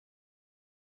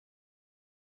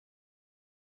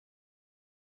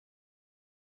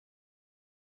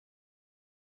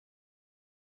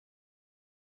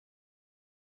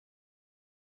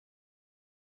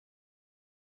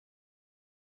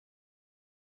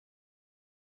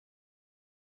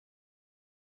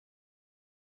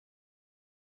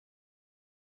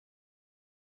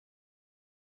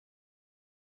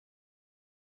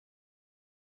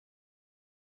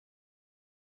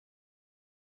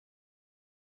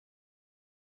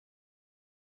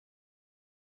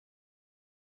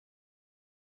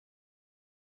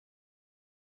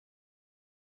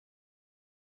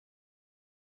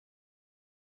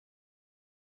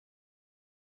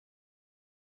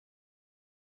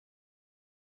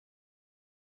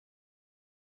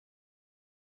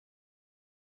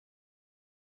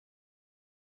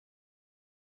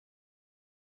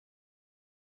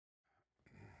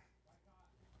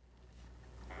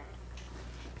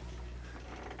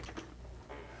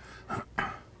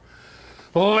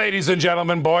Ladies and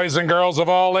gentlemen, boys and girls of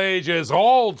all ages,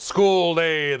 old school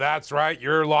day. That's right,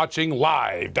 you're watching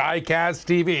live Diecast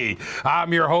TV.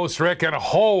 I'm your host, Rick, and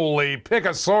holy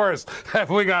Pickosaurus, have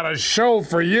we got a show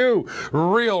for you.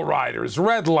 Real riders,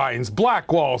 red lines,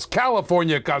 black walls,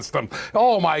 California custom.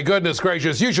 Oh my goodness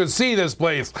gracious, you should see this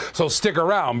place. So stick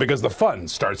around because the fun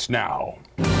starts now.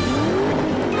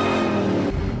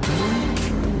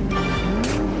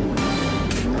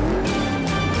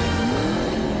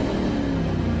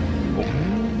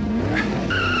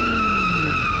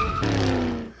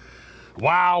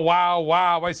 Wow, wow,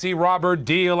 wow. I see Robert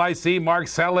Deal. I see Mark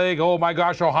Selig. Oh my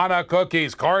gosh, Ohana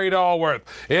Cookies. Corey Dolworth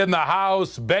in the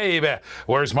house, baby.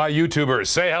 Where's my YouTubers?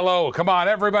 Say hello. Come on,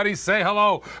 everybody, say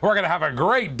hello. We're going to have a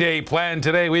great day planned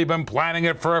today. We've been planning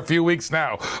it for a few weeks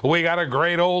now. We got a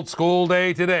great old school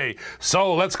day today.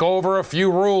 So let's go over a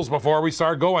few rules before we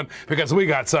start going because we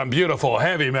got some beautiful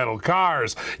heavy metal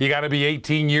cars. You got to be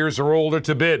 18 years or older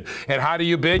to bid. And how do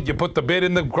you bid? You put the bid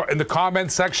in the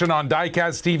comment section on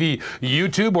Diecast TV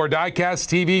YouTube or Diecast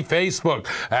TV Facebook.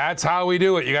 That's how we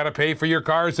do it. You got to pay for your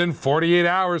cars in 48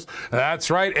 hours. That's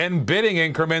right. And bidding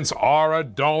increments are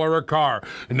 $1 a car.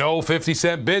 No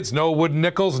 50-cent bids, no wooden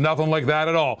nickels, nothing like that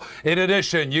at all. In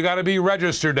addition, you got to be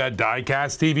registered at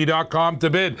diecasttv.com to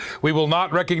bid. We will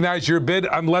not recognize your bid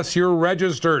unless you're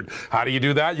registered. How do you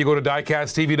do that? You go to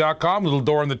diecasttv.com, little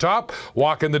door on the top,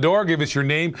 walk in the door, give us your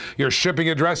name, your shipping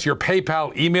address, your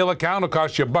PayPal email account. It'll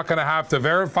cost you $1.50 to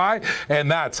verify,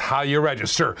 and that's how you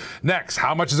register. Next,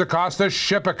 how much does it cost to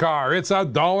ship a car? It's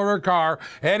 $1 a car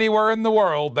anywhere in the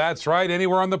world. That's right,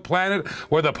 anywhere on the planet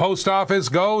where the post office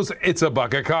goes, it's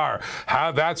 $1 a car.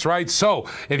 That's right. So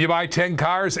if you buy 10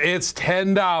 cars, it's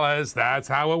 $10. That's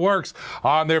how it works.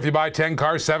 On there, if you buy 10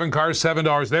 cars,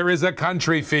 $7. There is a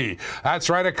country fee. That's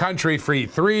right, a country fee.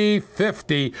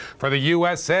 $3.50 for the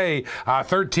USA,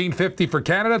 $13.50 for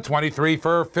Canada,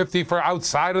 $23.50 for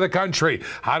outside of the country.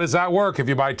 How does that work? If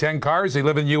you buy 10 cars, you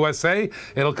live in USA,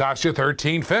 it'll cost you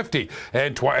 $13.50,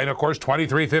 and of course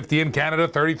 $23.50 in Canada,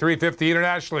 $33.50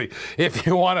 internationally. If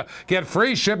you want to get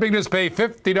free shipping, just pay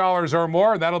 $50 or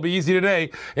more, and that'll be easy today.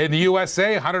 In the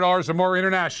USA, $100 or more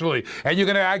internationally, and you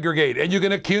can aggregate, and you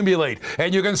can accumulate,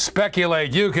 and you can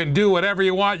speculate. You can do whatever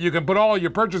you want. You can put all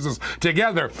your purchases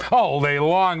together all day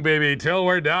long, baby, till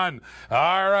we're done.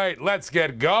 All right, let's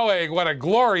get going. What a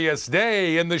glorious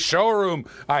day in the showroom.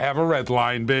 I have a red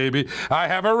line, baby. I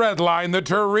have a red line, the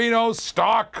Torino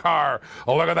stock car.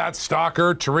 Oh, look at that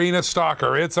stalker, Torino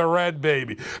stalker. It's a red,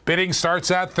 baby. Bidding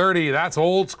starts at 30. That's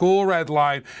old school red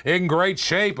line. In great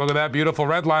shape. Look at that beautiful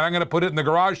red line. I'm going to put it in the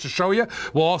garage to show you.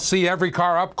 We'll all see every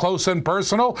car up close and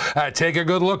personal. Take a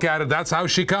good look at it. That's how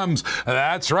she comes.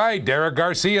 That's right. Derek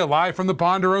Garcia, live from the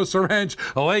Ponderosa Ranch,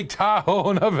 Lake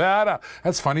Tahoe, Nevada.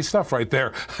 That's funny stuff right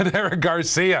there. Derek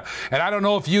Garcia. And I don't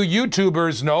know if you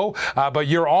YouTubers know, but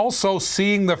you're also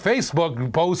seeing the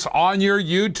Facebook posts on your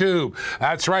YouTube.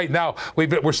 That's right. Now,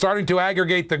 we're starting to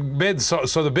aggregate the bids,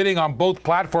 so the bidding on both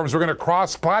platforms, we're going to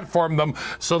cross-platform them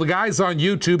so the guys on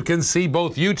YouTube can see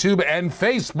both YouTube and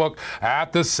Facebook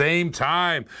at the same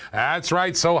time. That's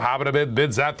right. So how about a bid?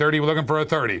 Bids at 30. We're looking for a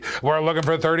 30. We're looking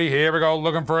for a 30. Here we go.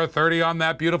 Looking for a 30 on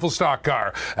that beautiful stock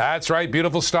car. That's right.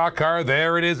 Beautiful stock car.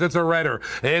 There it is. It's a redder.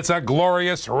 It's a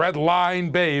glorious red line,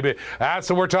 baby. That's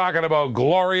what we're talking about.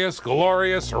 Glorious,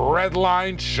 glorious red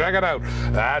line. Check it out.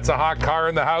 That's a hot car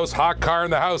in the house. Hot car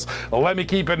in the house. Let me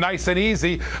keep it nice and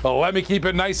easy. Let me keep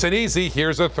it nice and easy.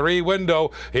 Here's a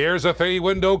 3-window. Here's a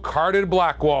 3-window carded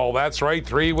black wall. That's right.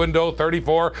 3-window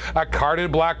 34. A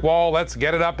carded black wall. Let's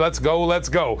get it up. Let's go. Let's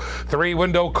go.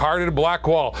 3-window carded black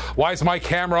wall. Why is my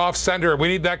camera off center? We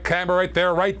need that camera right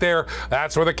there. Right there.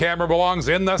 That's where the camera belongs,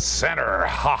 in the center.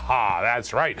 Ha ha.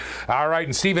 That's right. All right.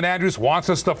 And Stephen Andrews wants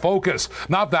us to focus.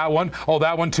 Not that one. Oh,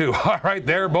 that one too. All right.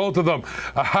 There, both of them.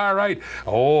 All right.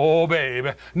 Oh, babe.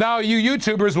 Now you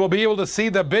YouTubers will be able to see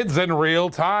the bids in real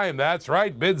time. That's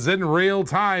right, bids in real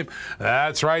time.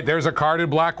 That's right, there's a carded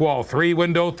black wall,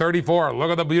 3-window 34.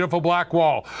 Look at the beautiful black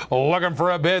wall. Looking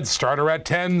for a bid. Starter at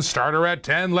 10, starter at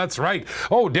 10. That's right.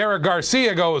 Oh, Derek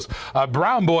Garcia goes,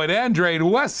 Brown Boyd Andrade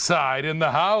West Side in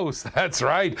the house. That's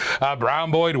right,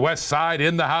 Brown Boyd West Side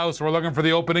in the house. We're looking for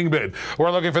the opening bid.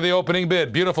 We're looking for the opening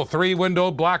bid. Beautiful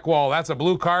 3-window black wall. That's a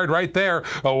blue card right there.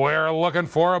 We're looking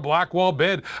for a black wall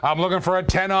bid. I'm looking for a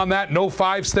 10 10 on that. No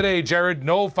fives today, Jared.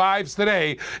 No fives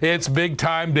today. It's big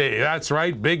time day. That's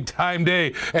right, big time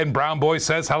day. And Brown Boy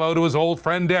says hello to his old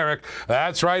friend Derek.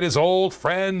 That's right, his old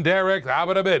friend Derek. How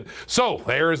about a bid? So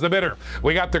there's the bidder.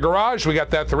 We got the garage. We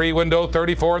got that 3-window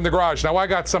 34 in the garage. Now I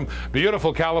got some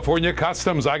beautiful California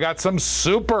customs. I got some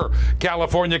super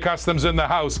California customs in the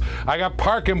house. I got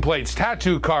parking plates,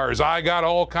 tattoo cars. I got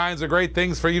all kinds of great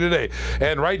things for you today.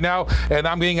 And right now, and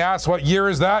I'm being asked what year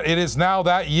is that? It is now,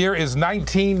 that year is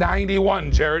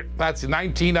 1991, Jared. That's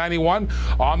 1991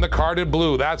 on the carded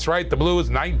blue. That's right, the blue is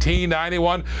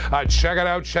 1991. Check it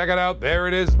out, check it out. There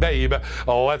it is, babe.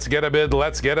 Let's get a bid,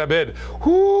 let's get a bid.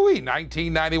 Whoo-wee,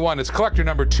 1991. It's collector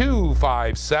number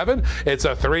 257. It's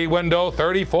a 3-window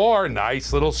 34.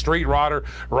 Nice little street rodder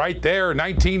right there.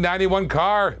 1991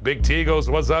 car. Big T goes,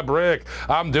 what's up, Rick?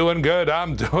 I'm doing good.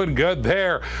 I'm doing good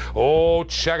there. Oh,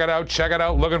 check it out, check it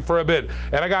out. Looking for a bid.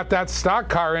 And I got that stock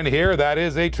car in here. That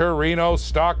is a Torino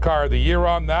stock car. The year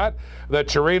on that, the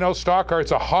Torino stock car.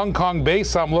 It's a Hong Kong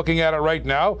base. I'm looking at it right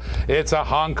now. It's a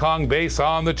Hong Kong base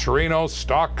on the Torino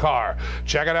stock car.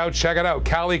 Check it out, check it out.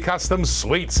 Cali Customs,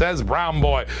 sweet, says Brown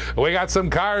Boy. We got some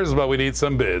cars, but we need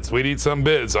some bids. We need some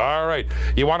bids. All right.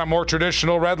 You want a more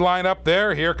traditional red line up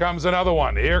there? Here comes another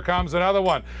one. Here comes another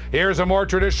one. Here's a more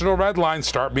traditional red line.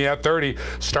 Start me at 30.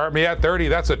 Start me at 30.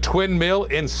 That's a twin mill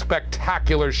in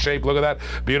spectacular shape. Look at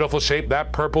that beautiful shape.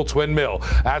 That purple twin mill.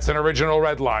 That's an original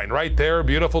red line right there.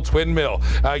 Beautiful twin mill.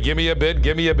 Give me a bid,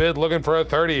 give me a bid, looking for a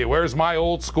 30. Where's my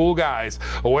old school guys?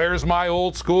 Where's my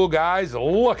old school guys?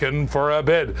 Looking for a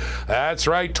bid. That's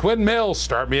right, twin mill,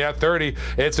 start me at 30.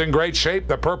 It's in great shape.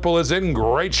 The purple is in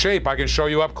great shape. I can show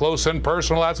you up close and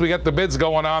personal as we get the bids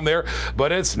going on there,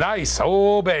 but it's nice.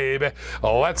 Oh, baby.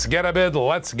 Let's get a bid,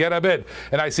 let's get a bid.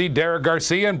 And I see Derek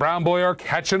Garcia and Brown Boy are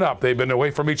catching up. They've been away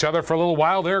from each other for a little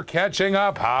while. They're catching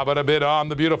up. How about a bid on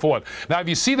the beautiful one? Now, if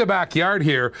you see the backyard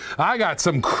here, I got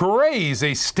some crazy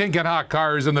stinking hot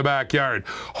cars in the backyard.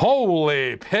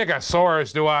 Holy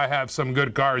Pigasaurus, do I have some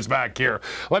good cars back here.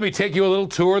 Let me take you a little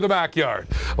tour of the backyard.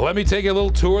 Let me take you a little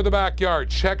tour of the backyard.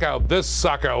 Check out this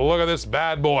sucker. Look at this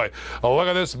bad boy. Look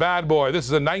at this bad boy. This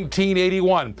is a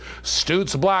 1981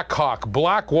 Stutes Blackhawk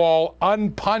Blackwall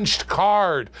unpunched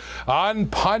card.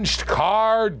 Unpunched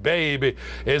card, baby.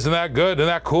 Isn't that good? Isn't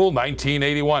that cool?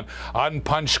 1981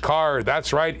 unpunched card.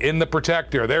 That's right, in the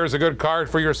protector. There's a good card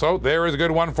for your soap. There is a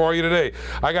good one for you today.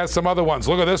 I got some other ones.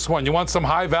 Look at this one. You want some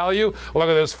high value? Look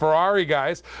at this Ferrari,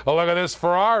 guys. Look at this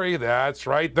Ferrari. That's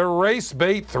right, the Race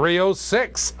Bait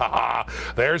 306.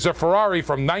 There's a Ferrari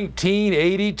from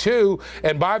 1982.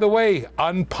 And by the way,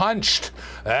 unpunched.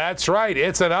 That's right,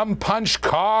 it's an unpunched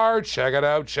car. Check it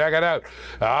out, check it out.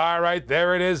 All right,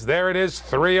 there it is, there it is,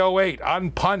 308,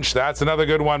 unpunched. That's another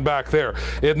good one back there.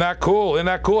 Isn't that cool? Isn't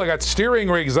that cool? I got steering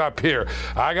rigs up here.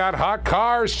 I got hot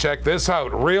cars. Check this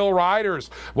out, Real Riders.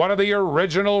 One of the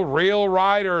original Real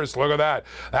Riders. Look at that.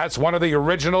 That's one of the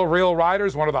original Real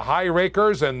Riders, one of the high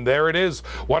rakers, and there it is,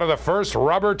 one of the first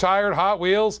rubber-tired Hot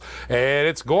Wheels, and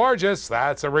it's gorgeous.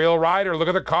 That's a Real Rider. Look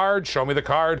at the card. Show me the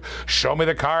card. Show me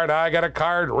the card. I got a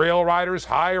card. Real Riders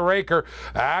high raker.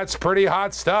 That's pretty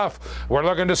hot stuff. We're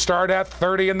looking to start at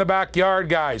 30 in the backyard,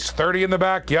 guys. 30 in the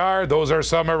backyard. Those are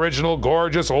some original,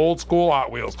 gorgeous, old-school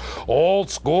Hot Wheels.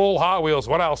 Old-school Hot Wheels.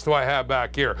 What else do I have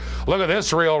back here? Look at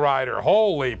this Real Rider.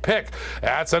 Holy pick.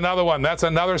 That's another one. That's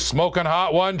another smoking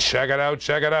hot one. Check it out.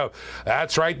 Check it out.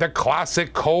 That's right, the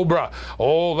classic Cobra.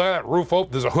 Oh, look at that roof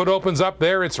open. There's a hood opens up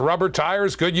there. It's rubber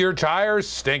tires, Goodyear tires,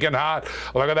 stinking hot.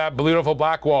 Look at that beautiful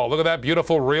black wall. Look at that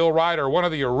beautiful Real Rider. One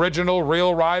of the original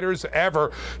Real Riders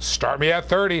ever. Start me at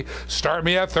 30. Start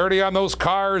me at 30 on those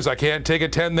cars. I can't take a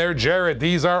 10 there, Jared.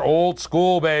 These are old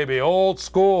school, baby. Old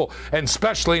school. And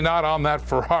especially not on that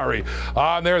Ferrari.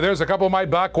 On there's a couple of my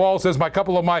back walls. There's my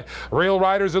couple of my Real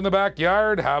Riders in the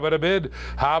backyard. How about a bid?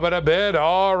 How about a bid?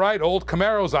 All right, old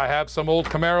Camaros. I have some old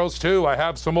Camaros too. I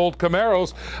have some old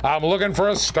Camaros. I'm looking for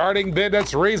a starting bid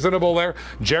that's reasonable there.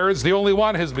 Jared's the only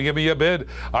one who's giving me a bid.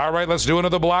 All right, let's do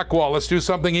another black wall. Let's do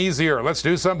something easier. Let's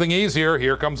do something easier.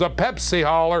 Here comes a Pepsi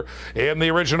hauler in the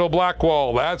original black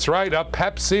wall. That's right, a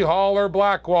Pepsi hauler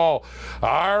black wall.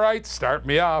 All right, start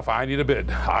me off. I need a bid.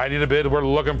 I need a bid. We're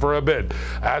looking for a bid.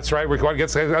 That's right. We're going to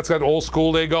get, let's get old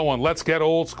school day going. Let's get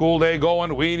old school day going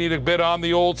on. We need a bid on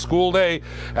the old school day.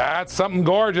 That's something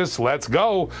gorgeous. Let's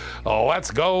go.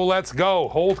 Let's go. Let's go.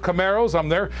 Hold Camaros. I'm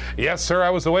there. Yes, sir. I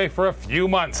was away for a few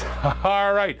months.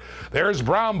 All right. There's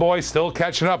Brown Boy still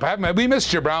catching up. We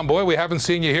missed you, Brown Boy. We haven't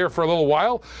seen you here for a little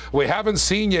while. We haven't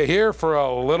seen you here for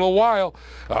a little while.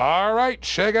 All right.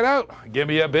 Check it out. Give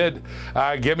me a bid.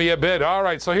 Give me a bid. All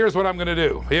right. So here's what I'm going to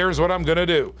do. Here's what I'm going to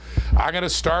do. I'm going to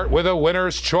start with a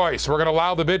winner's choice. We're going to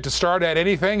allow the bid to start at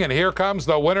anything, and here comes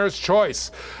the winner's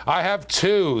choice. I have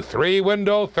 2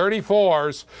 3-window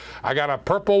 34s. I got a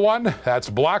purple one. That's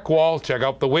Blackwall. Check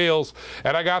out the wheels.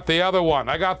 And I got the other one.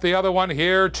 I got the other one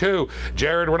here too.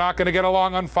 Jared, we're not going to get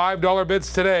along on $5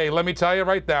 bids today. Let me tell you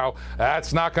right now,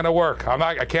 that's not going to work.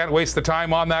 I can't waste the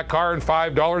time on that car and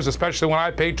 $5, especially when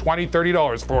I paid $20,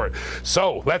 $30 for it.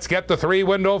 So let's get the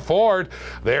 3-window Ford.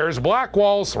 There's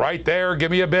Blackwalls right there.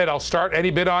 Give me a bid. I'll start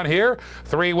any bid on here.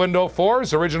 3-window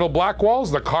Fords, original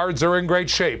Blackwalls. The cards are in great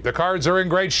shape. The cards are in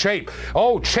great shape.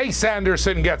 Oh, Chase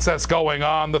Anderson gets us going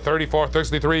on the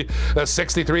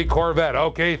 63 Corvette.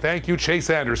 Okay, thank you, Chase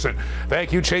Anderson.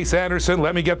 Thank you, Chase Anderson.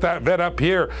 Let me get that bid up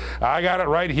here. I got it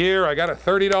right here. I got a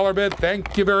 $30 bid.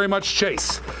 Thank you very much,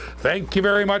 Chase. Thank you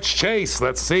very much, Chase.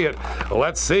 Let's see it.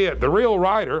 Let's see it. The real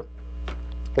rider.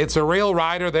 It's a real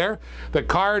rider there. The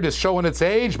card is showing its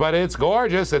age, but it's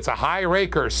gorgeous. It's a High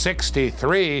Raker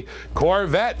 63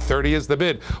 Corvette. 30 is the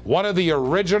bid. One of the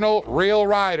original real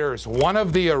riders. One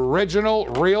of the original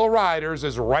real riders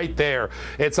is right there.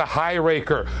 It's a High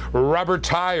Raker. Rubber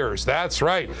tires. That's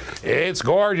right. It's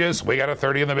gorgeous. We got a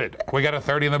 30 in the bid. We got a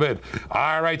 30 in the bid.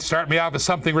 All right, start me off with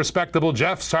something respectable,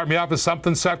 Jeff. Start me off with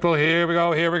something acceptable. Here we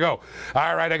go. Here we go.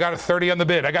 All right, I got a 30 on the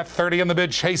bid. I got 30 on the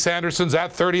bid. Chase Anderson's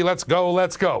at 30. Let's go.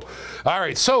 Let's go. All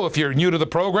right, so if you're new to the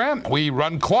program, we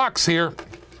run clocks here.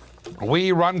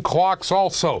 We run clocks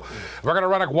also. We're going to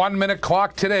run a 1-minute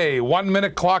clock today.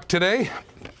 1-minute clock today.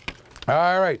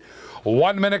 All right,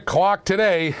 1-minute clock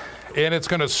today. And it's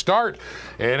going to start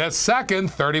in a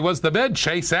second. 30 was the bid.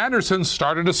 Chase Anderson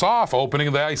started us off,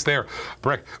 opening the ice there.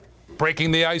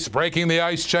 Breaking the ice, breaking the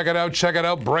ice. Check it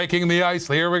out, breaking the ice.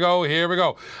 Here we go, here we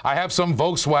go. I have some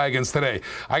Volkswagens today.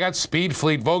 I got Speed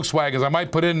Fleet Volkswagens I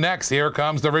might put in next. Here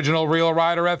comes the original real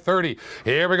rider at 30.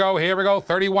 Here we go, here we go.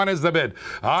 31 is the bid.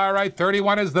 All right,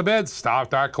 31 is the bid. Stop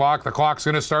that clock. The clock's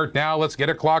going to start now. Let's get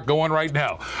a clock going right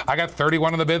now. I got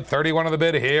 31 on the bid, 31 on the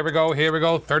bid. Here we go,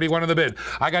 31 on the bid.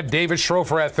 I got David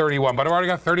Schrofer at 31, but I've already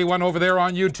got 31 over there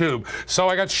on YouTube. So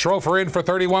I got Schrofer in for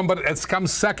 31, but it's come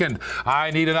second. I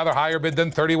need another higher bid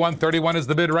than 31. 31 is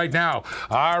the bid right now.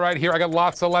 All right, here I got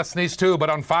lots of Lesnies too, but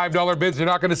on $5 bids, you're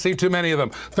not going to see too many of them.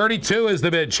 32 is the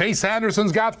bid. Chase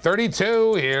Anderson's got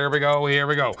 32. Here we go, here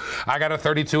we go. I got a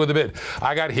 32 of the bid.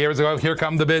 I got here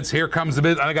come the bids. Here comes the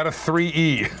bid. And I got a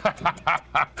 3E.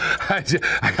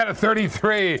 I got a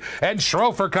 33. And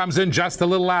Schrofer comes in just a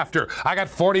little after. I got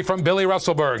 40 from Billy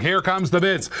Russellberg. Here comes the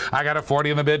bids. I got a 40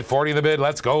 in the bid, 40 in the bid.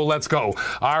 Let's go, let's go.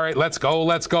 All right, let's go,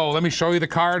 let's go. Let me show you the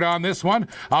card on this one.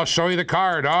 I'll show you the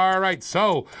card. All right,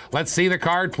 so let's see the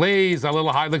card, please. A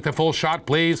little high, like the full shot,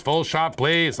 please. Full shot,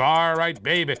 please. All right,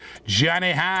 baby.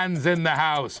 Johnny Hans in the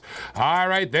house. All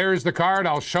right, there's the card.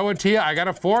 I'll show it to you. I got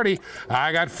a 40.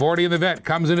 I got 40 in the vet.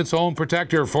 Comes in its own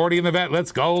protector. 40 in the vet.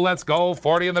 Let's go, let's go.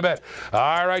 40 in the vet.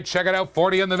 All right, check it out.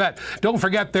 40 in the vet. Don't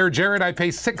forget there, Jared, I pay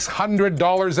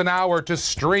 $600 an hour to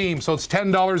stream, so it's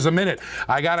 $10 a minute.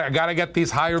 I gotta get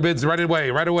these higher bids right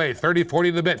away. 30, 40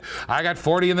 in the bid. I got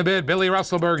 40 in the bid. Billy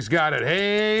Russellberg's got it.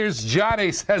 Here's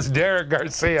Johnny, says Derek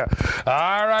Garcia.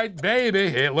 All right, baby.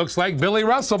 It looks like Billy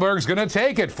Russellberg's going to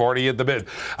take it. 40 at the bid.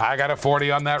 I got a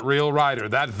 40 on that real rider.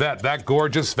 That vet, that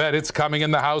gorgeous vet. It's coming in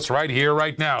the house right here,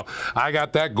 right now. I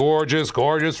got that gorgeous,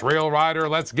 gorgeous real rider.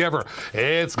 Let's give her.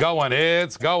 It's going.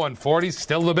 It's going. 40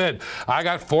 still the bid. I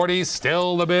got 40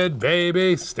 still the bid,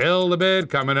 baby. Still the bid.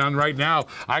 Coming on right now.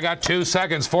 I got 2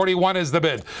 seconds. 41 is the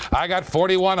bid. I got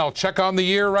 41. I'll check on the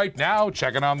year right now.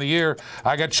 Checking on the year.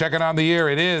 I got checking on the year.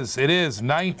 It is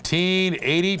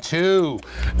 1982.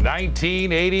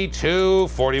 1982,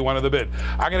 41 of the bid.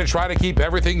 I'm going to try to keep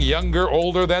everything younger,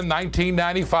 older than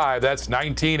 1995. That's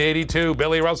 1982.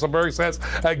 Billy Russellberg says,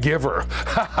 a giver.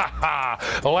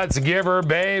 Let's give her,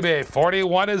 baby.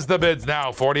 41 is the bids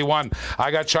now. 41.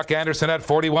 I got Chuck Anderson at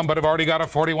 41, but I've already got a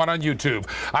 41 on YouTube.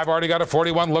 I've already got a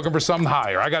 41 looking for something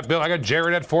higher. I got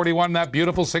Jared at 41, that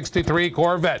beautiful 63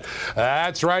 Corvette.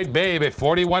 That's right, baby.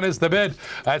 41 is the bid.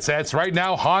 That's right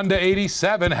now. Honda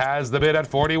 87 has the bid at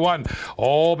 41.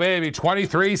 Oh, baby,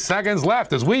 23 seconds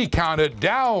left as we count it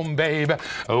down, babe.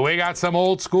 We got some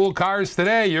old school cars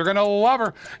today. You're going to love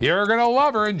her. You're going to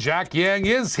love her. And Jack Yang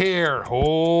is here.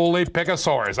 Holy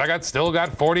Picosaurus. Still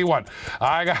got 41.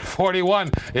 I got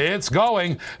 41. It's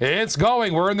going. It's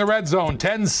going. We're in the red zone.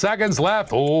 10 seconds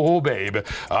left. Oh, babe.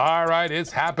 All right,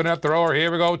 it's happening at the rower.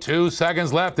 Here we go. 2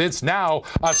 seconds left. It's now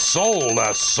a sold.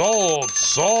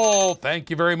 Thank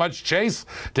you very much, Chase,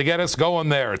 to get us going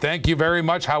there. Thank you very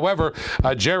much. However,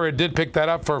 Jared did pick that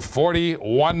up for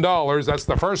 $41. That's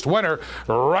the first winner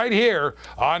right here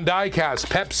on Diecast.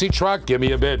 Pepsi truck, give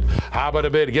me a bid. How about a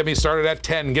bid? Give me started at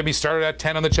 10. Give me started at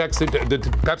 10 on the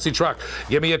Pepsi truck.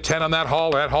 Give me a 10 on that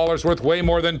hauler. That hauler's worth way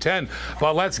more than 10.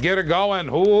 But let's get it going.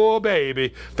 Oh,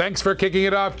 baby. Thanks for kicking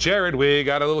it off, Jared. We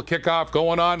got a little kickoff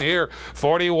going on here.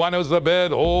 41 is the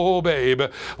bid. Oh, babe.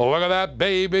 Look at that,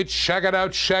 baby. Check it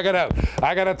out. Check it out.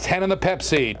 I got a 10 in the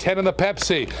Pepsi. 10 in the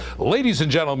Pepsi. Ladies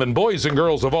and gentlemen, boys and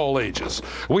girls of all ages,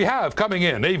 we have coming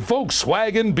in a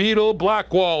Volkswagen Beetle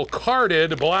Blackwall,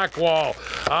 carded Blackwall.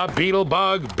 A Beetle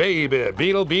Bug, baby.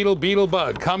 Beetle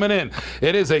Bug coming in.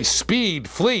 It is a Speed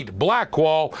Fleet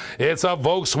Blackwall. It's a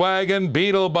Volkswagen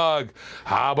Beetle Bug.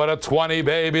 How about a 20,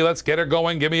 baby? Let's get her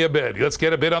going. Give me a bid. Let's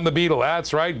get a bid on the Beetle.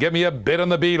 That's right. Give me a bid on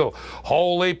the Beetle.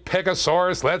 Holy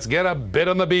Picosaurus. Let's get a bid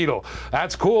on the Beetle.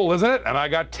 That's cool, isn't it? And I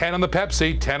got 10 on the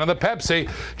Pepsi. 10 on the Pepsi.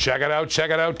 Check it out.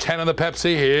 Check it out. 10 on the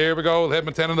Pepsi. Here we go. Hit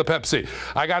me 10 on the Pepsi.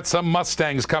 I got some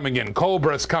Mustangs coming in.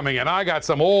 Cobras coming in. I got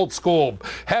some old school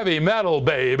heavy metal,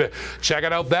 babe. Check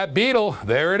it out. That Beetle.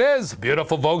 There it is.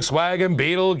 Beautiful Volkswagen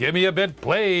Beetle. Give me a bid,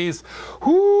 please.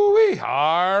 Whoo-wee.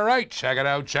 All right. Check it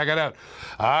out. Check it out.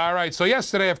 All right. So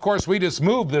yesterday, of course, we just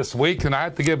moved this week, and I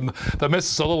had to give the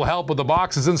missus a little help with the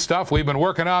boxes and stuff. We've been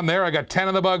working on there. I got 10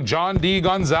 on the Bug. John D.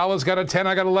 Gonzalez got a 10.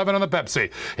 I got 11 on the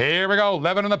Pepsi. Here we go.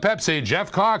 11 on the Pepsi.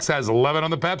 Jeff Cox has 11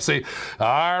 on the Pepsi.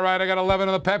 All right. I got 11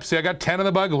 on the Pepsi. I got 10 on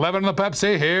the Bug. 11 on the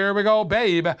Pepsi. Here we go,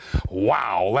 babe.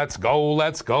 Wow. Let's go.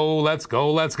 Let's go. Let's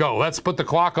go. Let's go. Let's put the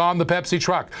clock on the Pepsi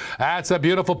truck. That's a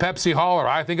beautiful Pepsi hauler.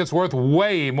 I think it's worth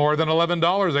way more than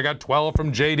 $11. I got 12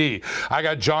 from JD. I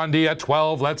got John D at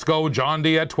 12. Let's go, John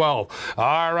D at 12.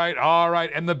 All right, all right.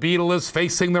 And the Beetle is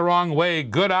facing the wrong way.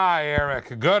 Good eye,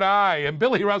 Eric. Good eye. And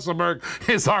Billy Russellberg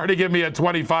is already giving me a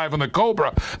 25 on the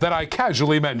Cobra that I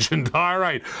casually mentioned. All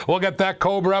right, we'll get that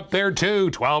Cobra up there too.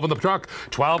 12 in the truck,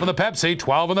 12 in the Pepsi,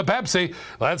 12 in the Pepsi.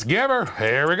 Let's give her.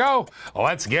 Here we go.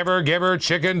 Let's give her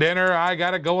chicken dinner. I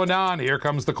got it going on. Here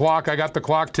comes the clock. I got the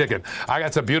clock ticking. I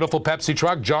got some beautiful Pepsi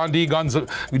truck. John D has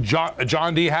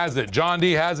it. John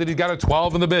D has it. He's got a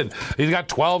 12 in the bid. He's got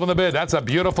 12 in the bid. That's a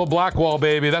beautiful Blackwall,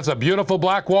 baby. That's a beautiful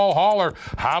Blackwall hauler.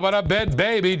 How about a bid,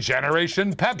 baby?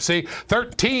 Generation Pepsi.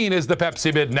 13 is the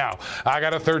Pepsi bid now. I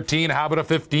got a 13. How about a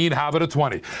 15? How about a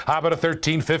 20? How about a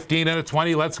 13, 15, and a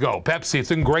 20? Let's go. Pepsi,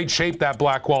 it's in great shape, that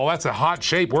Blackwall. That's a hot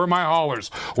shape. Where are my haulers?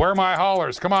 Where are my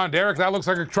haulers? Come on, Derek. That looks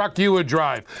like a truck you would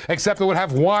drive, except it would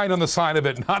have wine on the side of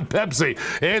it, not Pepsi.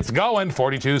 It's going.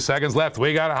 42 seconds left.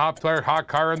 We got a hot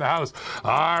car in the house.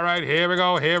 All right, here we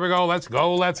go. Here we go. Let's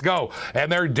go. Let's go.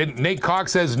 And there, Nate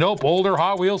Cox says, nope, older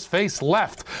Hot Wheels face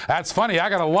left. That's funny. I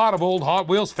got a lot of old Hot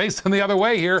Wheels facing the other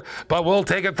way here, but we'll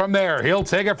take it from there. He'll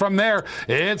take it from there.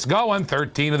 It's going.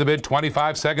 13 of the bid,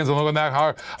 25 seconds. I'm looking that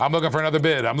hard. I'm looking for another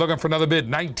bid. I'm looking for another bid.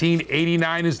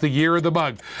 1989 is the year of the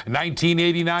Bug.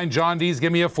 1989, John D's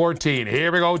give me a 14.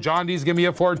 Here we go. John D's give me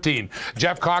a 14.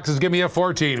 Jeff Cox is give me a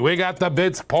 14. We got the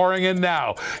bids pouring in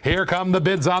now. Here come the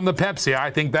bids on the Pepsi.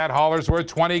 I think that hauler's worth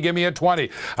 20. Give me a 20.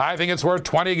 I think it's worth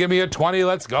 20. Give me a 20.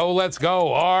 Let's go. Let's go.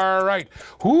 All right.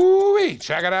 Whoo-wee.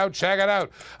 Check it out. Check it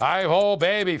out. Oh,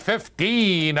 baby.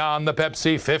 15 on the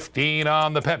Pepsi. 15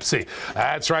 on the Pepsi.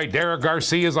 That's right. Derek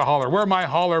Garcia is a hauler. Where are my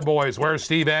hauler boys? Where's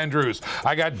Steve Andrews?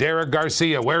 I got Derek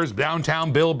Garcia. Where's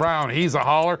downtown Bill Brown? He's a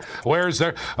hauler. Where's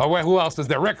there? Who else is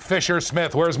there? Rick Fisher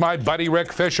Smith. Where's my buddy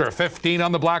Rick Fisher? 15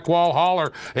 on the Blackwall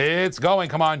hauler. It's going.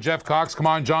 Come on, Jeff Cox. Come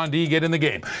on, John D. Get in the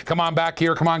game. Come on back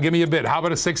here. Come on, give me a bid. How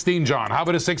about a 16, John? How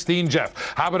about a 16, Jeff?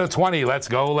 How about a 20? Let's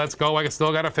go. Let's go. I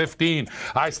still got a 15.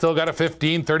 I still got a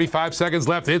 15. 35 seconds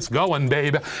left. It's going,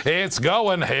 babe. It's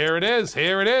going. Here it is.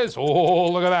 Here it is.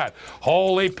 Oh, look at that.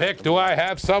 Holy pick. Do I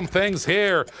have some things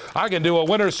here? I can do a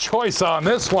winner's choice on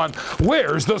this one.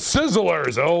 Where's the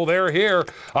Sizzlers? Oh, they're here.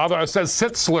 It says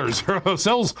Sitzlers.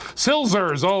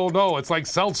 Silzers. Oh, no. It's like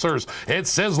seltzers.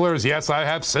 It's Sizzlers. Yes, I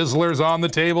have Sizzlers on the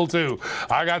table, too.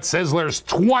 I got Sizzlers.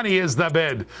 20 is the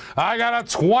bid. I got a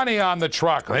 20 on the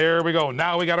truck. There we go.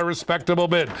 Now we got a respectable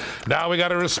bid. Now we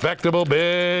got a respectable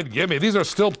bid. Give me. These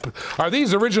are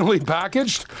these originally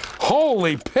packaged?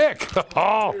 Holy pick.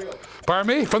 Oh.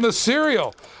 Pardon me? From the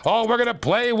cereal. Oh, we're going to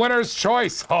play winner's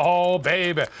choice. Oh,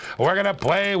 baby. We're going to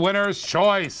play winner's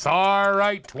choice. All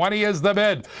right, 20 is the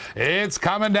bid. It's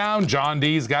coming down. John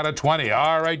D's got a 20.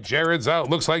 All right, Jared's out.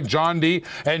 Looks like John D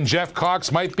and Jeff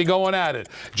Cox might be going at it.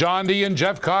 John D and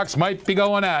Jeff Cox might be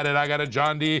going at it. I got a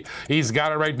John D. He's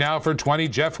got it right now for 20.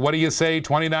 Jeff, what do you say?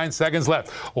 29 seconds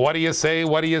left. What do you say?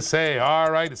 What do you say? All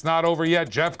right, it's not over yet.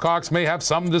 Jeff Cox may have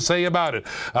something to say about it.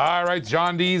 All right,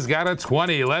 John D's got a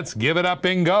 20. Let's give it up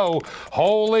and go.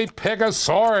 Holy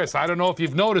Picosaurus. I don't know if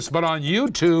you've noticed, but on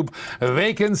YouTube,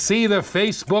 they can see the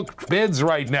Facebook bids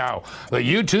right now. The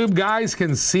YouTube guys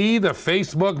can see the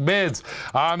Facebook bids.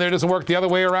 There doesn't work the other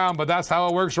way around, but that's how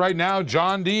it works right now.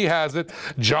 John D has it.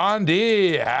 John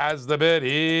D has the bid.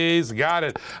 He's got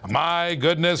it. My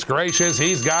goodness gracious,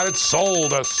 he's got it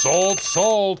sold.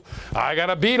 Sold. I got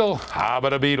a beetle. How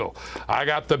about a beetle? I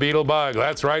got the beetle bug.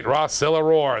 That's right, Rossilla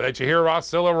roar. Did you hear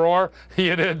Rossilla roar?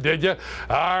 You did you?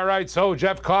 All right, so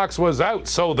Jeff Cox was out.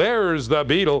 So there's the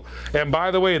beetle. And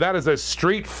by the way, that is a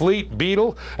Street Fleet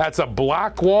beetle. That's a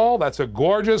black wall. That's a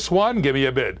gorgeous one. Give me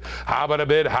a bid. How about a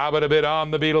bid? How about a bid on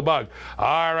the beetle bug?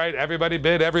 All right, everybody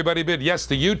bid. Everybody bid. Yes,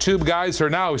 the YouTube guys are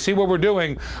now. See what we're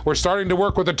doing? We're starting to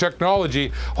work with the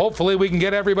technology. Hopefully we can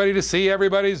get everybody to see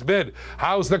everybody's bid.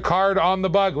 How's the card on the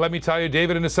bug? Let me tell you,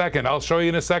 David, in a second. I'll show you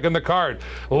in a second the card.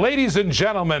 Ladies and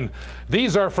gentlemen,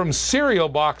 these are from cereal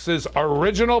boxes,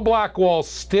 original black wall,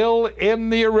 still in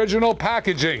the original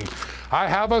packaging. I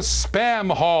have a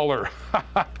spam hauler.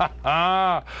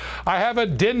 I have a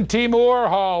Dinty Moore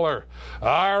hauler.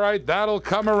 All right, that'll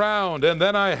come around. And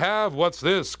then I have, what's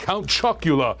this? Count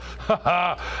Chocula.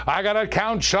 I got a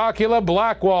Count Chocula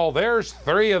Blackwall. There's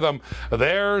 3 of them.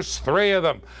 There's 3 of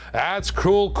them. That's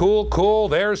cool.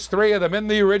 There's 3 of them in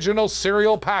the original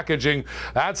cereal packaging.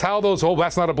 That's how those, oh,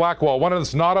 that's not a Blackwall. One of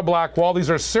them's not a Blackwall. These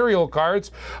are cereal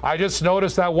cards. I just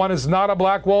noticed that one is not a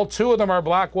Blackwall. 2 of them are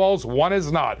Blackwalls. One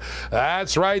is not.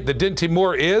 That's right. The Dinty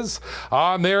Moore is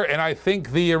on there, and I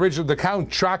think the original, the Count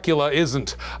Chocula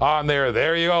isn't on there.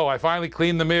 There you go. I finally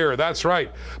cleaned the mirror. That's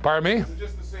right. Pardon me?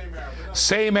 Just the same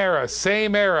era.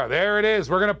 Same era. There it is.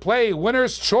 We're going to play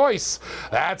winner's choice.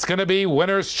 That's going to be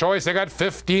winner's choice. I got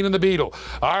 15 in the beetle.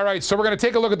 All right, so we're going to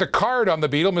take a look at the card on the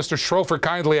beetle. Mr. Schrofer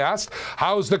kindly asked,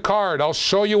 how's the card? I'll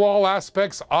show you all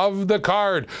aspects of the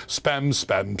card. Spam.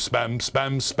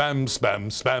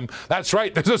 That's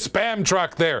right. There's a spam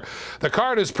truck there. The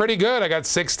card is pretty good. I got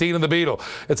 16 in the beetle.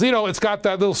 It's, you know, it's got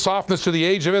that little softness to the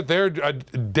age of it there,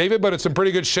 David, but it's in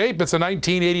pretty good shape. It's a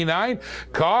 1989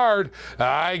 card.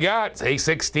 I got a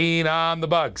 16 on the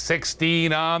bug.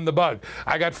 16 on the bug.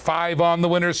 I got 5 on the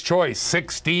winner's choice.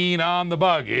 16 on the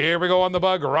bug. Here we go on the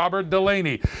bug. Robert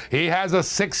Delaney. He has a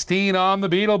 16 on the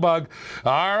beetle bug.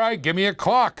 All right, give me a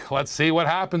clock. Let's see what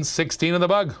happens. 16 on the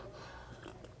bug.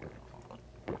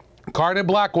 Carded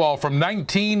Blackwall from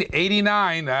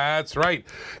 1989. That's right.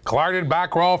 Carded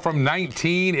Blackwall from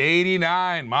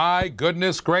 1989. My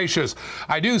goodness gracious.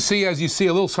 I do see, as you see,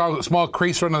 a little small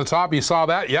crease right on the top. You saw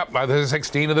that? Yep, there's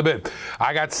 16 of the bid.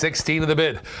 I got 16 of the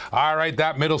bid. All right,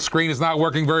 that middle screen is not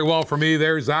working very well for me.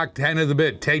 There's Zach, 10 of the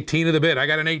bid. 18 of the bid. I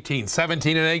got an 18.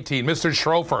 17 and 18. Mr.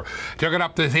 Schrofer took it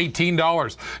up to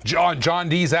 $18. John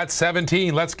D's at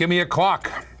 17. Let's give me a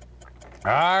clock.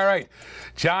 All right.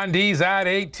 John D's at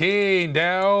 18.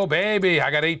 No, baby. I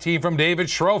got 18 from David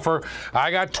Schrofer. I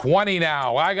got 20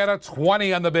 now. I got a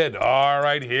 20 on the bid. All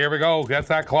right, here we go. Guess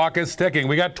that clock is ticking.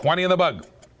 We got 20 in the bug.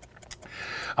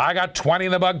 I got 20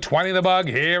 in the bug, 20 in the bug.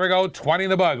 Here we go, 20 in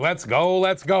the bug. Let's go,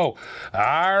 let's go.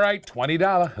 All right,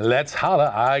 $20. Let's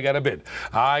holla. I got a bid.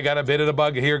 I got a bid in the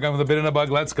bug. Here comes the bid in the bug.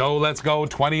 Let's go, let's go.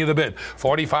 20 in the bid.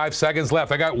 45 seconds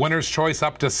left. I got winner's choice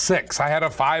up to 6. I had a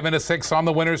 5 and a 6 on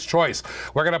the winner's choice.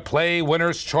 We're going to play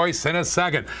winner's choice in a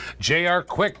second. JR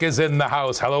Quick is in the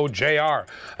house. Hello, JR.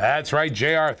 That's right,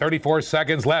 JR. 34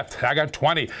 seconds left. I got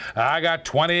 20. I got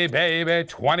 20, baby.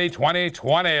 20, 20,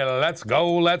 20. Let's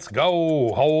go, let's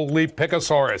go. Holy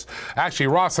Picosaurus. Actually,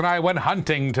 Ross and I went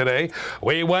hunting today.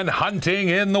 We went hunting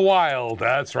in the wild.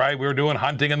 That's right. We were doing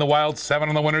hunting in the wild. 7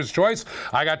 on the winner's choice.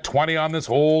 I got 20 on this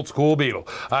old school beetle.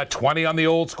 20 on the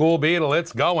old school beetle.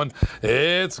 It's going.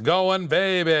 It's going,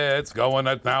 baby. It's going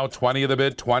at now. 20 of the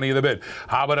bid. 20 of the bid.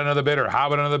 How about another bidder? How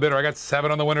about another bidder? I got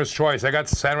 7 on the winner's choice. I got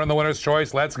 7 on the winner's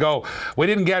choice. Let's go. We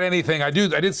didn't get anything. I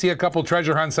did see a couple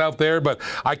treasure hunts out there, but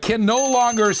I can no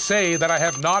longer say that I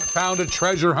have not found a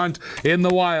treasure hunt in the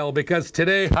a while because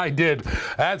today I did.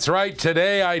 That's right,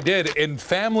 today I did. In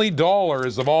Family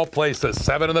Dollars, of all places.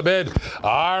 7 in the bid.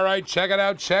 All right, check it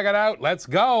out, check it out. Let's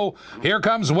go. Here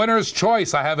comes winner's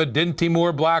choice. I have a Dinty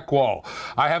Moore Blackwall.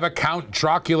 I have a Count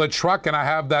Dracula truck, and I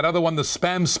have that other one, the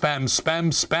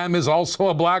Spam is also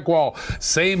a Blackwall.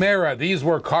 Same era. These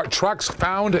were trucks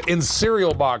found in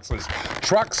cereal boxes.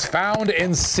 Trucks found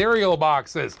in cereal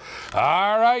boxes.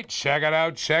 All right, check it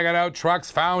out, check it out.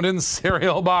 Trucks found in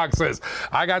cereal boxes.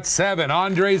 I got 7.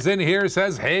 Andre's in here,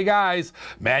 says, hey guys.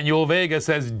 Manuel Vega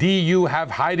says, do you have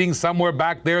hiding somewhere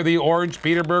back there the orange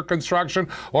Peterborough construction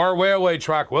or railway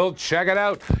truck? We'll check it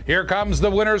out. Here comes the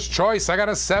winner's choice. I got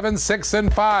a 7, 6,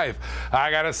 and 5.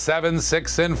 I got a 7,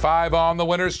 6, and 5 on the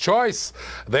winner's choice.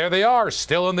 There they are,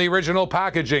 still in the original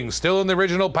packaging, still in the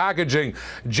original packaging.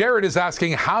 Jared is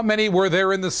asking, how many were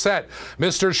there in the set?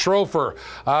 Mr. Schrofer,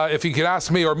 if you could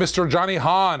ask me, or Mr. Johnny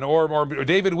Hahn, or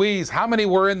David Wees, how many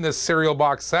were in this cereal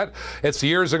box set? It's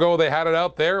years ago they had it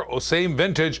out there, same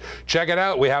vintage. Check it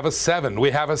out, we have a 7.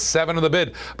 We have a 7 in the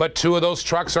bid, but 2 of those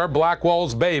trucks are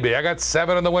Blackwall's, baby. I got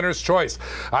 7 in the winner's choice.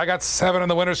 I got 7 in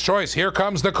the winner's choice. Here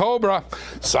comes the Cobra.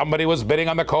 Somebody was bidding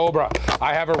on the Cobra.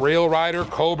 I have a Real Rider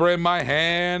Cobra in my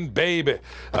hand, baby.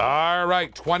 All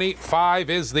right, 25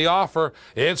 is the offer.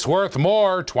 It's worth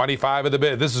more. 25 of the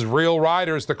bid. This is Real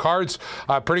Riders. The card's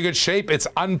pretty good shape. It's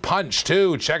unpunched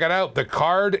too. Check it out. The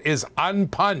card is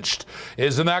unpunched.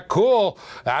 Isn't that cool?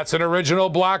 That's an original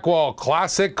Blackwall.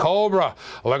 Classic Cobra.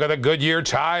 Look at the Goodyear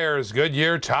tires.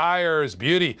 Goodyear tires.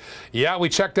 Beauty. Yeah, we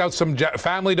checked out some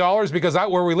Family Dollars because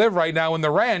out where we live right now in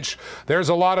the ranch, there's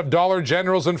a lot of Dollar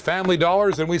Generals and Family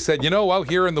Dollars, and we said, you know, out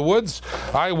here in the woods,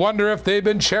 I wonder if they've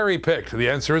been cherry-picked. The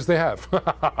answer is they have.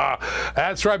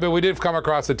 That's right, but we did come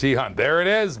across a T-Hunt. There it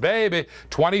is, baby.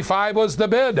 25 was the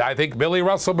bid. I think Billy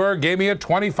Russellberg gave me a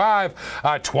 25.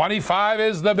 25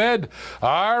 is the bid.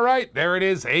 All right, there it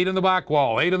is. 8 in the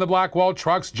Blackwall. 8 in the Blackwall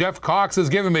trucks. Jeff Cox has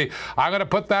given me. I'm going to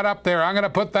put that up there. I'm going to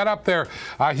put that up there.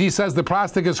 He says the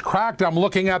plastic is cracked. I'm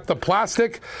looking at the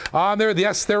plastic on there.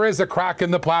 Yes, there is a crack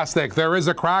in the plastic. There is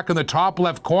a crack in the top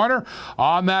left corner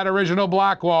on that original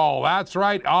Blackwall. That's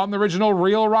right, on the original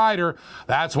Real Rider.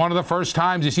 That's one of the first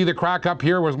times. You see the crack up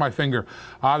here? Where's my finger?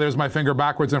 There's my finger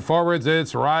backwards and forwards.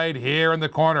 It's right here in the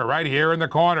corner, right here in the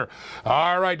corner.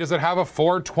 All right, does it have a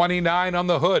 429 on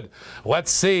the hood?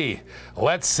 Let's see.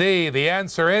 Let's see. The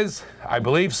answer is, I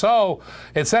believe so.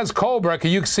 It says Cobra.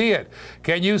 Can you see it?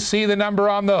 Can you see the number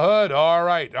on the hood? All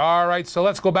right, all right. So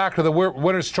let's go back to the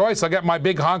winner's choice. I'll get my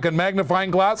big honking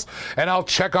magnifying glass and I'll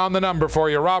check on the number for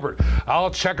you, Robert.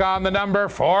 I'll check on the number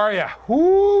for you.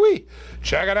 Woo-wee.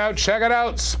 Check it out, check it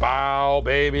out. Spow,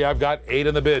 baby. I've got 8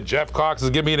 in the bid. Jeff Cox has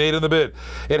given me an 8 in the bid.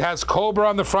 It has Cobra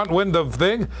on the front window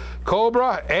thing.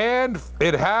 Cobra, and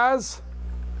it has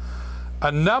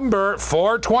a number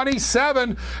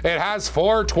 427. It has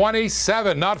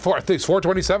 427, not 4. I think it's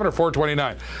 427 or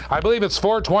 429. I believe it's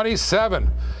 427.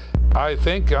 I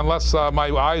think, unless my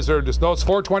eyes are just, no, it's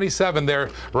 427 there.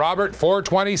 Robert,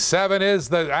 427 is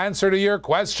the answer to your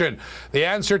question. The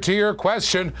answer to your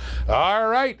question. All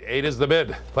right, 8 is the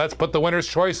bid. Let's put the winner's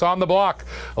choice on the block.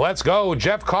 Let's go.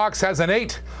 Jeff Cox has an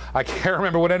 8. I can't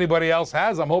remember what anybody else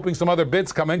has. I'm hoping some other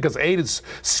bids come in because 8 is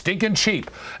stinking cheap.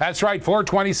 That's right,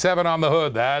 427 on the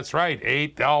hood. That's right,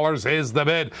 $8 is the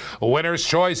bid. Winner's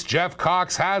choice, Jeff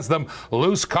Cox has them.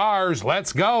 Loose cars,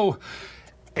 let's go.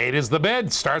 8 is the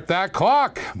bid. Start that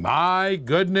clock. My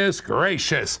goodness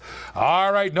gracious.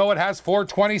 All right. No, it has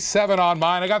 427 on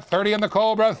mine. I got 30 in the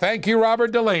Cobra. Thank you,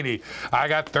 Robert Delaney. I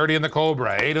got 30 in the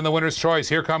Cobra. 8 in the winner's choice.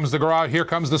 Here comes the garage. Here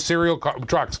comes the cereal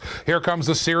trucks. Here comes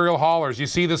the cereal haulers. You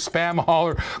see the Spam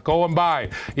hauler going by.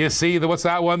 You see the, what's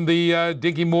that one? The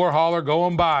Dinky Moore hauler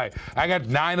going by. I got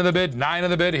 9 in the bid. 9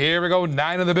 in the bid. Here we go.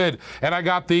 9 in the bid. And I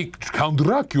got the Count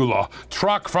Dracula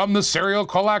truck from the cereal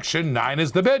collection. 9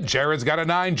 is the bid. Jared's got a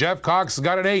 9. Jeff Cox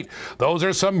got an 8. Those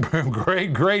are some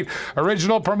great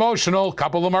original promotional.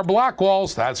 Couple of them are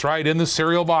Blackwalls. That's right, in the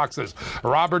cereal boxes.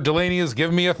 Robert Delaney has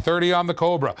given me a 30 on the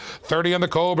Cobra. 30 on the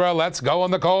Cobra. Let's go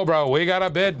on the Cobra. We got a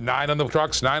bid. 9 on the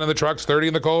trucks. 9 on the trucks. 30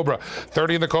 in the Cobra.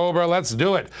 30 in the Cobra. Let's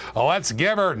do it. Let's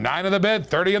give her 9 in the bid.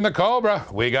 30 in the Cobra.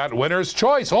 We got winner's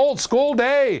choice. Old school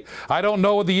day. I don't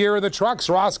know the year of the trucks.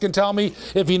 Ross can tell me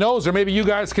if he knows, or maybe you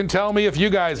guys can tell me if you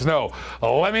guys know.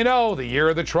 Let me know the year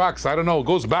of the trucks. I don't know.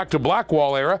 goes back to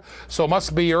Blackwall era, so it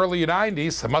must be early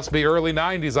 90s. It must be early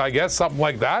 90s, I guess, something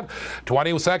like that.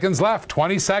 20 seconds left.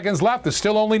 20 seconds left. There's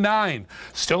still only 9.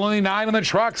 Still only 9 on the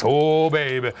trucks. Oh,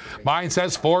 baby. Mine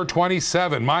says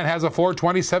 427. Mine has a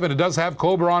 427. It does have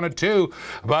Cobra on it, too.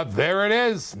 But there it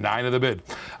is. 9 of the bid.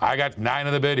 I got 9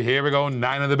 of the bid. Here we go.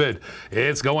 9 of the bid.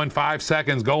 It's going 5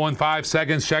 seconds. Going 5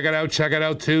 seconds. Check it out. Check it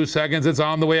out. 2 seconds. It's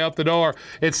on the way out the door.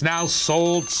 It's now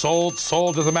sold, sold,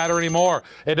 sold. Doesn't matter anymore.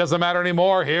 It doesn't matter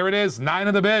anymore. Here it is. 9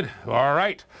 of the bid. All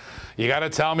right. You got to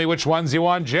tell me which ones you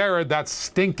want, Jared. That's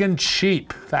stinking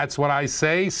cheap. That's what I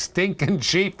say. Stinking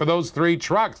cheap for those 3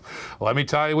 trucks. Let me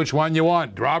tell you which one you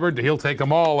want. Robert, he'll take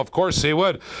them all. Of course he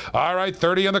would. All right,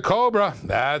 30 on the Cobra.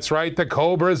 That's right. The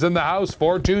Cobra is in the house.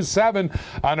 427.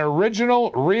 An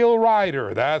original real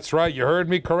rider. That's right. You heard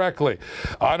me correctly.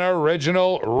 An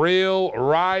original real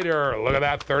rider. Look at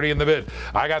that. 30 in the bid.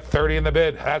 I got 30 in the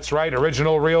bid. That's right.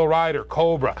 Original real rider.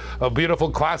 Cobra. A beautiful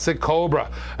classic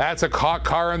Cobra. That's a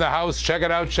car in the house. Check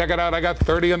it out. Check it out. I got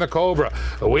 30 on the Cobra.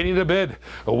 We need a bid.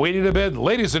 We need a bid.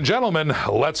 Ladies and gentlemen,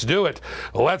 let's do it.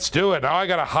 Let's do it. Now I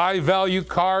got a high value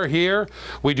car here.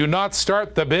 We do not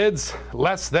start the bids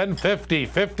less than 50.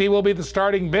 50 will be the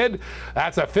starting bid.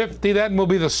 That's a 50 then will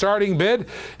be the starting bid.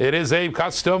 It is a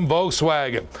custom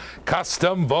Volkswagen.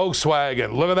 Custom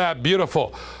Volkswagen. Look at that.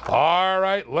 Beautiful. All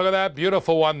right. Look at that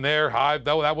beautiful one there.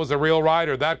 That was a real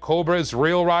rider. That Cobra is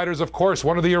real riders, of course.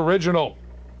 One of the original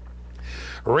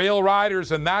real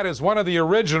riders, and that is one of the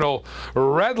original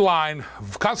Redline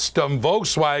custom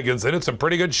Volkswagens, and it's in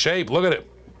pretty good shape. Look at it.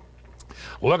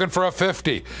 Looking for a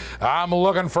 50. I'm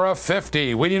looking for a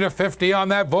 50. We need a 50 on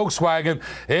that Volkswagen.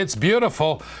 It's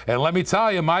beautiful. And let me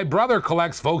tell you, my brother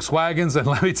collects Volkswagens, and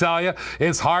let me tell you,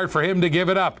 it's hard for him to give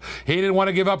it up. He didn't want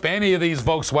to give up any of these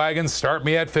Volkswagens. Start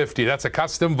me at 50. That's a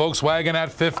custom Volkswagen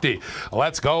at 50.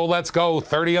 Let's go. Let's go.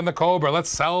 30 on the Cobra. Let's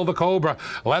sell the Cobra.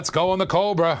 Let's go on the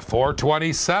Cobra.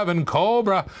 427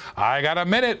 Cobra. I got a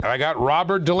minute. I got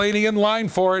Robert Delaney in line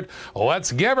for it.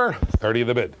 Let's give her 30 in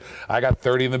the bid. I got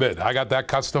 30 in the bid. I got that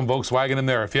custom Volkswagen in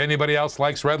there. If anybody else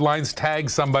likes red lines, tag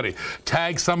somebody.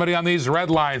 Tag somebody on these red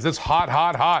lines. It's hot,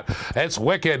 hot, hot. It's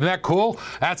wicked. Isn't that cool?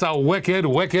 That's a wicked,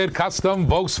 wicked custom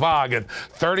Volkswagen.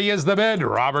 30 is the bid.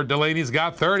 Robert Delaney's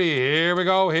got 30. Here we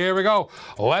go. Here we go.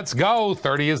 Let's go.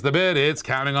 30 is the bid. It's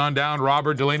counting on down.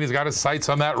 Robert Delaney's got his sights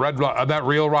on that that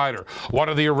real rider. One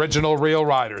of the original real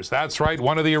riders. That's right.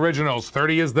 One of the originals.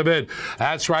 30 is the bid.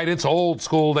 That's right. It's old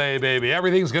school day, baby.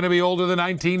 Everything's going to be older than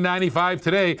 1995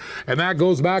 today. And that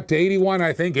goes back to 81,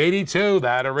 I think, 82,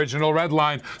 that original red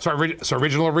line. So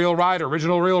original real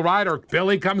rider.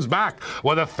 Billy comes back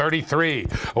with a 33.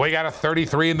 We got a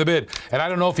 33 in the bid. And I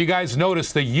don't know if you guys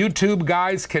noticed, the YouTube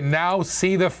guys can now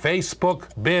see the Facebook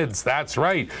bids. That's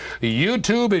right.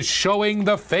 YouTube is showing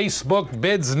the Facebook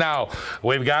bids now.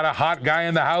 We've got a hot guy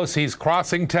in the house. He's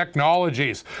crossing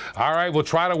technologies. All right, we'll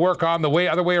try to work on the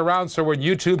other way around, so when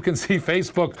YouTube can see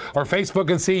Facebook or Facebook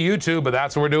can see YouTube, but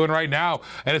that's what we're doing right now.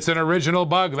 And it's an original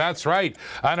bug. That's right.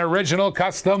 An original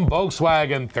custom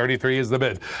Volkswagen. 33 is the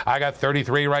bid. I got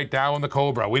 33 right now in the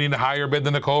Cobra. We need a higher bid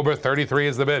than the Cobra. 33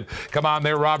 is the bid. Come on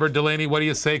there, Robert Delaney. What do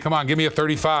you say? Come on, give me a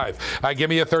 35. Give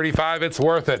me a 35. It's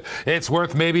worth it. It's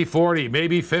worth maybe 40,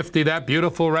 maybe 50. That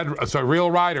beautiful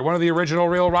real rider. One of the original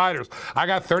real riders. I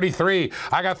got 33.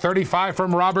 I got 35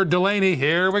 from Robert Delaney.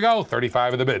 Here we go.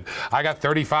 35 of the bid. I got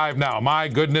 35 now. My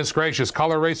goodness gracious.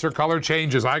 Color racer, color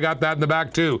changes. I got that in the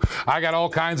back too. I got all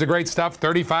kinds of great stuff.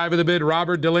 35 of the bid.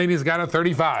 Robert Delaney's got a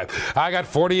 35. I got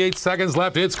 48 seconds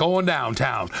left. It's going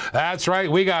downtown. That's right.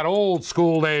 We got old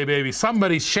school day, baby.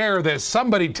 Somebody share this.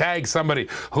 Somebody tag somebody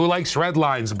who likes red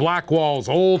lines, black walls,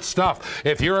 old stuff.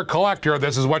 If you're a collector,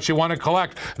 this is what you want to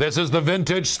collect. This is the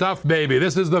vintage stuff, baby.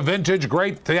 This is the vintage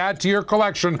great to add to your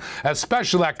collection,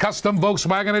 especially that custom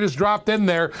Volkswagen I just dropped in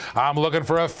there. I'm looking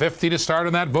for a 50 to start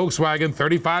on that Volkswagen.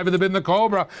 35 of the bid in the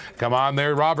Cobra. Come on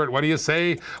there, Robert. What do you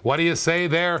say? What do you say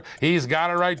there? He's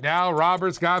got it right now.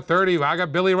 Robert's got 30. I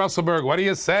got Billy Russellberg. What do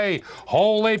you say?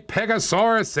 Holy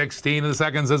Pegasaurus. 16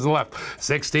 seconds is left.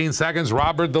 16 seconds.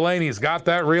 Robert Delaney's got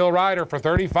that real rider for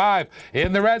 35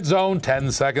 in the red zone.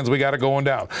 10 seconds. We got it going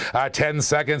down. 10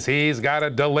 seconds. He's got a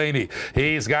Delaney.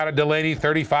 He's got a Delaney.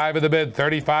 35 of the bid.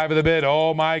 35 of the bid.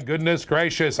 Oh my goodness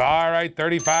gracious. All right.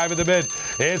 35 of the bid.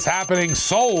 It's happening.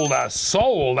 Sold.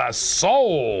 Sold.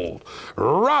 Sold.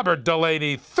 Robert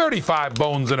Delaney. 35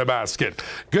 bones in a basket.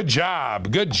 Good job.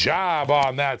 job. Good job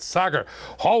on that sucker.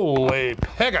 Holy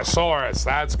Pickosaurus.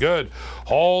 That's good.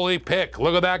 Holy pick.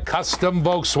 Look at that custom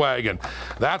Volkswagen.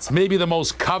 That's maybe the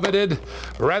most coveted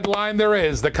red line there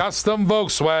is. The custom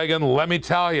Volkswagen. Let me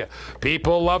tell you,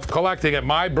 people love collecting it.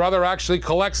 My brother actually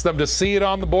collects them. To see it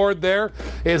on the board there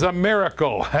is a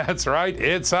miracle. That's right.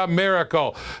 It's a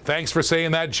miracle. Thanks for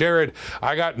saying that, Jared.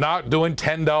 I got not doing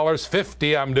 $10.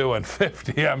 50 I'm doing.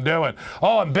 50 I'm doing.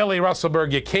 Oh, and Billy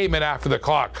Russellberg, you came in after the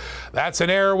clock. That's an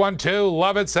error one, too.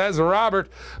 Love it, says Robert.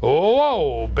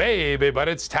 Whoa, baby, but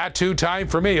it's tattoo time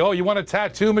for me. Oh, you want a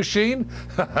tattoo machine?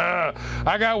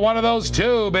 I got one of those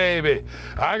too, baby.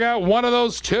 I got one of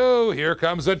those too. Here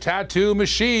comes a tattoo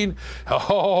machine.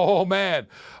 Oh, man.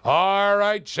 All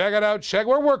right, check it out.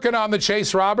 We're working on the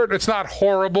Chase Robert. It's not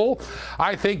horrible.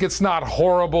 I think it's not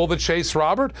horrible, the Chase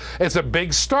Robert. It's a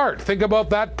big start. Think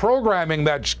about that programming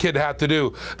that kid had to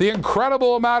do. The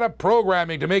incredible amount of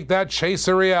programming to make that Chase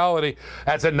a reality.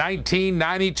 That's a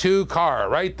 1992 car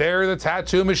right there, the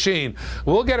tattoo machine.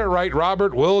 We'll get it right,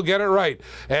 Robert. We'll get it right.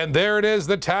 And there it is,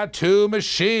 the tattoo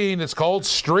machine. It's called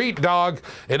Street Dog,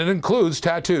 and it includes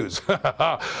tattoos.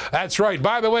 That's right.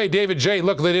 By the way, David J.,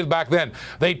 look what they did back then.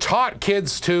 They taught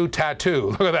kids to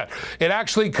tattoo. Look at that. It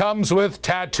actually comes with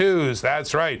tattoos.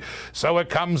 That's right. So it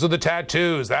comes with the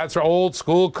tattoos. That's our old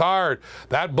school card.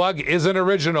 That bug isn't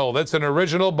original. That's an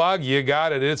original bug. You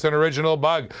got it. It's an original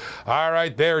bug. All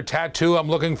right, there. Tattoo. I'm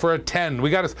looking for a 10. We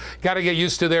got to get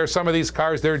used to there. Some of these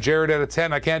cars there, Jared, at a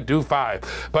 10. I can't do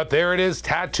 5. But there it is.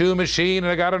 Tattoo machine. And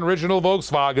I got an original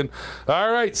Volkswagen.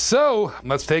 All right. So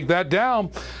let's take that down.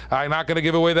 I'm not going to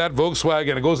give away that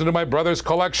Volkswagen. It goes into my brother's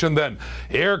collection then.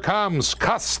 Here comes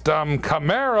custom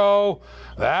Camaro.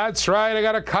 That's right, I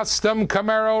got a custom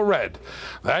Camaro red.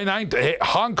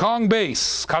 Hong Kong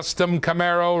base, custom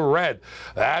Camaro red.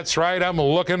 That's right, I'm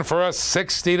looking for a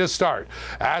 60 to start.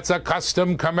 That's a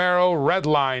custom Camaro red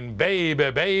line, baby,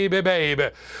 baby, baby.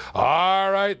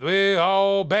 All right,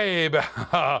 oh, baby.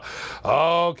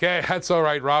 Okay, that's all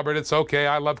right, Robert, it's okay.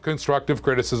 I love constructive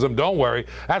criticism, don't worry.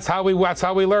 That's how we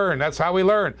learn, that's how we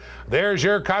learn. There's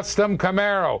your custom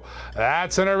Camaro.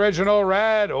 That's an original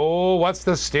red. Oh, what's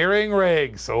the steering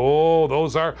rigs? Oh,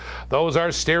 those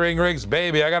are steering rigs,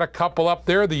 baby. I got a couple up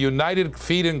there. The United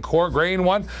Feed and Core Grain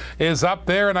one is up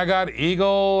there, and I got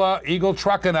Eagle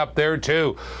Trucking up there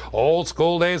too. Old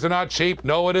school days are not cheap.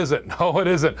 No, it isn't. No, it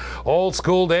isn't. Old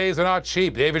school days are not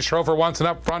cheap. David Schrofer wants an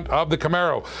up front of the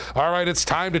Camaro. All right, it's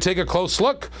time to take a close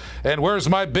look. And where's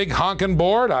my big honking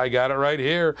board? I got it right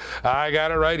here. I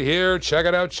got it right here. Check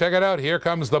it out. Check it out. Here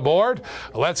comes the board.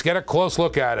 Let's get a close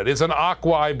look at it. It's an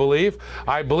Aqua, I believe.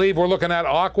 I believe we're looking at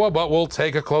Aqua, but we'll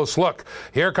take a close look.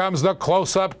 Here comes the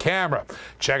close-up camera.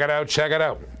 Check it out. Check it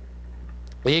out.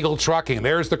 Eagle Trucking.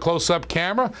 There's the close-up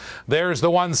camera. There's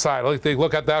the one side. I'll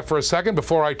look at that for a second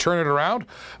before I turn it around.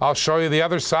 I'll show you the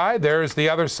other side. There's the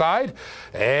other side.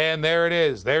 And there it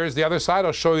is. There's the other side.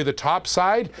 I'll show you the top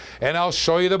side, and I'll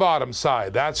show you the bottom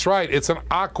side. That's right. It's an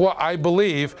Aqua, I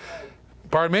believe.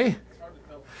 Pardon me?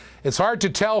 It's hard to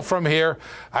tell from here.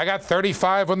 I got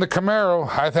 35 on the Camaro.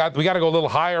 I thought we got to go a little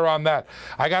higher on that.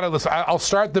 I'll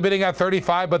start the bidding at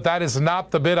 35, but that is not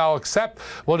the bid I'll accept.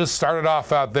 We'll just start it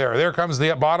off out there. There comes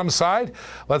the bottom side.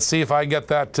 Let's see if I can get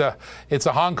that. It's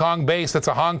a Hong Kong base. It's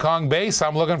a Hong Kong base.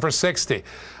 I'm looking for 60.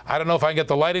 I don't know if I can get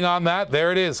the lighting on that.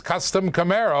 There it is, custom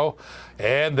Camaro,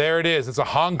 and there it is. It's a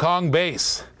Hong Kong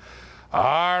base.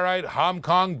 All right, Hong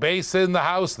Kong base in the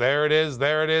house. There it is.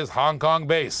 There it is, Hong Kong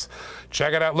base.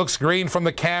 Check it out. Looks green from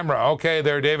the camera. Okay,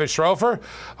 there, David Schrofer.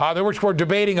 We're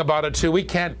debating about it, too. We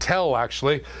can't tell,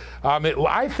 actually.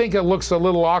 I think it looks a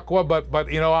little aqua,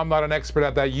 but you know, I'm not an expert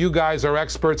at that. You guys are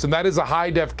experts, and that is a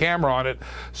high-def camera on it,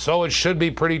 so it should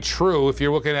be pretty true. If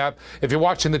you're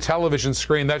watching the television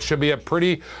screen, that should be a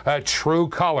pretty true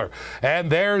color. And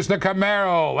there's the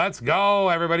Camaro. Let's go.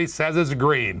 Everybody says it's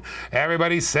green.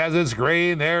 Everybody says it's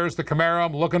green. There's the Camaro.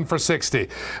 I'm looking for 60.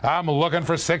 I'm looking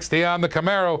for 60 on the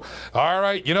Camaro. All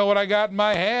right, you know what I got in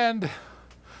my hand?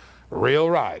 Real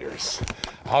riders.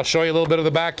 I'll show you a little bit of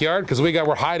the backyard because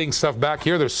we're hiding stuff back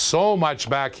here. There's so much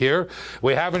back here.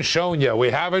 We haven't shown you.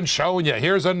 We haven't shown you.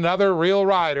 Here's another real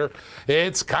rider.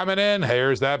 It's coming in.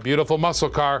 Here's that beautiful muscle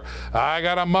car. I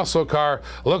got a muscle car.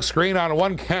 Looks green on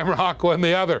one camera, aqua in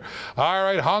the other. All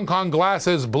right, Hong Kong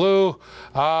glasses, blue.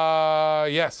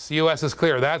 Yes, US is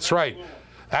clear. That's right.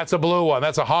 That's a blue one.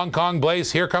 That's a Hong Kong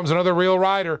Blaze. Here comes another real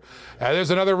rider.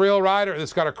 There's another real rider.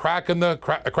 It's got a crack in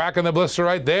the blister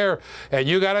right there. And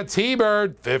you got a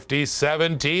T-Bird,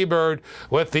 57 T-Bird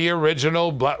with the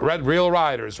original red real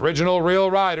riders. Original real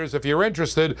riders. If you're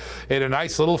interested in a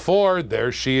nice little Ford,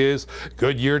 there she is.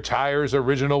 Goodyear tires,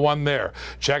 original one there.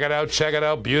 Check it out. Check it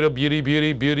out. Beauty, beauty,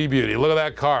 beauty, beauty, beauty. Look at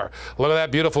that car. Look at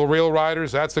that beautiful real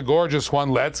riders. That's a gorgeous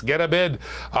one. Let's get a bid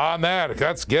on that.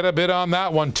 Let's get a bid on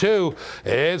that one too.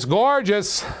 It's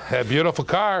gorgeous. A beautiful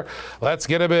car. Let's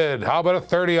get a bid. How about a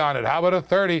 30 on it? How about a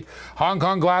 30? Hong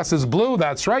Kong glass is blue.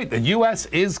 That's right. The U.S.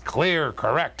 is clear.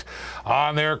 Correct.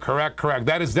 On there. Correct. Correct.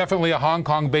 That is definitely a Hong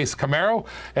Kong-based Camaro,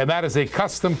 and that is a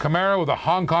custom Camaro with a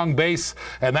Hong Kong base,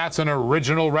 and that's an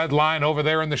original red line over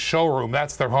there in the showroom.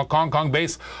 That's the Hong Kong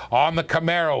base on the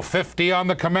Camaro. 50 on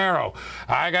the Camaro.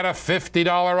 I got a $50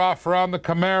 offer on the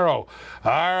Camaro.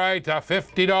 All right, a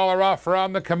 $50 offer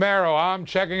on the Camaro. I'm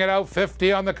checking it out.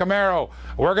 50 on the Camaro.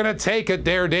 We're going to take it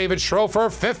there, David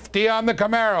Schrofer. 50 on the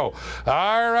Camaro.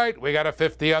 All right, we got a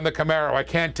 50 on the Camaro. I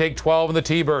can't take 12 in the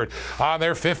T-Bird. On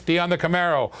there, 50 on the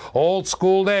Camaro. Old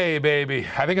school day, baby.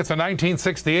 I think it's a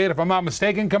 1968, if I'm not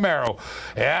mistaken, Camaro.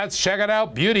 Yeah, let's check it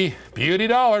out. Beauty. Beauty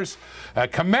dollars.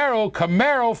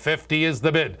 Camaro, 50 is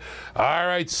the bid. All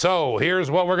right, so here's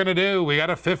what we're going to do. We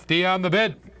got a 50 on the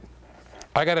bid.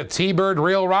 I got a T-Bird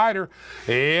real rider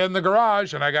in the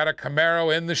garage, and I got a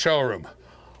Camaro in the showroom.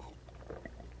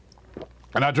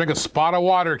 And I drink a spot of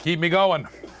water. Keep me going.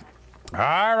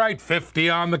 All right, 50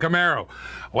 on the Camaro.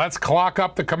 Let's clock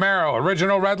up the Camaro.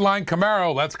 Original redline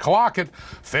Camaro. Let's clock it.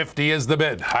 50 is the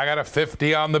bid. I got a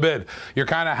 50 on the bid. You're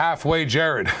kind of halfway,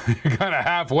 Jared. You're kind of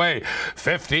halfway.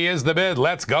 50 is the bid.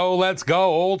 Let's go. Let's go.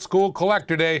 Old school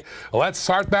collector day. Let's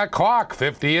start that clock.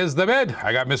 50 is the bid.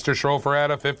 I got Mr. Schrofer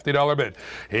at a $50 bid.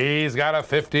 He's got a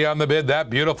 50 on the bid. That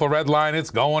beautiful red line,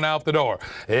 it's going out the door.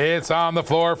 It's on the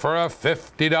floor for a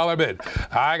 $50 bid.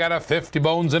 I got a 50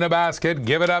 bones in a basket.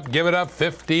 Give it up. Give it up.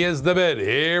 50 is the bid.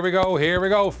 Here we go. Here we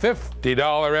go.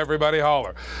 $50, everybody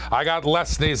holler. I got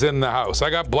Lesney's in the house.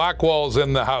 I got Blackwall's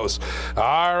in the house.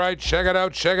 All right, check it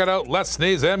out. Check it out.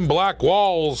 Lesney's and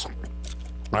Blackwall's.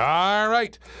 All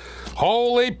right.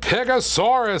 Holy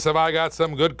Pigasaurus, have I got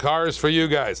some good cars for you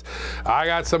guys. I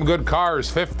got some good cars.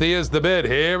 50 is the bid.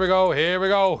 Here we go. Here we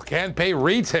go. Can't pay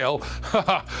retail.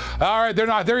 All right,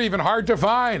 they're even hard to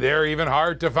find. They're even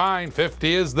hard to find.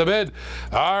 50 is the bid.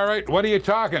 All right, what are you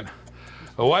talking?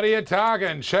 What are you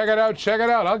talking? Check it out, check it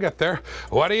out. I'll get there.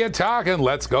 What are you talking?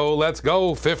 Let's go, let's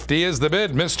go. 50 is the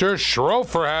bid. Mr.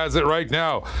 Schrofer has it right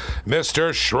now.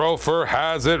 Mr. Schrofer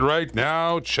has it right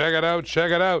now. Check it out,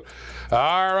 check it out.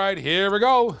 All right, here we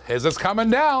go. Is this coming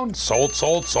down? Sold,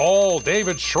 sold, sold.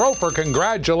 David Schrofer,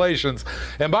 congratulations.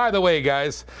 And by the way,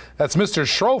 guys, that's Mr.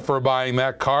 Schrofer buying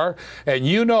that car. And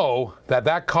you know that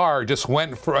that car just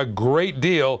went for a great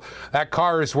deal. That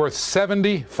car is worth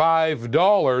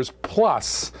 $75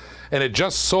 plus, and it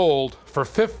just sold for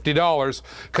 $50.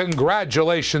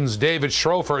 Congratulations, David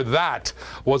Schrofer. That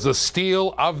was a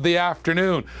steal of the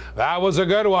afternoon. That was a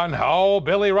good one. Oh,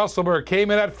 Billy Russellberg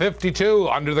came in at 52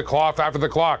 under the cloth, after the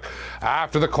clock.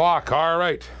 After the clock. All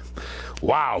right.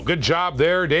 Wow, good job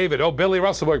there, David. Oh, Billy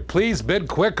Russellberg, please bid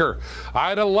quicker.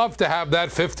 I'd have loved to have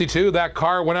that 52. That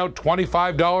car went out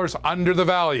 $25 under the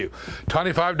value.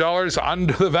 $25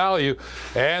 under the value.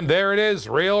 And there it is,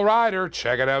 real rider.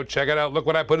 Check it out, check it out. Look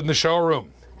what I put in the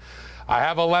showroom. I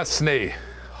have a Lesney.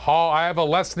 Oh, I have a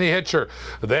Lesney hitcher.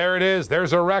 There it is.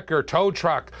 There's a wrecker tow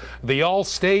truck. The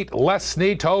Allstate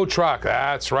Lesney tow truck.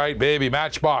 That's right, baby.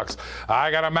 Matchbox.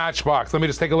 I got a Matchbox. Let me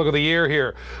just take a look at the year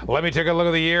here. Let me take a look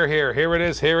at the year here. Here it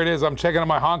is. Here it is. I'm checking on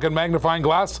my honking magnifying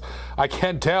glass. I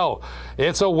can't tell.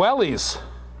 It's a Wellies.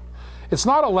 It's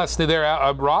not a Lesney there,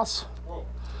 Ross.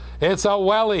 It's a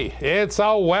Welly. It's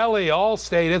a Welly.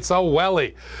 Allstate. It's a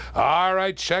Welly. All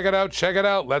right, check it out. Check it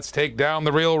out. Let's take down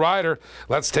the real rider.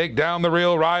 Let's take down the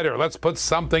real rider. Let's put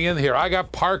something in here. I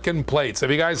got parking plates.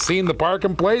 Have you guys seen the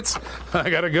parking plates?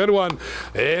 I got a good one.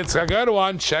 It's a good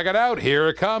one. Check it out. Here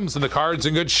it comes, and the card's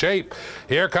in good shape.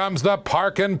 Here comes the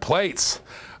parking plates.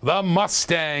 The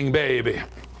Mustang, baby.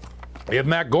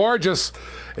 Isn't that gorgeous?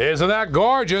 Isn't that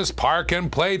gorgeous? Parking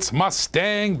plates,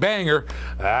 Mustang banger.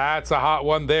 That's a hot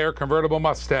one there, convertible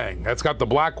Mustang. That's got the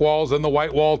black walls and the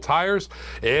white wall tires.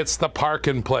 It's the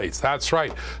parking plates. That's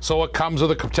right. So it comes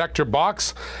with a protector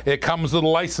box. It comes with a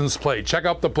license plate. Check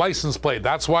out the license plate.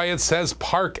 That's why it says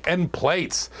park and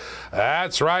plates.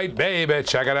 That's right, baby.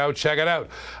 Check it out. Check it out.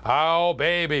 Oh,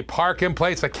 baby. Parking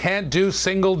plates. I can't do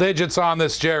single digits on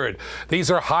this, Jared. These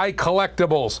are high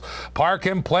collectibles.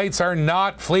 Parking plates are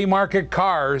not flea market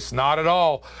cars. cars, not at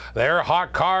all. They're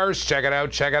hot cars. Check it out,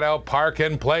 check it out.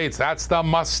 Parking plates. That's the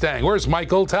Mustang. Where's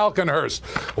Michael Talkenhurst?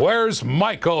 Where's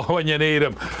Michael when you need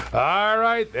him? All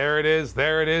right, there it is,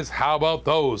 there it is. How about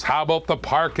those? How about the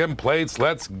parking plates?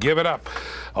 Let's give it up.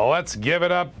 Let's give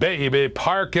it up, baby.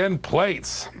 Parking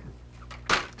plates.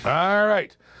 All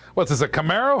right. What's this, a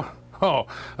Camaro? Oh,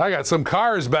 I got some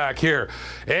cars back here.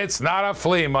 It's not a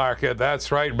flea market.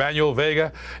 That's right, Manuel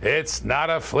Vega. It's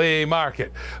not a flea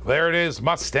market. There it is,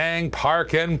 Mustang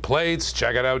parking plates.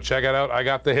 Check it out, check it out. I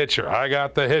got the hitcher. I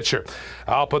got the hitcher.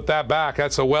 I'll put that back.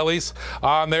 That's a Wellies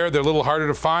on there. They're a little harder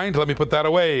to find. Let me put that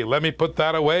away. Let me put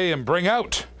that away and bring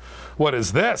out. What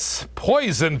is this?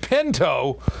 Poison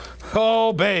Pinto?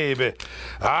 Oh, baby.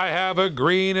 I have a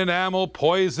green enamel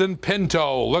Poison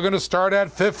Pinto. Looking to start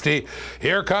at 50.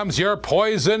 Here comes your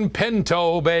Poison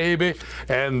Pinto, baby.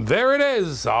 And there it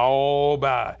is. Oh,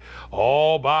 bye.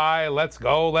 Oh, bye. Let's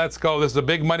go. Let's go. This is a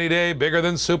big money day, bigger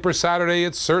than Super Saturday.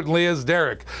 It certainly is,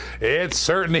 Derek. It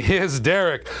certainly is,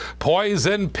 Derek.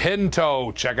 Poison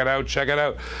Pinto. Check it out. Check it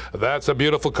out. That's a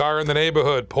beautiful car in the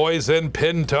neighborhood. Poison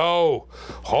Pinto.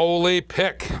 Holy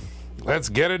pick. Let's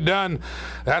get it done.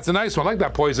 That's a nice one. I like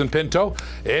that Poison Pinto.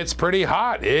 It's pretty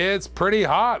hot. It's pretty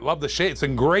hot. Love the shape. It's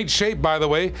in great shape, by the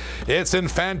way. It's in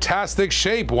fantastic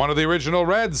shape. One of the original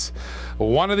reds.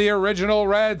 One of the original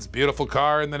reds. Beautiful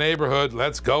car in the neighborhood.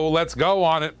 Let's go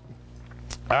on it.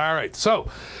 All right, so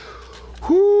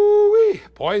whoo-wee,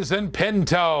 Poison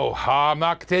Pinto. I'm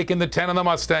not taking the 10 on the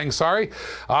Mustang, sorry.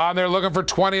 They're looking for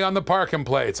 20 on the parking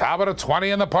plates. How about a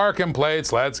 20 on the parking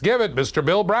plates? Let's give it, Mr.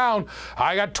 Bill Brown.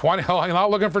 I got 20. Oh, I'm not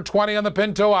looking for 20 on the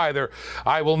Pinto either.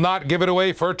 I will not give it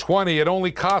away for 20. It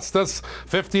only cost us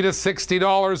 $50 to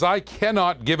 $60. I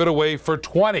cannot give it away for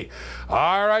 20.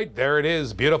 All right, there it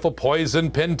is. Beautiful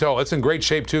Poison Pinto. It's in great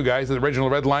shape too, guys. The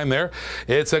original red line there.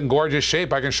 It's in gorgeous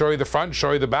shape. I can show you the front,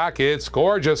 show you the back. It's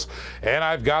gorgeous. And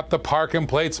I've got the parking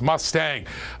plates Mustang.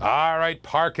 All right,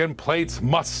 parking plates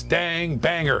Mustang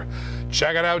banger.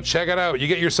 Check it out, check it out. You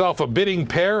get yourself a bidding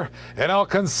pair, and I'll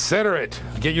consider it.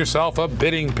 Get yourself a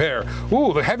bidding pair.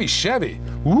 Ooh, the heavy Chevy.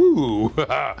 Ooh,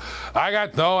 no,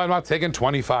 I'm not taking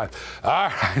 25. All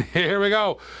right, here we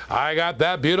go. I got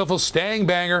that beautiful Stang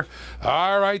banger.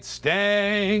 All right,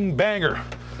 Stang banger.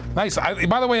 Nice.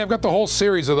 By the way, I've got the whole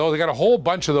series of those. I got a whole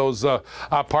bunch of those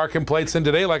parking plates in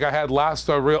today, like I had last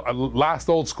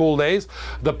old school days.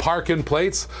 The parking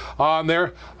plates on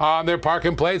their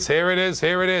parking plates. Here it is.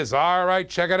 Here it is. All right,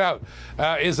 check it out.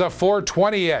 Is a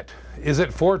 420 yet? Is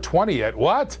it 420 yet?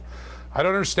 What? I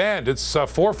don't understand. It's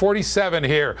 447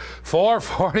 here.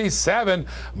 447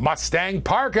 Mustang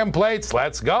parking plates.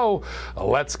 Let's go.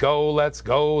 Let's go. Let's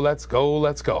go. Let's go.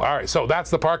 Let's go. All right, so that's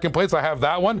the parking plates. I have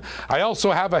that one. I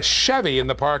also have a Chevy in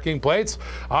the parking plates.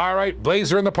 All right,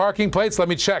 Blazer in the parking plates. Let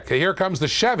me check. Here comes the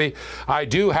Chevy. I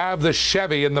do have the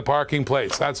Chevy in the parking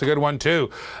plates. That's a good one too.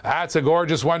 That's a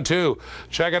gorgeous one too.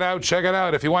 Check it out. Check it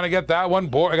out. If you want to get that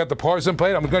one, I got the Poison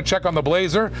plate. I'm going to check on the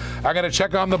Blazer. I'm going to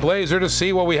check on the Blazer to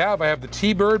see what we have. I have the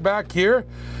T-Bird back here.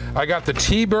 I got the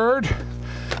T-Bird.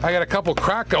 I got a couple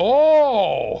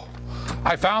Oh!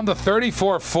 I found the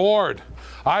 34 Ford.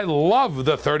 I love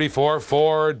the 34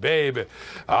 Ford, babe.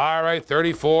 All right,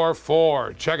 34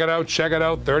 Ford. Check it out,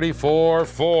 34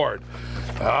 Ford.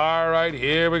 All right,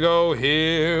 here we go,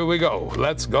 here we go.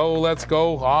 Let's go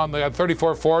on the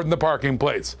 34 Ford in the parking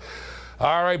plates.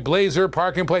 All right, Blazer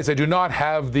parking plates. I do not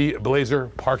have the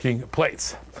Blazer parking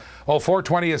plates. Oh,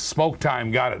 420 is smoke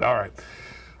time. Got it. All right.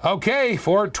 Okay,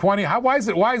 420. Why is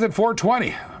it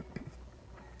 420?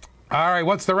 All right,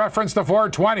 what's the reference to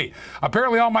 420?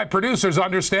 Apparently all my producers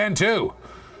understand too.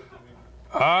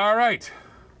 All right.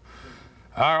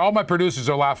 All my producers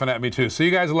are laughing at me too. So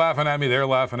you guys are laughing at me, they're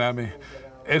laughing at me.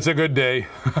 It's a good day.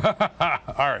 All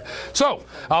right. So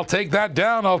I'll take that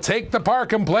down. I'll take the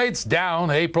parking plates down.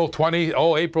 April 20.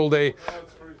 Oh, April day.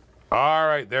 All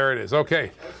right, there it is.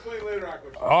 Okay. I'll explain later.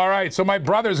 All right, so my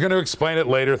brother's going to explain it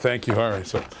later. Thank you. All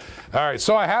right,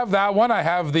 so I have that one. I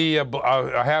have the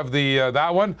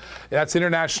that one. That's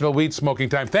International Weed Smoking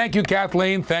Time. Thank you,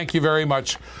 Kathleen. Thank you very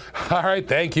much. All right,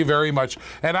 thank you very much.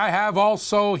 And I have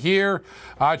also here.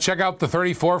 Check out the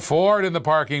 34 Ford in the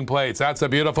parking plates. That's a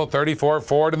beautiful 34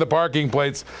 Ford in the parking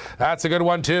plates. That's a good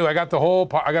one too. I got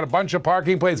a bunch of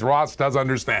parking plates. Ross does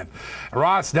understand.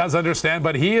 Ross does understand,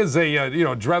 but he is a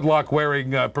dreadlock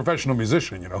wearing professional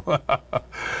musician. All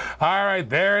right,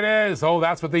 there it is. Oh,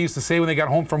 that's what they used to say when they got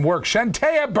home from work. York.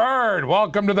 Shantea Bird,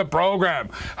 welcome to the program.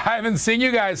 I haven't seen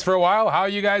you guys for a while. How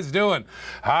you guys doing?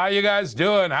 How you guys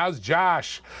doing? How's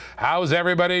Josh? How's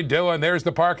everybody doing? There's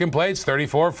the parking plates,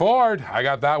 34 Ford. I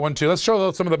got that one too. Let's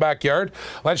show some of the backyard.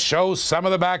 Let's show some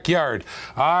of the backyard.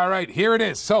 All right, here it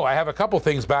is. So I have a couple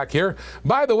things back here.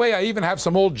 By the way, I even have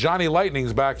some old Johnny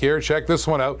Lightnings back here. Check this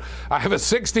one out. I have a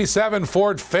 67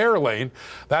 Ford Fairlane.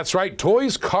 That's right,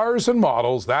 toys, cars, and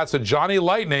models. That's a Johnny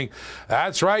Lightning.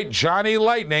 That's right, Johnny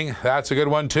Lightning. That's a good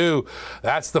one too.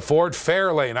 That's the Ford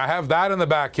Fairlane. I have that in the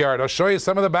backyard. I'll show you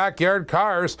some of the backyard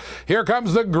cars. Here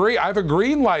comes the green. I have a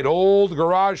green light, old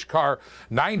garage car,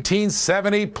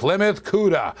 1970 Plymouth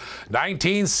Cuda.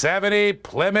 1970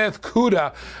 Plymouth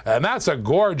Cuda. And that's a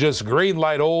gorgeous green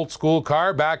light, old school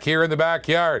car back here in the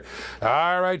backyard.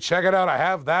 All right, check it out. I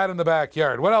have that in the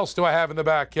backyard. What else do I have in the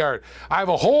backyard? I have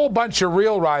a whole bunch of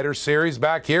Real Riders series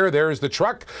back here. There's the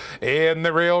truck in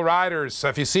the Real Riders. So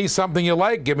if you see something you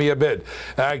like, give me a bid.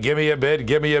 Give me a bid.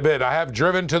 Give me a bid. I have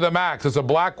Driven to the Max. It's a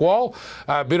black wall,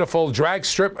 beautiful drag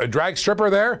stripper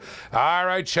there. All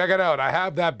right, check it out. I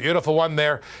have that beautiful one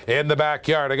there in the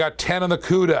backyard. I got 10 on the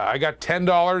Cuda. I got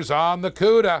 $10 on the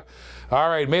Cuda. All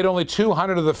right, made only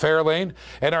 200 of the Fairlane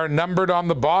and are numbered on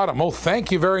the bottom. Oh, thank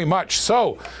you very much.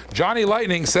 So, Johnny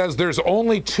Lightning says there's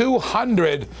only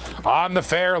 200 on the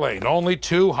Fairlane. Only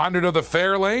 200 of the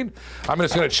Fairlane. I'm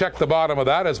just going to check the bottom of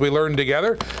that as we learn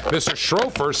together. Mr.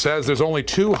 Schrofer says there's only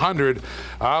 200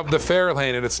 of the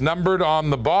Fairlane and it's numbered on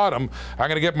the bottom. I'm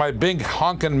going to get my big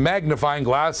honkin' magnifying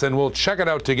glass and we'll check it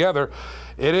out together.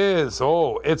 It is.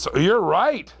 Oh, you're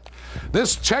right.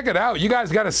 Check it out. You guys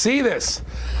got to see this.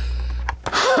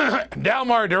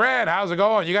 Delmar Duran, how's it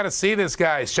going? You got to see this,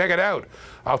 guys. Check it out.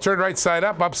 I'll turn right side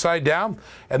up, upside down.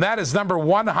 And that is number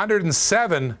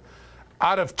 107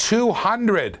 out of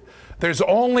 200. There's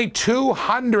only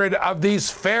 200 of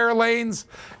these Fairlanes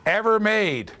ever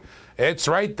made. It's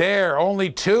right there. Only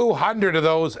 200 of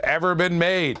those ever been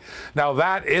made. Now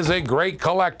that is a great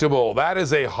collectible. That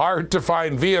is a hard to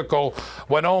find vehicle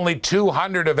when only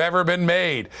 200 have ever been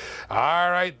made. All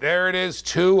right, there it is.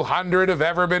 200 have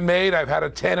ever been made. I've had a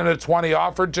 10 and a 20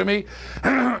 offered to me.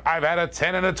 I've had a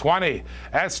 10 and a 20.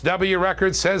 SW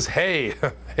Records says, hey,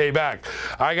 hey back.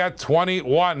 I got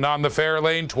 21 on the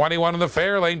Fairlane, 21 on the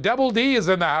Fairlane. Double D is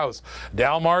in the house.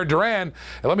 Delmar Duran.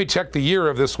 And let me check the year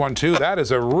of this one too. That is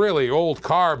a really old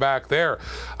car back there.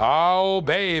 Oh,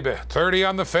 babe, 30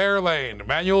 on the Fairlane.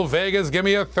 Manuel Vegas, give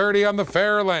me a 30 on the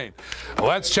Fairlane.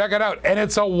 Let's check it out. And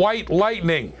it's a white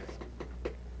Lightning.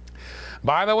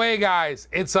 By the way, guys,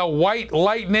 it's a white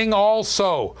Lightning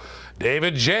also.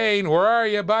 David Jane, where are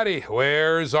you, buddy?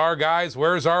 Where's our guys?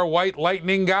 Where's our white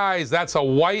Lightning guys? That's a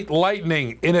white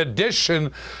Lightning in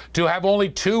addition to have only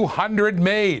 200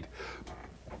 made.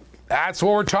 That's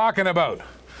what we're talking about.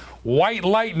 White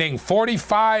Lightning,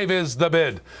 45 is the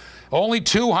bid. Only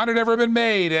 200 ever been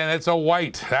made, and it's a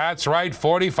white. That's right,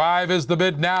 45 is the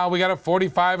bid now. We got a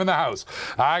 45 in the house.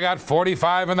 I got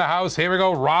 45 in the house. Here we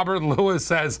go. Robert Lewis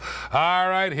says, all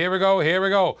right, here we go, here we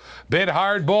go. Bid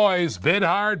hard, boys. Bid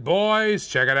hard, boys.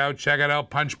 Check it out, check it out.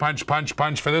 Punch, punch, punch,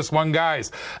 punch for this one, guys.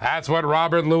 That's what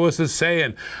Robert Lewis is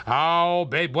saying. Oh,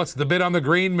 babe, what's the bid on the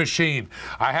green machine?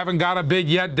 I haven't got a bid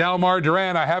yet, Delmar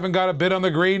Duran. I haven't got a bid on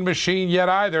the green machine yet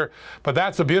either, but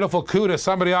that's a beautiful Cuda.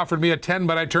 Somebody offered me a 10,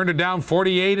 but I turned it down.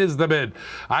 48 is the bid.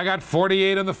 I got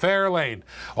 48 on the Fairlane.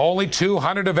 Only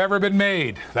 200 have ever been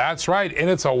made. That's right, and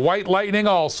it's a white Lightning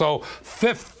also.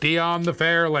 50 on the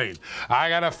Fairlane. I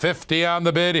got a 50 on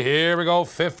the bid. Here we go.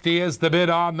 50 is the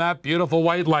bid on that beautiful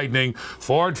white Lightning.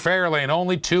 Ford Fairlane.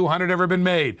 Only 200 ever been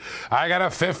made. I got a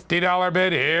 $50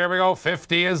 bid. Here we go.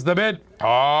 50 is the bid.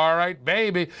 All right,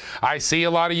 baby. I see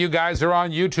a lot of you guys are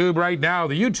on YouTube right now.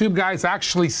 The YouTube guys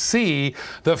actually see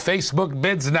the Facebook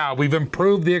bids now. We've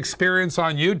improved the experience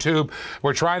on YouTube.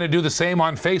 We're trying to do the same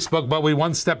on Facebook, but we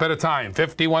one step at a time.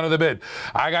 51 of the bid.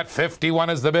 I got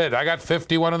 51 as the bid. I got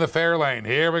 51 on the Fairlane.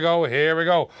 Here we go. Here we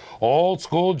go. Old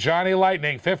school Johnny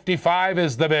Lightning. 55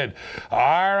 is the bid.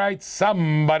 All right,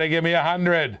 somebody give me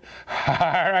 100. All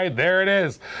right, there it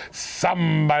is.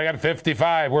 Somebody got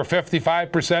 55. We're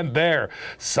 55% there.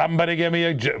 Somebody give me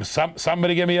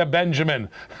a Benjamin.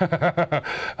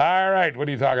 All right, what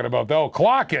are you talking about? Oh,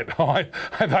 clock it. Oh, I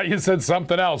thought you said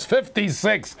something else.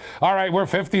 56. All right, we're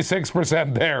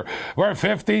 56% there. We're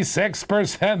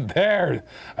 56% there.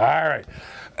 All right.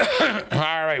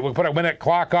 All right, we'll put a minute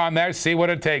clock on there, see what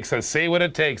it takes us, see what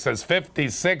it takes us.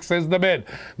 56 is the bid.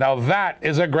 Now that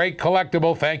is a great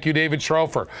collectible. Thank you, David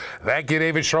Schrofer. Thank you,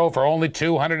 David Schrofer. Only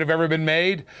 200 have ever been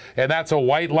made, and that's a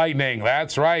white Lightning.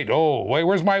 That's right. Oh, go. Wait,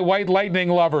 where's my white lightning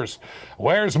lovers?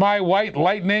 Where's my white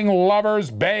lightning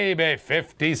lovers, baby?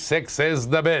 56 is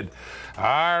the bid.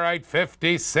 All right,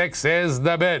 56 is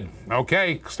the bid.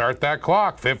 Okay, start that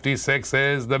clock. 56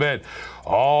 is the bid.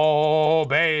 Oh,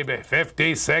 baby,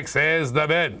 56 is the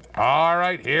bid. All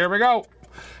right, here we go.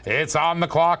 It's on the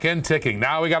clock and ticking.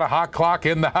 Now we got a hot clock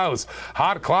in the house.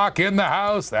 Hot clock in the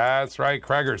house. That's right,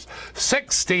 Craigers.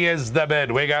 60 is the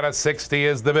bid. We got a 60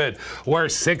 is the bid. We're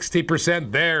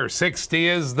 60% there. 60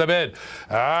 is the bid.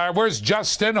 Where's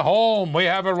Justin Holm? We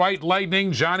have a white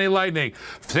lightning, Johnny Lightning.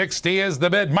 60 is the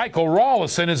bid. Michael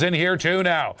Rawlison is in here too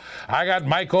now. I got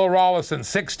Michael Rawlison.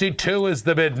 62 is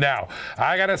the bid now.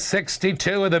 I got a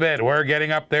 62 of the bid. We're getting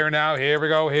up there now. Here we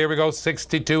go. Here we go.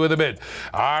 62 of the bid.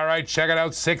 All right, check it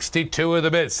out. 62 of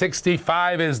the bid.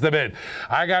 65 is the bid.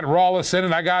 I got Rawlison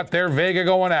and I got their Vega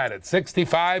going at it.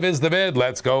 65 is the bid.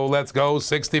 Let's go. Let's go.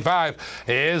 65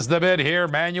 is the bid here.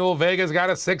 Manuel Vega's got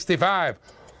a 65.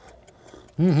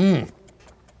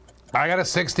 I got a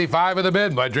 65 of the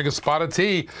bid. I drink a spot of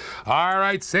tea. All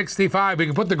right, 65. We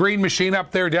can put the green machine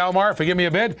up there, Delmar, if you give me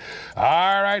a bid.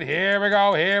 All right, here we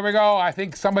go. Here we go. I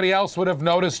think somebody else would have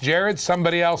noticed, Jared.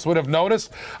 Somebody else would have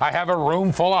noticed. I have a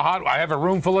room full of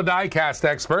diecast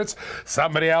experts.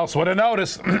 Somebody else would have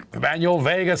noticed. Manuel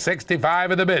Vega,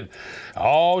 65 of the bid.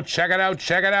 Oh, check it out.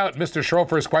 Check it out. Mr.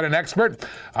 Schrofer is quite an expert.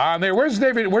 There. Where's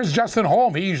David? Where's Justin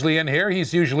Holm? He's usually in here.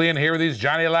 He's usually in here with these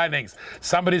Johnny Lightnings.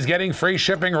 Somebody's getting free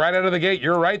shipping right out of the gate.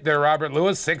 You're right there, Robert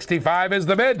Lewis. 65 is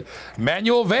the bid.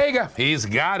 Manuel Vega. He's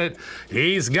got it.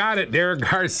 He's got it. Derek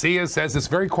Garcia says it's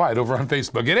very quiet over on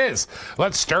Facebook. It is.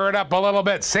 Let's stir it up a little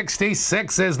bit.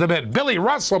 66 is the bid. Billy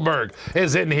Russellberg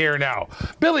is in here now.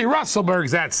 Billy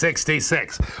Russellberg's at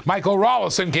 66. Michael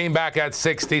Rawlison came back at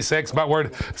 66, but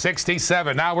we're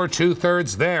 67. Now we're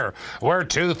 2/3 there. We're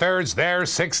 2/3 there.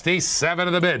 67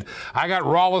 of the bid. I got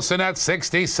Rawlison at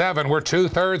 67. We're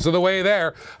 2/3 of the way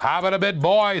there. How about a bid,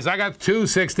 boys? I got two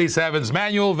 67s.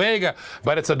 Manuel Vega,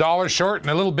 but it's $1 short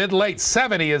and a little bit late.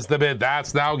 70 is the bid.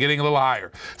 That's now getting a little higher.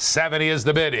 70 is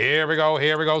the bid. Here we go.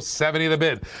 Here we go. 70 the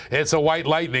bid. It's a white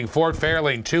lightning. Fort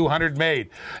Fairlane, 200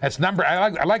 made. It's numbered.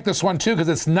 I like this one too because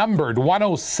it's numbered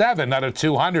 107 out of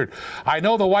 200. I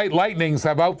know the white lightnings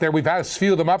have out there. We've had a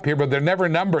few of them up here, but they're never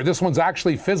numbered. This one's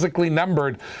actually physically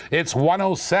numbered. It's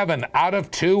 107 out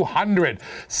of 200.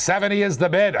 70 is the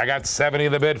bid. I got 70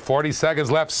 the bid. 40 seconds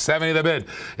left. 70 the bid.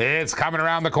 It's coming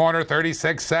around the corner.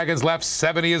 36 seconds left.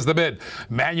 70 is the bid.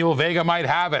 Manuel Vega might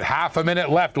have it. Half a minute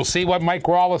left. We'll see what Mike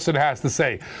Rawlison has to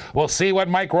say. We'll see what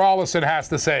Mike Rawlison has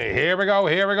to say. Here we go.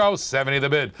 Here we go. 70 the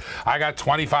bid. I got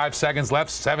 25 seconds left.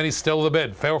 70 still the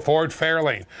bid. Ford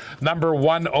Fairlane. Number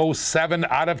 107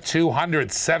 out of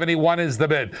 200. 71 is the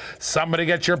bid. Somebody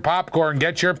get your popcorn.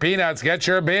 Get your peanuts. Get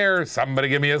your beer. Somebody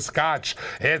give me a scotch.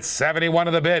 It's 71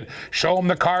 of the bid. Show them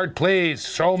the card, please.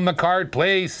 Show them the card,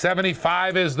 please.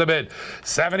 75 is the bid.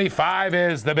 75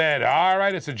 is the bid. All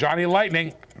right, it's a Johnny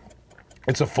Lightning.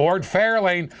 It's a Ford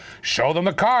Fairlane. Show them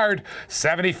the card.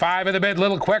 75 of the bid.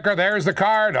 Little quicker. There's the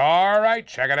card. All right.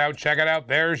 Check it out. Check it out.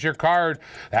 There's your card.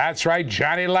 That's right.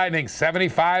 Johnny Lightning.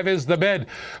 75 is the bid.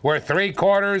 We're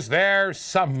 3/4 there.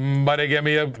 Somebody give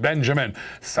me a Benjamin.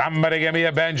 Somebody give me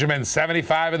a Benjamin.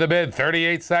 75 of the bid.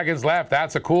 38 seconds left.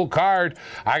 That's a cool card.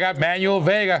 I got Manuel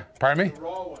Vega. Pardon me?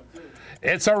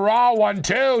 It's a raw one,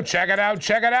 too. Check it out.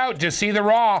 Check it out. Do you see the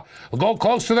raw? Go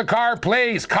close to the car,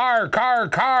 please. Car.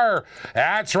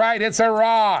 That's right. It's a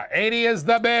raw. 80 is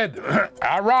the bid.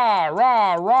 A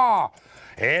raw.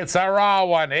 It's a raw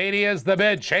one. 80 is the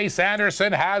bid. Chase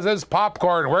Anderson has his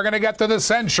popcorn. We're going to get to the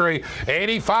century.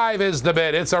 85 is the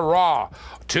bid. It's a raw.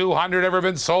 200 ever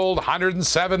been sold.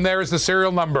 107 there is the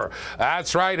serial number.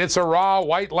 That's right. It's a raw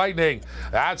white lightning.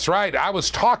 That's right. I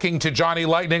was talking to Johnny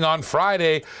Lightning on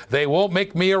Friday. They won't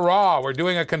make me a raw. We're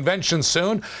doing a convention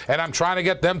soon, and I'm trying to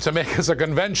get them to make us a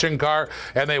convention car,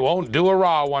 and they won't do a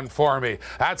raw one for me.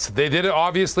 They did it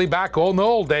obviously back in the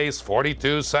old days.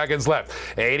 42 seconds left.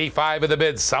 85 of the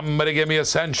bid. Somebody give me a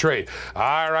century.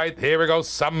 All right, here we go.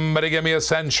 Somebody give me a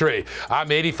century. I'm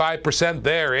 85%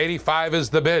 there. 85 is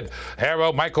the bid. Here we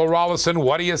go. Michael Rawlison,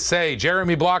 what do you say?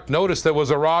 Jeremy Block noticed there was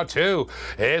a raw too.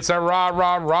 It's a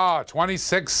raw.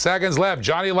 26 seconds left.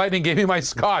 Johnny Lightning gave me my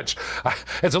scotch.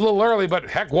 It's a little early, but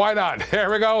heck, why not?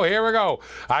 Here we go.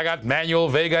 I got Manuel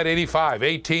Vega at 85.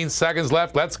 18 seconds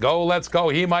left. Let's go.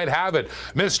 He might have it.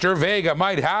 Mr. Vega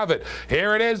might have it.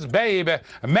 Here it is, baby.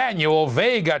 Manuel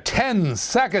Vega, 10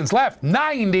 seconds left.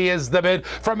 90 is the bid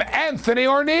from Anthony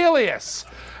Ornelius.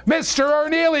 Mr.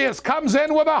 Ornelius comes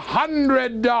in with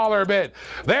 $100 bid.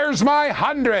 There's my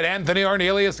 100. Anthony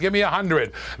Ornelius, give me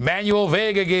 100. Manuel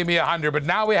Vega gave me 100, but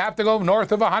now we have to go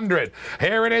north of 100.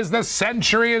 Here it is. The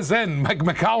century is in. Mike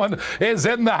McCullen is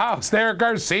in the house. There,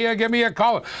 Garcia, give me a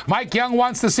call. Mike Young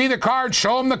wants to see the card.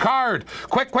 Show him the card.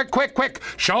 Quick, quick, quick, quick.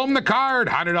 Show him the card.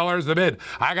 $100 the bid.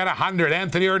 I got 100.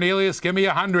 Anthony Ornelius, give me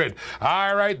 100.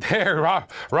 All right, there.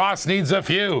 Ross needs a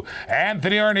few.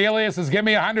 Anthony Ornelius is give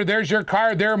me 100. There's your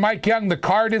card. There, Mike Young. The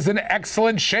card is in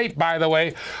excellent shape, by the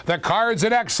way. The card's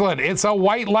in excellent. It's a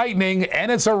White Lightning,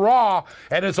 and it's a Raw,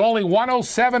 and it's only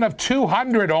 107 of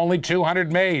 200. Only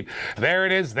 200 made. There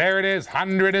it is. There it is.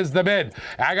 100 is the bid.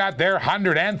 I got their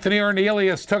 100. Anthony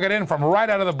Ornelius took it in from right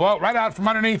out of the boat, right out from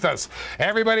underneath us.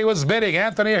 Everybody was bidding.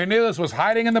 Anthony Ornelius was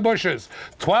hiding in the bushes.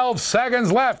 12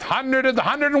 seconds left.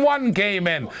 101 came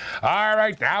in. All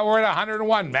right, now we're at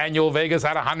 101. Manuel Vegas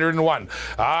at 101.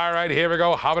 All right, here we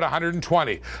go. How about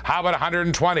 120? How about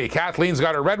 120? Kathleen's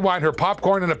got her red wine, her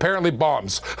popcorn, and apparently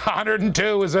bombs.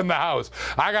 102 is in the house.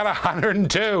 I got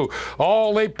 102.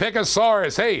 Holy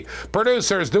Pickosaurus. Hey,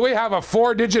 producers, do we have a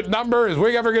 4-digit number? Is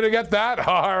we ever going to get that?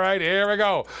 All right, here we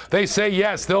go. They say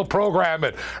yes, they'll program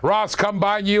it. Ross, come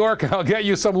by New York and I'll get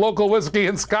you some local whiskey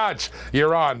and scotch.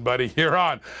 You're on, buddy. You're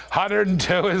on.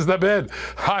 102 is the bid.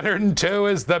 102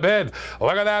 is the bid.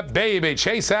 Look at that baby.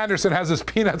 Chase Anderson has his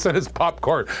peanuts and his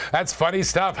popcorn. That's funny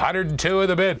stuff. 102 of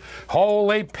the bid.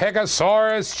 Holy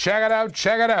Pickosaurus. Check it out.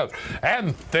 Check it out.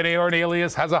 Anthony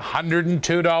Ornelius has a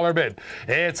 $102 bid.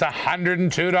 It's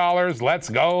 $102. Let's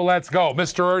go. Let's go.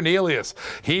 Mr. Ornelius,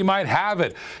 he might have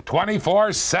it.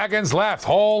 24 seconds left.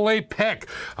 Holy pick.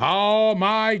 Oh,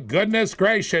 my goodness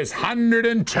gracious.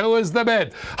 102 is the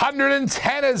bid.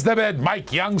 110 is the bid.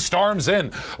 Mike Young storms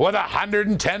in with a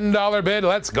 $110 bid.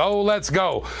 Let's go. Let's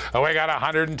go. We got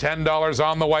 $110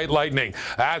 on the White Lightning.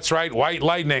 That's right. White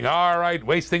Lightning. All right.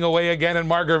 Wasting away again in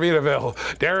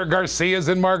Margaritaville. Derek Garcia's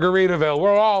in Margaritaville.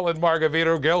 We're all in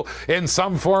Margaritaville in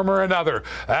some form or another.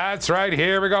 That's right.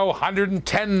 Here we go.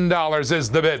 $110 is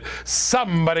the bid.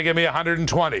 Somebody give me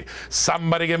 120.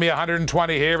 Somebody give me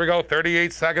 120. Here we go.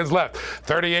 38 seconds left.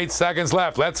 38 seconds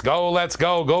left. Let's go. Let's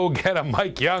go. Go get him.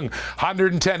 Mike Young.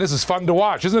 110. This is fun to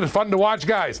watch. Isn't it fun to watch,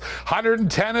 guys?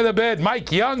 110 of the bid.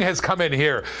 Mike Young has come in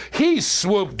here. He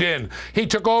swooped in. He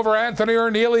took over Anthony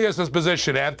Ornelius'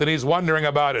 position. Anthony's wondering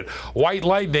about it. White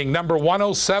Lightning, number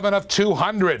 107 of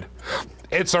 200.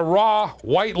 It's a Raw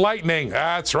White Lightning.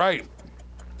 That's right.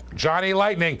 Johnny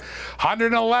Lightning,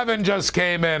 111 just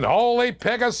came in. Holy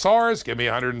Pickosaurus. Give me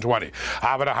 120.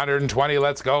 How about 120?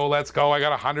 Let's go. Let's go. I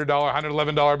got a $100,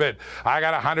 $111 bid. I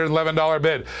got a $111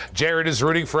 bid. Jared is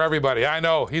rooting for everybody. I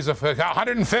know. He's a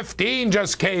 115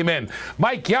 just came in.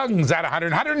 Mike Young's at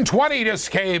 100. 120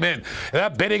 just came in. The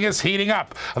bidding is heating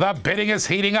up. The bidding is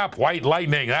heating up. White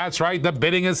Lightning. That's right. The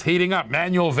bidding is heating up.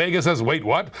 Manuel Vega says, wait,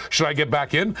 what? Should I get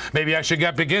back in? Maybe I should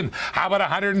get back in. How about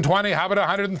 120? How about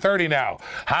 130 now?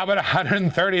 How about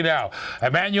 130 now?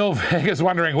 Emmanuel Vega's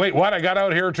wondering, wait, what? I got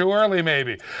out here too early,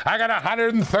 maybe. I got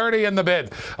 130 in the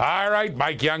bid. All right,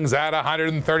 Mike Young's at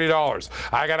 $130.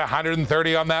 I got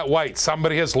 130 on that white.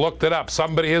 Somebody has looked it up.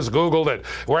 Somebody has Googled it.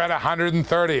 We're at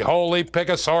 130. Holy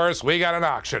Pickosaurus, we got an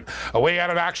auction. We got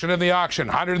an auction in the auction.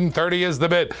 130 is the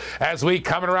bid. As we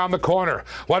coming around the corner,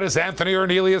 what does Anthony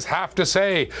Ornelius have to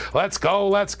say? Let's go,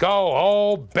 let's go.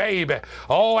 Oh, baby.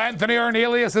 Oh, Anthony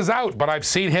Ornelius is out, but I've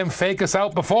seen him fake us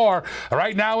out before.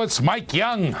 Right now, it's Mike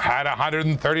Young at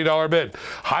 $130 bid.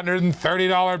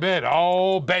 $130 bid.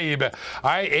 Oh, babe.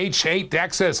 H8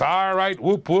 Texas. All right.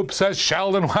 Whoop, whoop, says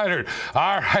Sheldon Leonard.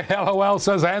 All right. LOL,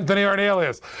 says Anthony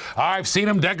Ornelius. I've seen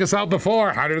him deck us out before.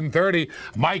 130.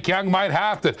 Mike Young might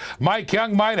have to. Mike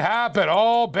Young might have it.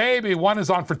 Oh, baby. One is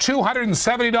on for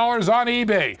 $270 on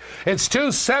eBay. It's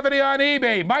 $270 on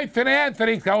eBay. Mike and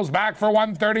Anthony goes back for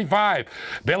 $135.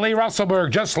 Billy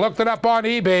Russellberg just looked it up on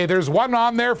eBay. There's one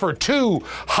on there for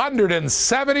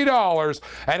 $270.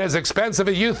 And as expensive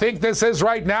as you think this is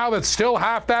right now, that's still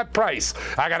half that price.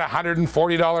 I got a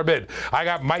 $140 bid. I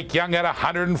got Mike Young at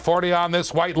 $140 on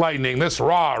this White Lightning. This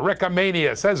Raw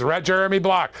Rickamania, says Red Jeremy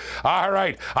Block. All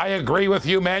right. I agree with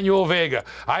you, Manuel Vega.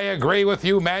 I agree with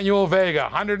you, Manuel Vega.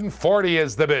 140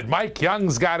 is the bid. Mike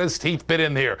Young's got his teeth bit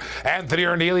in here. Anthony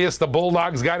Ornelius, the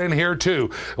Bulldog's got in here too.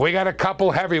 We got a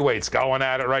couple heavyweights going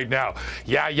at it right now.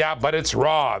 Yeah, but it's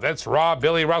Raw. That's Raw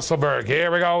Billy Russellberg.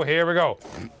 Here we go. Here we go.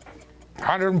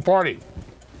 140.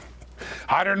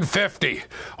 150.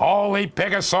 Holy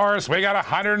Pegasaurus, we got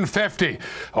 150.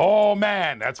 Oh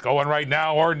man, that's going right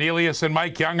now. Ornelius and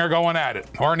Mike Young are going at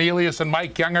it. Ornelius and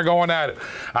Mike Young are going at it.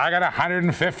 I got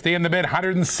 150 in the bid.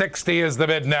 160 is the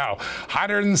bid now.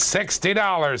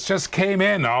 $160 just came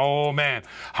in. Oh man,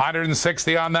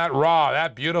 160 on that raw.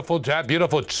 That beautiful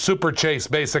super chase,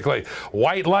 basically.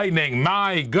 White Lightning,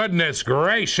 my goodness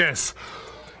gracious.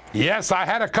 Yes, I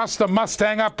had a custom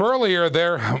Mustang up earlier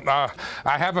there.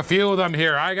 I have a few of them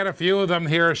here. I got a few of them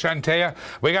here, Shantea.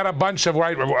 We got a bunch of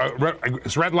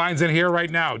red lines in here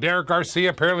right now. Derek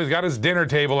Garcia apparently has got his dinner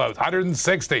table out.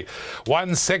 160.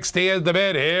 160 is the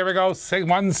bid. Here we go.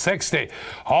 160.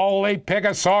 Holy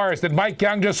Pegasaurus. Did Mike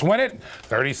Young just win it?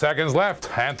 30 seconds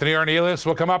left. Anthony Ornelius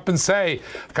will come up and say,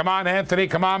 come on, Anthony,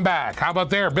 come on back. How about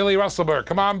there? Billy Russellberg,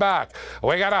 come on back.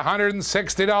 We got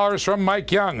 $160 from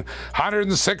Mike Young.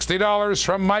 $160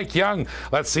 from Mike Young.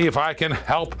 Let's see if I can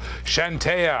help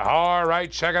Shantea. All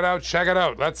right, check it out, check it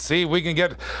out. Let's see if we can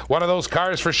get one of those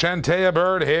cars for Shantea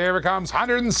Bird. Here it comes.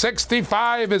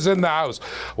 165 is in the house.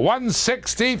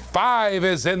 165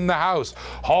 is in the house.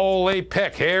 Holy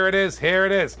pick. Here it is, here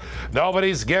it is.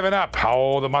 Nobody's giving up.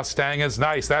 Oh, the Mustang is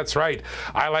nice. That's right.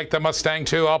 I like the Mustang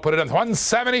too. I'll put it in.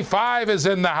 175 is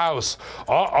in the house.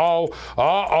 Uh-oh,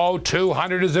 uh-oh.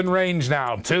 200 is in range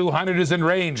now. 200 is in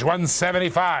range.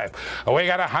 175. We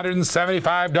got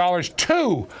 $175.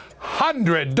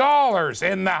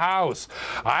 $200 in the house.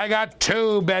 I got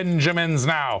two Benjamins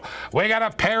now. We got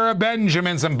a pair of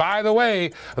Benjamins. And by the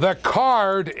way, the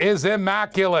card is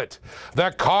immaculate.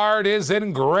 The card is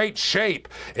in great shape.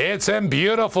 It's in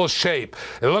beautiful shape.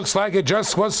 It looks like it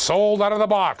just was sold out of the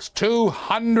box.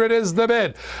 200 is the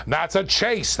bid. That's a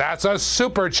chase. That's a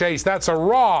super chase. That's a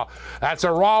raw. That's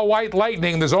a raw White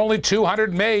Lightning. There's only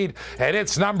 200 made, and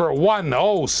it's number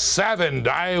 107.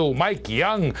 Oh, Mike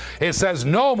Young. It says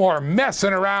no more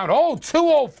messing around. Oh,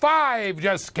 205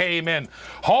 just came in.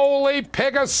 Holy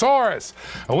Pegasaurus.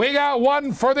 We got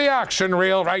one for the auction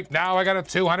reel right now. I got a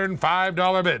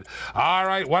 $205 bid. All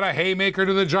right, what a haymaker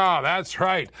to the jaw. That's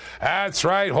right. That's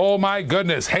right. Oh my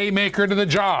goodness. Haymaker to the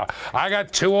jaw. I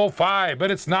got 205, but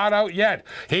it's not out yet.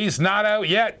 He's not out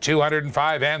yet.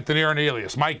 205, Anthony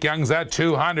Ornelius. Mike Young's at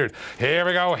 200. Here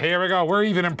we go. Here we go. We're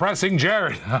even impressing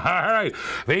Jared. All right.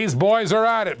 These boys are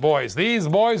at it, boys. These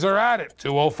boys are at it.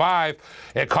 205.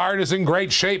 A card is in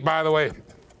great shape, by the way.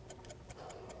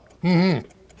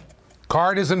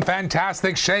 Card is in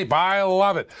fantastic shape. I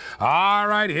love it. All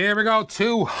right, here we go.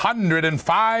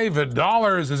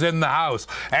 $205 is in the house.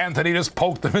 Anthony just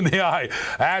poked him in the eye.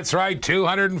 That's right,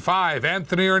 205.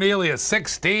 Anthony Ornelius,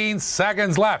 16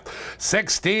 seconds left.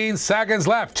 16 seconds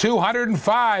left.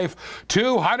 205.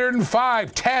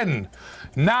 205. 10,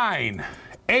 9,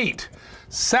 8,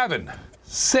 7,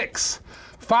 6,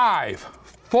 5,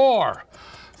 4,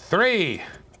 3,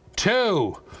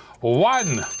 2,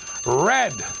 1.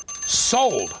 Red.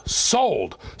 Sold.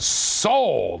 Sold.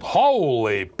 Sold.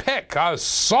 Holy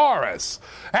Pegasaurus.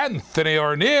 Anthony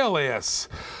Ornelius.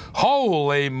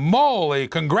 Holy moly.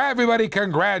 Everybody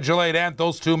congratulate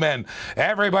those two men.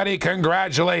 Everybody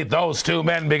congratulate those two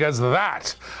men, because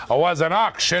that was an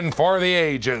auction for the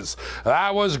ages.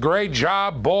 That was great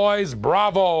job, boys.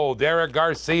 Bravo. Derek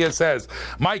Garcia says.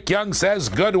 Mike Young says,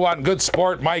 good one. Good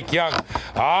sport, Mike Young.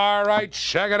 All right,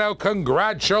 check it out.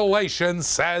 Congratulations,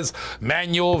 says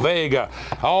Manuel Vega.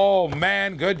 Oh,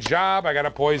 man, good job. I got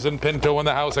a Poison Pinto in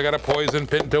the house. I got a Poison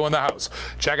Pinto in the house.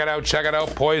 Check it out. Check it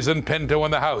out. Poison Pinto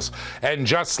in the house. And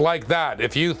just like that,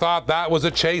 if you thought that was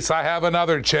a chase, I have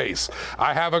another chase.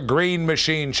 I have a Green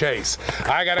Machine chase.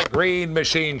 I got a Green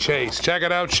Machine chase. Check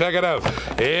it out, check it out.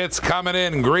 It's coming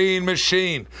in. Green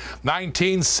Machine.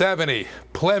 1970.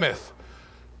 Plymouth.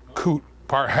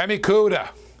 Hemi-Cuda.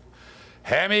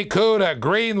 Hemi-Cuda.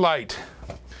 Green light.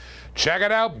 Check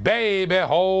it out, baby.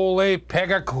 Holy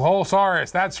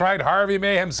Pegasaurus. That's right, Harvey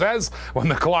Mayhem says, when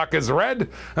the clock is red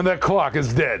and the clock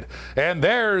is dead. And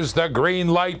there's the green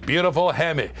light, beautiful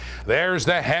Hemi. There's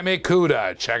the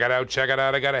Hemi-Cuda. Check it out, check it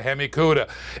out. I got a Hemi-Cuda.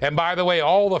 And by the way,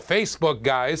 all the Facebook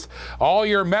guys, all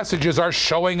your messages are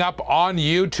showing up on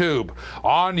YouTube.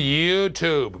 On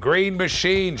YouTube. Green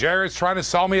Machine. Jared's trying to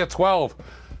sell me a 12.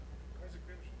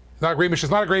 Not a green machine.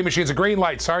 It's not a green machine. It's a green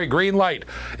light. Sorry, green light.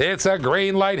 It's a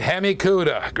green light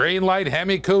Hemi-Cuda. Green light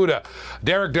Hemi-Cuda.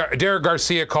 Derek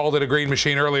Garcia called it a green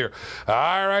machine earlier.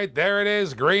 All right, there it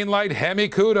is. Green light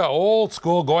Hemi-Cuda. Old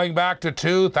school, going back to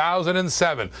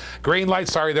 2007. Green light.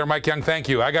 Sorry there, Mike Young. Thank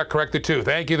you. I got corrected too.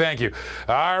 Thank you, thank you.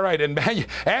 All right, and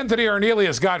Anthony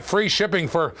Ornelius got free shipping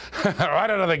for right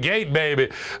out of the gate, baby.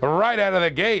 Right out of the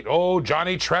gate. Oh,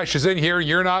 Johnny Tresh is in here.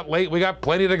 You're not late. We got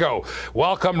plenty to go.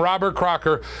 Welcome, Robert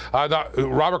Crocker.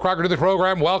 Robert Crocker to the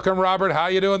program. Welcome, Robert. How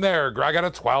you doing there? I got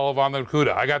a 12 on the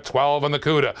CUDA. I got 12 on the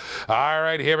CUDA. All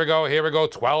right, here we go. Here we go.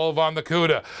 12 on the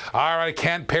CUDA. All right,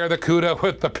 can't pair the CUDA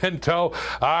with the Pinto.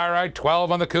 All right,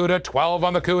 12 on the CUDA. 12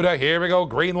 on the CUDA. Here we go.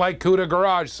 Green Light CUDA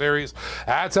Garage Series.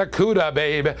 That's a CUDA,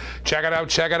 babe. Check it out.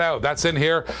 Check it out. That's in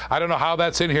here. I don't know how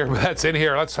that's in here, but that's in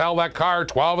here. Let's sell that car.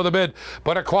 12 of the bid.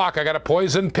 Put a clock. I got a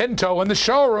Poison Pinto in the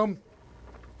showroom.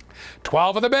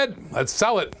 12 of the bid. Let's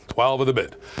sell it. 12 of the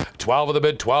bid. 12 of the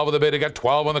bid. 12 of the bid. I got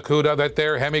 12 on the CUDA. That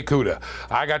there, Hemi CUDA.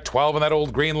 I got 12 on that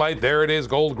old green light. There it is.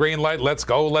 Gold green light. Let's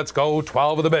go. Let's go.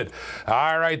 12 of the bid.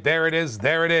 All right. There it is.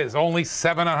 There it is. Only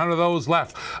 700 of those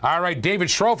left. All right. David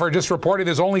Schrofer just reported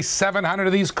there's only 700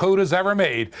 of these CUDAs ever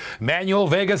made. Manuel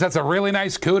Vegas. That's a really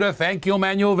nice CUDA. Thank you,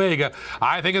 Manuel Vega.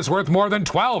 I think it's worth more than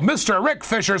 12. Mr. Rick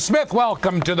Fisher Smith,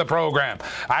 welcome to the program.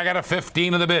 I got a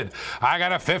 15 of the bid. I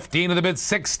got a 15 of the bid.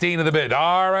 16 of the bid.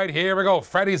 All right, here we go.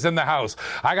 Freddie's in the house.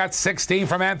 I got 16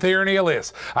 from Anthony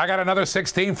Ornelas. I got another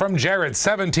 16 from Jared.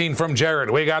 17 from Jared.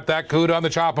 We got that CUDA on the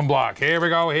chopping block. Here we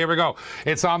go. Here we go.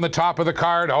 It's on the top of the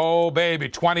card. Oh, baby.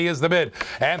 20 is the bid.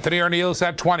 Anthony Ornelas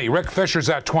at 20. Rick Fisher's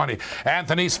at 20.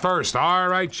 Anthony's first. All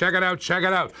right, check it out. Check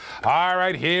it out. All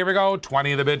right, here we go.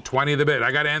 20 of the bid. 20 of the bid.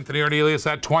 I got Anthony Ornelas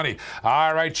at 20.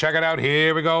 All right, check it out.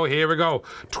 Here we go. Here we go.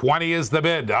 20 is the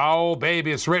bid. Oh,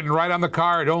 baby. It's written right on the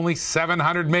card. Only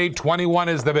 700 made. 21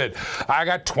 is the bid. I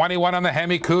got 21 on the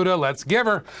Hemi CUDA. Let's give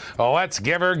her. Let's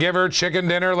give her chicken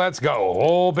dinner. Let's go.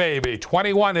 Oh, baby.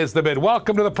 21 is the bid.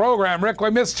 Welcome to the program, Rick.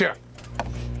 We missed you.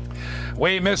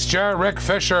 We missed you, Rick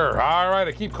Fisher. All right,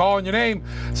 I keep calling your name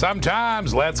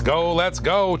sometimes. Let's go, let's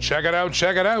go. Check it out,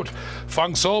 check it out.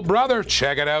 Funk's old brother,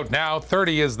 check it out now.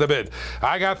 30 is the bid.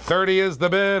 I got 30 is the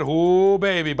bid. Ooh,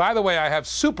 baby. By the way, I have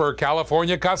Super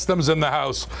California Customs in the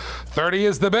house. 30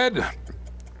 is the bid.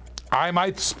 I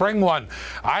might spring one.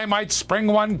 I might spring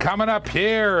one coming up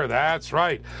here. That's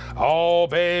right. Oh,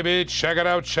 baby, check it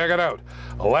out, check it out.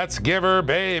 Let's give her,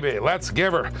 baby. Let's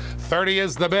give her. 30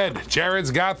 is the bid.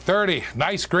 Jared's got 30.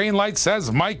 Nice green light,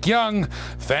 says Mike Young.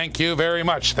 Thank you very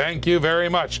much. Thank you very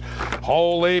much.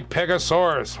 Holy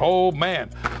Pegasaurus. Oh,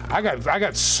 man. I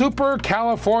got Super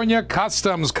California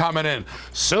Customs coming in.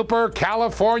 Super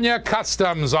California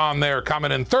Customs on there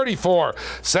coming in. 34,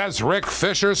 says Rick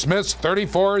Fisher Smith.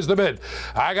 34 is the bid.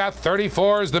 I got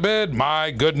 34 is the bid. My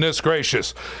goodness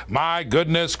gracious. My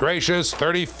goodness gracious.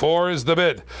 34 is the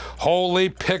bid.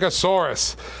 Holy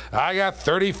Pegasaurus. I got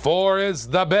 34 is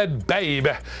the bid, babe.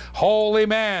 Holy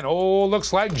man. Oh,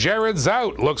 looks like Jared's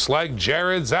out. Looks like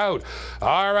Jared's out.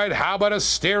 All right, how about a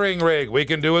steering rig? We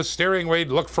can do a steering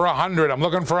rig. Look for 100. I'm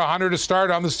looking for 100 to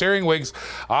start on the steering rigs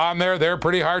on there. They're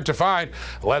pretty hard to find.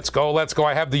 Let's go, let's go.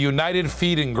 I have the United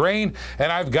Feed and Grain,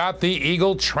 and I've got the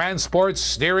Eagle Transport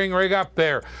steering rig up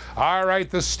there. All right,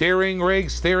 the steering rig,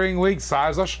 steering rig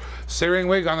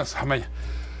on this.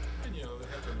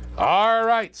 All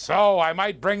right, so I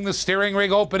might bring the steering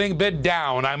rig opening bid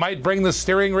down. I might bring the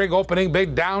steering rig opening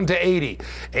bid down to 80.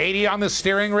 80 on the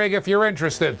steering rig if you're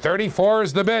interested. 34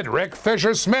 is the bid. Rick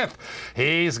Fisher Smith.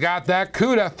 He's got that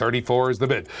CUDA. 34 is the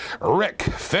bid. Rick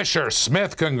Fisher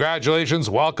Smith, congratulations.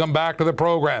 Welcome back to the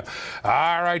program.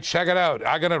 All right, check it out.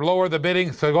 I'm going to lower the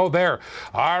bidding to go there.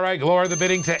 All right, lower the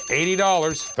bidding to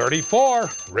 $80. 34.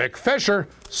 Rick Fisher.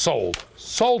 Sold.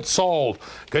 Sold, sold.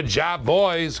 Good job,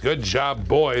 boys. Good job,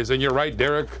 boys. And you're right,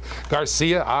 Derek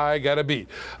Garcia, I got a beat.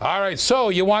 All right, so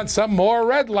you want some more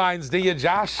red lines, do you,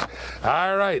 Josh?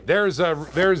 All right, there's a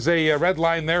red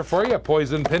line there for you,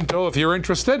 Poison Pinto, if you're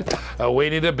interested. We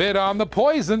need a bid on the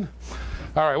Poison.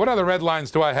 All right, what other red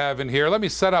lines do I have in here? Let me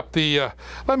set up the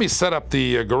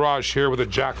garage here with a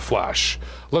jack flash.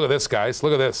 Look at this, guys.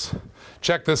 Look at this.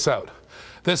 Check this out.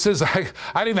 This is, I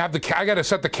didn't even have I got to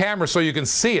set the camera so you can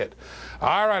see it.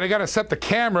 All right, I got to set the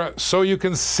camera so you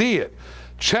can see it.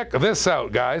 Check this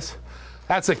out, guys.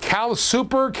 That's a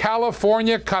Super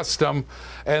California Custom,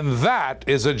 and that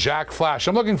is a jack flash.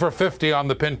 I'm looking for 50 on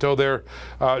the Pinto there,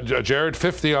 Jared.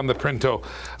 50 on the Pinto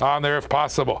on there if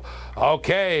possible.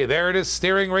 Okay, there it is.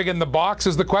 Steering rig in the box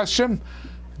is the question. Do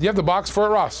you have the box for it,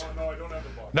 Ross? No, I don't have the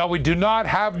box. No, we do not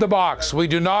have the box. We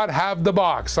do not have the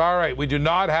box. All right, we do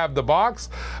not have the box,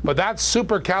 but that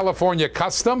Super California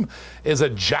Custom is a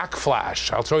jack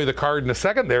flash. I'll show you the card in a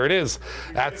second. There it is.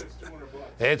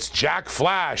 It's Jack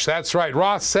Flash. That's right.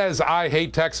 Ross says, I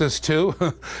hate Texas too.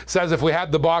 Says if we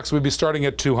had the box, we'd be starting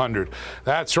at $200.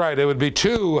 That's right. It would be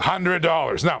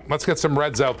 $200. Now, let's get some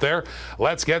reds out there.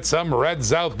 Let's get some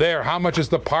reds out there. How much is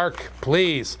the park,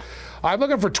 please? I'm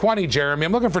looking for 20, Jeremy.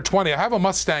 I'm looking for 20. I have a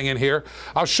Mustang in here.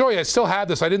 I'll show you. I still had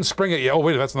this. I didn't spring it yet. Oh,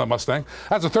 wait, that's not a Mustang.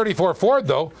 That's a 34 Ford,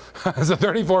 though. That's a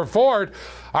 34 Ford.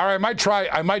 All right,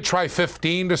 I might try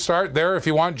 15 to start there if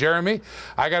you want, Jeremy.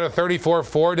 I got a 34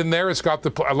 Ford in there. It's got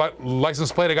the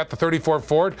license plate. I got the 34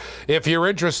 Ford. If you're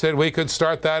interested, we could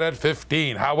start that at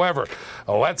 15. However,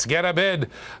 let's get a bid.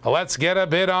 Let's get a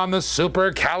bid on the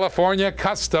Super California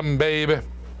Custom, baby.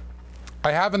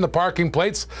 I have in the parking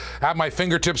plates at my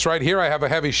fingertips right here. I have a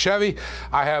heavy Chevy.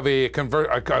 I have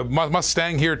a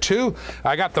Mustang here too.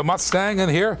 I got the Mustang in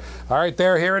here. All right,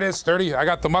 there, here it is, 30. I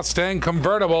got the Mustang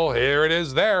convertible. Here it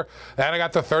is there. And I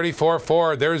got the 34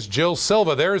 Ford. There's Jill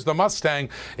Silva. There's the Mustang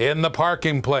in the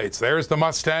parking plates. There's the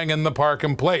Mustang in the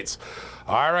parking plates.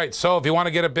 All right, so if you want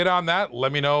to get a bid on that,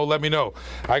 let me know, let me know.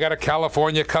 I got a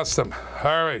California Custom.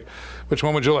 All right, which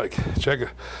one would you like? Check it.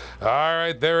 All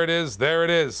right, there it is, there it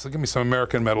is. Give me some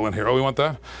American metal in here. Oh, we want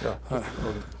that? Yeah.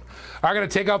 I'm going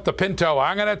to take out the Pinto.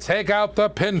 I'm going to take out the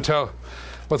Pinto.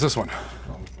 What's this one?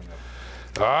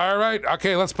 All right,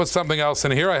 okay, let's put something else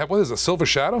in here. I have, what is it, Silver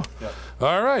Shadow? Yeah.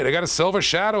 All right, I got a Silver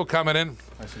Shadow coming in.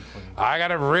 I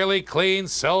got a really clean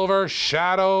Silver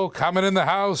Shadow coming in the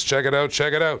house. Check it out,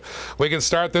 check it out. We can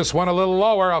start this one a little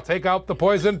lower. I'll take out the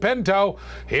Poison Pinto.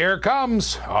 Here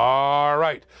comes. All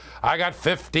right. I got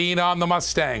 15 on the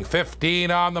Mustang, 15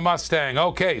 on the Mustang.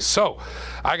 Okay, so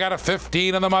I got a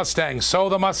 15 on the Mustang. So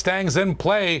the Mustang's in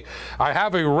play. I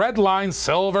have a Redline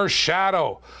Silver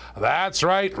Shadow. That's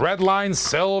right, Redline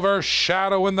Silver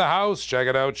Shadow in the house. Check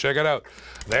it out, check it out.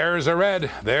 There's a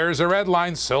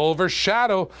Redline Silver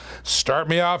Shadow. Start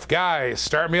me off, guys.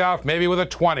 Start me off maybe with a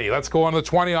 20. Let's go on the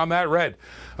 20 on that red.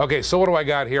 Okay, so what do I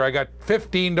got here? I got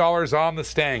 $15 on the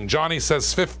Stang. Johnny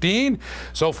says 15,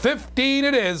 so 15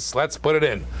 it is. Let's put it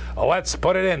in. Let's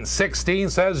put it in. 16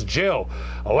 says Jill.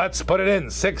 Let's put it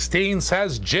in. 16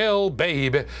 says Jill,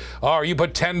 babe. Oh, you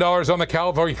put $10 on the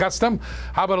California Custom?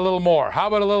 How about a little more? How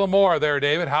about a little more there,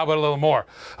 David? How about a little more?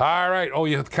 All right. Oh,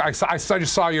 I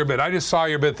just saw your bid. I just saw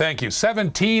your bid. Thank you.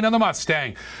 17 on the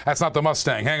Mustang. That's not the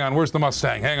Mustang. Hang on. Where's the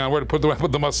Mustang? Hang on. Where did I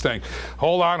put the Mustang?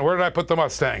 Hold on. Where did I put the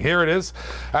Mustang? Here it is.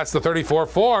 That's the 34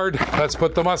 Ford. Let's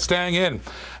put the Mustang in.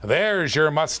 There's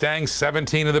your Mustang.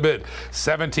 17 of the bid.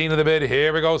 17 of the bid.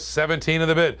 Here we go. 17 of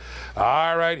the bid.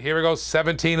 All right. Here we go.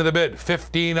 17 of the bid.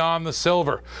 15 on the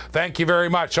silver. Thank you very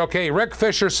much. Okay. Rick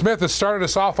Fisher Smith has started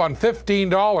us off on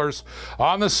 $15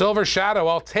 on the Silver Shadow.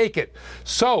 I'll take it.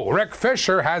 So Rick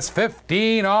Fisher has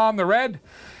 15 on the red.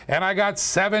 And I got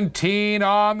 17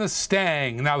 on the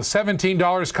Stang. Now the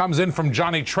 $17 comes in from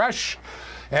Johnny Tresh.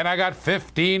 And I got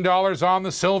 $15 on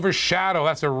the Silver Shadow.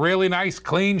 That's a really nice,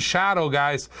 clean Shadow,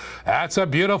 guys. That's a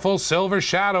beautiful Silver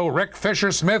Shadow. Rick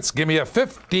Fisher Smith's, give me a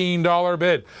 $15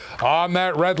 bid on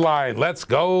that red line. Let's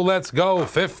go, let's go.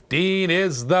 15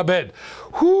 is the bid.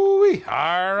 Whoo-wee.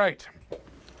 All right.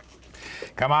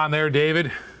 Come on there,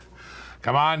 David.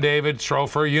 Come on, David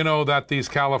Schrofer. You know that these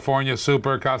California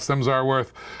Super Customs are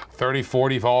worth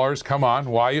 $30, $40. Come on.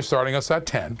 Why are you starting us at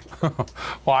 10?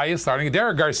 Why are you starting?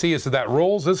 Derek Garcia said that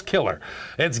rolls is killer.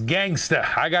 It's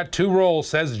gangsta. I got 2 rolls,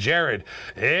 says Jared.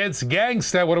 It's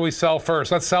gangsta. What do we sell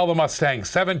first? Let's sell the Mustang.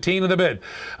 17 in the bid.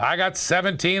 I got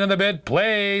 17 in the bid.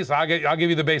 Please. I'll give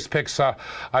you the base picks.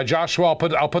 Joshua,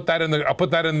 I'll put that in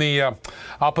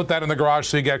the garage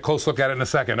so you get a close look at it in a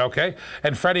second. Okay.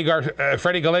 And Freddie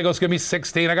Gallegos, give me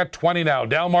 16. I got 20 now.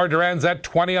 Delmar Duran's at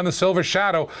 20 on the Silver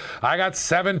Shadow. I got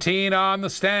 17 on the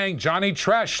Stang. Johnny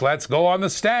Tresh, let's go on the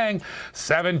Stang.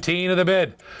 17 of the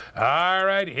bid. All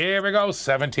right, here we go.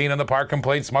 17 on the parking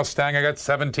plates Mustang. I got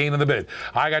 17 in the bid.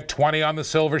 I got 20 on the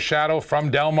Silver Shadow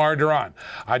from Delmar Duran.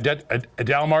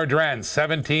 Delmar Duran,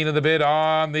 17 of the bid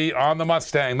on the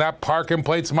Mustang. That parking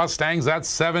plates Mustangs, that's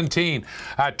 17.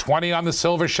 20 on the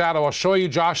Silver Shadow. I'll show you,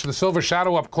 Josh, the Silver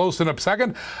Shadow up close in a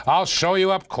second. I'll show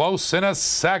you up close in a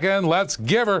second. Let's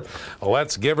give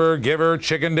her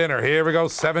chicken dinner. Here we go.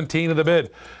 17 of the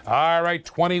bid. All right,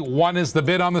 21 is the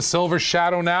bid on the Silver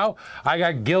Shadow now. I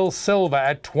got Gil Silva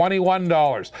at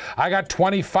 $21. I got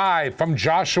 25 from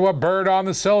Joshua Bird on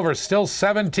the Silver. Still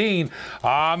 17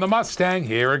 on the Mustang.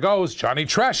 Here it goes. Johnny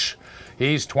Tresh.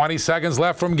 He's 20 seconds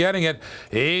left from getting it.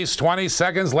 He's 20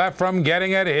 seconds left from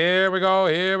getting it. Here we go.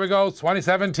 Here we go.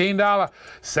 $17.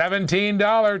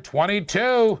 $17.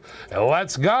 22.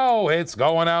 Let's go. It's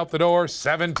going out the door.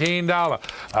 $17. All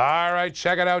right.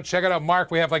 Check it out. Check it out.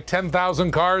 Mark, we have like 10,000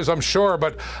 cars, I'm sure,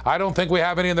 but I don't think we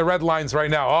have any in the red lines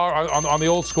right now on the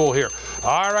old school here.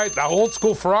 All right. The old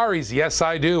school Ferraris. Yes,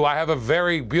 I do. I have a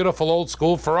very beautiful old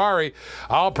school Ferrari.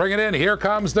 I'll bring it in. Here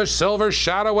comes the Silver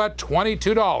Shadow at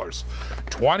 $22.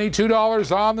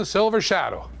 $22 on the Silver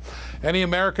Shadow. Any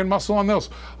American muscle on those?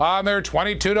 On there,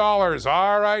 $22.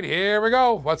 All right, here we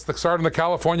go. What's the start on the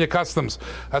California Customs?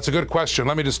 That's a good question.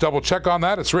 Let me just double check on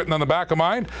that. It's written on the back of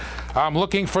mine. I'm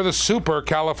looking for the Super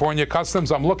California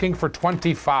Customs. I'm looking for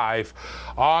 25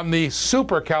 on the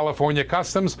Super California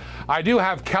Customs. I do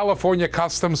have California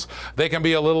Customs. They can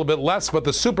be a little bit less, but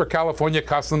the Super California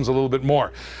Customs a little bit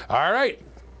more. All right.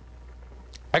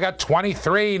 I got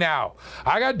 23 now.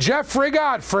 I got Jeffrey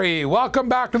Godfrey. Welcome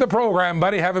back to the program,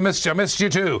 buddy. Haven't missed you. Missed you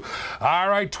too. All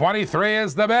right, 23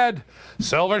 is the bid.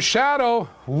 Silver Shadow.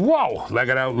 Whoa. Look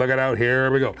it out. Look it out. Here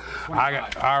we go.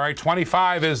 All right,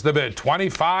 25 is the bid.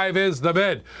 25 is the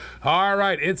bid. All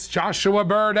right, it's Joshua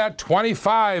Bird at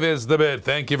 25 is the bid.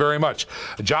 Thank you very much.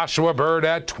 Joshua Bird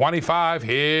at 25.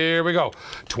 Here we go.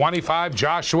 25,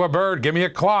 Joshua Bird. Give me a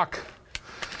clock.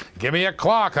 Give me a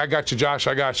clock. I got you, Josh.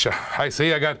 I got you. I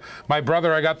see. I got my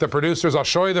brother. I got the producers. I'll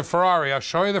show you the Ferrari. I'll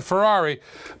show you the Ferrari.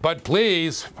 But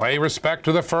please, pay respect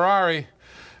to the Ferrari.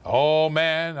 Oh,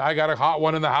 man. I got a hot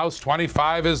one in the house.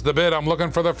 25 is the bid. I'm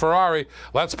looking for the Ferrari.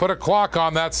 Let's put a clock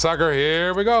on that sucker.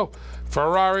 Here we go.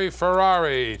 Ferrari,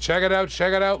 Ferrari. Check it out,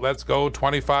 check it out. Let's go.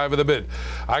 25 of the bid.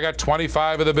 I got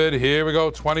 25 of the bid. Here we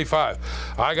go. 25.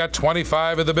 I got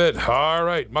 25 of the bid. All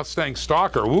right. Mustang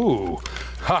Stalker. Ooh.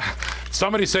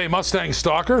 Somebody say Mustang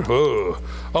Stalker. Ooh.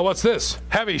 Oh, what's this?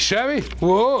 Heavy Chevy?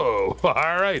 Whoa. All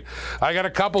right. I got a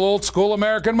couple old school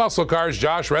American muscle cars.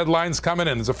 Josh, red line's coming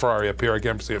in. There's a Ferrari up here. I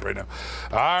can't see it right now.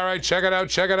 All right. Check it out.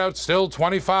 Check it out. Still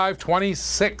 25.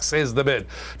 26 is the bid.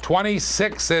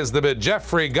 26 is the bid.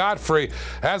 Jeffrey Godfrey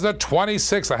has a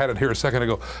 26. I had it here a second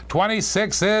ago.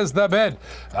 26 is the bid.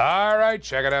 All right.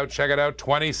 Check it out. Check it out.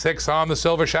 26 on the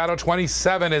Silver Shadow.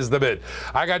 27 is the bid.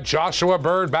 I got Joshua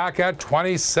Bird back at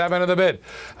 27 of the bid.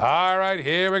 All right,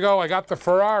 here we go. I got the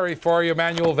Ferrari for you,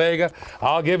 Manuel Vega.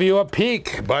 I'll give you a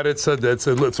peek, but it's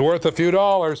worth a few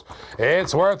dollars.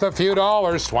 It's worth a few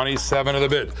dollars. 27 of the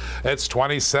bid. It's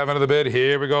 27 of the bid.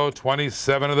 Here we go.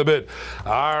 27 of the bid.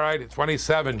 All right,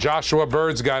 27. Joshua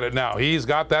Bird's got it now. He's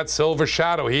got that Silver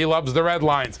Shadow. He loves the red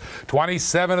lines.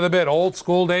 27 of the bid. Old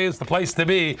school days, the place to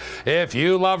be. If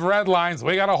you love red lines,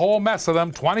 we got a whole mess of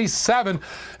them. 27.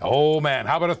 Oh, man.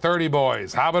 How about a 30,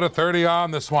 boys? How about a 30 on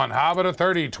this one? How about a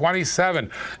 30? 27.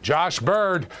 Josh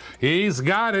Bird, he's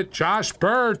got it. Josh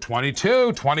Bird,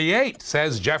 22. 28,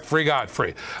 says Jeffrey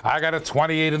Godfrey. I got a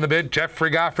 28 in the bid. Jeffrey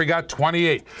Godfrey got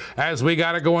 28 as we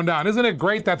got it going down. Isn't it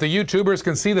great that the YouTubers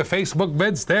can see the Facebook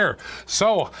bids there?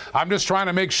 So I'm just trying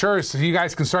to make sure so you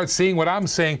guys can start seeing what I'm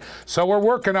seeing. So we're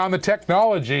working on the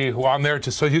technology on there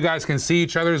just so you guys can see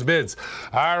each other's bids.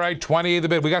 All right, 28 the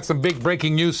bid. We got some big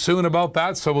breaking news soon about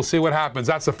that, so we'll see what happens.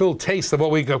 That's a full taste of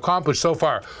what we've accomplished so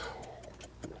far.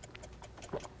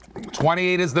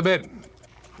 28 is the bid.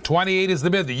 28 is the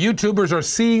bid. The YouTubers are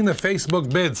seeing the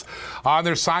Facebook bids on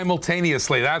there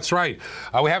simultaneously. That's right.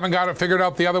 We haven't got it figured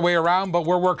out the other way around, but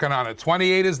we're working on it.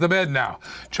 28 is the bid now.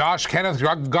 Kenneth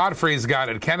Godfrey's got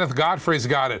it. Kenneth Godfrey's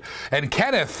got it. And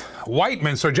Kenneth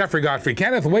Whiteman, so Jeffrey Godfrey,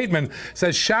 Kenneth Whiteman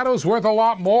says Shadow's worth a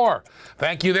lot more.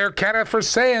 Thank you there, Kenneth, for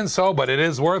saying so, but it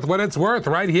is worth what it's worth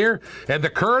right here at the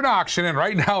current auction. And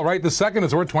right now, right this second,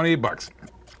 it's worth 28 bucks.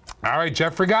 All right,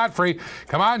 Jeffrey Godfrey.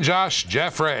 Come on, Josh.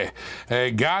 Jeffrey.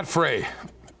 Godfrey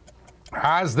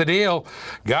has the deal.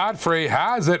 Godfrey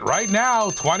has it right now.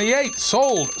 28.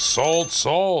 Sold. Sold.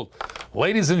 Sold.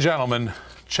 Ladies and gentlemen,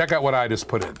 check out what I just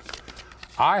put in.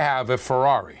 I have a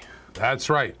Ferrari. That's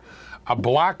right. A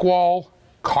Blackwall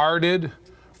carded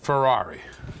Ferrari.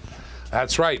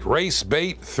 That's right. Race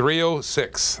Bait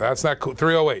 306. That's not cool.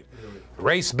 308.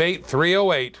 Race Bait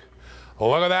 308.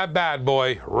 Look at that bad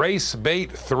boy, Race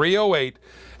Bait 308,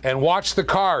 and watch the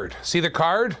card. See the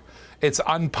card? It's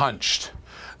unpunched.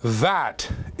 That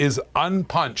is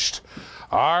unpunched.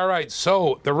 All right,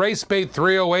 so the Race Bait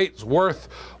 308 is worth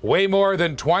way more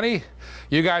than 20.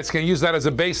 You guys can use that as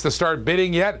a base to start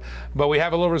bidding yet, but we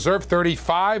have a little reserve,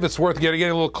 35. It's worth getting a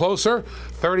little closer.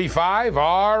 35,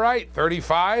 all right,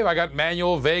 35. I got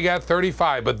Manuel Vega at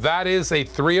 35, but that is a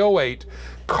 308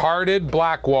 carded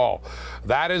Blackwall.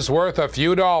 That is worth a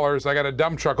few dollars. I got a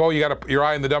dump truck. Oh, you got your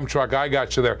eye in the dump truck. I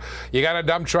got you there. You got a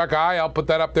dump truck eye. I'll put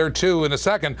that up there too in a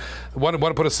second. Want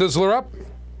to put a Sizzler up?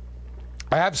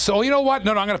 I have, so you know what?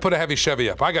 No, I'm going to put a heavy Chevy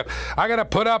up. I got to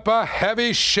put up a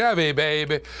heavy Chevy,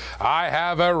 baby. I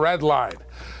have a red line.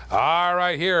 All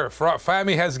right, here,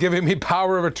 Fami has given me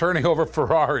power of attorney over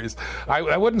Ferraris.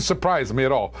 I wouldn't surprise me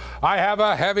at all. I have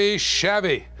a heavy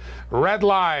Chevy. Red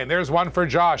line. There's one for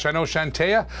Josh. I know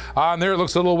Shantea on there. It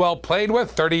looks a little well played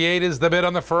with. 38 is the bid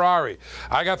on the Ferrari.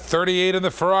 I got 38 in the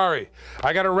Ferrari.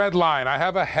 I got a red line. I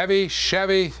have a heavy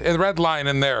Chevy red line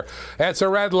in there. It's a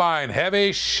red line.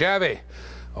 Heavy Chevy.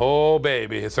 Oh,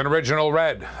 baby, it's an original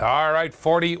red. All right,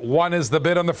 41 is the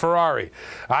bid on the Ferrari.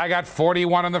 I got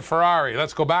 41 on the Ferrari.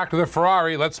 Let's go back to the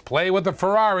Ferrari. Let's play with the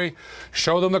Ferrari.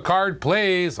 Show them the card,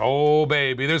 please. Oh,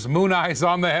 baby, there's moon eyes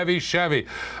on the heavy Chevy.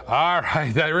 All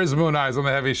right, there is moon eyes on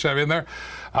the heavy Chevy in there.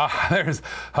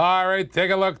 All right, take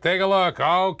a look, take a look.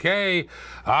 Okay,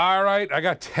 all right, I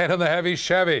got 10 on the heavy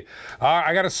Chevy.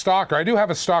 I got a stock car. I do have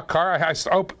a stock car.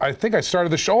 I think I started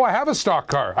the show. Oh, I have a stock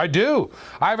car. I do.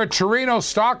 I have a Torino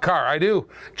stock car. I do.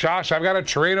 Josh, I've got a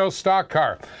Torino stock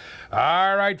car.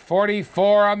 All right,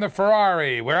 44 on the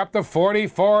Ferrari. We're up to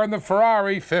 44 on the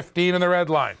Ferrari, 15 on the red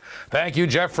line. Thank you,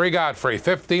 Jeffrey Godfrey.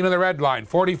 15 on the red line,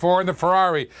 44 on the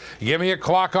Ferrari. Give me a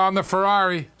clock on the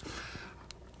Ferrari.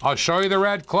 I'll show you the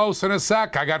red close in a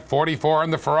sec. I got 44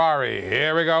 on the Ferrari.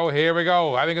 Here we go, here we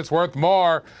go. I think it's worth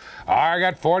more. I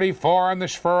got 44 on the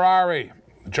Ferrari.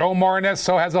 Joe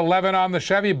Morinesso has 11 on the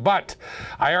Chevy, but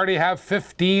I already have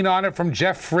 15 on it from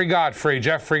Jeffrey Godfrey.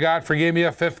 Jeffrey Godfrey gave me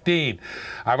a 15.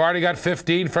 I've already got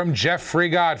 15 from Jeffrey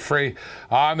Godfrey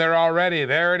on there already.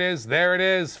 There it is, there it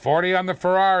is. 40 on the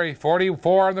Ferrari,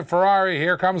 44 on the Ferrari.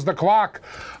 Here comes the clock.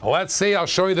 Let's see, I'll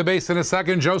show you the base in a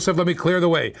second. Joseph, let me clear the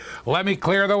way. Let me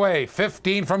clear the way.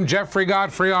 15 from Jeffrey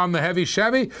Godfrey on the heavy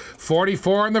Chevy,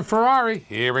 44 on the Ferrari.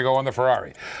 Here we go on the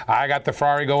Ferrari. I got the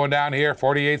Ferrari going down here,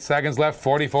 48 seconds left,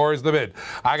 44 is the bid.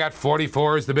 I got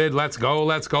 44 is the bid. Let's go,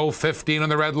 let's go. 15 on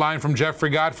the red line from Jeffrey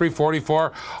Godfrey,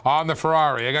 44 on the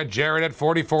Ferrari. I got Jared at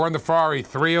 44 on the Ferrari,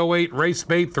 308, race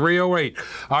bait 308.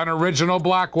 On original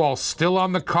Blackwall, still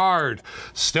on the card.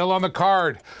 Still on the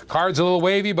card. Card's a little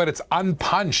wavy, but it's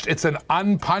unpunched. It's an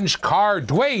unpunched card.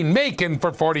 Dwayne Macon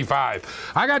for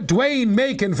 45. I got Dwayne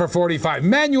Macon for 45.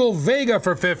 Manuel Vega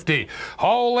for 50.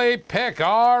 Holy pick.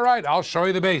 All right, I'll show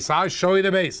you the base. I'll show you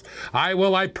the base. I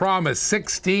will, I promise.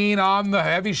 16 on the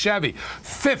heavy Chevy.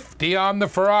 50 on the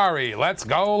Ferrari. Let's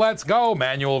go, let's go.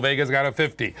 Manuel Vega's got a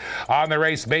 50. On the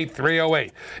race bait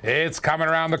 308. It's coming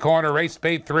around the corner. Race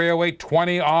bait 308.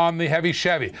 20 on the heavy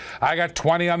Chevy. I got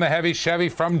 20 on the heavy Chevy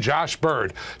from Josh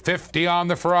Bird. 50 on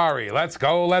the Ferrari. Let's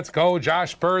go, let's go.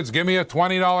 Josh Bird's give me a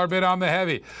 $20 bid on the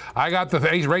heavy. I got the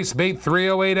race bait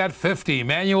 308 at 50.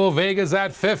 Manuel Vega's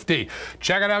at 50.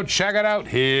 Check it out, check it out.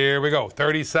 Here we go.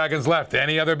 30 seconds left.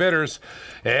 Any other bidders?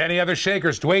 Any other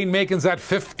shakers? Dwayne Macon's at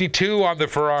 52 on the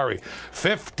Ferrari.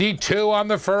 52 on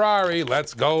the Ferrari.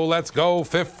 Let's go, let's go.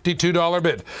 $52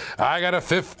 bid. I got a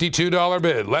 $52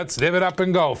 bid. Let's div it up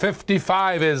and go.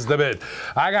 55 is the bid.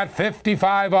 I got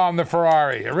 55 on the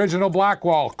Ferrari. Original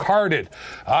Blackwall, carded.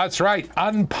 That's right,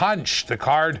 unpunched. The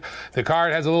card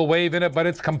has a little wave in it, but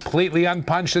it's completely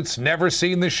unpunched. It's never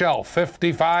seen the shelf.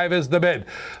 55 is the bid.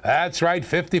 That's right,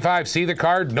 55. See the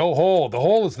card? No hole. The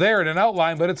hole is there in an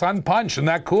outline, but it's unpunched. Isn't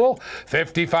that cool?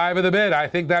 55 of the bid. I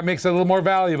think that makes it a little more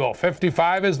valuable.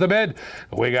 55 is the bid.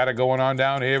 We got it going on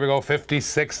down. Here we go.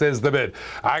 56 is the bid.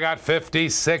 I got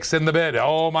 56 in the bid.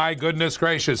 Oh my goodness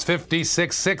gracious.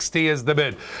 56.60 is the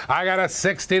bid. I got a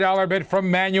 $60 bid from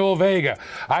Manuel Vega.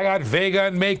 I got Vega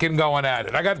and Macon going at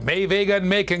it. I got Vega and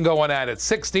Macon going at it.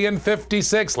 60 and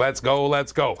 56. Let's go,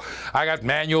 let's go. I got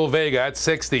Manuel Vega at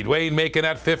 60. Dwayne Macon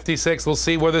at 56. We'll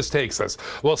see where this takes us.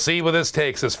 We'll see where this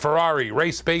takes us. Ferrari,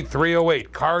 race bait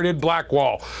 308. Carded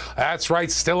Blackwall. That's right,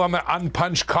 still on the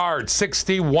unpunched card.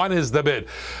 61 is the bid.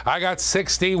 I got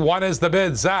 61 is the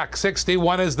bid. Zach,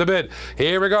 61 is the bid.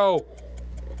 Here we go.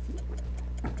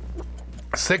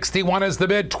 61 is the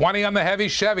bid. 20 on the heavy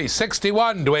Chevy.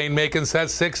 61. Dwayne Macon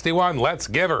says 61. Let's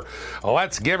give her.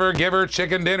 Let's give her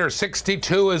chicken dinner.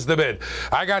 62 is the bid.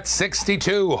 I got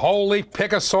 62. Holy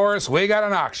Pickosaurus. We got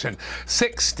an auction.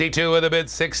 62 of the bid.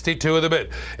 62 of the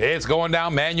bid. It's going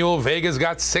down. Manuel Vega's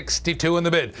got 62 in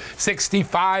the bid.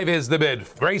 65 is the bid.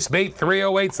 Race bait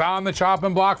 308's on the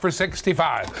chopping block for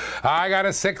 65. I got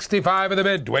a 65 of the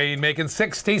bid. Dwayne Macon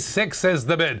 66 is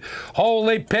the bid.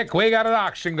 Holy pick. We got an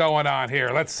auction going on here.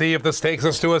 Let's see if this takes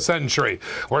us to a century.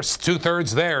 We're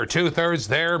two-thirds there, two-thirds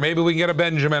there. Maybe we can get a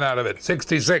Benjamin out of it.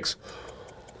 66.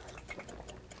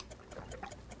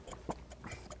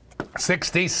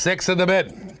 66 in the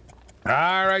bid.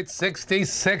 All right,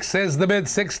 66 is the bid.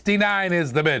 69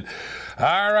 is the bid.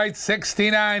 All right,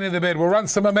 69 in the bid. We'll run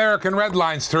some American red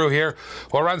lines through here.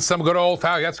 We'll run some good old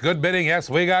foul. That's good bidding. Yes,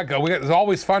 it's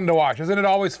always fun to watch. Isn't it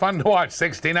always fun to watch?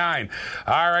 69.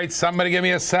 All right, somebody give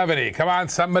me a 70. Come on,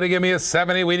 somebody give me a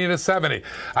 70. We need a 70.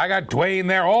 I got Dwayne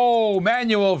there. Oh,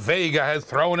 Manuel Vega has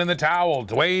thrown in the towel.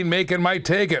 Dwayne Macon might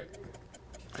take it.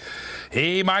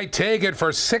 He might take it for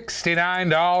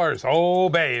 $69. Oh,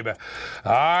 babe.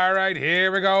 All right,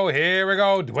 here we go. Here we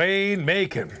go. Dwayne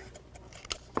Macon.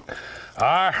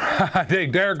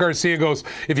 Derek Garcia goes,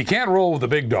 if you can't roll with the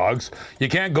big dogs, you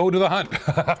can't go to the hunt.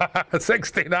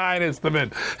 69 is the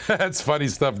bid. That's funny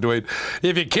stuff, Dwayne.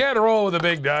 If you can't roll with the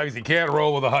big dogs, you can't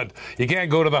roll with the hunt. You can't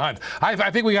go to the hunt.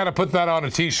 I think we got to put that on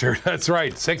a t-shirt. That's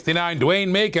right. 69, Dwayne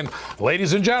Macon.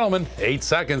 Ladies and gentlemen, 8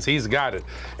 seconds, he's got it.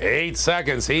 8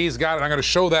 seconds, he's got it. I'm going to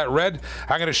show that red.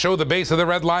 I'm going to show the base of the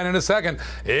red line in a second.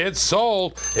 It's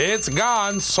sold. It's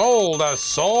gone. Sold.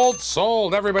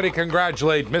 Sold. Everybody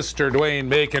congratulate Mr. Dwayne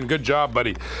Macon. Good job,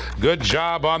 buddy. Good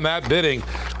job on that bidding.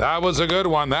 That was a good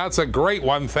one. That's a great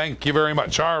one. Thank you very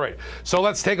much. All right. So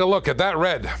let's take a look at that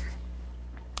red.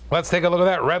 Let's take a look at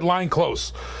that red line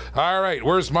close. All right.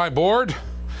 Where's my board?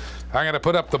 I'm going to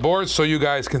put up the board so you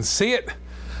guys can see it.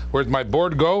 Where'd my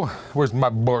board go? Where's my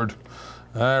board?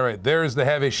 All right, there's the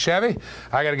heavy Chevy.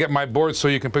 I got to get my board so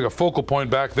you can pick a focal point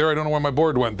back there. I don't know where my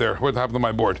board went there. What happened to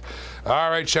my board? All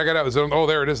right, check it out. Oh,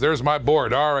 there it is. There's my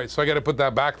board. All right, so I got to put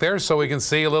that back there so we can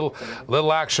see a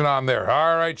little action on there.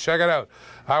 All right, check it out.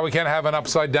 We can't have an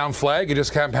upside down flag. It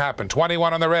just can't happen.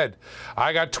 21 on the red.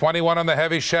 I got 21 on the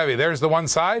heavy Chevy. There's the one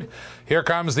side. Here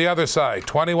comes the other side.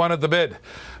 21 at the bid.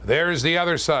 There's the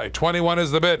other side. 21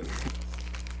 is the bid.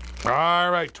 All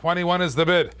right, 21 is the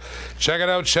bid. Check it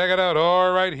out, check it out.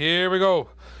 All right, here we go.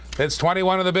 It's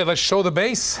 21 in the bid. Let's show the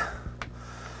base.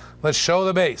 Let's show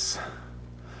the base.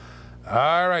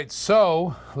 All right,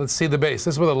 so let's see the base.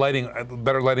 This is where the lighting,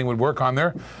 better lighting would work on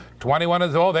there. 21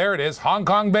 is, oh, there it is. Hong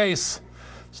Kong base.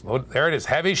 So, there it is,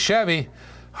 heavy Chevy.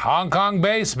 Hong Kong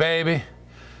base, baby.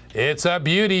 It's a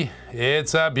beauty.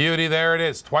 It's a beauty. There it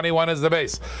is. 21 is the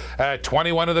base.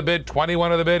 21 of the bid.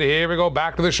 21 of the bid. Here we go.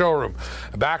 Back to the showroom.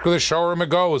 Back to the showroom it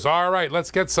goes. All right.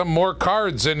 Let's get some more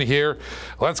cards in here.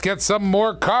 Let's get some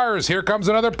more cars. Here comes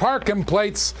another parking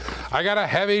plates. I got a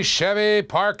heavy Chevy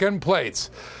parking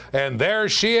plates. And there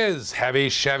she is. Heavy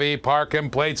Chevy parking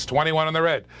plates. 21 on the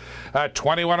red.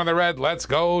 21 on the red. Let's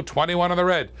go. 21 on the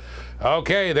red.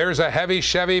 Okay, there's a heavy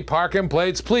Chevy parking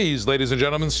plates. Please, ladies and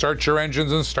gentlemen, start your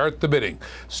engines and start the bidding.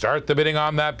 Start the bidding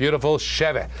on that beautiful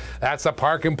Chevy. That's a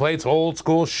parking plates, old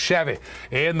school Chevy.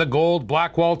 In the gold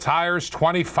Blackwall tires,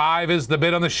 25 is the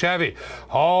bid on the Chevy.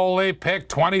 Holy pick,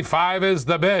 25 is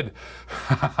the bid.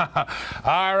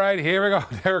 All right, here we go.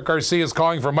 Derek Garcia is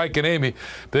calling for Mike and Amy.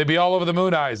 They'd be all over the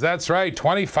moon eyes. That's right,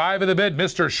 25 of the bid.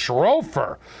 Mr.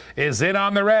 Schrofer is in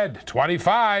on the red.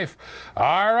 25.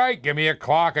 All right, give me a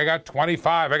clock. I got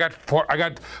 25. I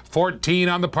got 14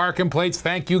 on the parking plates.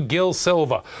 Thank you, Gil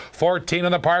Silva. 14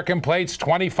 on the parking plates,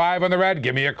 25 on the red.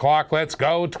 Give me a clock. Let's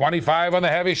go. 25 on the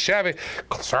heavy Chevy.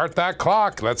 Start that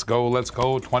clock. Let's go. Let's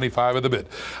go. 25 of the bid.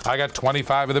 I got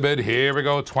 25 of the bid. Here we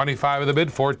go. 25 of the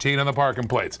bid. 14 on the parking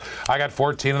plates. I got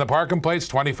 14 on the parking plates.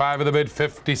 25 of the bid.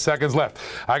 50 seconds left.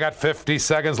 I got 50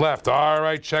 seconds left. All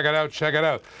right. Check it out. Check it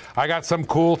out. I got some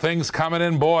cool things coming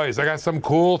in, boys. I got some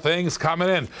cool things coming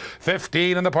in.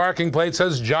 15 on the parking plate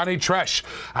says Johnny Tresh.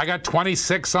 I got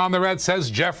 26 on the red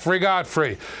says Jeffrey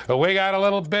Godfrey. We got a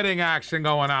little bidding action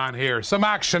going on here. Some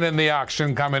action in the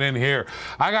auction coming in here.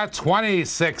 I got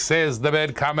 26 is the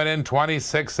bid coming in.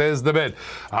 26 is the bid.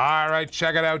 All right,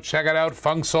 check it out. Check it out,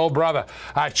 Funk Soul Brother.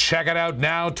 Check it out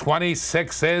now.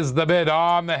 26 is the bid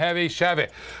on the heavy Chevy.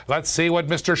 Let's see what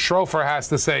Mr. Schrofer has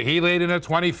to say. He laid in a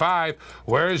 25.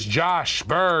 Where's Josh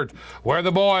Bird? Where are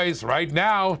the boys? Right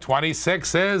now,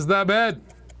 26 is the bid.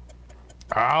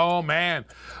 Oh, man.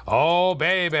 Oh,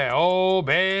 baby. Oh,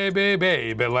 baby,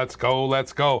 baby. Let's go.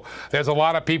 Let's go. There's a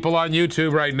lot of people on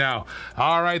YouTube right now.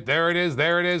 All right. There it is.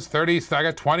 There it is. 30. I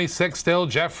got 26 still.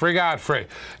 Jeffrey Godfrey.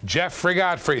 Jeffrey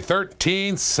Godfrey.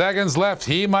 13 seconds left.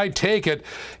 He might take it.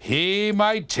 He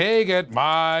might take it.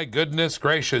 My goodness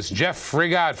gracious. Jeffrey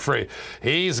Godfrey.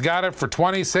 He's got it for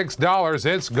 $26.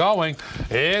 It's going.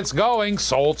 It's going.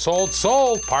 Sold, sold,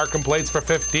 sold. Parking plates for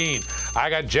 15. I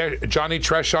got Johnny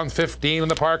Tresh on 15 on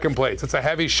the parking plates. It's a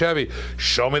heavy Chevy.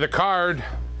 Show me the card.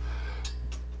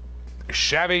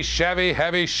 Chevy, Chevy,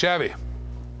 heavy Chevy.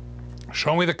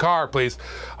 Show me the car, please.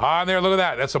 On there, look at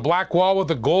that. That's a black wall with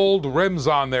the gold rims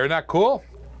on there. Isn't that cool?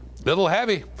 Little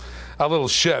heavy. A little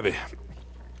Chevy.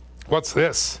 What's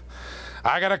this?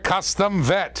 I got a custom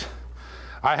vet.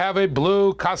 I have a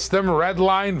blue custom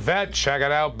Redline vet. Check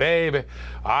it out, baby.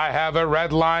 I have a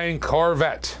Redline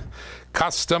Corvette.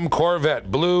 Custom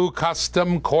Corvette, blue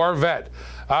custom Corvette.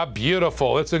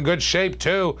 Beautiful. It's in good shape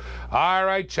too. All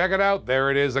right, check it out.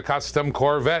 There it is, a custom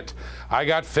Corvette. I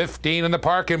got 15 in the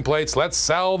parking plates. Let's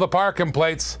sell the parking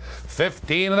plates.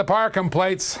 15 in the parking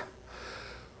plates.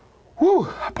 Whew,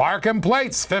 parking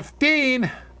plates, 15.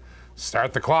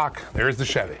 Start the clock. There's the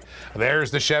Chevy.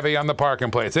 There's the Chevy on the parking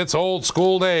plates. It's old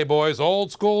school day, boys.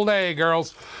 Old school day,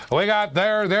 girls. We got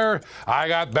there. I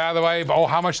got, by the way, oh,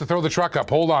 how much to throw the truck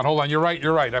up? Hold on. You're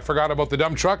right. I forgot about the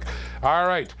dump truck. All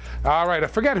right. I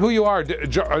forget who you are.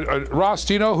 Ross,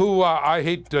 do you know who I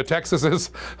Hate Texas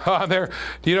is on there?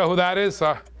 Do you know who that is?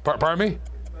 Pardon me?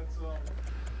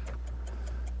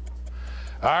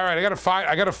 All right,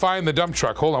 I gotta find the dump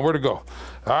truck. Hold on, where'd it go?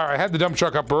 All right, I had the dump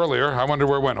truck up earlier. I wonder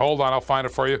where it went. Hold on, I'll find it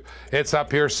for you. It's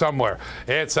up here somewhere.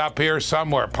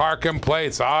 Parking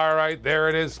plates. All right, there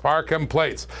it is. Parking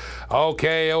plates.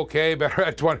 Okay.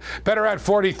 Better add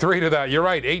 43 to that. You're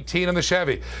right. 18 in the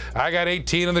Chevy. I got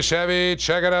 18 in the Chevy.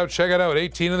 Check it out.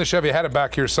 18 in the Chevy. I had it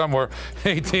back here somewhere.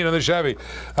 18 in the Chevy.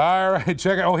 All right,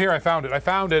 check it. Oh, here I found it. I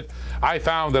found it.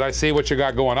 I see what you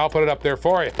got going. I'll put it up there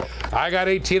for you. I got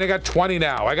 18. I got 20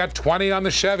 now. I got 20 on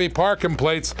the Chevy parking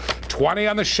plates. 20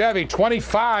 on the Chevy,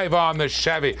 25 on the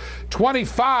Chevy,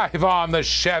 25 on the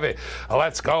Chevy.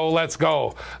 Let's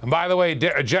go. And by the way,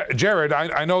 Jared,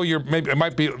 I know it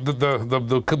might be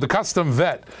the custom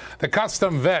vet. The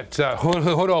custom vet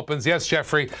hood opens. Yes,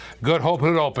 Jeffrey. Good hope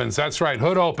hood opens. That's right.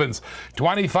 Hood opens.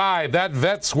 25. That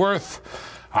vet's worth.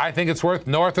 I think it's worth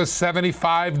north of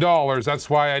 $75. That's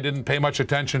why I didn't pay much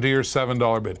attention to your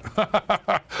 $7 bid.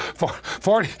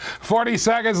 40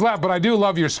 seconds left, but I do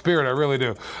love your spirit. I really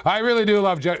do. I really do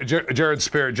love Jared's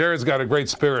spirit. Jared's got a great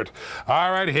spirit.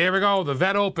 All right, here we go. The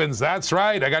vet opens. That's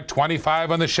right. I got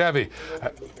 25 on the Chevy.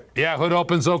 Yeah, hood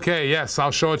opens okay. Yes,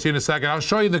 I'll show it to you in a second. I'll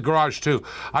show you the garage too.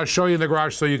 I'll show you in the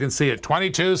garage so you can see it.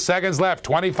 22 seconds left.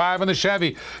 25 on the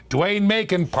Chevy. Dwayne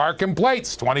Macon, parking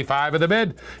plates. 25 of the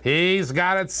bid. He's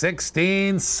got it.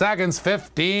 16 seconds.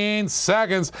 15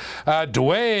 seconds.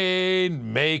 Dwayne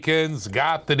Macon's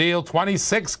got the deal.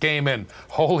 26 came in.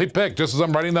 Holy pick, just as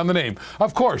I'm writing down the name.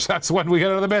 Of course, that's when we get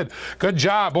out of the bid. Good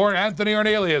job, or Anthony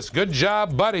Ornelius. Good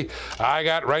job, buddy. I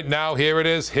got right now. Here it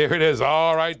is.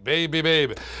 All right,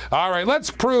 baby. All right,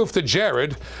 let's prove to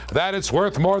Jared that it's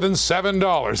worth more than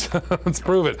 $7. Let's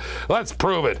prove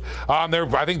it.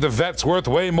 I think the vet's worth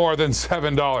way more than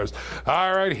 $7.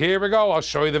 All right, here we go. I'll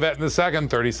show you the vet in a second.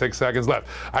 36 seconds left.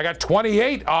 I got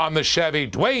 28 on the Chevy.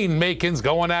 Dwayne Macon's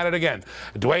going at it again.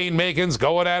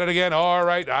 All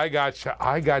right, I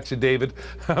got you, David.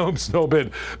 Oops, no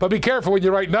bid. But be careful when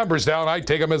you write numbers down. I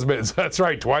take them as bids. That's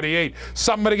right, 28.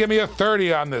 Somebody give me a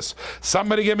 30 on this.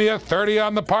 Somebody give me a 30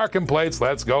 on the parking plates.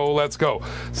 Let's go.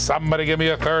 Somebody give me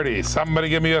a 30. Somebody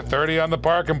give me a 30 on the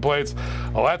parking plates.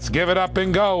 Let's give it up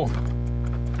and go.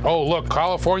 Oh, look,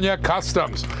 California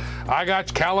Customs. I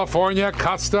got California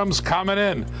Customs coming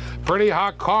in. Pretty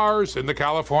hot cars in the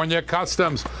California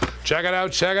Customs. Check it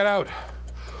out.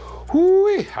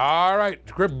 Whoo-wee. All right,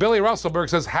 Billy Russellberg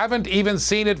says, haven't even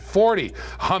seen it 40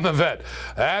 on the vet.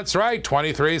 That's right,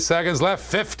 23 seconds left,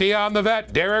 50 on the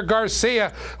vet. Derek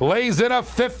Garcia lays in a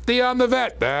 50 on the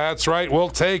vet. That's right, we'll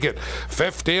take it.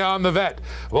 50 on the vet.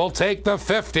 We'll take the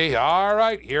 50. All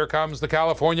right, here comes the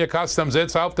California Customs.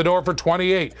 It's out the door for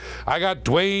 28. I got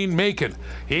Dwayne Macon.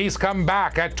 He's come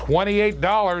back at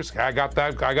 $28. I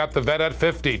got the vet at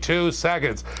 52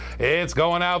 seconds. It's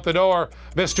going out the door.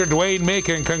 Mr. Dwayne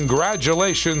Macon,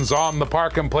 congratulations on the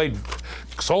parking plate.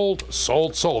 Sold.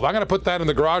 I'm going to put that in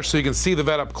the garage so you can see the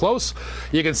vet up close.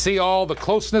 You can see all the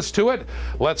closeness to it.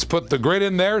 Let's put the grid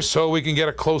in there so we can get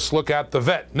a close look at the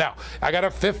vet. Now, I got a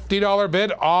 $50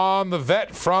 bid on the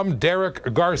vet from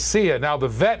Derek Garcia. Now, the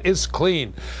vet is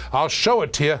clean. I'll show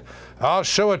it to you.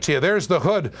 There's the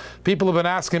hood. People have been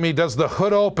asking me, does the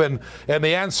hood open? And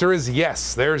the answer is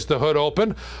yes. There's the hood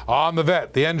open on the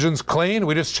vet. The engine's clean.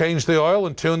 We just changed the oil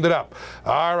and tuned it up.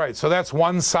 All right, so that's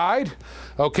one side.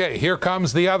 Okay, here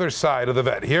comes the other side of the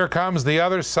vet.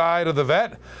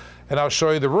 And I'll show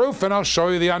you the roof and I'll show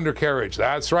you the undercarriage.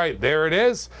 That's right, there it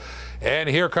is. And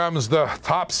here comes the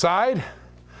top side.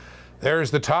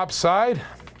 There's the top side.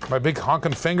 My big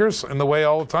honking fingers in the way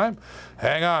all the time.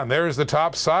 Hang on, there's the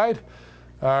top side.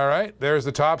 All right, there's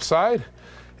the top side.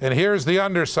 And here's the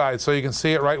underside, so you can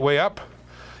see it right way up.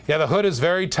 Yeah, the hood is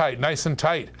very tight, nice and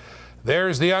tight.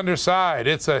 There's the underside.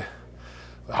 It's a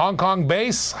Hong Kong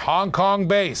base.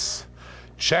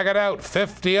 Check it out,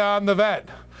 50 on the vet.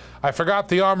 I forgot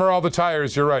the armor, all the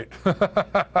tires, you're right.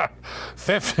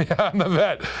 50 on the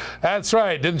vet. That's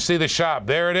right, didn't see the shop.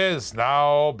 There it is.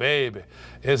 Now, baby,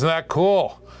 isn't that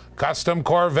cool? Custom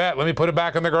Corvette. Let me put it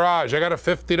back in the garage. I got a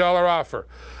 $50 offer.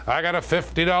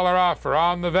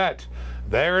 On the vet.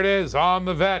 There it is, on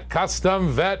the vet. Custom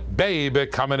vet, baby,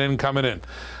 coming in.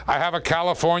 I have a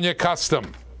California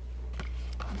Custom.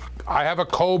 I have a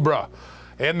Cobra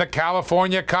in the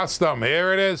California Custom.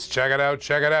 Here it is. Check it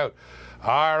out.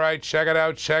 All right, check it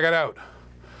out.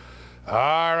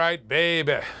 All right,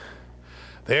 baby.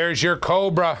 There's your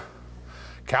Cobra.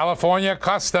 California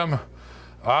Custom.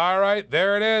 All right,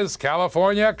 there it is.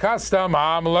 California Custom.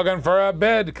 I'm looking for a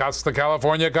bid.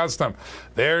 California Custom.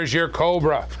 There's your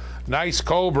Cobra. Nice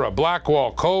Cobra.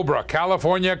 Blackwall Cobra.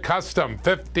 California Custom.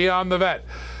 50 on the vet.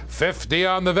 50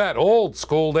 on the vet. Old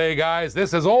school day, guys.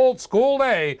 This is old school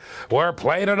day. We're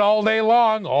playing it all day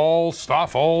long. Old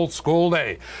stuff, old school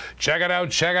day. Check it out,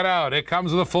 check it out. It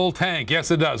comes with a full tank. Yes,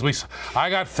 it does. I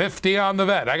got 50 on the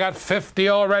vet. I got 50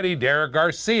 already. Derek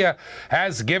Garcia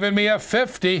has given me a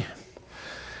 50.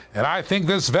 And I think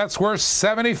this vet's worth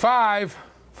 75.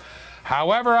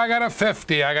 However, I got a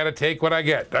 50. I got to take what I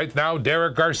get. Right now,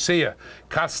 Derek Garcia,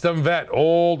 custom vet,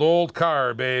 old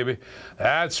car, baby.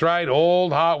 That's right,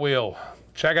 old Hot Wheel.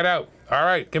 Check it out. All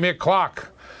right, give me a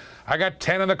clock. I got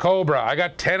 10 on the Cobra. I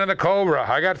got 10 on the Cobra.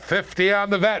 I got 50 on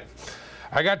the vet.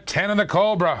 I got 10 on the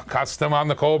Cobra. Custom on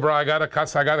the Cobra. I got a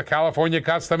California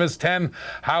Custom is 10.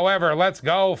 However, let's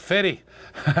go 50.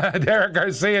 Derek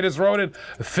Garcia just wrote it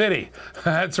 50.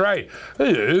 That's right.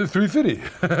 350.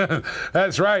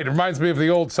 That's right. It reminds me of the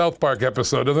old South Park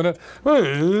episode, doesn't it?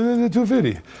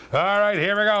 250. All right,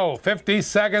 here we go. 50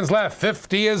 seconds left.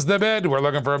 50 is the bid. We're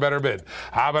looking for a better bid.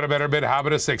 How about a better bid? How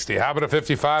about a 60? How about a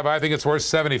 55? I think it's worth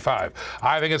 75.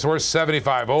 I think it's worth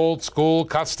 75. Old school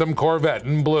custom Corvette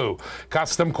in blue.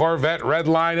 Custom Corvette, red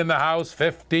line in the house.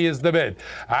 50 is the bid.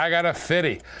 I got a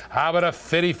 50. How about a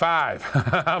 55?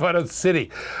 How about a city?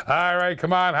 All right,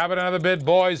 come on. How about another bid,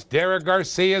 boys? Derek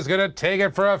Garcia is going to take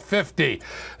it for a 50.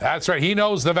 That's right. He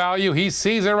knows the value. He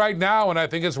sees it right now, and I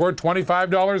think it's worth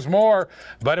 $25 more.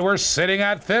 But we're sitting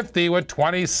at 50 with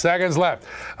 20 seconds left.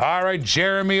 All right,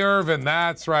 Jeremy Irvin.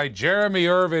 That's right. Jeremy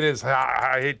Irvin is,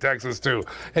 I hate Texas too.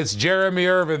 It's Jeremy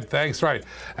Irvin. Thanks, right.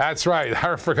 That's right.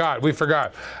 I forgot. We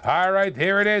forgot. All right,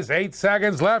 here it is. 8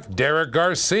 seconds left. Derek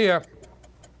Garcia.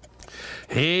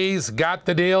 He's got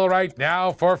the deal right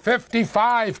now for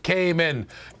 55 came in.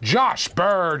 Josh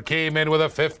Bird came in with a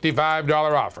 $55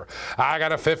 offer. I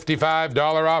got a $55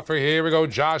 offer. Here we go.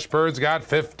 Josh Bird's got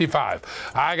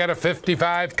 55. I got a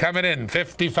 55 coming in.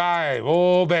 55.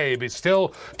 Oh, baby.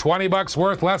 Still 20 bucks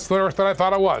worth less than I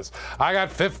thought it was. I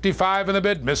got 55 in the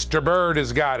bid. Mr. Bird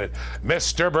has got it.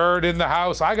 Mr. Bird in the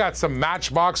house. I got some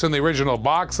Matchbox in the original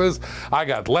boxes. I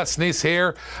got Lesney's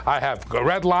here. I have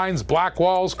red lines, black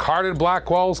walls, carded black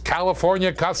walls,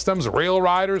 California Customs, Real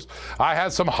Riders. I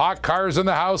had some hot cars in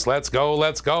the house. Let's go,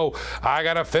 let's go. I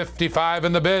got a 55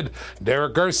 in the bid.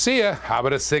 Derek Garcia, how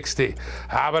about a 60?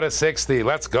 How about a 60?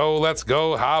 Let's go, let's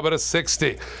go. How about a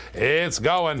 60? It's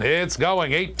going, it's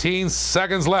going. 18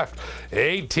 seconds left.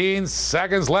 18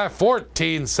 seconds left.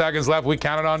 14 seconds left. We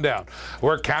count it on down.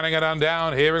 We're counting it on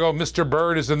down. Here we go. Mr.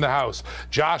 Bird is in the house.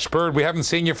 Josh Bird, we haven't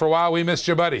seen you for a while. We missed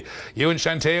you, buddy. You and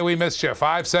Shantae, we missed you.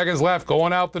 5 seconds left.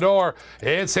 Going out the door.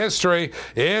 It's history.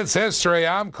 It's history.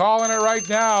 I'm calling it right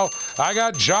now. I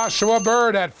got Joshua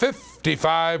Bird at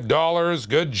 $55.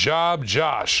 Good job,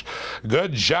 Josh.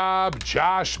 Good job,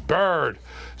 Josh Bird.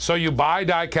 So you buy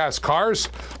Diecast cars?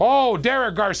 Oh,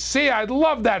 Derek Garcia, I'd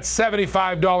love that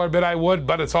 $75 bid, I would,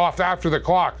 but it's off after the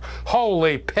clock.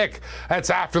 Holy pick,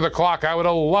 that's after the clock. I would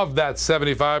have loved that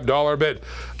 $75 bid,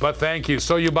 but thank you.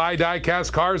 So you buy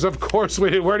Diecast cars? Of course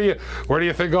we do. Where do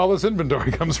you think all this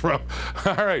inventory comes from?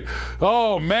 All right.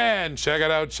 Oh, man, check it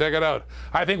out, check it out.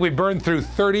 I think we burned through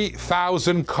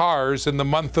 30,000 cars in the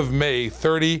month of May.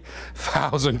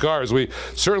 30,000 cars. We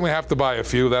certainly have to buy a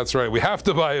few. That's right. We have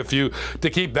to buy a few to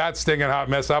keep that stinging hot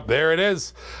mess up. There it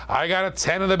is. I got a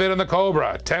 10 of the bid on the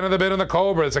Cobra. 10 of the bid on the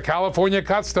Cobra. It's a California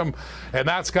Custom, and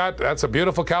that's a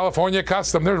beautiful California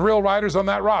Custom. There's Real Riders on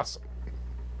that, Ross.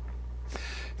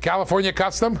 California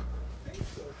Custom?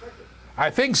 I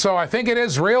think so. I think it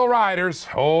is Real Riders.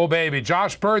 Oh, baby.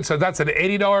 Josh Bird said that's an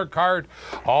 $80 card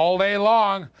all day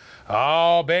long.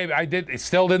 Oh, baby.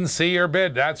 Still didn't see your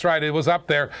bid. That's right. It was up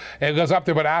there. It goes up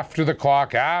there, but after the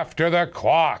clock. After the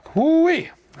clock. Whoo-wee.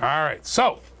 All right.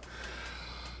 So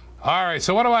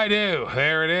what do I do?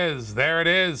 There it is. There it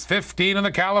is. 15 in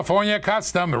the California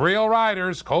Custom. Real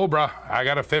Riders. Cobra. I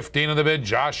got a 15 in the bid.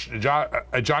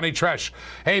 Johnny Tresh.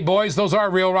 Hey, boys, those are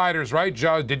Real Riders, right?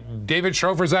 David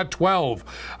Schrofer's at 12.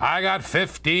 I got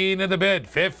 15 in the bid.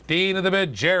 15 in the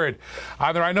bid. Jared.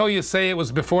 I know you say it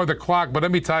was before the clock, but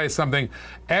let me tell you something.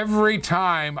 Every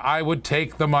time I would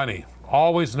take the money,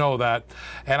 Always know that.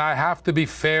 And I have to be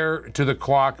fair to the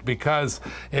clock because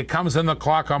it comes in the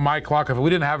clock on my clock. If we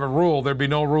didn't have a rule, there'd be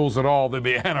no rules at all. There'd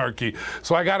be anarchy.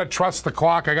 So I got to trust the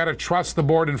clock. I got to trust the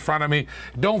board in front of me.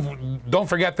 Don't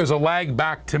forget there's a lag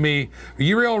back to me.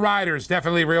 You real riders,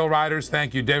 definitely real riders.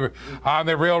 Thank you, David.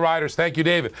 The real riders. Thank you,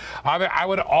 David. I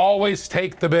would always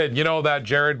take the bid. You know that,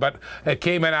 Jared, but it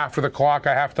came in after the clock.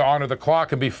 I have to honor the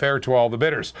clock and be fair to all the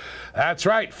bidders. That's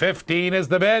right. 15 is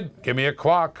the bid. Give me a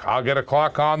clock. I'll get a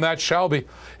clock on that Shelby.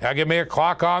 Yeah, give me a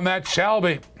clock on that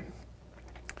Shelby.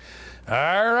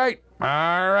 All right.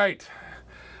 All right.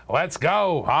 Let's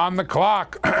go on the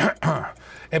clock.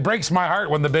 It breaks my heart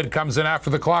when the bid comes in after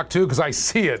the clock, too, because I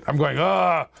see it. I'm going,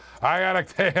 oh, I got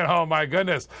to, oh, my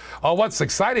goodness. Oh, what's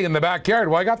exciting in the backyard?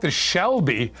 Well, I got the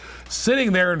Shelby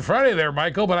sitting there in front of you there,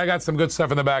 Michael, but I got some good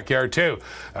stuff in the backyard, too.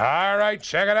 All right,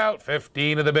 check it out.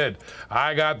 15 of the bid.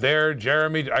 I got there,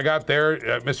 Jeremy. I got there.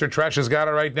 Mr. Tresh has got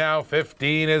it right now.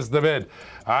 15 is the bid.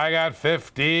 I got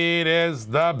 15 is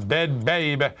the bid,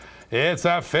 babe. It's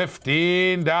a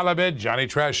 $15 bid. Johnny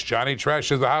Tresh. Johnny Tresh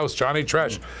is the house. Johnny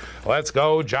Tresh. Let's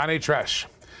go, Johnny Tresh.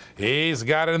 He's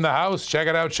got it in the house. Check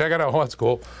it out. Check it out. Oh, that's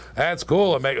cool. That's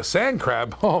cool. A sand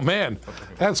crab. Oh, man.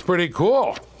 That's pretty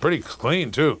cool. Pretty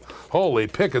clean, too. Holy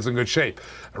pick, it's in good shape.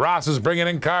 Ross is bringing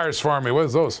in cars for me. What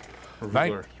is those?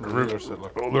 Revealer set.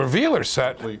 Look. Revealer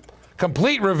set.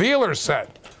 Complete revealer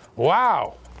set.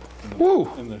 Wow. Woo.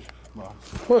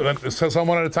 Look, it says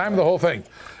one at a time, the whole thing.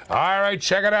 All right,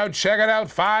 check it out. Check it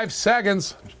out. 5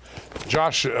 seconds.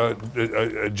 Josh,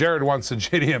 Jared wants to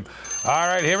JDM. All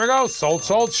right, here we go. Sold,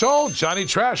 sold, sold. Johnny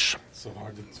Tresh. So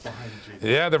hard to find, JD.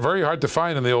 Yeah, they're very hard to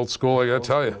find in the old school, I got to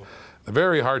tell you. They're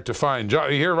very hard to find. You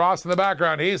hear Ross in the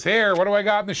background. He's here. What do I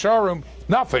got in the showroom?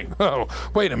 Nothing. Oh,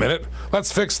 wait a minute.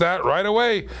 Let's fix that right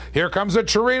away. Here comes a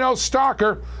Torino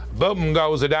Stalker. Boom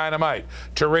goes a dynamite.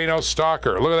 Torino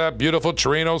Stalker. Look at that beautiful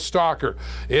Torino Stalker.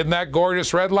 Isn't that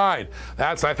gorgeous red line?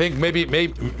 That's, I think, maybe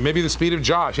the speed of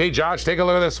Josh. Hey, Josh, take a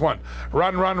look at this one.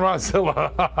 Run, run,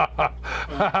 Rodzilla.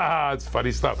 It's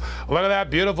funny stuff. Look at that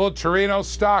beautiful Torino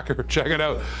Stalker. Check it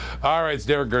out. All right, it's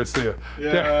Derek Garcia.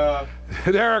 Yeah.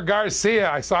 Derek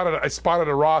Garcia. I spotted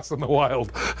a Ross in the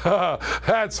wild.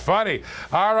 That's funny.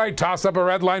 All right, toss up a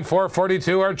red line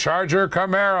 442 or Charger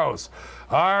Camaros.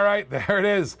 All right, there it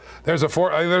is. There's a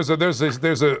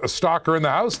stalker in the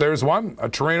house. There's one, a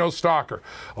Torino Stalker.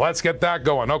 Let's get that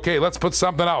going. Okay, let's put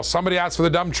something else. Somebody asked for the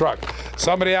dump truck.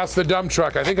 Somebody asked the dump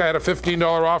truck. I think I had a $15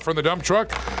 offer on the dump truck.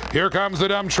 Here comes the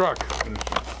dump truck.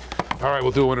 All right,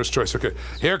 we'll do a winner's choice. Okay,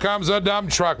 here comes a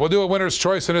dump truck. We'll do a winner's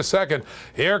choice in a second.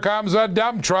 Here comes a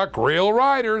dump truck. Real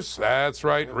riders. That's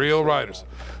right, real riders.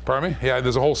 Pardon me? Yeah,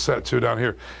 there's a whole set, too, down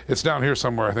here. It's down here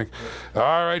somewhere, I think.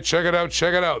 All right, check it out,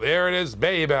 check it out. There it is,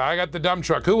 baby. I got the dump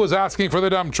truck. Who was asking for the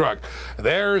dump truck?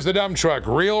 There's the dump truck.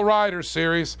 Real Riders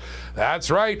series. That's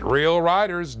right, Real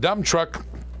Riders dump truck.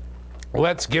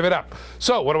 Let's give it up.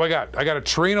 So, what do I got? I got a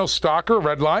Torino Stalker,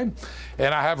 red line,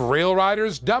 and I have Real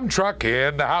Riders dump truck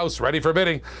in the house, ready for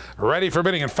bidding. Ready for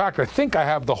bidding. In fact, I think I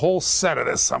have the whole set of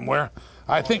this somewhere.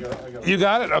 I think you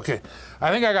got it? Okay.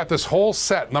 I think I got this whole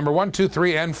set, number 1, 2,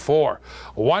 3, and 4.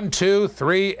 1, 2,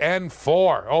 3, and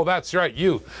 4. Oh, that's right,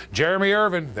 you. Jeremy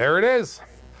Irvin, there it is.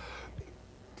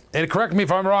 And correct me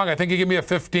if I'm wrong, I think you give me a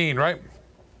 15, right?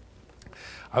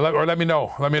 Or let me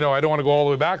know. Let me know. I don't want to go all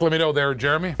the way back. Let me know there,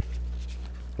 Jeremy.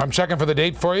 I'm checking for the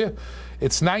date for you.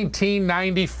 It's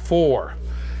 1994.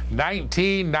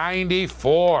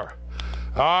 1994.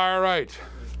 All right.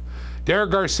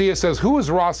 Derek Garcia says, who is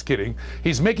Ross kidding?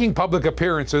 He's making public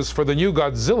appearances for the new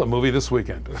Godzilla movie this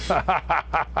weekend.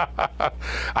 I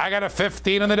got a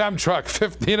 15 in the dump truck.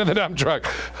 15 in the dump truck.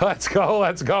 Let's go,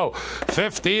 let's go.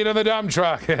 15 in the dump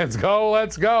truck. Let's go,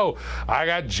 let's go. I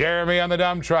got Jeremy on the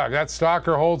dump truck. That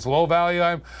stalker holds low value.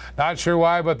 I'm not sure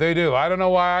why, but they do. I don't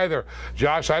know why either.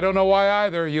 Josh, I don't know why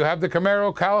either. You have the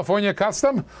Camaro California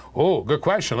Custom? Oh, good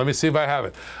question. Let me see if I have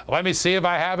it. Let me see if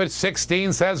I have it.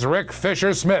 16 says Rick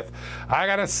Fisher Smith. I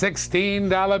got a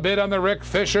 $16 bid on the Rick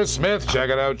Fisher Smith. Check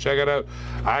it out, check it out.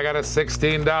 I got a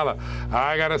 $16.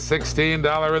 I got a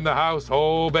 $16 in the house.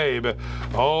 Oh, baby.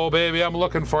 Oh, baby, I'm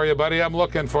looking for you, buddy. I'm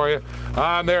looking for you.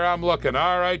 On there, I'm looking.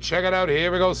 All right, check it out.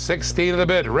 Here we go. 16 of the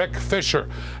bid. Rick Fisher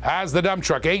has the dump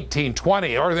truck. 18,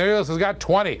 20. Or there else has got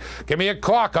 20. Give me a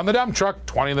clock on the dump truck.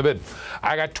 20 in the bid.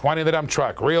 I got 20 in the dump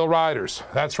truck. Real Riders.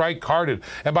 That's right, carded.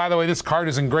 And by the way, this card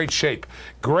is in great shape.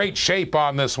 Great shape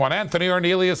on this one. Anthony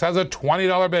Ornelius has a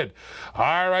 $20 bid.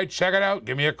 All right, check it out.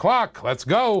 Give me a clock. Let's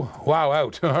go. Wow,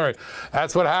 out. All right.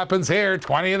 That's what happens here.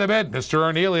 20 of the bid. Mr.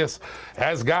 Ornelius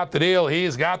has got the deal.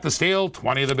 He's got the steal.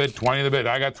 20 of the bid. 20 of the bid.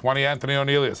 I got 20 Anthony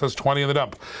Ornelius. That's 20 in the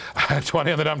dump.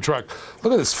 20 in the dump truck.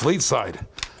 Look at this fleet side.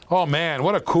 Oh man,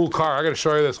 what a cool car. I gotta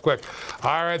show you this quick.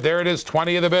 All right, there it is,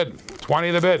 20 of the bid. 20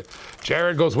 of the bid.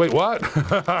 Jared goes, wait, what?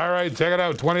 All right, check it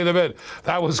out, 20 of the bid.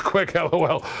 That was quick,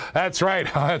 LOL. That's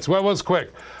right, that's what was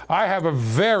quick. I have a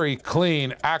very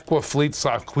clean Aqua fleet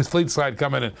side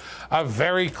coming in. A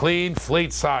very clean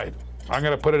fleet side. I'm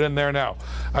going to put it in there now.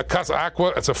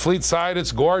 Aqua, it's a fleet side.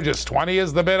 It's gorgeous. 20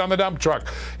 is the bid on the dump truck.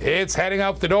 It's heading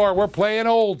out the door. We're playing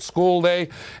old school day.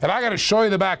 And I got to show you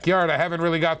the backyard. I haven't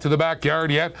really got to the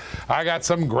backyard yet. I got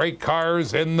some great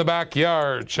cars in the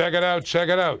backyard. Check it out. Check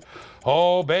it out.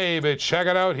 Oh, baby. Check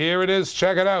it out. Here it is.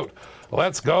 Check it out.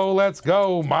 Let's go. Let's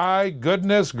go. My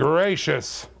goodness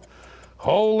gracious.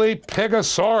 Holy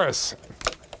Pigosaurus.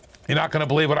 You're not going to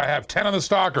believe what I have. 10 on the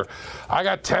stalker. I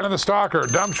got 10 on the stalker.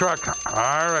 Dump truck.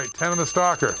 All right, 10 on the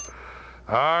stalker.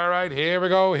 All right, here we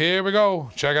go. Here we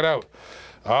go. Check it out.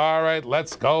 All right,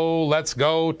 let's go. Let's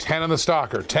go. 10 on the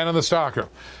stalker. 10 on the stalker.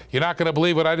 You're not going to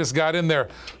believe what I just got in there.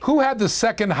 Who had the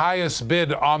second highest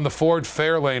bid on the Ford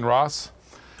Fairlane, Ross?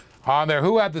 On there.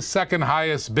 Who had the second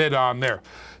highest bid on there?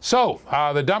 So,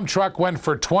 the dump truck went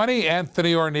for 20,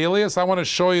 Anthony Ornelius. I want to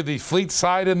show you the fleet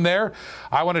side in there.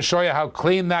 I want to show you how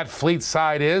clean that fleet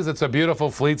side is. It's a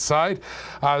beautiful fleet side.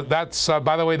 That's,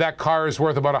 by the way, that car is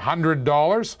worth about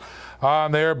 $100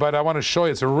 on there, but I want to show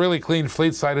you, it's a really clean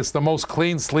fleet side. It's the most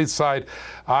clean fleet side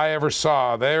I ever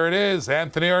saw. There it is.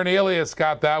 Anthony Ornelius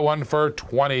got that one for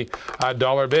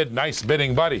 $20 bid. Nice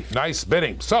bidding, buddy. Nice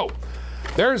bidding. So,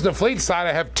 there's the fleet side.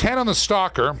 I have 10 on the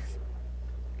stalker.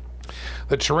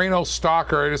 The Torino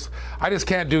Stalker, I just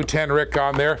can't do 10, Rick,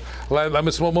 on there.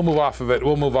 We'll move off of it.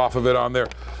 We'll move off of it on there.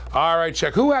 All right,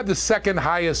 check. Who had the second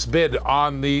highest bid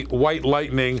on the White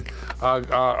Lightning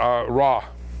Raw?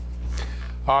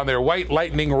 On there, White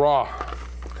Lightning Raw.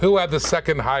 Who had the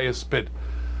second highest bid?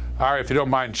 All right, if you don't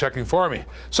mind checking for me.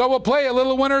 So we'll play a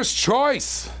little winner's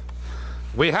choice.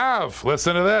 We have,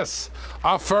 listen to this,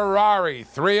 a Ferrari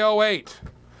 308.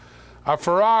 A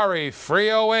Ferrari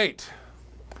 308.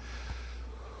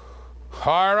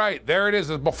 All right, there it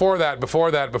is. Before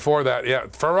that. Yeah,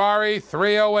 Ferrari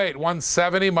 308,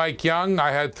 170, Mike Young. I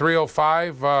had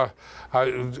 305.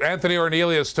 Anthony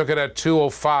Ornelius took it at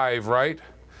 205, right?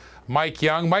 Mike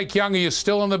Young, are you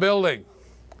still in the building?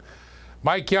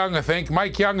 Mike Young, I think.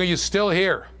 Mike Young, are you still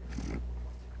here?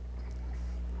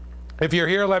 If you're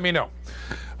here, let me know.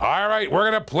 All right, we're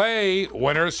going to play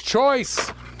winner's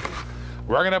choice.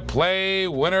 We're going to play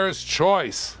winner's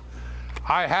choice.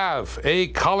 I have a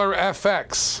Color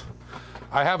FX.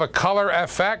 I have a Color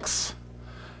FX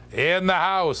in the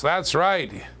house. That's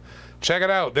right. Check it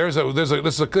out. This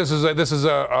is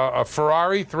a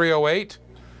Ferrari 308.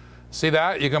 See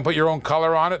that? You can put your own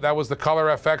color on it. That was the Color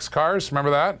FX cars. Remember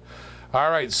that?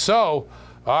 All right. So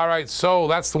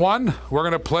that's the one we're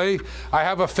gonna play. I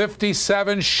have a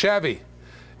 '57 Chevy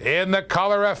in the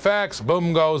Color FX.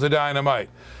 Boom goes the dynamite.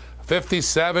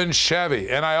 57 Chevy,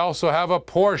 and I also have a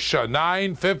Porsche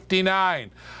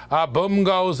 959. Boom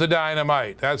goes the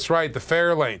dynamite. That's right, the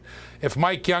Fairlane. If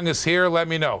Mike Young is here, let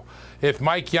me know. If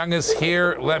Mike Young is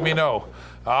here, let me know.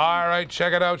 All right,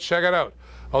 check it out, check it out.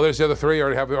 Oh, there's the other three. I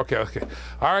already have. Okay.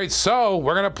 All right, so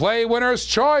we're gonna play winner's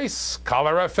choice.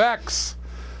 Color FX.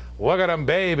 Look at them,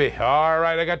 baby. All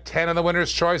right, I got 10 on the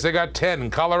winner's choice. I got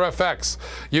 10. Color FX.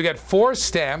 You get 4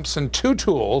 stamps and 2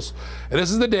 tools. And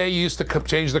this is the day you used to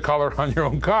change the color on your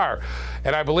own car.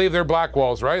 And I believe they're black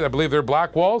walls, right? I believe they're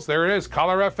black walls. There it is,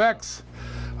 Color FX.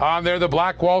 On there, the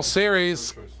black wall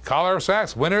series. Color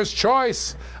FX, winner's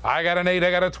choice. I got an 8,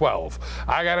 I got a 12.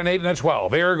 I got an 8 and a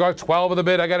 12. Here we go, 12 of the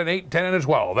bid. I got an 8, 10, and a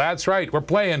 12. That's right, we're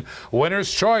playing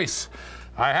winner's choice.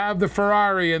 I have the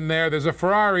Ferrari in there. There's a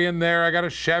Ferrari in there. I got a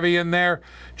Chevy in there.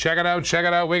 Check it out, check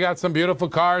it out. We got some beautiful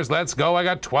cars. Let's go. I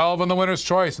got 12 on the winner's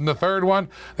choice. And the third one,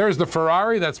 there's the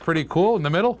Ferrari. That's pretty cool in the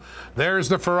middle. There's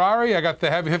the Ferrari. I got the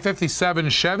 57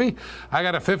 Chevy. I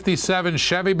got a 57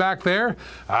 Chevy back there.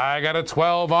 I got a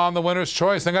 12 on the winner's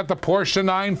choice. I got the Porsche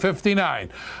 959.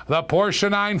 The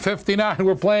Porsche 959.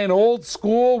 We're playing old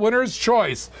school winner's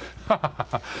choice.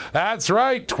 That's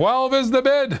right, 12 is the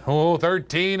bid. Oh,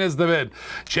 13 is the bid.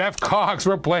 Jeff Cox,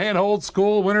 we're playing old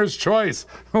school winner's choice.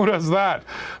 Who does that?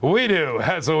 We do.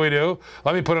 That's what we do.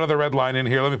 Let me put another red line in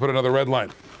here. Let me put another red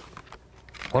line.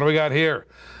 What do we got here?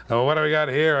 Oh, what do we got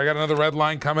here? I got another red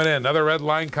line coming in. Another red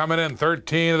line coming in.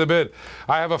 13 of the bid.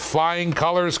 I have a Flying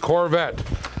Colors Corvette.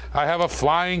 I have a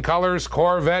Flying Colors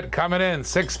Corvette coming in.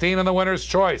 16 in the winner's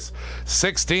choice.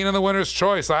 16 in the winner's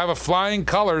choice. I have a Flying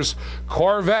Colors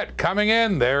Corvette coming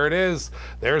in. There it is.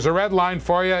 There's a red line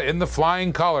for you in the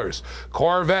Flying Colors.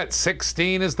 Corvette,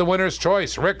 16 is the winner's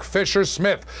choice. Rick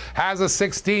Fisher-Smith has a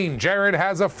 16. Jared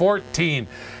has a 14.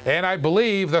 And I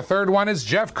believe the third one is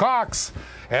Jeff Cox.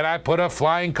 And I put a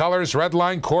Flying Colors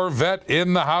Redline Corvette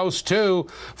in the house too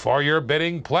for your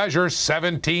bidding pleasure.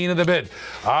 17 of the bid.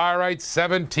 All right,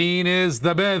 17 is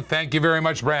the bid. Thank you very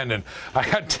much, Brandon. I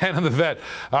got 10 of the vet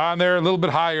on there, a little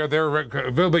bit higher there,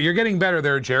 but you're getting better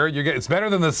there, Jared. It's better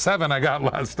than the 7 I got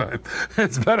last time.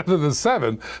 It's better than the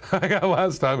 7 I got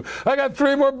last time. I got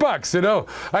 $3 more, you know.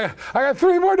 I got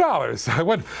 $3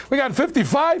 more. We got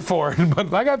 55 for it,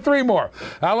 but I got 3 more.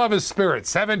 I love his spirit.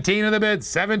 17 of the bid,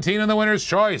 17 in the winner's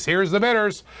choice. Here's the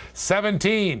bidders.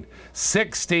 17,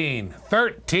 16,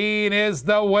 13 is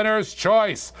the winner's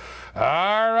choice.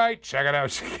 All right, check it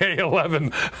out.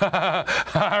 K11.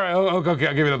 All right, okay,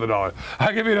 I'll give you another $1.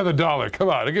 I'll give you another $1. Come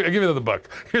on, I'll give you another $1.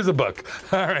 Here's a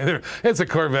 $1. All right, there, it's a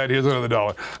Corvette. Here's another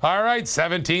 $1. All right,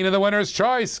 17 of the winner's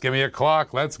choice. Give me a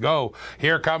clock. Let's go.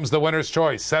 Here comes the winner's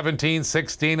choice. 17,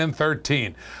 16, and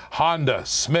 13. Honda,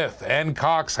 Smith, and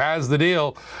Cox has the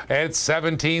deal. It's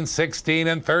 17, 16,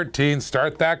 and 13.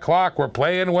 Start that clock. We're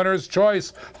playing winner's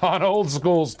choice on old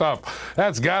school stuff.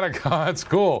 That's gotta go. That's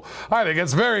cool. I think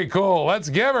it's very cool. Let's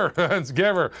give her. Let's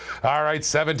give her. All right,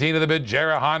 17 of the bid.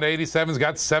 Jarrah Honda 87's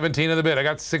got 17 of the bid. I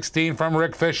got 16 from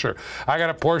Rick Fisher. I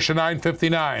got a Porsche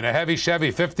 959, a heavy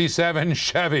Chevy 57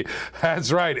 Chevy.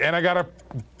 That's right. And I got a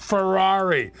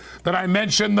Ferrari. Did I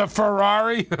mention the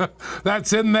Ferrari?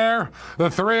 That's in there.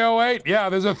 The 308. Yeah,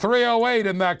 there's a 308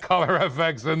 in that Color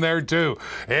FX in there too.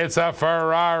 It's a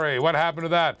Ferrari. What happened to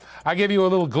that? I give you a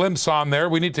little glimpse on there.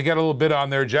 We need to get a little bit on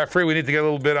there, Jeffrey. We need to get a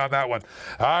little bit on that one.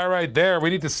 All right, there.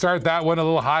 We need to start that one a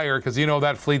little higher because you know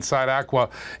that Fleet Side Aqua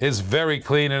is very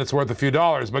clean and it's worth a few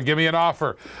dollars. But give me an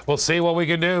offer. We'll see what we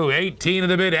can do. 18 of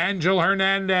the bid. Angel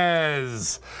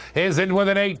Hernandez is in with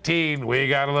an 18. We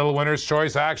got a little winner's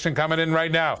choice action coming in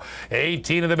right now.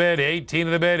 18 of the bid. 18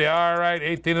 of the bid. All right,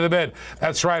 18 of the bid.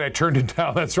 That's right. I turned it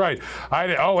down. That's right.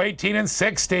 18 and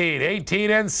 16.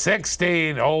 18 and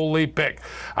 16. Holy pick.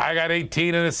 I got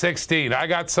 18 and a 16. I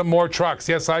got some more trucks.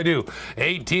 Yes, I do.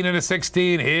 18 and a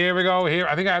 16. Here we go. Here.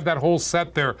 I think I have that whole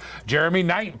set there. Jeremy,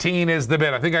 19 is the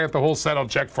bid. I think I got the whole set. I'll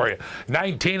check for you.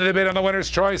 19 of the bid on the winner's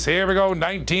choice. Here we go.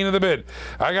 19 of the bid.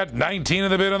 I got 19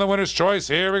 of the bid on the winner's choice.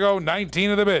 Here we go.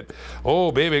 19 of the bid.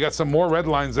 Oh, baby. Got some more red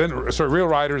lines in. Sorry, real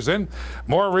riders in.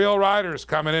 More real riders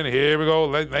coming in. Here we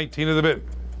go. 19 of the bid.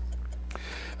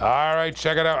 All right,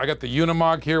 check it out. I got the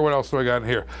Unimog here. What else do I got in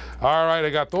here? All right, I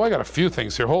got a few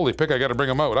things here. Holy pick, I got to bring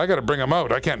them out. I got to bring them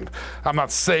out. I'm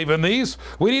not saving these.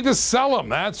 We need to sell them.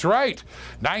 That's right.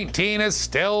 19 is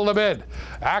still the bid.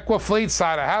 Aqua Fleet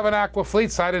Side. I have an Aqua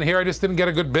Fleet Side in here. I just didn't get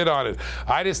a good bid on it.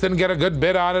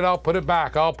 I'll put it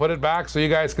back. I'll put it back so you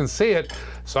guys can see it.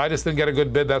 So I just didn't get a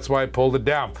good bid. That's why I pulled it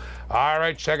down. All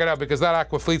right, check it out, because that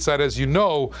Aqua Fleet Side, as you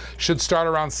know, should start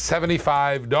around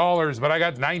 $75, but I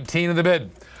got 19 in the bid.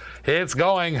 It's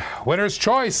going. Winner's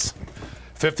choice.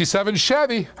 57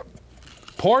 Chevy,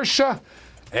 Porsche,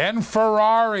 and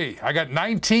Ferrari. I got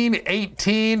 19,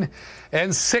 18,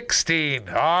 and 16.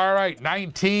 All right,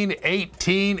 19,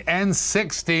 18, and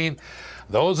 16.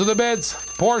 Those are the bids.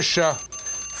 Porsche,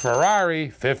 Ferrari,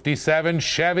 57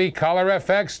 Chevy, Color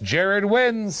FX. Jared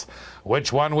wins.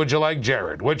 Which one would you like,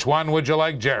 Jared? Which one would you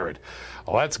like, Jared?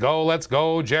 Let's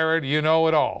go, Jared. You know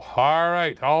it all. All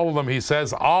right, all of them. He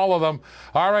says all of them.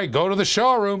 All right, go to the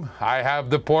showroom. I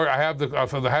have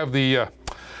the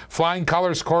Flying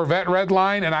Colors Corvette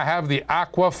Redline, and I have the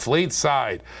Aqua Fleet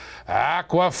Side.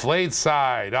 Aqua Fleet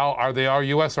Side. Are they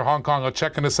US or Hong Kong? I'll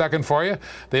check in a second for you.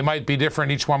 They might be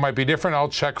different. Each one might be different. I'll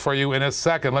check for you in a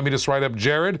second. Let me just write up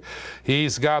Jared.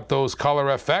 He's got those Color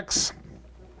FX.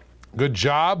 Good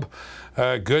job.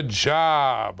 Good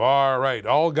job. All right,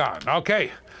 all gone.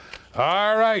 Okay.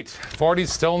 All right.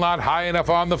 40's still not high enough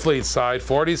on the Fleet Side.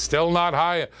 40's still not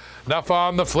high enough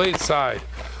on the Fleet Side.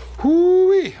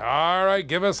 Whoo-wee. All right,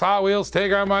 give us Hot Wheels.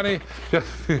 Take our money.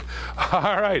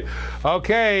 All right.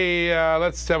 Okay,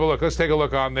 let's have a look. Let's take a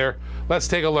look on there. Let's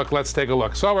take a look. Let's take a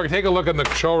look. So we're gonna take a look in the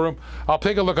showroom. I'll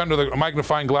take a look under the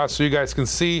magnifying glass so you guys can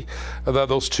see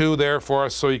those two there for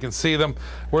us, so you can see them.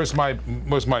 Where's my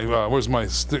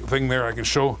thing there? I can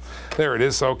show. There it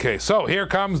is. Okay. So here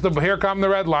come the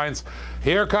red lines.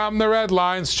 Here come the red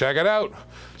lines. Check it out,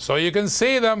 so you can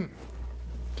see them.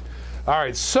 All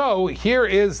right. So here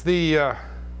is the.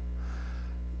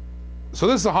 So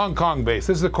this is a Hong Kong base.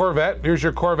 This is the Corvette. Here's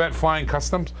your Corvette Flying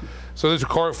Customs. So there's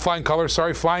your Flying Colors,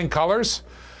 sorry, Flying Colors.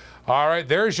 All right,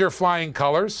 there's your Flying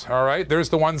Colors. All right, there's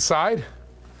the one side.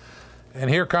 And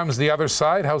here comes the other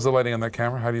side. How's the lighting on that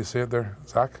camera? How do you see it there,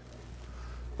 Zach?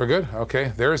 We're good?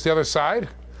 Okay, there's the other side.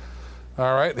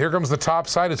 All right, here comes the top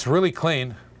side. It's really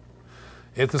clean.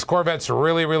 This Corvette's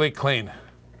really, really clean.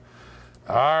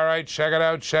 All right, check it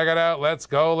out, check it out. Let's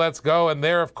go, let's go. And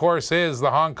there, of course, is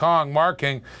the Hong Kong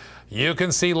marking. You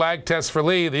can see lag test for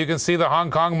Lee. You can see the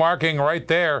Hong Kong marking right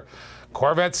there.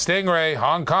 Corvette Stingray,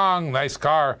 Hong Kong, nice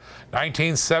car,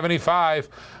 1975.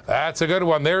 That's a good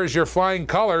one. There's your flying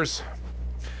colors.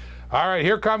 All right,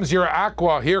 here comes your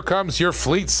Aqua. Here comes your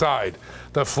Fleet side.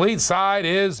 The Fleet side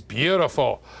is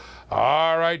beautiful.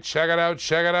 All right, check it out,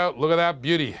 check it out. Look at that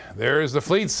beauty. There's the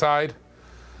Fleet side.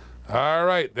 All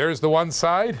right, there's the one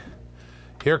side.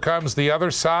 Here comes the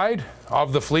other side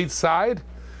of the Fleet side.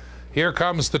 Here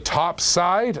comes the top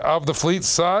side of the Fleet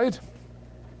side.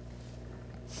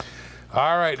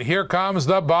 All right, here comes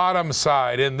the bottom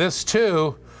side. And this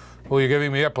too, oh, you're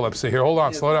giving me epilepsy here. Hold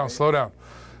on, slow down, slow down.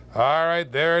 All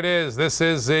right, there it is. This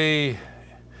is a,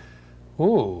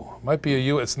 ooh, might be a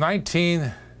it's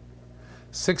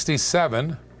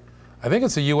 1967. I think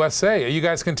it's a USA. You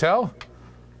guys can tell?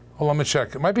 Well, let me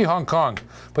check. It might be Hong Kong,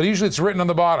 but usually it's written on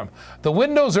the bottom. The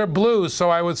windows are blue, so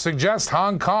I would suggest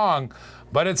Hong Kong,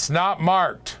 but it's not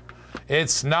marked.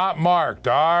 It's not marked.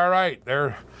 All right,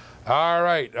 there. All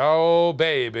right. Oh,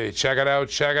 baby. Check it out.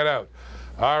 Check it out.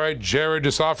 All right, Jared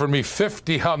just offered me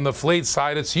 50 on the Fleet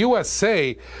side. It's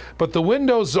USA, but the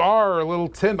windows are a little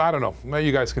tint. I don't know. Well,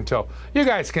 you guys can tell. You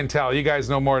guys can tell. You guys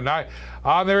know more than I.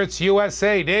 On there, it's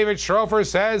USA. David Schrofer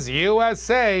says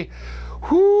USA.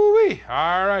 Whoo-wee.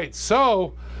 All right,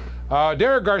 so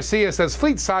Derek Garcia says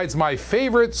Fleet side's my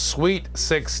favorite Sweet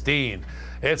 16.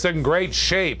 It's in great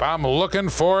shape. I'm looking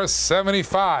for a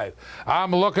 75.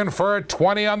 I'm looking for a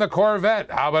 20 on the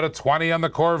Corvette. How about a 20 on the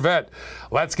Corvette?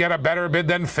 Let's get a better bid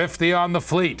than 50 on the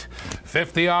Fleet.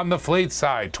 50 on the Fleet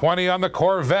side, 20 on the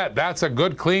Corvette. That's a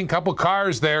good, clean couple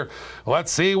cars there.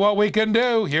 Let's see what we can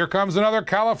do. Here comes another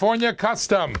California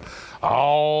Custom.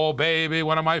 Oh, baby,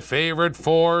 one of my favorite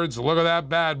Fords. Look at that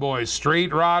bad boy.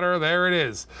 Street Rodder, there it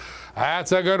is.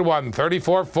 That's a good one.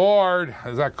 34 Ford.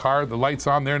 Is that car? The lights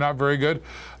on there, not very good.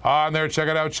 On there, check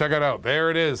it out, check it out. There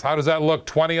it is. How does that look?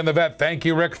 20 on the vet. Thank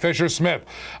you, Rick Fisher-Smith.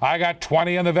 I got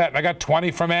 20 on the vet. I got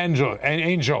 20 from Angel.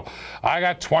 I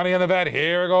got 20 on the vet.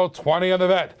 Here we go, 20 on the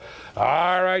vet.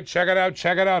 All right, check it out,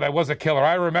 check it out. That was a killer.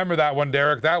 I remember that one,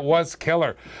 Derek. That was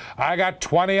killer. I got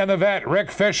 20 on the vet.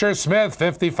 Rick Fisher-Smith,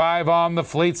 55 on the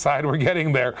Fleet side. We're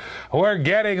getting there. We're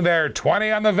getting there.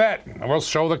 20 on the vet. We'll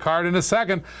show the card in a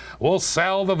second. We'll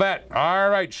sell the vet.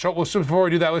 All right, before we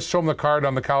do that, let's show them the card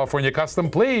on the California Custom,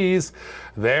 please.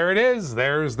 There it is.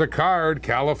 There's the card,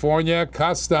 California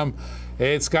Custom.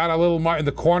 It's got a little mark in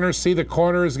the corner. See, the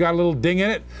corner has got a little ding in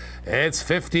it. It's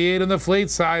 58 on the Fleet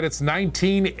side. It's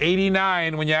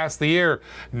 1989 when you ask the year.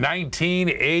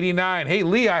 1989. Hey,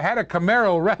 Lee, I had a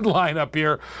Camaro red line up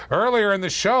here earlier in the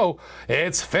show.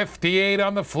 It's 58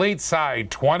 on the Fleet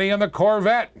side, 20 on the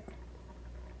Corvette.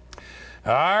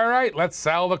 All right, let's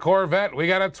sell the Corvette. We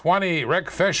got a 20.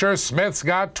 Rick Fisher-Smith's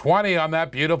got 20 on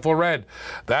that beautiful red.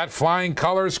 That Flying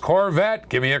Colors Corvette,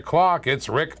 give me a clock. It's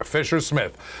Rick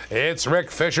Fisher-Smith. It's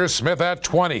Rick Fisher-Smith at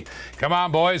 20. Come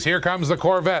on, boys, here comes the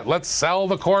Corvette. Let's sell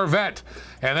the Corvette.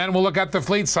 And then we'll look at the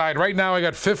Fleet side. Right now, I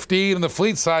got 15 on the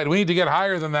Fleet side. We need to get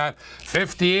higher than that.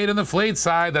 58 on the Fleet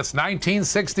side. That's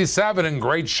 1967 in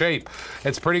great shape.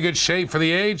 It's pretty good shape for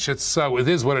the age. It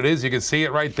is what it is. You can see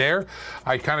it right there.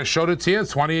 I kind of showed it to you.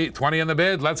 It's 20 on the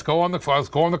bid. Let's go on the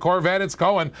Corvette. It's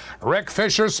going. Rick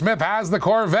Fisher-Smith has the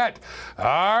Corvette.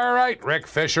 All right, Rick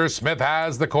Fisher-Smith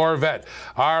has the Corvette.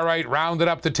 All right, round it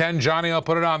up to 10, Johnny. I'll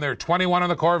put it on there. 21 on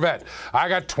the Corvette. I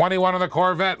got 21 on the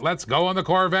Corvette. Let's go on the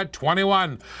Corvette.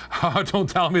 21. Don't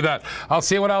tell me that. I'll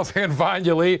see what else I can find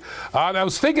you, Lee. I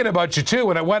was thinking about you, too.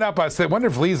 When it went up, I said, wonder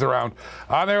if Lee's around.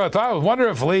 There, I thought, I wonder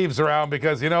if Lee's around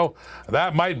because, you know,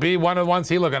 that might be one of the ones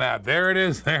he's looking at. There it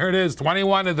is. There it is.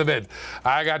 21 in the bid.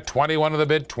 I got 21 of the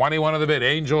bid. 21 of the bid.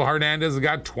 Angel Hernandez has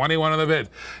got 21 of the bid.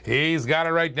 He's got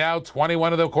it right now.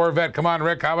 21 of the Corvette. Come on,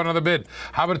 Rick. How about another bid?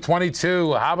 How about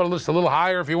 22? How about just a little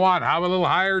higher if you want? How about a little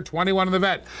higher? 21 of the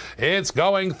vet. It's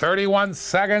going. 31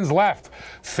 seconds left.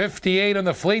 58 on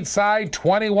the Fleet side,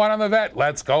 21 on the vet.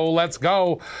 Let's go, let's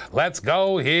go, let's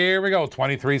go. Here we go.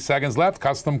 23 seconds left.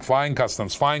 Custom, Flying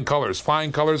Customs, Flying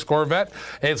Colors Corvette.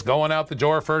 It's going out the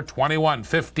door for 21.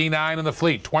 59 on the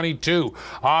Fleet, 22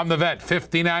 on the vet.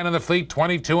 59 on the Fleet,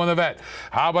 22 on the vet.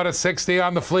 How about a 60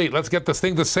 on the Fleet? Let's get this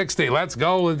thing to 60. Let's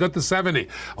go. Let's get to 70.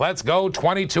 Let's go.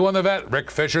 22 on the vet. Rick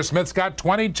Fisher-Smith's got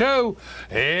 22.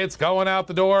 It's going out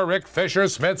the door. Rick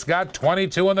Fisher-Smith's got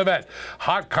 22 on the vet.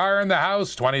 Hot car in the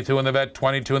house. 22 in the vet. vet,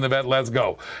 22 in the vet. Let's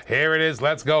go. Here it is.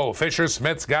 Let's go. Fisher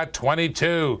Smith's got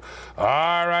 22.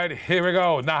 All right, here we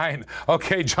go. 9.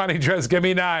 Okay, Johnny Dress, give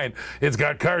me 9. It's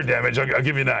got card damage. I'll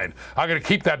give you 9. I'm going to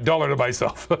keep that dollar to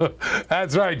myself.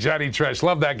 That's right, Johnny Tresh.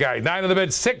 Love that guy. 9 in the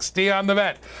bid, 60 on the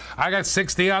vet. I got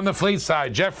 60 on the fleet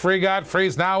side. Jeffrey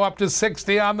Godfrey's now up to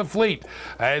 60 on the fleet.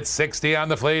 It's 60 on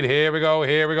the fleet. Here we go.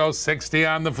 Here we go. 60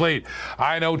 on the fleet.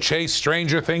 I know, Chase,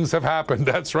 stranger things have happened.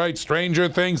 That's right. Stranger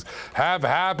things have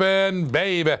happened,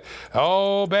 baby.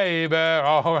 Oh, baby.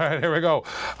 All right, here we go.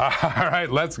 All right,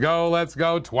 let's go. Let's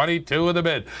go. 22 in the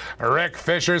bid. Rick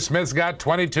Fisher Smith's got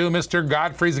 22. Mr.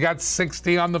 Godfrey's got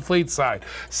 60 on the fleet side.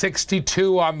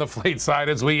 62 on the fleet side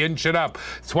as we inch it up.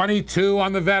 22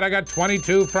 on the vet. I got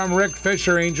 22 from Rick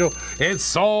Fisher, Angel. It's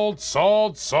sold,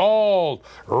 sold, sold.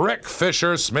 Rick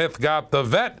Fisher Smith got the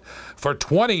vet for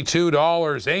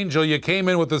 $22. Angel, you came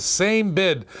in with the same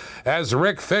bid as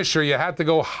Rick Fisher. You had to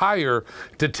go higher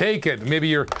to take it. Maybe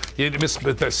you missed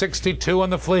the 62 on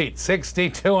the fleet,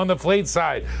 62 on the fleet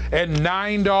side, and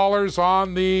 $9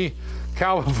 on the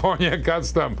California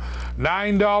Custom.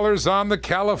 $9 on the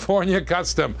California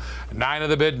Custom. 9 of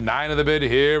the bid, 9 of the bid.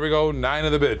 Here we go, 9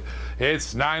 of the bid.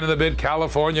 It's 9 of the bid,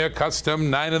 California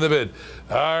Custom, 9 of the bid.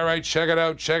 All right, check it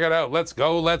out, check it out. Let's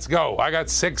go, let's go. I got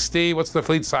 60. What's the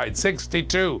fleet side?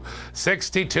 62.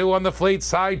 62 on the fleet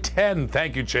side, 10.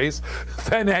 Thank you, Chase.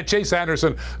 Chase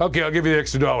Anderson. Okay, I'll give you the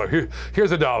extra dollar.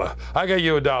 Here's a dollar. I got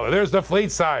you a dollar. There's the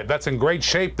fleet side. That's in great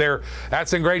shape there.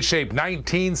 That's in great shape.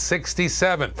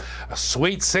 1967. A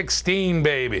sweet 16,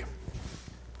 baby.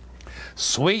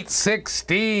 Sweet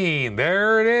 16,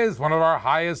 there it is, one of our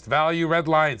highest value red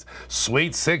lines.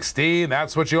 Sweet 16,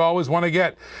 that's what you always want to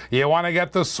get. You want to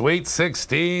get the Sweet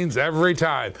 16s every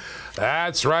time.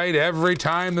 That's right, every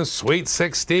time the Sweet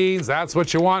 16s, that's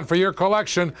what you want for your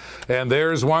collection. And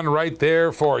there's one right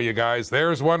there for you guys.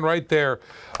 There's one right there.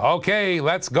 Okay,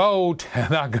 let's go.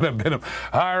 Not going to bid them.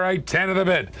 All right, 10 of the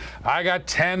bid. I got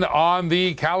 10 on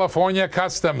the California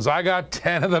Customs. I got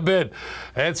 10 of the bid.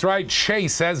 That's right,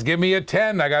 Chase says, give me a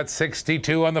 10. I got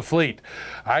 62 on the fleet.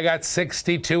 I got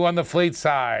 62 on the fleet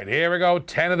side. Here we go,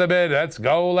 10 of the bid. Let's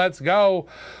go, let's go.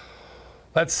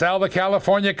 Let's sell the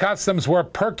California Customs. We're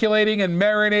percolating and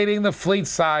marinating the fleet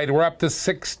side. We're up to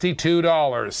 $62.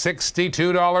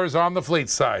 $62 on the fleet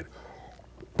side.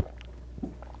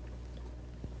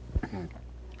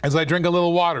 As I drink a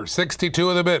little water, 62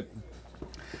 of the bid.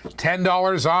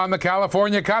 $10 on the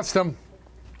California Custom.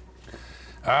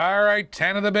 All right,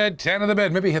 10 of the bid, 10 of the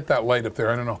bid. Maybe hit that light up there,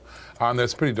 I don't know. On there,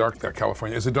 it's pretty dark there,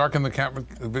 California. Is it dark in the camera?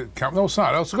 No, it's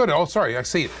not. Oh, it's good. Oh, sorry, I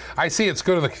see it. I see it's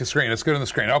good on the screen. It's good on the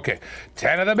screen. Okay,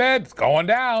 10 of the bid, going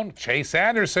down. Chase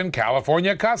Anderson,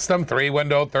 California Custom,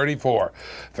 3-window 34.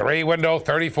 3-window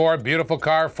 34, beautiful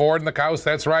car, Ford in the house,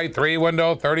 that's right,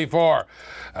 3-window 34.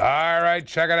 All right,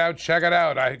 check it out, check it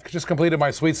out. I just completed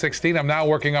my Sweet 16. I'm now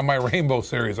working on my Rainbow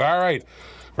Series. All right,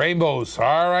 Rainbows.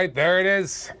 All right, there it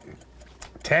is.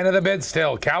 10 of the bid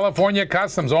still. California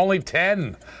Customs, only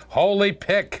 10. Holy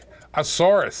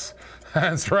pick-a-saurus.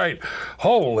 That's right.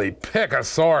 Holy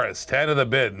pick-a-saurus. 10 of the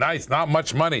bid. Nice. Not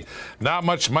much money. Not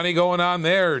much money going on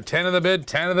there. 10 of the bid.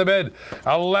 10 of the bid.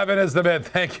 11 is the bid.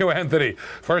 Thank you, Anthony,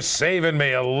 for saving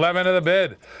me. 11 of the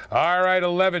bid. All right,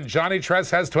 11. Johnny Tress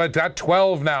has got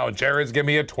 12 now. Jared's give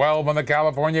me a 12 on the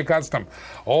California Custom.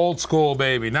 Old school,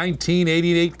 baby.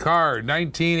 1988 card.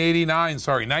 1989,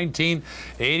 sorry.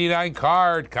 1989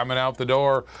 card coming out the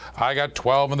door. I got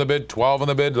 12 in the bid. 12 in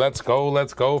the bid. Let's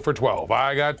go for 12.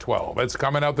 I got 12. It's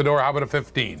coming out the door. How about a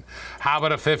 15? How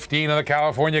about a 15 on the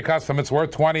California Custom? It's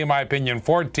worth 20 in my opinion.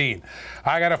 14.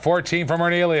 I got a 14 from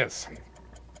Cornelius.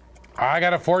 I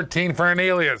got a 14 for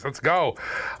Cornelius. Let's go.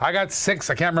 I got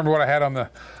 6. I can't remember what I had on the.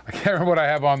 I can't remember what I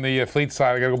have on the fleet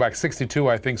side. I got to go back. 62,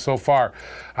 I think, so far.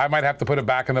 I might have to put it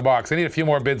back in the box. I need a few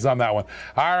more bids on that one.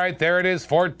 All right, there it is.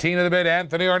 14 of the bid.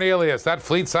 Anthony Cornelius. That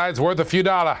fleet side's worth a few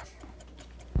dollars.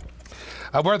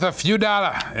 Worth a few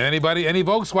dollars. Anybody, any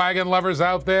Volkswagen lovers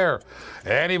out there?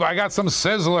 Anybody? I got some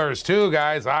sizzlers too,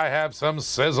 guys. I have some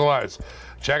sizzlers.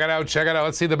 Check it out, check it out.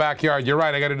 Let's see the backyard. You're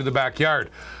right, I got to do the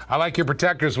backyard. I like your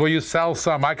protectors. Will you sell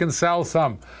some? I can sell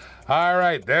some. All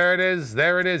right, there it is.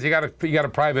 There it is. You got a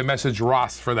private message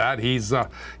Ross for that. He's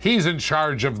in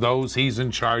charge of those. He's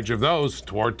in charge of those.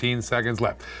 14 seconds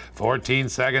left. 14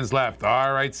 seconds left.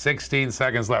 All right, 16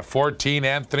 seconds left. 14.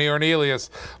 Anthony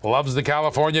Cornelius loves the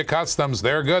California Customs.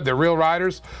 They're good. They're real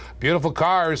riders. Beautiful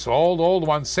cars. Old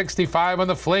ones. 65 on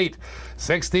the fleet.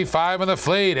 65 on the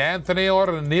fleet. Anthony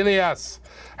Cornelius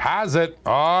has it.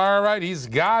 All right, he's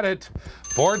got it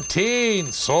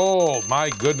 14 sold. My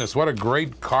goodness, what a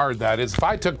great card that is. If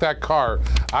I took that car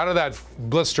out of that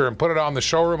blister and put it on the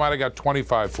showroom, I'd have got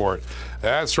 25 for it.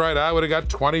 That's right, I would have got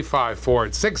 25 for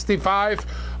it. 65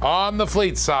 on the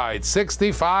fleet side.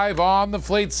 65 on the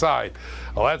fleet side.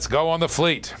 Let's go on the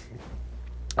fleet.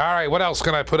 All right, what else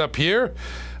can I put up here?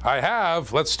 I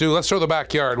have, let's show the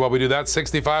backyard while we do that.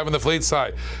 65 on the fleet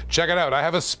side. Check it out. I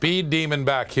have a speed demon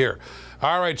back here.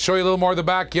 All right, show you a little more of the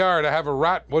backyard. I have a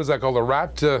rat. What is that called? A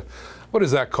rat? What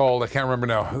is that called? I can't remember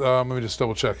now. Let me just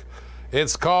double check.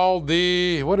 It's called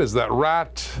the, what is that?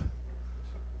 Rat?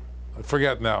 I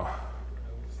forget now.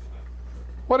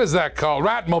 What is that called?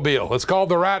 Ratmobile. It's called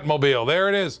the Ratmobile. There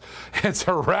it is. It's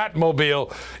a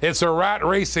Ratmobile. It's a rat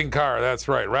racing car. That's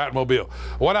right, Ratmobile.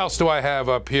 What else do I have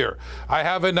up here? I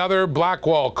have another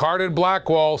Blackwall, carded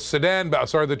Blackwall sedan.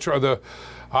 Sorry, there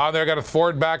I got a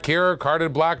Ford back here,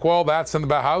 carded Blackwall. That's in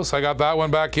the house. I got that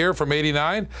one back here from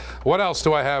 '89. What else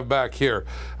do I have back here?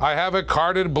 I have a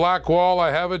carded Blackwall.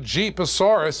 I have a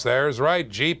Jeeposaurus. There's right,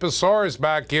 Jeeposaurus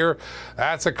back here.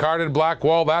 That's a carded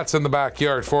Blackwall. That's in the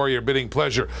backyard for your bidding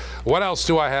pleasure. What else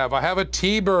do I have? I have a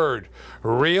T-Bird.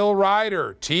 Real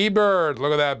Rider, T-Bird.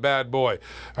 Look at that bad boy.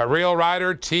 A Real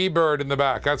Rider T-Bird in the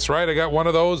back. That's right, I got one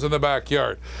of those in the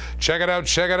backyard. Check it out,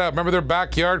 check it out. Remember their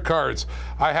backyard cards.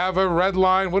 I have a red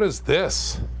line. What is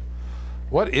this?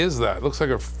 What is that? Looks like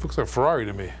a Ferrari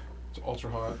to me. It's ultra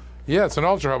hot. Yeah, it's an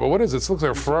ultra hot, but what is it? It looks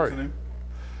like a Ferrari.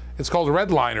 It's called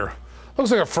Redliner.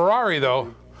 Looks like a Ferrari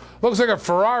though. Looks like a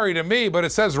Ferrari to me, but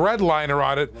it says Redliner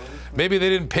on it. Maybe they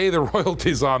didn't pay the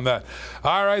royalties on that.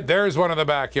 All right, there's one in the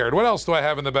backyard. What else do I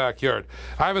have in the backyard?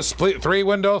 I have a split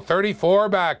 3-window 34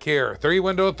 back here.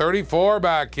 3-window 34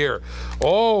 back here.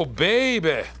 Oh,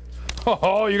 baby.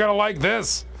 Oh, you're going to like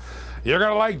this. You're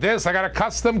going to like this. I got a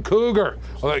custom Cougar.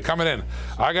 Oh, coming in.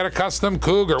 I got a custom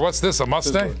Cougar. What's this, a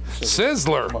Mustang?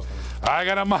 Sizzler. I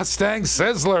got a Mustang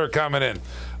Sizzler coming in.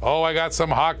 Oh, I got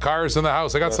some hot cars in the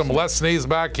house. I got some Lesnies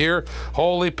back here.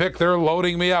 Holy pick, they're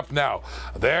loading me up now.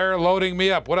 They're loading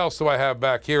me up. What else do I have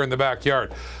back here in the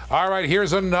backyard? All right,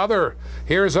 here's another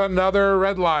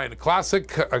red line. Classic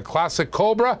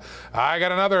Cobra. I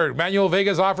got another. Manuel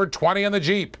Vega's offered 20 on the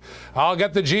Jeep. I'll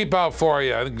get the Jeep out for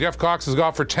you. I think Jeff Cox has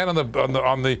got for 10 on the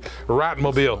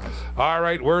Ratmobile. All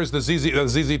right, where's the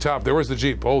ZZ Top? There, where's the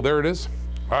Jeep? Oh, there it is.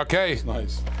 Okay. That's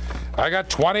nice. I got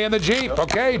 20 in the Jeep.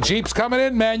 Okay, Jeep's coming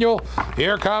in, Manuel.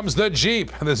 Here comes the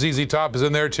Jeep. And the ZZ Top is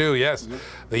in there too, yes.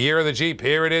 The year of the Jeep.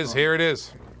 Here it is, here it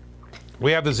is.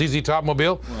 We have the ZZ Top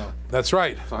Mobile. Well, that's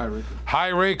right. It's a high raker. High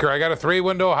raker. I got a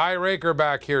 3-window high raker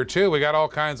back here too. We got all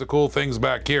kinds of cool things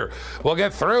back here. We'll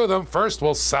get through them. First,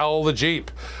 we'll sell the Jeep.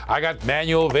 I got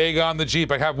Manuel Vega on the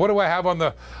Jeep. I have, what do I have on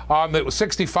the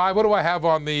 65? What do I have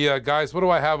on the guys? What do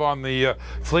I have on the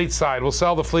fleet side? We'll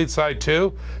sell the fleet side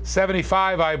too.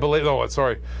 75, I believe. Oh,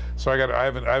 sorry. So I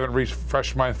haven't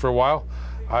refreshed mine for a while.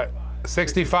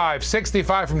 65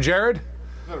 from Jared.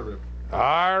 Let her rip.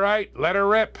 All right, let her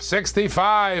rip.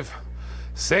 65.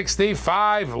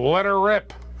 65, let her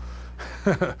rip.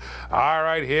 All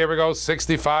right, here we go.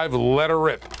 65, let her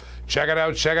rip. Check it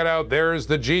out, check it out. There's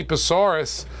the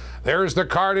Jeeposaurus. There's the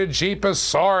carded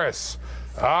Jeeposaurus.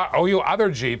 Oh, you other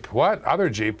Jeep. What? Other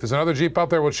Jeep. There's another Jeep out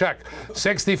there. We'll check.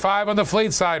 65 on the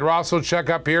fleet side. Ross will check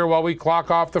up here while we clock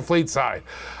off the fleet side.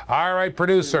 All right,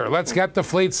 producer, let's get the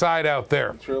fleet side out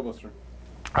there. Trailbuster.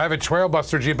 I have a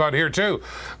Trailbuster Jeep out here too.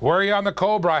 Where are you on the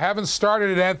Cobra? I haven't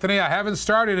started it, Anthony. I haven't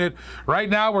started it. Right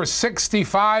now we're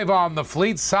 65 on the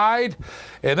fleet side,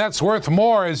 and that's worth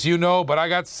more, as you know, but I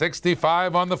got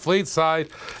 65 on the fleet side.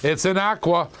 It's in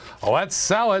Aqua. Let's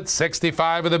sell it.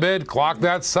 65 of the bid. Clock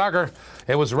that sucker.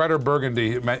 It was red or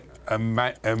burgundy.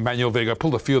 Manuel Vega.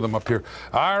 Pulled a few of them up here.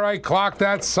 All right, clock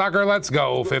that sucker. Let's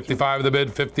go. 55 of the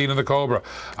bid, 15 of the Cobra.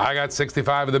 I got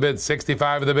 65 of the bid,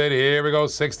 65 of the bid. Here we go.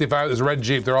 65. There's a red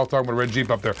Jeep. They're all talking about red Jeep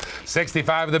up there.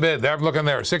 65 of the bid. They're looking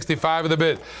there. 65 of the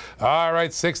bid. All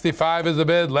right, 65 is the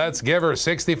bid. Let's give her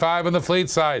 65 on the fleet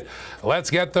side. Let's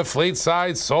get the fleet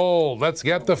side sold. Let's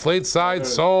get the fleet side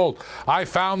sold. I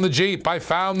found the Jeep. I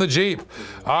found the Jeep.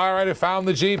 All right, I found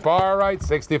the Jeep. All right,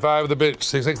 65 of the bid.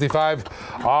 65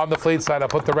 on the fleet side. I'll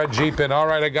put the red Jeep in. All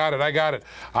right, I got it. I got it.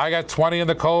 I got 20 in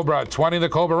the Cobra. 20 in the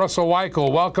Cobra. Russell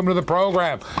Weichel, welcome to the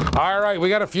program. All right, we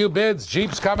got a few bids.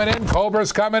 Jeep's coming in.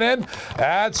 Cobra's coming in.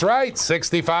 That's right.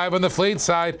 65 on the fleet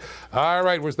side. All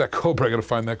right, where's that Cobra? I got to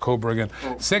find that Cobra again.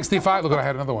 65. Look, I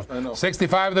had another one. I know.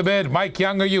 65 of the bid. Mike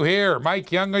Young, are you here?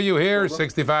 Mike Young, are you here?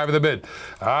 65 of the bid.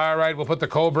 All right, we'll put the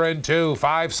Cobra in too.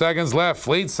 5 seconds left.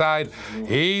 Fleet side.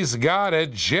 He's got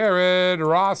it. Jared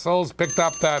Russell's picked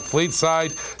up that fleet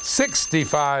side.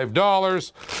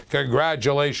 $65.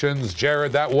 Congratulations,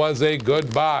 Jared. That was a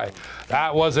good buy.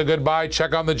 That was a good buy.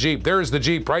 Check on the Jeep. There's the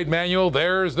Jeep, right, Manuel?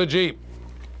 There's the Jeep.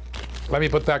 Let me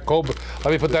put that Cobra,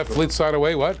 let me put that fleet side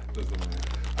away. What?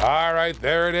 All right,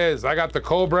 there it is. I got the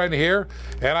Cobra in here,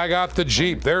 and I got the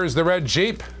Jeep. There's the red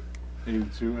Jeep.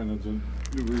 82, and it's a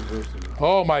new reverse.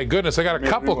 Oh my goodness, I got a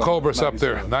couple Cobras up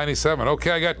there. 97.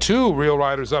 Okay, I got 2 Real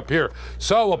Riders up here.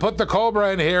 So we'll put the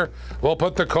Cobra in here. We'll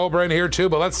put the Cobra in here too,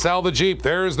 but let's sell the Jeep.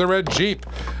 There's the red Jeep.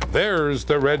 There's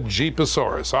the red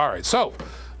Jeeposaurus. All right, so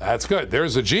that's good.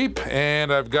 There's a Jeep,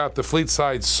 and I've got the fleet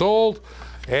side sold.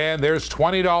 And there's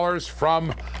 $20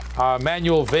 from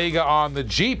Manuel Vega on the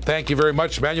Jeep. Thank you very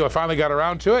much, Manuel. I finally got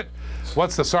around to it.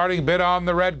 What's the starting bid on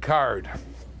the red card?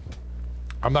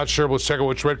 I'm not sure. We'll check out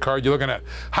which red card you're looking at.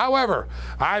 However,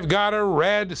 I've got a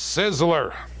red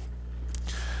Sizzler.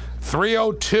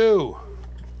 302.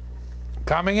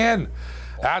 Coming in.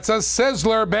 That's a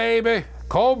Sizzler, baby.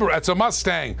 Cobra. It's a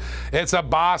Mustang. It's a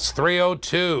Boss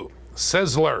 302.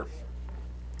 Sizzler.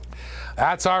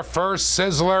 That's our first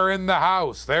Sizzler in the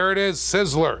house. There it is,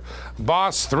 Sizzler.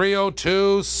 Boss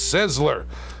 302 Sizzler.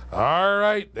 All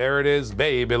right, there it is,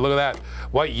 baby. Look at that.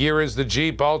 What year is the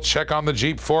Jeep? I'll check on the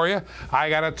Jeep for you. I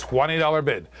got a $20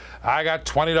 bid. I got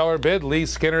 $20 bid. Lee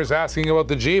Skinner's asking about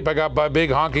the Jeep. I got my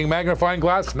big honking magnifying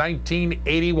glass,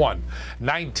 1981.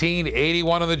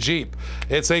 1981 on the Jeep.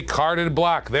 It's a carded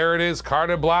black. There it is,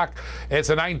 carded black. It's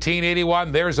a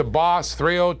 1981. There's a Boss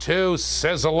 302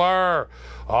 Sizzler.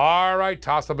 All right,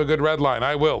 toss up a good red line.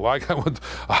 I will.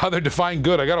 They're defined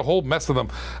good. I got a whole mess of them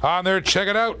on there. Check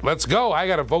it out. Let's go. I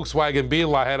got a Volkswagen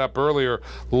Beetle I had up earlier.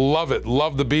 Love it.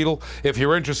 Love the Beetle. If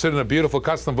you're interested in a beautiful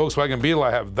custom Volkswagen Beetle,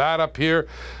 I have that up here.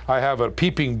 I have a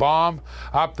peeping bomb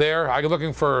up there. I'm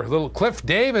looking for a little Cliff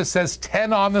Davis says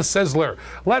 10 on the Sizzler.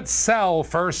 Let's sell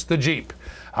first the Jeep.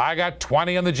 I got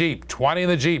 20 on the Jeep. 20 on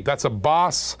the Jeep. That's a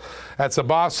Boss. That's a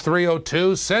Boss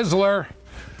 302 Sizzler.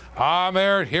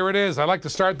 There, here it is. I like to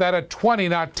start that at 20,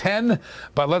 not 10,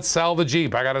 but let's sell the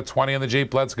Jeep. I got a 20 on the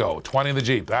Jeep. Let's go. 20 on the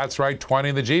Jeep. That's right, 20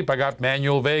 on the Jeep. I got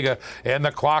Manuel Vega, and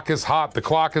the clock is hot. The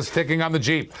clock is ticking on the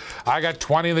Jeep. I got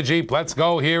 20 on the Jeep. Let's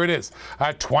go. Here it is.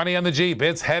 20 on the Jeep.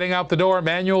 It's heading out the door.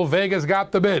 Manuel Vega's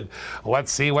got the bid.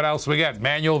 Let's see what else we get.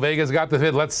 Manuel Vega's got the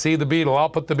bid. Let's see the Beetle. I'll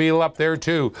put the Beetle up there,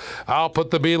 too. I'll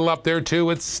put the Beetle up there, too.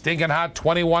 It's stinking hot.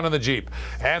 21 on the Jeep.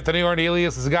 Anthony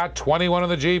Ornelius has got 21 on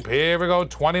the Jeep. Here we go.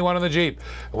 21 on the Jeep.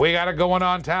 We got it going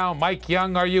on town. Mike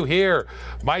Young, are you here?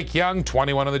 Mike Young,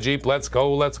 21 on the Jeep. Let's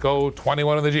go, let's go.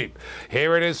 21 on the Jeep.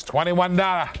 Here it is,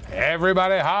 $21.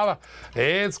 Everybody holla.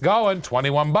 It's going,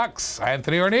 21 bucks.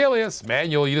 Anthony Ornelius,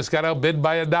 Manuel, you just got outbid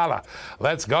by $1.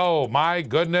 Let's go. My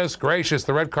goodness gracious,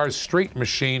 the Red Car Street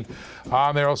Machine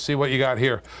on there. I'll see what you got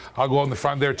here. I'll go in the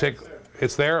front there, take...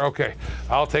 It's there? Okay.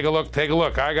 I'll take a look. Take a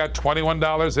look. I got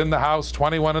 $21 in the house,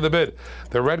 21 in the bid.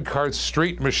 The Red Card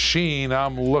Street Machine.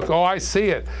 Oh, I see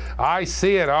it. I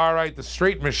see it. All right. The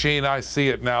Street Machine. I see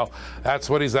it now. That's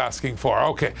what he's asking for.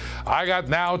 Okay. I got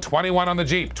now 21 on the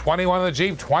Jeep. 21 on the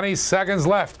Jeep. 20 seconds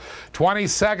left. 20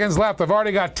 seconds left. I've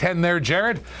already got 10 there,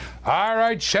 Jared. All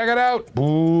right. Check it out.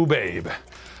 Boo, babe.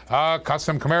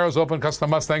 Custom Camaros open, custom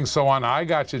Mustangs, so on. I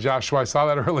got you, Joshua. I saw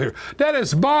that earlier.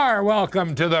 Dennis Barr,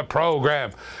 welcome to the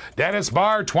program. Dennis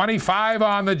Barr, 25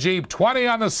 on the Jeep, 20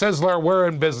 on the Sizzler. We're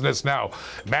in business now.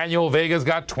 Manuel Vega's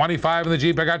got 25 in the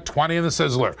Jeep. I got 20 in the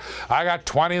Sizzler. I got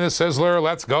 20 in the Sizzler.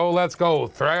 Let's go, let's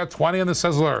go. I got 20 in the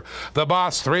Sizzler. The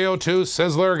Boss 302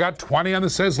 Sizzler got 20 on the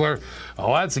Sizzler.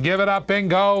 Let's give it up and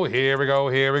go. Here we go,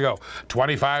 here we go.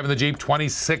 25 in the Jeep,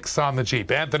 26 on the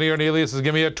Jeep. Anthony Ornelius is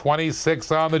giving me a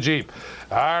 26 on the Jeep.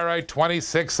 All right,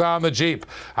 26 on the Jeep.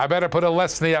 I better put a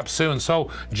Lesney up soon,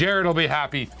 so Jared will be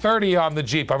happy. 30 on the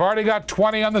Jeep. I've already got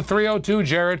 20 on the 302,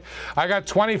 Jared. I got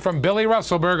 20 from Billy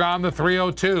Russellberg on the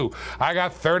 302. I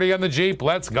got 30 on the Jeep.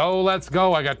 Let's go, let's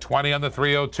go. I got 20 on the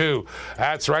 302.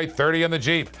 That's right, 30 on the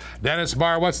Jeep. Dennis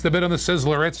Barr, what's the bid on the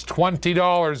Sizzler? It's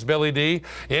 $20, Billy D.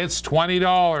 It's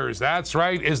 $20. That's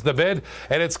right, is the bid,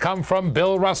 and it's come from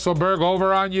Bill Russellberg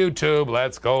over on YouTube.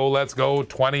 Let's go, let's go.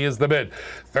 20 is the bid.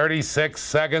 36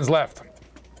 seconds left.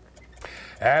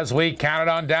 As we count it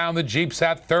on down, the Jeep's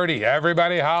at 30.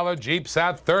 Everybody holler, Jeep's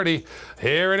at 30.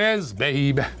 Here it is,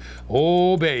 babe.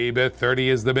 Oh, baby, 30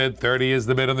 is the bid. 30 is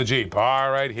the bid on the Jeep.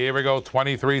 All right, here we go.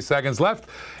 23 seconds left.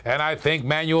 And I think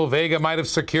Manuel Vega might have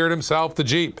secured himself the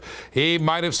Jeep. He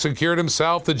might have secured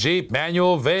himself the Jeep.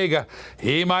 Manuel Vega,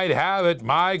 he might have it.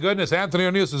 My goodness, Anthony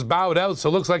Ornelius is bowed out, so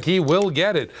it looks like he will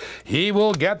get it. He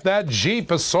will get that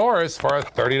Jeeposaurus for a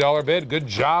 $30 bid. Good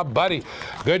job, buddy.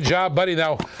 Good job, buddy.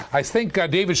 Now, I think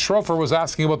David Schrofer was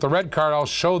asking about the red card. I'll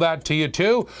show that to you,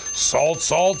 too. Sold,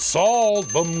 sold,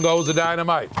 sold. Boom goes the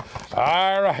dynamite.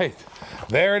 All right.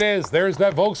 There it is. There's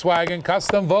that Volkswagen,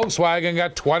 custom Volkswagen.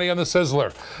 Got 20 on the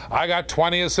Sizzler. I got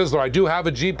 20 on Sizzler. I do have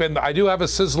a Jeep, and I do have a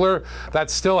Sizzler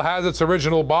that still has its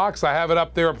original box. I have it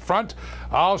up there up front.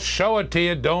 I'll show it to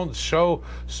you. Don't store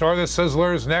the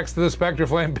Sizzlers next to the Spectre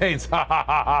Flame paints.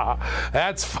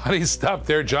 That's funny stuff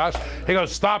there, Josh. He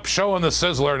goes, stop showing the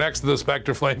Sizzler next to the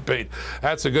Spectre Flame paint.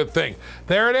 That's a good thing.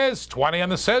 There it is, 20 on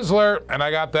the Sizzler, and I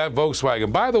got that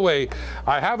Volkswagen. By the way,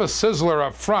 I have a Sizzler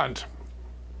up front.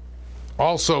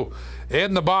 Also,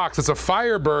 in the box, it's a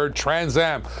Firebird Trans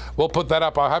Am. We'll put that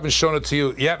up. I haven't shown it to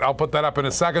you yet. I'll put that up in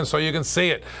a second so you can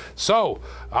see it. So,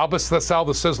 let's sell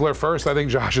the Sizzler first. I think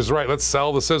Josh is right. Let's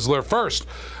sell the Sizzler first.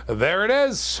 There it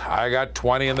is. I got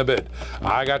 20 in the bid.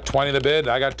 I got 20 in the bid.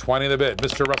 I got 20 in the bid.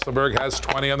 Mr. Russellberg has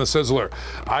 20 on the Sizzler.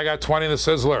 I got 20 in the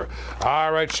Sizzler.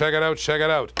 All right, check it out. Check it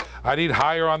out. I need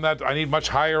higher on that. I need much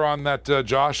higher on that,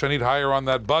 Josh. I need higher on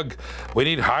that Bug. We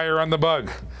need higher on the Bug.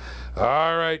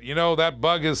 All right, you know, that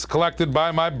Bug is collected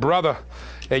by my brother.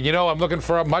 And you know, I'm looking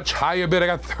for a much higher bid. I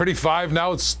got 35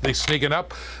 now. It's sneaking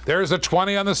up. There's a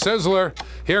 20 on the Sizzler.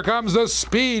 Here comes the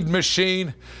Speed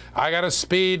Machine. I got a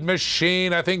Speed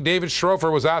Machine. I think David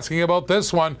Schrofer was asking about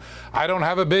this one. I don't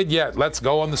have a bid yet. Let's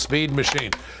go on the Speed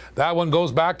Machine. That one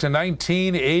goes back to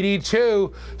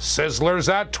 1982. Sizzler's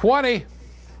at 20.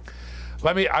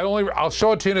 I'll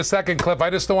show it to you in a second, Cliff. I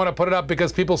just don't want to put it up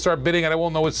because people start bidding and I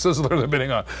won't know which Sizzler they're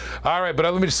bidding on. All right, but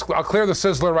I'll clear the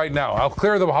Sizzler right now. I'll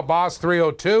clear the Boss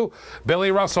 302. Billy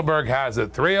Russellberg has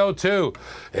it. 302.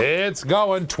 It's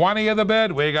going. 20 of the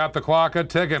bid. We got the clock a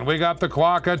ticking. We got the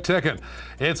clock a ticking.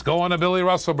 It's going to Billy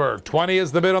Russellberg. 20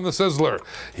 is the bid on the Sizzler.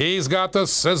 He's got the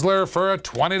Sizzler for a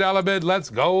 $20 bid.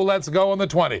 Let's go on the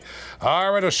 20.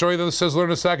 All right, I'll show you the Sizzler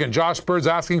in a second. Josh Bird's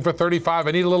asking for 35.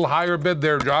 I need a little higher bid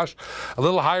there, Josh. A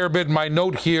little higher bid. My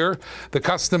note here, the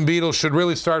custom Beetle should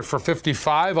really start for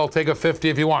 55. I'll take a 50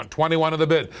 if you want. 21 of the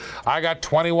bid. I got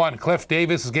 21. Cliff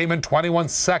Davis is gaming 21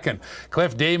 second.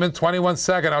 Cliff Damon 21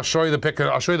 second. I'll show you the pick.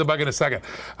 I'll show you the Bug in a second.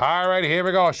 All right, here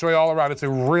we go. I'll show you all around. It's a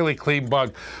really clean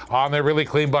Bug. On there, really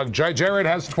clean Bug. Jared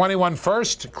has 21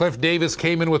 first. Cliff Davis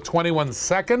came in with 21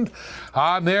 second.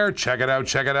 On there, check it out.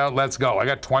 Check it out. Let's go. I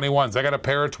got 21s. I got a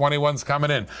pair of 21s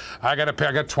coming in. I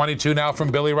got 22 now from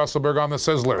Billy Russellberg on the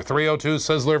Sizzler. 302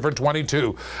 Sizzler for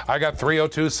 22. I got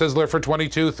 302 Sizzler for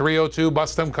 22. 302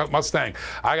 Mustang.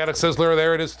 I got a Sizzler.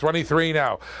 There it is. 23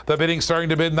 now. The bidding's starting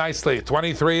to bid nicely.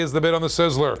 23 is the bid on the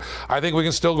Sizzler. I think we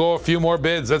can still go a few more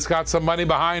bids. It's got some money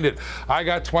behind it. I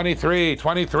got 23.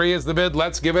 23 is the bid.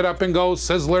 Let's give it up and go.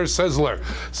 Sizzler.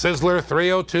 Sizzler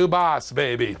 302 Boss,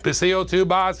 baby. The CO2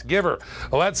 Boss, give her.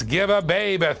 Let's give a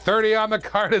babe a 30 on the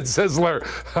carded Sizzler.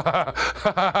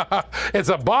 It's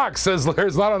a box Sizzler.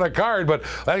 It's not on a card, but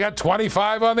I got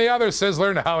 25 on the other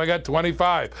Sizzler. Now I got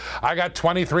 25. I got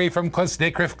 23 from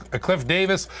Cliff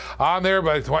Davis on there,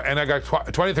 and I got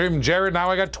 23 from Jared.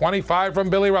 Now I got 25 from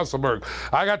Billy Russellberg.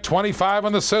 I got 25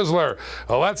 on the Sizzler.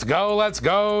 Let's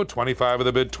go. 25 of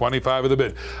the bid, 25 of the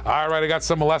bid. All right, I got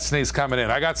some Lesnies coming in.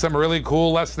 I got some really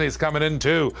cool Lesnies coming in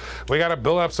too. We got to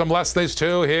build up some Lesnies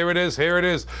too. Here it is.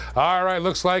 All right,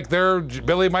 looks like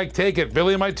Billy might take it.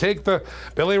 Billy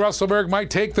Russellberg might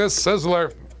take this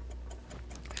Sizzler.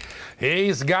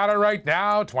 He's got it right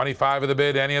now. 25 of the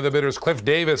bid. Any of the bidders? Cliff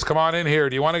Davis, come on in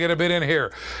here. Do you want to get a bid in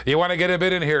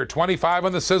here? 25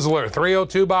 on the Sizzler.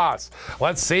 302 Boss.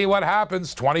 Let's see what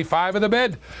happens. 25 of the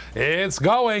bid. It's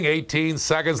going. 18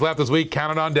 seconds left as we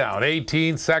count it on down.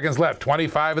 18 seconds left.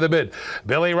 25 of the bid.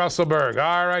 Billy Russellberg.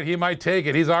 All right, he might take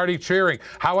it. He's already cheering.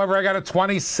 However, I got a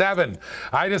 27.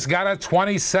 I just got a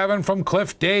 27 from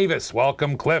Cliff Davis.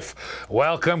 Welcome, Cliff.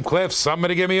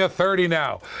 Somebody give me a 30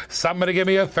 now.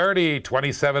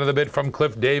 27 of the bid from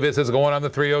Cliff Davis is going on the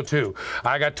 302.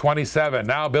 I got 27.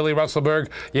 Now, Billy Russellberg,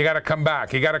 you got to come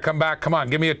back. Come on,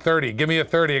 give me a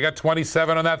 30. I got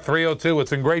 27 on that 302.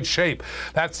 It's in great shape.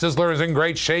 That Sizzler is in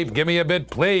great shape. Give me a bid,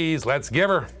 please. Let's give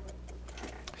her.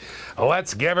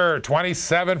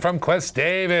 27 from Cliff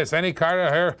Davis. Any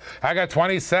card here? I got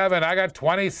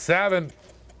 27.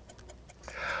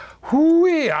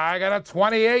 Hooey, I got a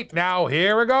 28 now.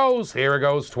 Here it goes.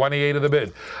 28 of the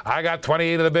bid. I got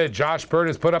 28 of the bid. Josh Bird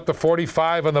has put up the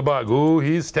 45 on the Bug. Ooh,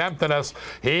 he's tempting us.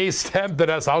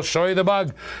 I'll show you the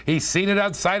Bug. He's seen it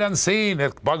outside unseen.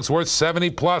 The Bug's worth 70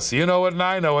 plus. You know it and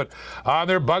I know it.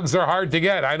 Their Bugs are hard to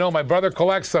get. I know my brother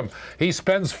collects them. He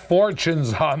spends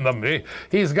fortunes on them.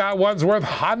 He's got ones worth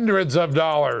hundreds of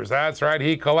dollars. That's right.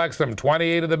 He collects them.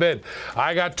 28 of the bid.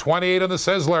 I got 28 on the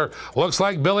Sizzler. Looks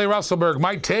like Billy Russellberg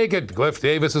might take take it. Cliff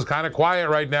Davis is kind of quiet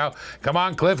right now. Come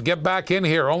on, Cliff, get back in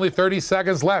here. Only 30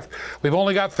 seconds left. We've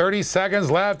only got 30 seconds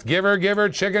left. Give her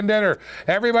chicken dinner.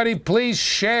 Everybody, please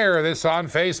share this on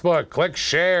Facebook. Click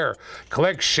share.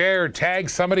 Click share. Tag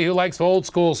somebody who likes old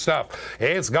school stuff.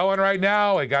 It's going right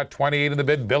now. I got 28 in the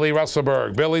bid. Billy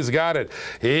Russellberg. Billy's got it.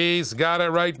 He's got it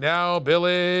right now.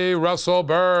 Billy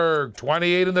Russellberg.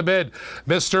 28 in the bid.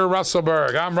 Mr.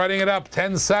 Russellberg. I'm writing it up.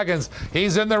 10 seconds.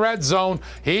 He's in the red zone.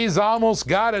 He's almost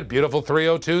got it. Beautiful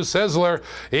 302 Sizzler.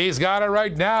 He's got it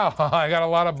right now. I got a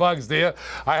lot of bugs, do you?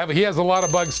 He has a lot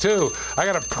of bugs too. I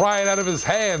got to pry it out of his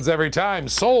hands every time.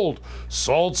 Sold.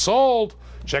 Sold. Sold.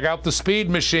 Check out the speed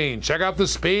machine. Check out the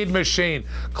speed machine.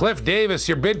 Cliff Davis,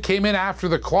 your bid came in after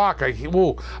the clock.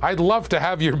 I'd love to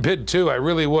have your bid too. I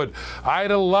really would. I'd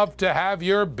love to have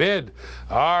your bid.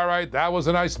 All right, that was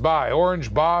a nice buy.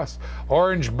 Orange Boss,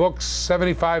 Orange Books,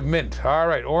 75 mint. All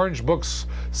right, Orange Books,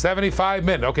 75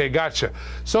 mint. Okay, gotcha.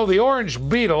 So the Orange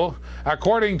Beetle,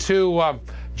 according to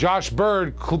Josh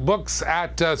Bird, books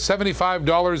at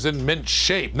 $75 in mint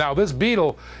shape. Now, this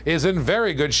Beetle is in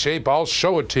very good shape. I'll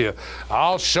show it to you.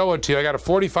 I'll show it to you. I got a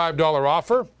 $45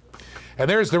 offer. And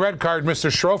there's the red card, Mr.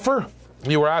 Schrofer,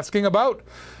 you were asking about.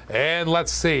 And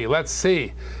let's see. Let's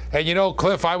see. And you know,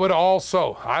 Cliff, I would always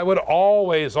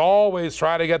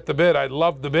try to get the bid. I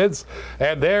love the bids.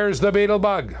 And there's the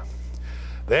Beetlebug.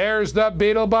 There's the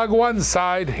Beetlebug one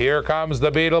side. Here comes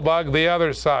the Beetlebug the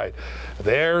other side.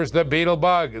 There's the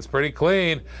Beetlebug. It's pretty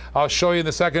clean. I'll show you in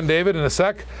the second, David, in a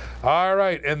sec. All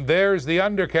right, and there's the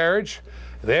undercarriage.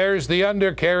 There's the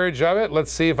undercarriage of it.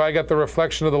 Let's see if I get the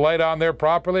reflection of the light on there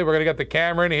properly. We're going to get the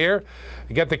camera in here.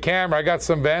 Get the camera. I got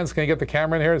some vans. Can you get the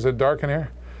camera in here? Is it dark in here?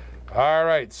 All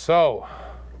right, so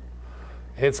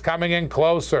it's coming in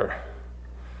closer.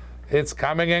 It's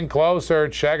coming in closer.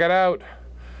 Check it out.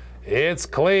 It's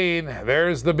clean.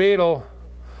 There's the Beetle.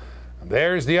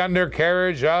 There's the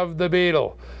undercarriage of the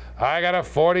Beetle. I got a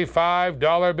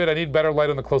 $45 bid. I need better light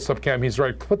on the close-up cam. He's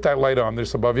right. Put that light on.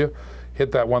 There's above you.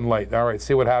 Hit that one light. All right,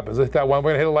 see what happens. Hit that one.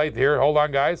 We're going to hit a light here. Hold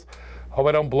on, guys. Hope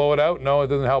I don't blow it out. No, it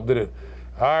doesn't help, did it?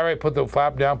 All right, put the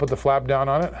flap down. Put the flap down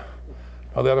on it.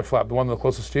 Oh, the other flap, the one that's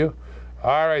closest to you.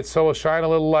 All right, so we'll shine a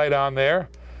little light on there.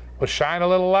 We'll shine a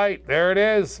little light. There it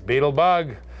is.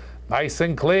 Beetlebug. Nice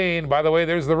and clean. By the way,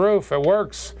 there's the roof. It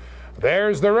works.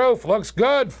 There's the roof. Looks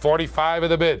good. 45 in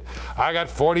the bid. I got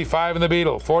 45 in the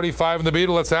Beetle. 45 in the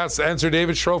Beetle. Let's answer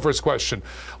David Schrofer's question.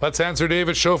 Let's answer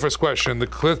David Schrofer's question.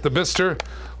 The blister.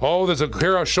 Oh,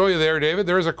 here, I'll show you there, David.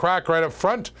 There is a crack right up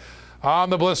front on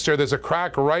the blister. There's a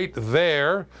crack right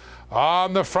there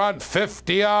on the front.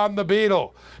 50 on the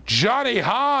Beetle. Johnny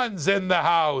Hahn's in the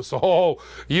house. Oh,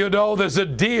 you know there's a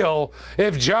deal.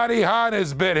 If Johnny Hahn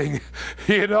is bidding,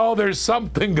 you know there's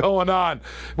something going on.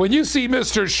 When you see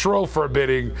Mr. Schrofer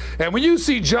bidding, and when you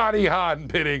see Johnny Hahn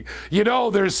bidding, you know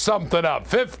there's something up.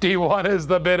 51 is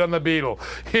the bid on the Beetle.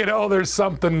 You know there's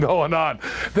something going on.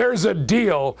 There's a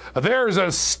deal. There's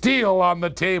a steal on the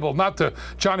table. Not to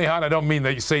Johnny Hahn, I don't mean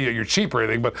that you say you're cheap or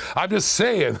anything, but I'm just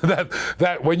saying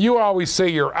that when you always say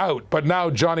you're out, but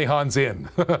now Johnny Hahn's in.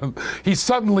 He's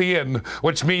suddenly in,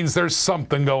 which means there's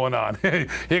something going on.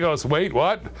 He goes, wait,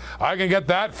 what? I can get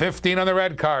that. 15 on the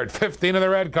red card. 15 on the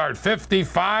red card.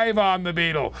 55 on the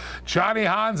Beetle. Johnny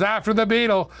Hahn's after the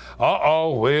Beetle.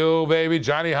 Uh-oh. Well, baby,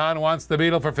 Johnny Hahn wants the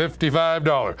Beetle for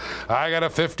 $55. I got a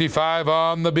 55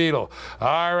 on the Beetle.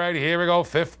 All right, here we go.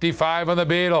 55 on the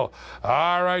Beetle.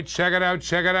 All right, check it out.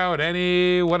 Check it out.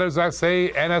 What does that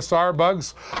say? NSR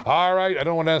bugs? All right, I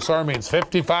don't know what NSR means.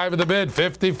 55 in the bid.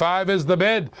 55 is the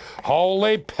bid.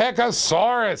 Holy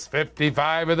Pickosaurus.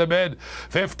 55 in the bid.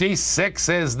 56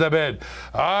 is the bid.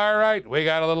 All right, we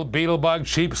got a little Beetlebug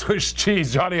cheap Swiss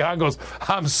cheese. Johnny Hahn goes,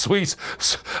 I'm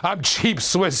cheap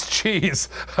Swiss cheese.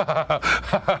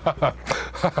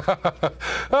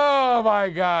 Oh my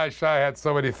gosh, I had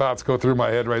so many thoughts go through my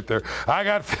head right there. I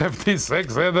got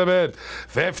 56 in the bid.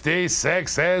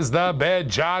 56 is the bid.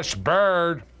 Josh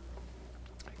Bird.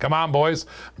 Come on, boys.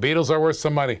 Beetles are worth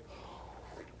some money.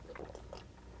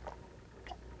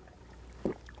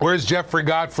 Where's Jeffrey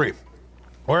Godfrey?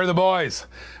 Where are the boys?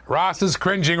 Ross is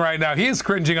cringing right now. He's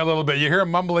cringing a little bit. You hear him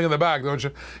mumbling in the back, don't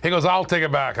you? He goes, I'll take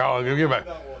it back. I'll give it back.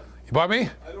 You bought me?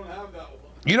 I don't have that one.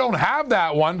 You don't have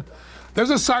that one?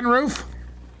 There's a sunroof.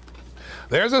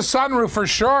 There's a sunroof for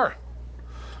sure.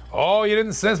 Oh, you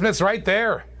didn't say it's right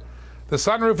there. The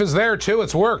sunroof is there too.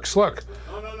 It works. Look.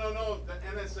 No. The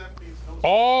NSF means no sunroof.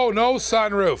 Oh, no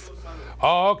sunroof.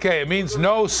 Oh, okay. It means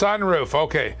no sunroof.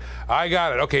 Okay. I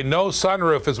got it. Okay. No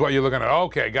sunroof is what you're looking at.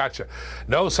 Okay. Gotcha.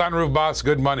 No sunroof, boss.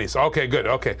 Good monies. Okay. Good.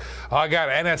 Okay. I got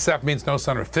it. NSF means no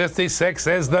sunroof. 56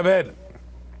 is the bid.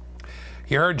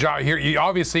 You heard John here. You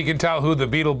obviously can tell who the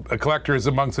Beetle collector is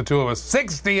amongst the two of us.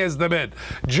 60 is the bid.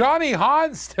 Johnny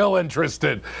Hahn's still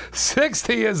interested.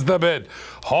 60 is the bid.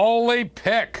 Holy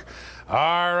pick.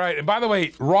 All right. And by the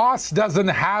way, Ross doesn't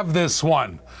have this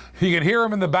one. You can hear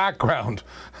him in the background.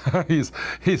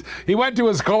 He went to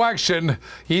his collection.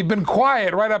 He'd been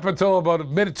quiet right up until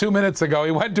about 2 minutes ago.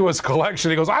 He went to his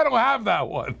collection. He goes, I don't have that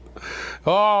one.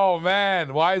 Oh,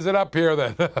 man. Why is it up here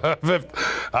then?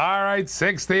 All right,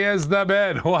 60 is the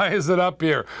bid. Why is it up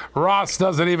here? Ross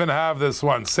doesn't even have this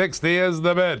one. 60 is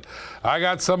the bid. I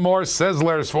got some more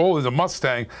sizzlers. Oh, there's a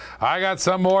Mustang. I got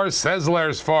some more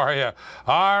sizzlers for you.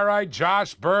 All right,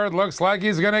 Josh Bird looks like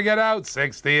he's going to get out.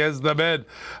 60 is the bid.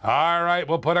 All right,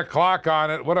 we'll put a clock on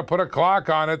it. We'll put a clock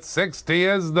on it. 60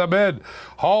 is the bid.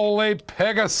 Holy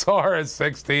Pegasaurus,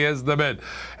 60 is the bid.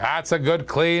 That's a good,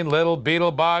 clean little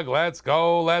beetle bug. Let's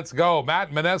go, let's go.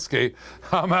 Matt Mineski,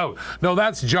 I'm out. No,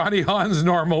 that's Johnny Hahn's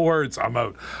normal words. I'm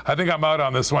out. I think I'm out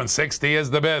on this one. 60 is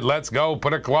the bid. Let's go.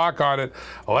 Put a clock on it.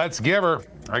 Let's give her.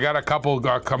 I got a couple.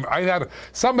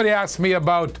 Somebody asked me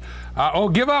about.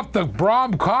 Give up the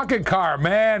Brom pocket car,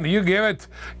 man. You give it.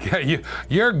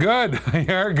 You're good.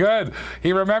 You're good.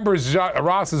 He remembers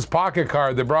Ross's pocket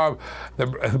car, the Brom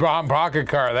pocket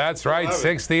car. That's right.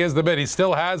 60 is the bid. He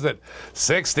still has it.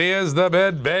 60 is the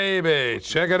bid, baby.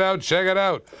 Check it out. Check it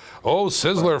out. Oh,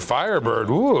 Sizzler Firebird.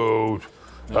 Ooh.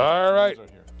 All right.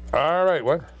 All right.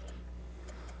 What?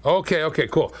 Okay,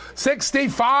 cool.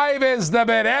 65 is the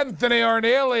bid. Anthony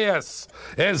Ornelius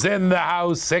is in the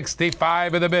house.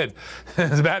 65 of the bid.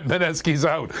 Matt Mineski's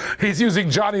out. He's using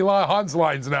Johnny Hahn's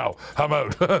lines now. I'm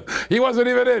out. He wasn't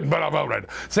even in, but I'm out right now.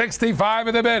 65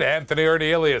 of the bid. Anthony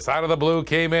Ornelius out of the blue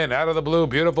came in. Out of the blue,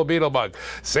 beautiful beetle bug.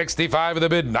 65 of the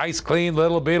bid. Nice, clean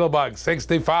little beetle bug.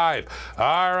 65.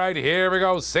 All right, here we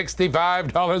go.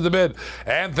 $65 a bid.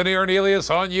 Anthony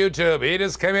Ornelius on YouTube. He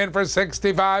just came in for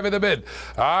 65 of the bid.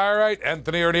 All right,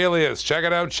 Anthony Ornelius, check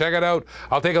it out, check it out.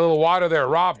 I'll take a little water there.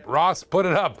 Ross, put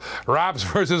it up. Raps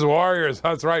versus Warriors.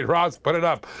 That's right, Ross, put it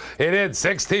up. It is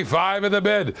 65 in the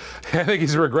bid. I think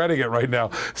he's regretting it right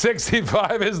now.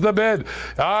 65 is the bid.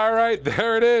 All right,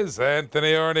 there it is.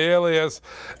 Anthony Ornelius.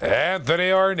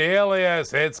 Anthony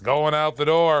Ornelius. It's going out the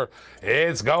door.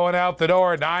 It's going out the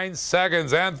door. 9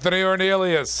 seconds. Anthony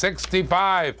Ornelius.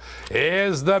 65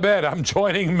 is the bid. I'm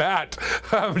joining Matt.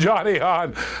 I'm Johnny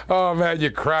Hahn. Oh, man, you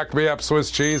crack me up,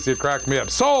 Swiss cheese. You crack me up.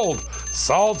 Sold.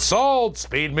 Sold.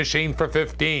 Speed machine for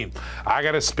 15. I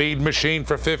got a speed machine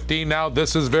for 15 now.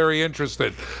 This is very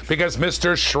interesting because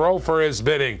Mr. Schrofer is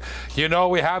bidding. You know,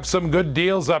 we have some good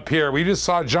deals up here. We just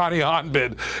saw Johnny Hahn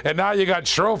bid, and now you got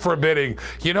Schrofer bidding.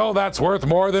 You know, that's worth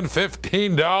more than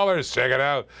 $15. Check it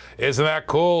out. Isn't that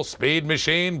cool? Speed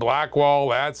machine, Blackwall.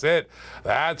 That's it.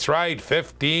 That's right.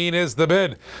 15 is the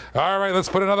bid. All right, let's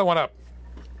put another one up.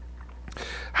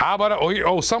 How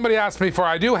about somebody asked me for,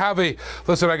 I do have a,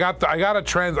 listen, I got a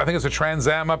Trans, I think it's a Trans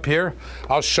Am up here.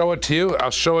 I'll show it to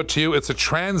you. It's a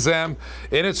Trans Am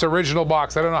in its original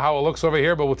box. I don't know how it looks over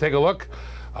here, but we'll take a look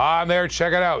on there.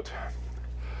 Check it out.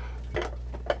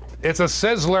 It's a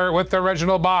Sizzler with the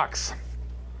original box.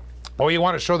 Oh, you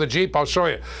want to show the Jeep? I'll show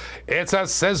you. It's a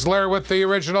Sizzler with the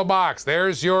original box.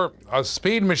 There's your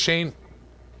speed machine.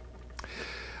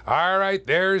 All right,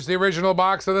 there's the original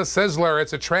box of the Sizzler.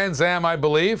 It's a Trans Am, I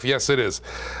believe. Yes, it is.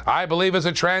 I believe it's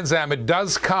a Trans Am. It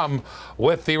does come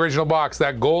with the original box,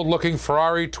 that gold-looking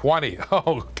Ferrari 20.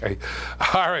 Oh, okay.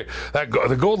 All right,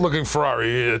 the gold-looking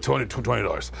Ferrari,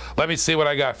 $20. Let me see what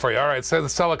I got for you. All right, so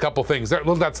let's sell a couple things. Let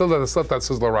that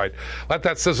Sizzler ride. Let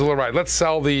that Sizzler ride. Let's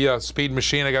sell the speed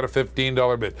machine. I got a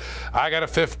 $15 bid. I got a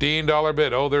 $15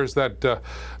 bid. Oh, there's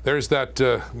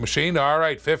that machine. All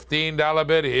right, $15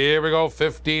 bid. Here we go,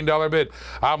 $15 bid.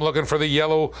 I'm looking for the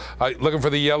yellow, looking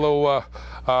for the yellow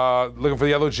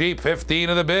Jeep. 15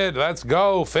 of the bid. Let's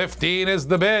go. 15 is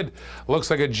the bid.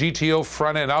 Looks like a GTO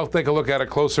front end. I'll take a look at it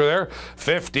closer there.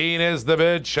 15 is the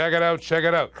bid. Check it out. Check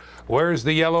it out. Where's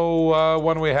the yellow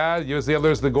one we had? There's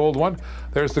the gold one.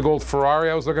 There's the gold Ferrari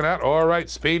I was looking at. All right,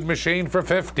 speed machine for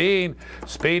 15.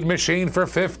 Speed machine for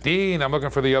 15. I'm looking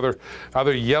for the other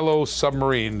yellow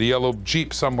submarine, the yellow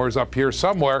Jeep somewhere's up here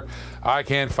somewhere. I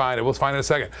can't find it. We'll find it in a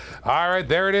second. All right,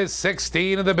 there it is.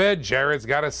 16 of the bid. Jared's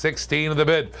got a 16 of the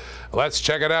bid. Let's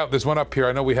check it out. There's one up here.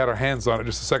 I know we had our hands on it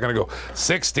just a second ago.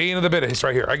 16 of the bid. It's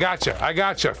right here. I gotcha.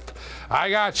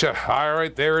 All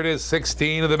right, there it is.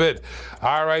 16 of the bid.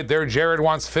 All right, there Jared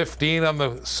wants 15 on the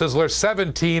Sizzler.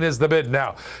 17 is the bid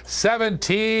now.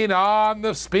 17 on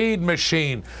the speed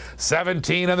machine.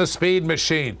 17 on the speed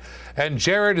machine. And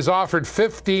Jared is offered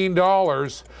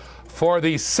 $15 for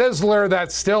the Sizzler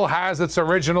that still has its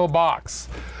original box.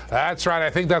 That's right. I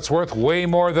think that's worth way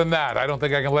more than that. I don't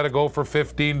think I can let it go for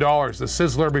 $15. The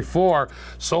Sizzler before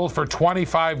sold for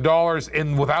 $25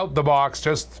 in without the box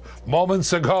just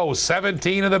moments ago.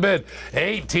 17 of the bid,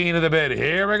 18 of the bid.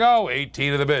 Here we go,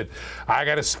 18 of the bid. I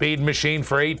got a speed machine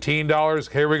for $18.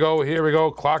 Here we go, here we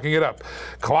go. Clocking it up,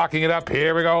 clocking it up.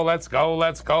 Here we go. Let's go,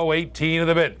 let's go. 18 of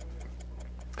the bid.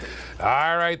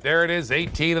 All right, there it is,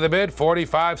 18 of the bid,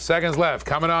 45 seconds left.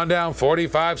 Coming on down,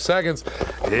 45 seconds.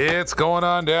 It's going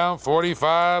on down,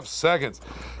 45 seconds.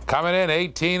 Coming in,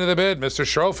 18 of the bid. Mr.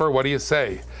 Schrofer, what do you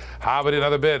say? How about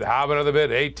another bid? How about another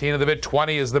bid? 18 of the bid,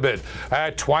 20 is the bid.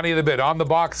 20 of the bid on the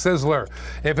box Sizzler.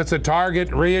 If it's a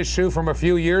Target reissue from a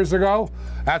few years ago,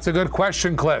 that's a good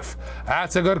question, Cliff.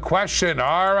 That's a good question.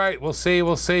 All right, we'll see,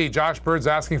 we'll see. Josh Bird's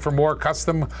asking for more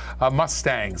custom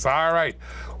Mustangs. All right.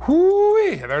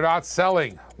 Whoo-wee, they're not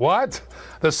selling. What?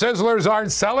 The Sizzlers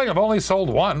aren't selling? I've only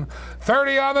sold one.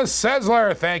 30 on the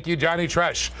Sizzler. Thank you, Johnny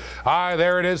Tresh.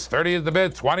 There it is. 30 of the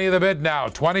bid, 20 of the bid now.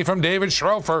 20 from David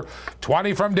Schrofer.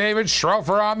 20 from David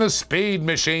Schrofer on the speed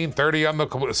machine. 30 on the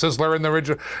Sizzler in the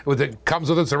original. It comes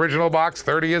with its original box.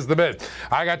 30 is the bid.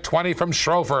 I got 20 from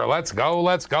Schrofer. Let's go,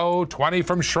 let's go. 20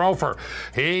 from Schrofer.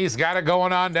 He's got it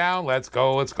going on down. Let's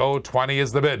go, let's go. 20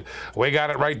 is the bid. We got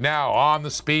it right now on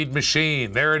the speed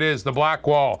machine. There it is, the black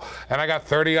wall. And I got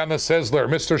 30 on the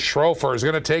Sizzler. Mr. Schrofer is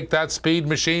going to take that speed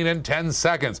machine in 10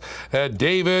 seconds.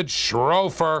 David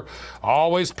Schrofer.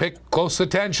 Always pick close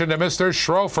attention to Mr.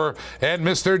 Schrofer and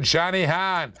Mr. Johnny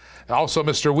Hahn. Also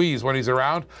Mr. Wees when he's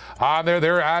around.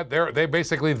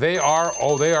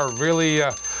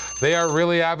 They are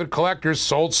really avid collectors.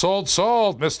 Sold, sold,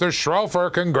 sold. Mr.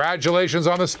 Schrofer, congratulations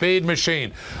on the speed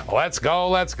machine. Let's go,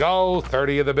 let's go.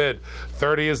 30 of the bid.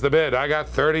 30 is the bid. I got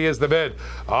 30 is the bid.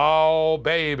 Oh,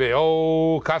 baby.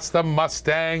 Oh, custom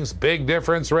Mustangs. Big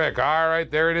difference, Rick. All right,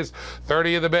 there it is.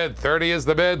 30 of the bid. 30 is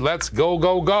the bid. Let's go,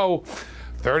 go, go.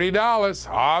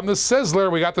 $30 on the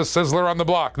Sizzler. We got the Sizzler on the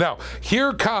block. Now,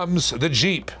 here comes the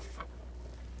Jeep.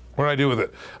 What did I do with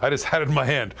it? I just had it in my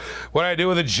hand. What did I do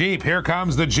with the Jeep? Here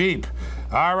comes the Jeep.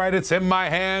 All right, it's in my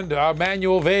hand.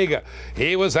 Manuel Vega.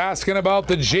 He was asking about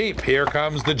the Jeep. Here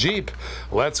comes the Jeep.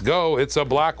 Let's go. It's a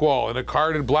black wall and a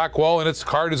carded black wall, and its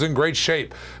card is in great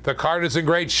shape. The card is in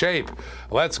great shape.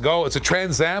 Let's go. It's a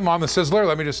Trans Am on the Sizzler.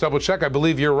 Let me just double check. I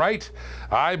believe you're right.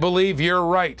 I believe you're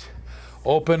right.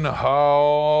 Open,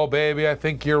 oh baby, I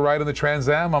think you're right on the Trans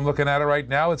Am. I'm looking at it right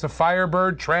now. It's a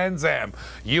Firebird Trans Am.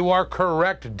 You are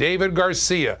correct, David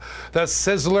Garcia. The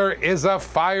Sizzler is a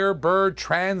Firebird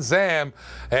Trans Am.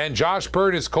 And Josh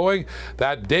Bird is going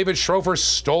that David Schrofer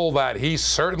stole that. He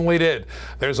certainly did.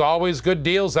 There's always good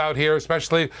deals out here,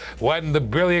 especially when the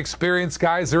really experienced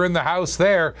guys are in the house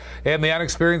there, and the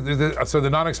the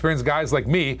non-experienced guys like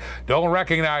me don't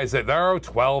recognize it. There are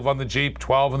 12 on the Jeep,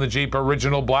 12 on the Jeep,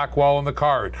 original black wall on the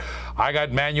card. I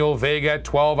got Manuel Vega at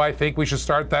 12. I think we should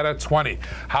start that at 20.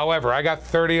 However, I got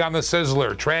 30 on the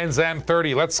Sizzler. Trans Am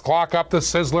 30. Let's clock up the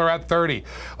Sizzler at 30.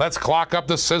 Let's clock up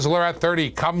the Sizzler at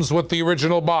 30. Comes with the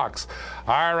original box.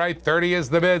 All right, 30 is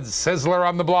the bid. Sizzler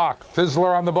on the block.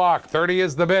 Sizzler on the block. 30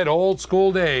 is the bid. Old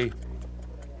school day.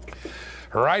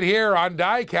 Right here on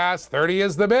Diecast, 30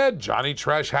 is the bid. Johnny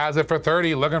Tresh has it for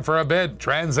 30. Looking for a bid.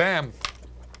 Trans Am.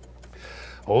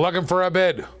 Looking for a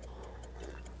bid.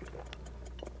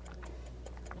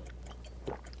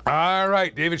 All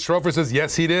right, David Schrofer says,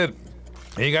 yes, he did.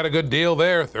 He got a good deal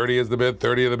there. 30 is the bid,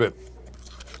 30 of the bid.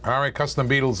 All right, Custom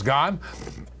Beetle's gone.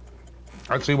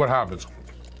 Let's see what happens.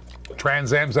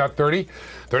 Trans Am's at 30.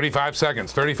 35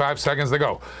 seconds. 35 seconds to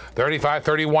go. 35,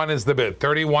 31 is the bid.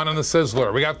 31 on the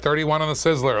Sizzler. We got 31 on the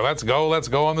Sizzler. Let's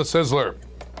go on the Sizzler.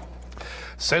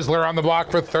 Sizzler on the block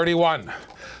for 31.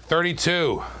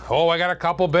 32. Oh, I got a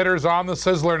couple bidders on the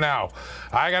Sizzler now.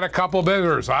 I got a couple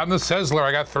bidders on the Sizzler.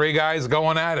 I got 3 guys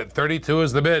going at it. 32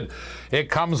 is the bid. It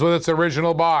comes with its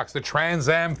original box. The Trans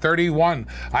Am 31.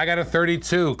 I got a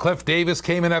 32. Cliff Davis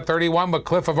came in at 31, but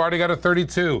Cliff, I've already got a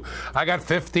 32. I got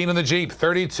 15 in the Jeep.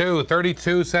 32.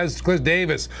 32 says Cliff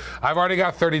Davis. I've already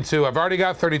got 32. I've already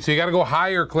got 32. You got to go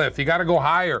higher, Cliff. You got to go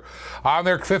higher. On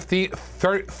there,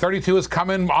 32 is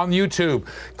coming on YouTube.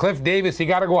 Cliff Davis, you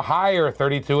got to go higher.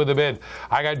 32 of the bid.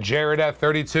 I got Jared at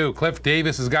 32. Cliff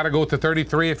Davis has got to go to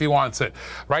 33 if he wants it.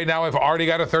 Right now, I've already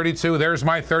got a 32. There's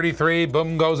my 33.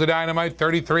 Boom goes the dynamite.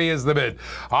 33 is the bid.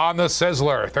 On the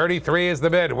Sizzler, 33 is the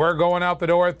bid. We're going out the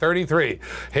door at 33.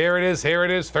 Here it is. Here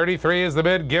it is. 33 is the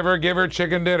bid. Give her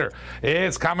chicken dinner.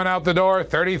 It's coming out the door.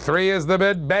 33 is the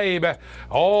bid, babe.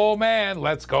 Oh, man.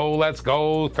 Let's go. Let's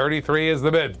go. 33 is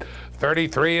the bid.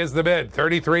 33 is the bid.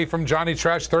 33 from Johnny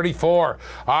Tresh. 34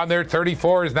 on there.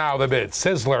 34 is now the bid.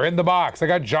 Sizzler in the box. I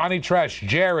got Johnny Tresh,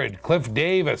 Jared, Cliff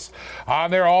Davis on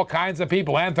there. All kinds of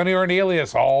people. Anthony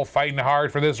Ornelius all fighting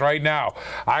hard for this right now.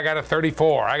 I got a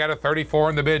 34. I got a 34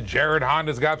 in the bid. Jared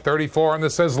Honda's got 34 on the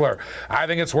Sizzler. I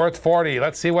think it's worth 40.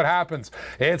 Let's see what happens.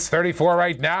 It's 34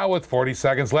 right now with 40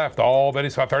 seconds left. All bidding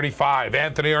saw 35.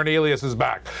 Anthony Ornelius is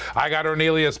back. I got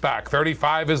Ornelius back.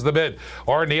 35 is the bid.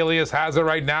 Ornelius has it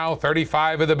right now.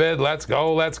 35 of the bid. Let's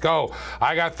go. Let's go.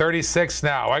 I got 36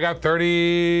 now. I got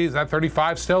 30. Is that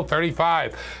 35 still?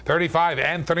 35. 35.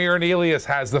 Anthony Ornelius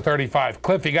has the 35.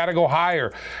 Cliff, you got to go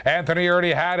higher. Anthony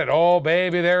already had it. Oh,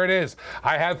 baby, there it is.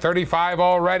 I had 35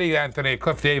 already, Anthony.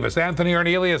 Cliff Davis. Anthony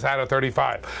Ornelius had a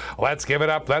 35. Let's give it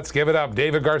up. Let's give it up.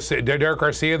 Derek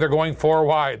Garcia, they're going 4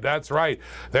 wide. That's right.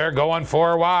 They're going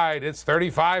 4 wide. It's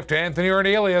 35 to Anthony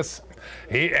Ornelius.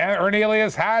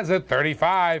 Ornelius has it,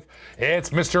 35. It's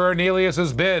Mr.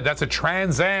 Ornelius's bid. That's a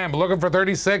Trans Am looking for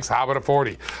 36. How about a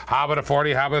 40? How about a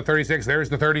 40? How about a 36? There's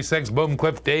the 36. Boom,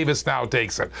 Cliff Davis now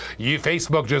takes it.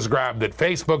 Facebook just grabbed it.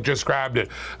 Facebook just grabbed it.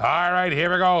 All right, here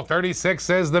we go. 36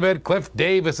 is the bid. Cliff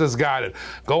Davis has got it.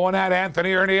 Going at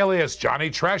Anthony Ornelius.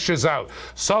 Johnny Tresh is out.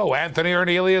 So Anthony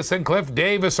Ornelius and Cliff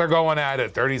Davis are going at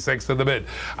it. 36 to the bid.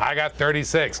 I got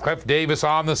 36. Cliff Davis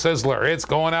on the Sizzler. It's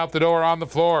going out the door on the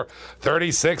floor.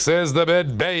 36 is the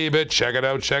bid, baby. Check it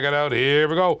out, check it out. Here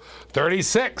we go.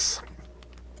 36.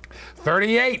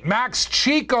 38. Max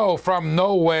Chico from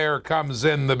nowhere comes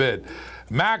in the bid.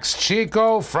 Max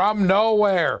Chico from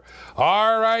nowhere.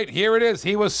 All right, here it is.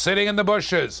 He was sitting in the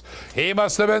bushes. He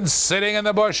must have been sitting in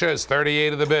the bushes.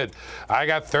 38 of the bid. I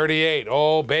got 38.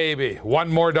 Oh, baby. One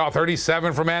more dollar.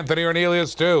 37 from Anthony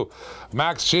Ornelius, too.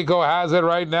 Max Chico has it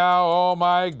right now. Oh,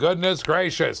 my goodness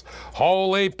gracious.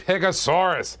 Holy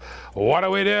Pigosaurus. What do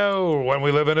we do when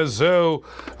we live in a zoo?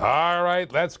 All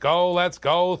right, let's go. Let's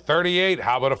go. 38.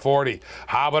 How about a 40?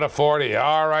 How about a 40?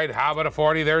 All right, how about a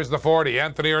 40? There's the 40.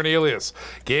 Anthony Ornelius.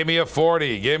 Give me a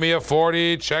 40. Give me a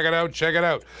 40. Check it out. Check it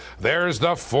out. There's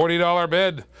the $40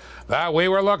 bid that we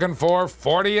were looking for.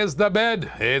 40 is the bid.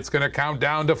 It's going to count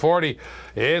down to 40.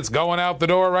 It's going out the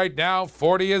door right now.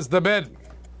 40 is the bid.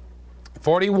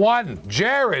 41,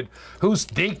 Jared, who's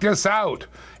deked us out.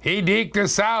 He deked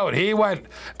us out. He went,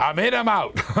 I'm in, I'm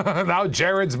out. Now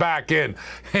Jared's back in.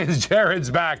 Jared's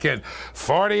back in.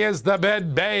 40 is the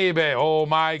bid, baby. Oh,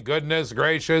 my goodness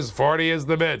gracious. 40 is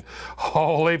the bid.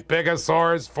 Holy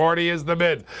Pigosaurus, 40 is the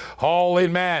bid. Holy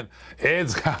man.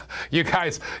 It's, you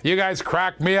guys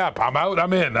crack me up. I'm out,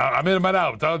 I'm in. I'm in, I'm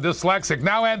out. Dyslexic.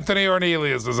 Now Anthony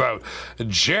Ornelius is out.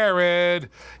 Jared,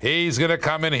 he's going to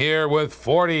come in here with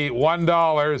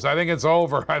 $41. I think it's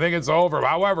over. I think it's over.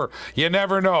 However, you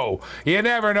never know. You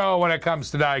never know when it comes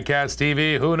to Diecast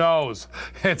TV. Who knows?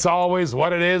 It's always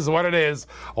what it is, when it is.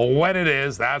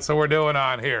 That's what we're doing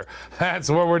on here. That's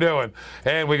what we're doing.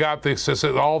 And we got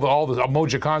all the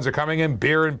emojicons are coming in.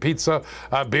 Beer and pizza,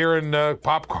 beer and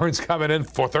popcorn's coming in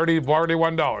for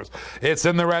 $41. It's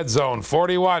in the red zone.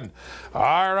 41.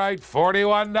 All right,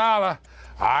 $41.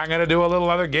 I'm going to do a little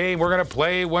other game. We're going to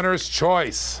play Winner's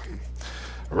Choice.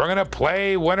 We're going to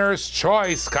play Winner's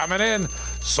Choice. Coming in.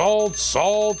 Sold,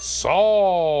 sold,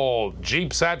 sold.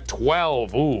 Jeep's at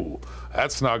 12. Ooh,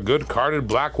 that's not good. Carded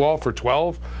black wall for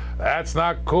 12. That's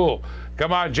not cool.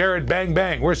 Come on, Jared, bang,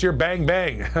 bang. Where's your bang,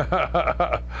 bang?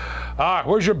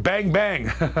 Where's your bang,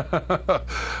 bang?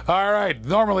 All right.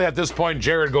 Normally at this point,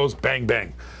 Jared goes bang,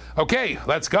 bang. Okay,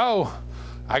 let's go.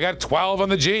 I got 12 on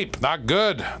the Jeep. Not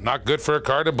good. Not good for a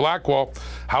carded black wall.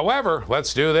 However,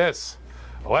 let's do this.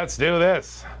 Let's do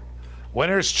this.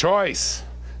 Winner's Choice.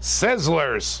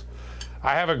 Sizzlers.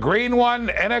 I have a green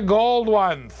one and a gold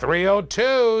one.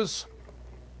 302s.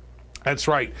 That's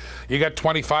right. You got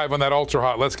 25 on that Ultra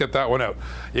Hot. Let's get that one out.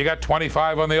 You got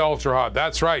 25 on the Ultra Hot.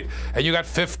 That's right. And you got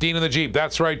 15 in the Jeep.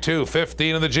 That's right, too.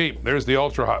 15 in the Jeep. There's the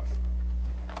Ultra Hot.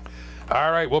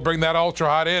 All right, we'll bring that Ultra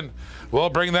Hot in. We'll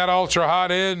bring that Ultra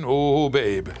Hot in. Ooh,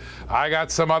 babe. I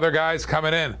got some other guys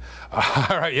coming in.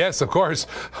 All right, yes, of course,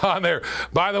 on there.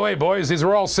 By the way, boys, these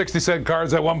were all 60-cent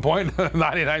cards at one point,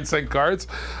 99-cent cards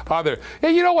on there.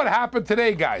 Hey, you know what happened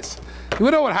today, guys? You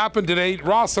know what happened today?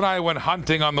 Ross and I went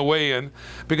hunting on the way in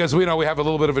because we know we have a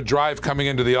little bit of a drive coming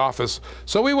into the office.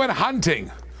 So we went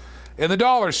hunting in the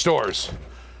dollar stores.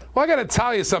 Well, I got to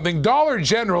tell you something. Dollar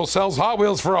General sells Hot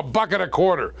Wheels for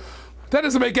 $1.25. That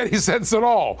doesn't make any sense at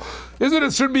all. Isn't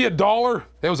it should be $1?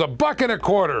 It was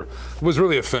 $1.25. I was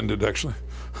really offended, actually.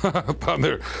 On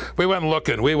there. We went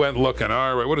looking. All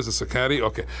right, what is this, a caddy?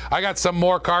 Okay. I got some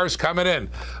more cars coming in.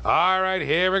 All right,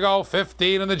 here we go.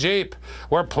 15 in the Jeep.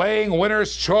 We're playing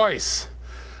Winner's Choice.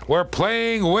 We're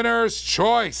playing Winner's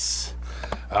Choice.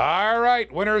 All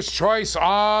right, winner's choice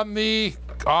on the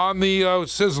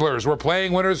Sizzlers. We're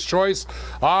playing winner's choice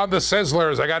on the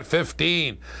Sizzlers. I got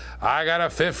 15. I got a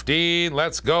 15.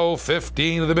 Let's go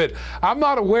 15 to the bid. I'm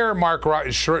not aware, Mark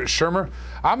Shermer,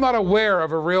 I'm not aware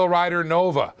of a real Rider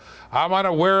Nova. I'm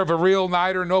unaware of a real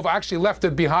Rider Nova. I actually left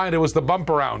it behind. It was the bump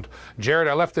around. Jared,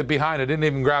 I left it behind. I didn't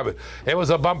even grab it. It was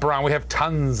a bump around. We have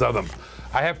tons of them.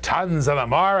 I have tons of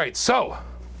them. All right, so,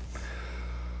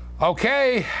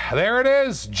 okay, there it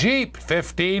is. Jeep,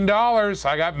 $15.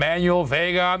 I got Manuel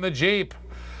Vega on the Jeep.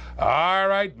 All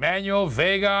right, Manuel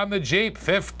Vega on the Jeep,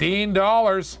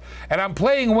 $15. And I'm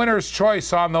playing winner's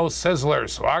choice on those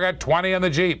Sizzlers. So I got 20 on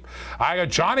the Jeep. I got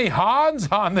Johnny Hahn's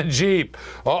on the Jeep.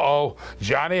 Uh-oh,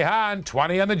 Johnny Hahn,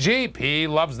 20 on the Jeep. He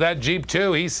loves that Jeep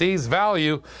too. He sees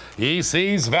value. He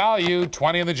sees value.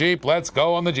 20 on the Jeep. Let's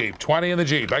go on the Jeep. 20 on the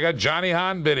Jeep. I got Johnny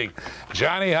Hahn bidding.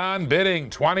 Johnny Hahn bidding.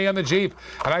 20 on the Jeep.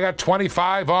 And I got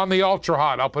 25 on the Ultra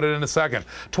Hot. I'll put it in a second.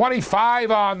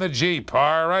 25 on the Jeep.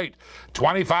 All right.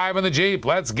 25 on the Jeep.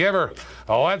 Let's give her.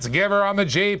 Let's give her on the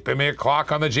Jeep. Give me a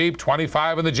clock on the Jeep.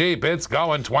 25 on the Jeep. It's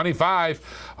going.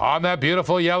 25 on that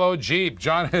beautiful yellow Jeep.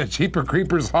 John, Jeeper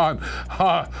Creepers on.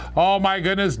 Oh my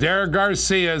goodness, Derek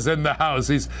Garcia's in the house.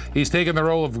 He's taking the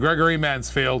role of Gregory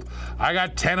Mansfield. I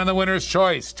got 10 on the winner's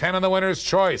choice. 10 on the winner's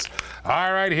choice.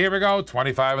 All right, here we go.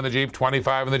 25 on the Jeep.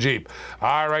 25 on the Jeep.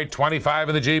 All right, 25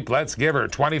 in the Jeep. Let's give her.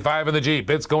 25 in the Jeep.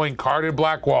 It's going carded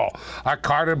Blackwall. A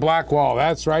carded Blackwall.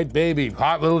 That's right, baby.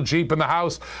 Hot little Jeep in the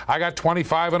house. I got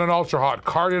 25 on an Ultra Hot.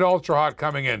 Carded Ultra Hot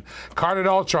coming in. Carded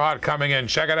Ultra Hot coming in.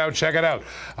 Check it out. Check it out.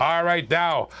 All right,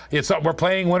 now we're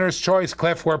playing winner's choice,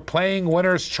 Cliff. We're playing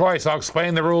winner's choice. I'll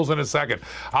explain the rules in a second.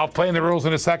 I'll explain the rules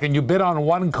in a second. You bid on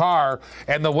one car,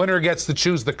 and the winner gets to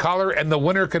choose the color, and the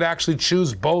winner could actually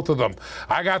choose both of them.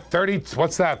 I got 30.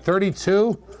 What's that?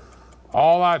 32.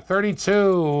 All on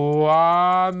 32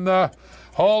 on the.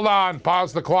 Hold on.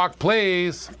 Pause the clock,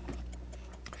 please.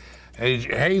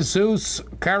 Jesus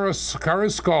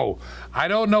Carisco, I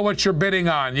don't know what you're bidding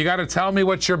on. You got to tell me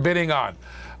what you're bidding on.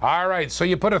 All right, so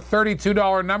you put a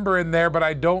 $32 number in there, but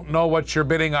I don't know what you're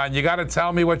bidding on. You got to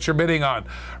tell me what you're bidding on.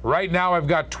 Right now, I've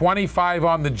got 25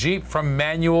 on the Jeep from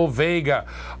Manuel Vega.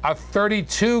 A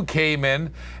 32 came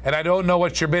in, and I don't know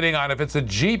what you're bidding on. If it's a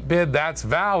Jeep bid, that's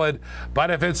valid,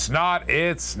 but if it's not,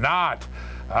 it's not.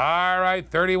 All right,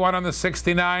 31 on the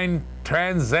 69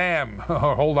 Trans Am.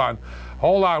 Hold on.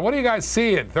 Hold on, what are you guys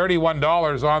seeing?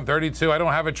 $31 on 32. I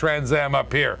don't have a Trans Am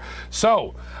up here.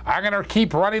 So I'm gonna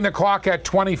keep running the clock at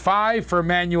 25 for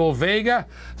Manuel Vega.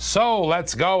 So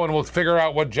let's go and we'll figure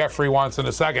out what Jeffrey wants in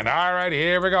a second. All right,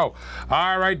 here we go.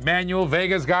 All right, Manuel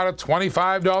Vega's got a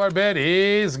 $25 bid.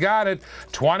 He's got it,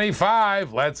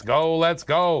 25. Let's go, let's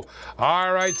go.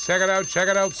 All right, check it out, check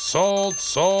it out. Sold,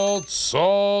 sold,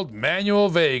 sold. Manuel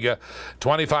Vega,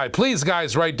 25. Please,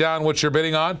 guys, write down what you're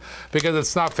bidding on because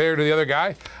it's not fair to the other guy.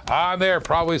 On there,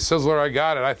 probably Sizzler. I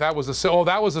got it. I thought it was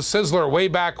that was a Sizzler way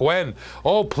back when.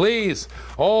 Oh, please.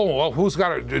 Oh, well, who's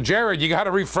got it? Jared, you got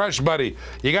to refresh, buddy.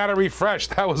 You got to refresh.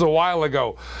 That was a while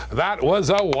ago. That was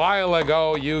a while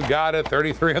ago. You got it.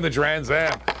 33 on the Trans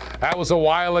Am. That was a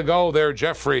while ago there,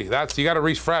 Jeffrey. You got to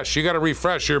refresh. You got to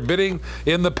refresh. You're bidding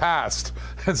in the past.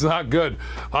 It's not good.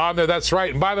 On there, that's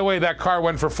right. And by the way, that car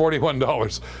went for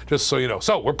 $41, just so you know.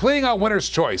 So we're playing on winner's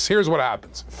choice. Here's what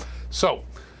happens. So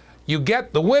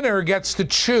the winner gets to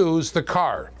choose the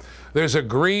car. There's a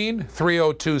green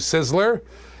 302 Sizzler,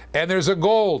 and there's a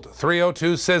gold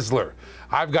 302 Sizzler.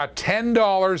 I've got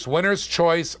 $10 winner's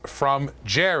choice from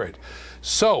Jared.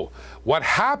 So what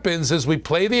happens is we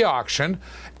play the auction,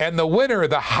 and the winner,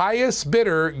 the highest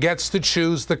bidder, gets to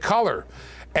choose the color.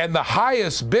 And the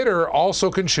highest bidder also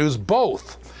can choose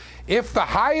both. If the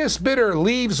highest bidder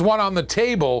leaves one on the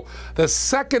table, the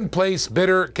second place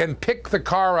bidder can pick the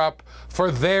car up for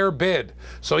their bid.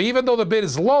 So even though the bid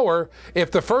is lower,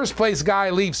 if the first place guy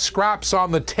leaves scraps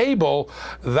on the table,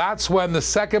 that's when the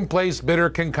second place bidder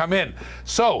can come in.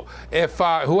 So if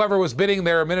whoever was bidding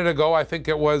there a minute ago, I think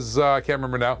it was, I can't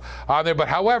remember now, on there, but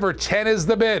however, 10 is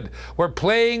the bid. We're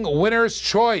playing winner's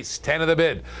choice, 10 of the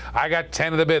bid. I got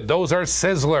 10 of the bid. Those are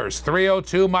Sizzlers,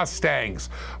 302 Mustangs.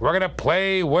 We're gonna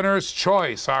play winner's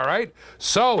choice, all right?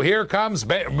 So here comes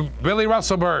Billy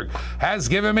Russellberg, has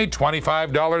given me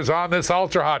 $25 on this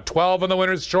Ultra Hot, 12 on the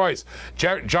winner's choice.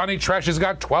 Johnny Tresh has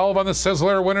got 12 on the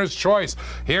Sizzler winner's choice.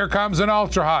 Here comes an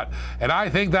Ultra Hot, and I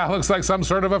think that looks like some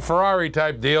sort of a Ferrari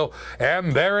type deal,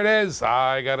 and there it is.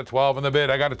 I got a 12 in the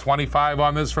bid. I got a 25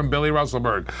 on this from Billy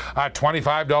Russellberg.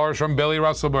 $25 from Billy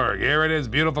Russellberg. Here it is,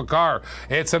 beautiful car.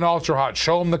 It's an Ultra Hot.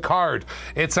 Show him the card.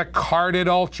 It's a carded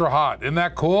Ultra Hot. Isn't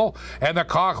that cool? And the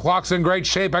clock clock's in great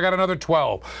shape. I got another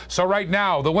 12. So right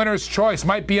now, the winner's choice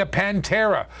might be a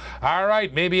Pantera. All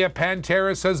right, maybe a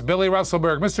Pantera, says Billy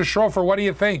Russellberg. Mr. Schrofer, what do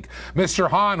you think? Mr.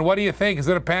 Hahn, what do you think? Is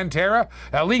it a Pantera?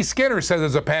 Lee Skinner says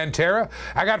it's a Pantera.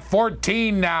 I got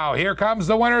 14 now. Here comes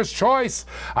the winner's choice.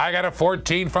 I got a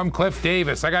 14 from Cliff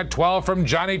Davis. I got 12 from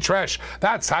Johnny Tresh.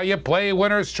 That's how you play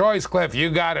winner's choice, Cliff.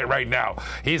 You got it right now.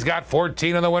 He's got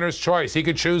 14 on the winner's choice. He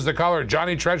could choose the color.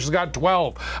 Johnny Tresh has got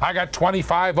 12. I got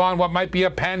 25 on what might be a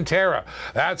Pantera.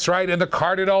 That's right, in the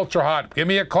carded Ultra Hot. Give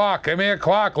me a clock. Give me a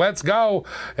clock. Let's go.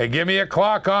 Hey, give me a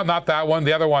clock on, not that one,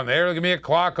 the other one. There, give me a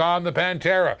clock on the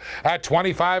Pantera. At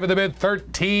 25 of the bid,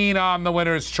 13 on the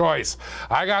winner's choice.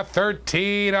 I got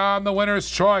 13 on the winner's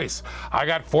choice. I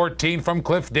got 14 from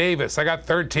Cliff Davis. I got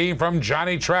 13 from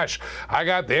Johnny Tresh. I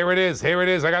got, there it is, here it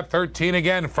is. I got 13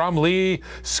 again from Lee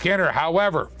Skinner.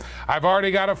 However, I've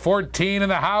already got a 14 in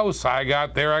the house. I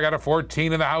got a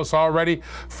 14 in the house already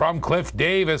from Cliff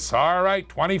Davis. All right,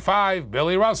 25,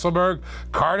 Billy Russellberg,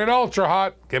 carded Ultra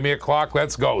Hot. Give me a clock.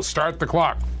 Let's go. Start the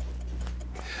clock.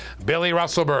 Billy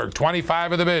Russellberg,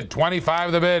 25 of the bid, 25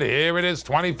 of the bid. Here it is,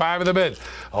 25 of the bid.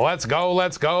 Let's go,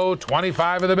 let's go,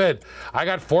 25 of the bid. I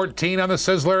got 14 on the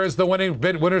Sizzler as the winning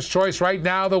bid, winner's choice right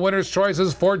now. The winner's choice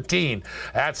is 14.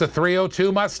 That's a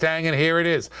 302 Mustang, and here it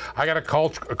is. I got a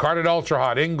carded Ultra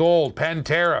Hot in gold,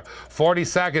 Pantera, 40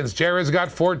 seconds. Jared's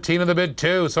got 14 of the bid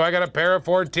too, so I got a pair of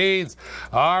 14s.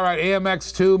 All right,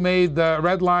 AMX2 made the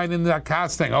red line in the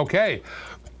casting. Okay.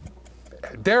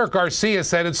 Derek Garcia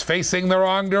said it's facing the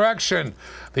wrong direction.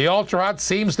 The Ultra Hot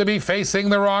seems to be facing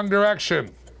the wrong direction.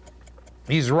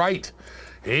 He's right.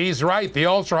 He's right. The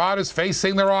Ultra Hot is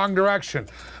facing the wrong direction.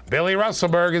 Billy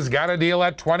Russellberg has got a deal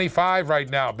at 25 right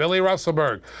now. Billy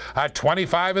Russellberg at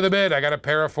 25 of the bid. I got a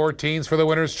pair of 14s for the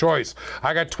winner's choice.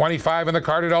 I got 25 in the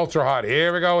carded Ultra Hot.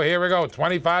 Here we go, here we go.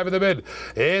 25 of the bid.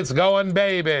 It's going,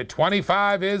 baby.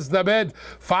 25 is the bid.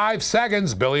 5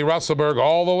 seconds. Billy Russellberg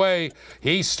all the way.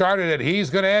 He started it. He's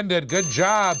going to end it. Good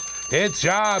job. It's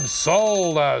job.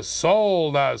 Sold,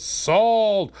 sold,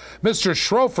 sold. Mr.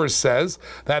 Schrofer says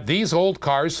that these old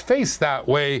cars face that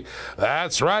way.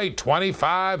 That's right.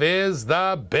 25 is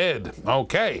the bid.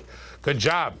 Okay. Good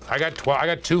job. I got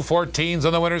two 14s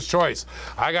on the winner's choice.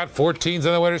 I got 14s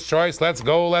on the winner's choice. Let's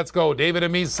go, let's go. David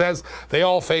Amis says they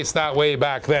all faced that way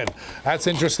back then. That's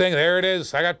interesting. There it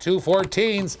is. I got two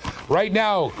 14s. Right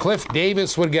now, Cliff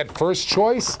Davis would get first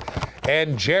choice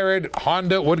and Jared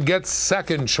Honda would get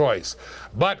second choice.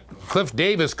 But Cliff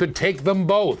Davis could take them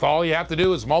both. All you have to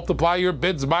do is multiply your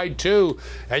bids by 2,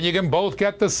 and you can both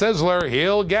get the Sizzler.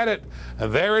 He'll get it.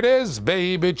 And there it is,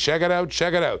 baby. Check it out,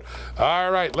 check it out.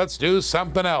 All right, let's do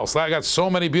something else. I got so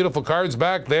many beautiful cards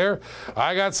back there.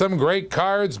 I got some great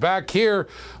cards back here.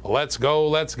 Let's go,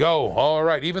 let's go. All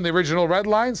right, even the original red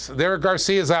lines? Derek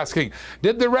Garcia is asking,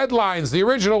 did the red lines, the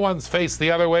original ones, face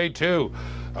the other way too?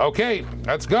 Okay,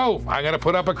 let's go. I'm going to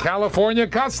put up a California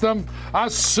Custom, a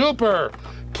Super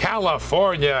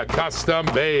California Custom,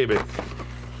 baby.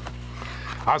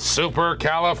 A Super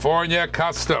California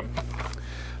Custom.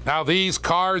 Now these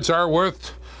cards are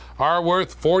worth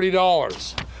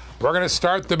 $40. We're going to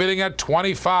start the bidding at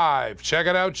 25. Check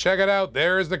it out, check it out.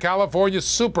 There's the California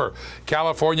Super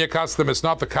California Custom. It's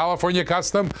not the California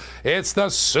Custom, it's the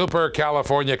Super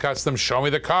California Custom. Show me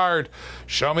the card.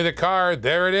 Show me the card.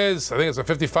 There it is. I think it's a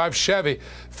 55 Chevy.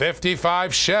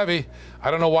 55 Chevy. I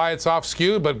don't know why it's off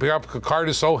skewed, but the card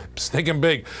is so stinking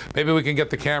big. Maybe we can get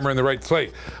the camera in the right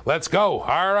place. Let's go.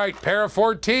 All right, pair of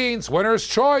 14s. Winner's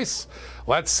choice.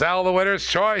 Let's sell the winner's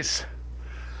choice.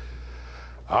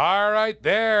 All right,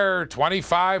 there,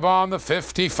 25 on the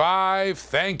 55.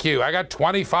 Thank you. I got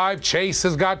 25. Chase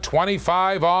has got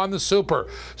 25 on the Super.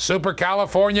 Super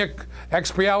California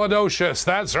Expialidocious.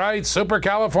 That's right, Super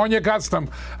California Custom.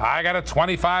 I got a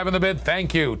 25 in the bid.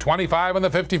 Thank you. 25 on the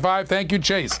 55. Thank you,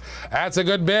 Chase. That's a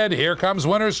good bid. Here comes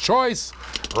winner's choice.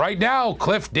 Right now,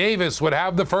 Cliff Davis would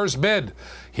have the first bid.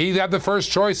 He had the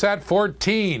first choice at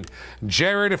 14.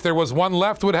 Jared, if there was one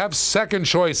left, would have second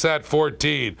choice at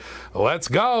 14. Let's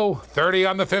go. 30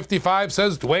 on the 55,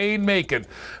 says Dwayne Macon.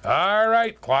 All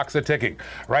right, clock's a ticking.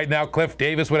 Right now, Cliff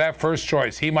Davis would have first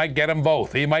choice. He might get them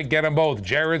both. He might get them both.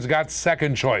 Jared's got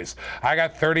second choice. I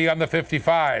got 30 on the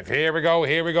 55. Here we go,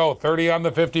 here we go. 30 on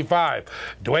the 55.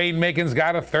 Dwayne Macon's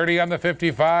got a 30 on the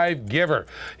 55. Giver.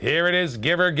 Here it is.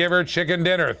 Giver, giver, chicken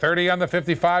dinner. 30 on the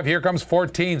 55. Here comes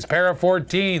 14s. Pair of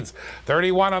 14s.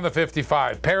 31 on the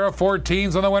 55. Pair of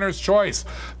 14s on the winner's choice.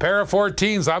 Pair of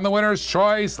 14s on the winner's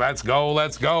choice. Let's go.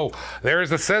 let's go.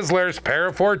 There's the Sizzlers, pair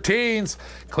of 14s.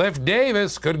 Cliff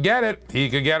Davis could get it. He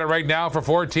could get it right now for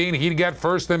 14. He'd get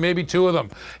first and maybe two of them.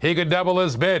 He could double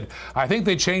his bid. I think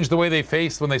they changed the way they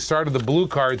faced when they started the blue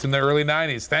cards in the early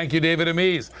 90s. Thank you, David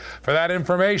Amise, for that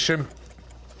information.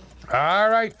 All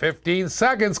right, 15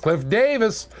 seconds. Cliff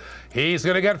Davis. He's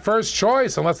going to get first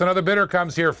choice unless another bidder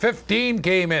comes here. 15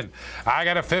 came in. I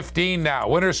got a 15 now.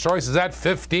 Winner's choice is at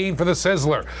 15 for the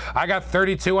Sizzler. I got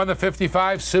 32 on the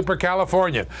 55 Super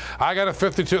Californian. I got a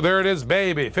 52. There it is,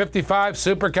 baby. 55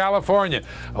 Super Californian.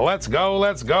 Let's go.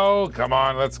 Let's go. Come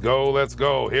on. Let's go. Let's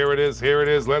go. Here it is. Here it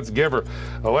is. Let's give her.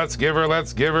 Let's give her.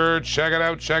 Let's give her. Check it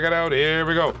out. Check it out. Here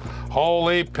we go.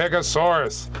 Holy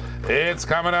Picosaurus. It's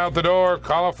coming out the door.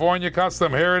 California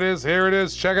Custom. Here it is. Here it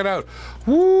is. Check it out.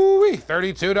 Woo-wee.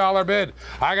 $32 bid.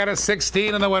 I got a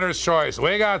 16 in the winner's choice.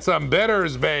 We got some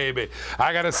bidders, baby.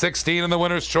 I got a 16 in the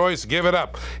winner's choice. Give it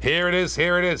up. Here it is.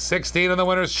 Here it is. 16 in the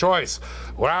winner's choice.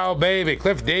 Wow, baby.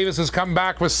 Cliff Davis has come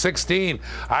back with 16.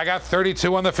 I got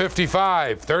 32 on the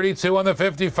 55. 32 on the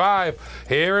 55.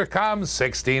 Here it comes.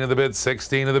 16 of the bid.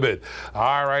 16 of the bid.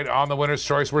 All right. On the winner's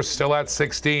choice, we're still at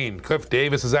 16. Cliff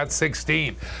Davis is at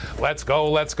 16. Let's go.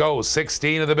 Let's go.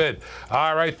 16 of the bid.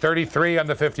 All right. 33 on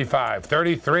the 55.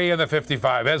 33 on the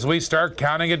 55 as we start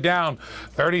counting it down.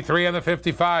 33 on the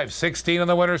 55, 16 on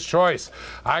the winner's choice.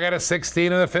 I got a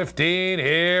 16 on the 15.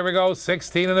 Here we go,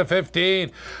 16 on the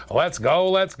 15. Let's go,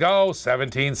 let's go.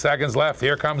 17 seconds left.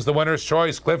 Here comes the winner's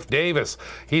choice, Cliff Davis.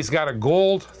 He's got a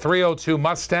gold 302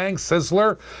 Mustang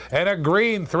Sizzler and a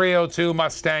green 302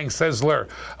 Mustang Sizzler.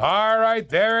 All right,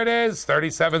 there it is.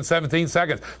 37, 17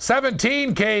 seconds.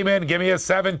 17 came in. Give me a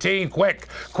 17. Quick,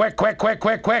 quick, quick, quick,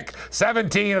 quick, quick.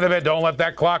 17 of the bid. Don't let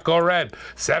that clock go red.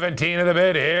 17 of the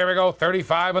bid. Here we go.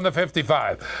 35 on the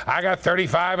 55. I got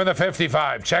 35 on the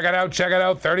 55. Check it out. Check it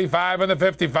out. 35 on the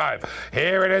 55.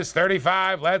 Here it is.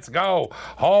 35. Let's go.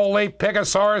 Holy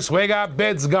Picosaurus. We got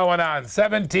bids going on.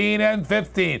 17 and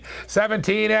 15.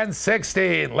 17 and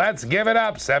 16. Let's give it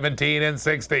up. 17 and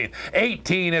 16.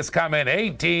 18 is coming.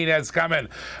 18 is coming.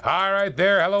 All right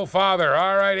there. Hello, Father.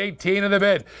 All right. 18 of the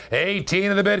bid.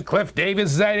 18 of the bid. Cliff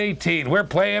Davis is at 18. We're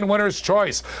playing winner's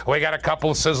choice. We got a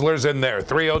couple of Sizzlers in there.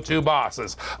 302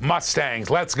 Bosses. Mustangs.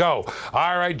 Let's go.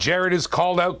 All right. Jared has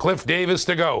called out Cliff Davis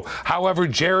to go. However,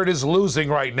 Jared is losing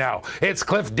right now. It's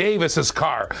Cliff Davis's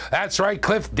car. That's right.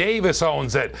 Cliff Davis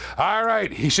owns it. All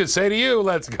right. He should say to you,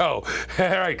 let's go. All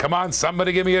right. Come on.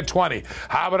 Somebody give me a 20.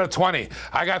 How about a 20?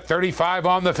 I got 35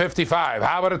 on the 55.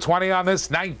 How about a 20 on this?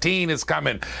 19 is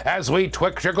coming. As we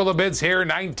trickle the bids here,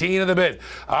 19 of the bid.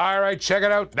 All right. Check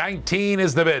it out. 19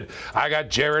 is the bid. I got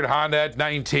Jared Honda at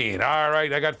 19. All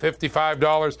right. I got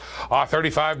 $55.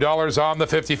 $35 on the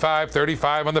 55.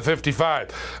 35 on the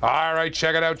 55. All right.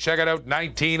 Check it out. Check it out.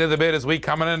 19 of the bid as we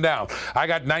coming in down. I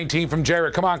got 19 from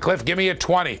Jared. Come on, Cliff. Give me a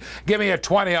 20. Give me a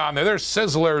 20 on there. They're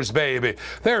Sizzlers, baby.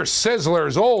 They're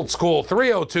Sizzlers. Old school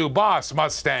 302 Boss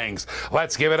Mustangs.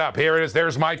 Let's give it up. Here it is.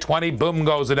 There's my 20. Boom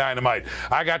goes the dynamite.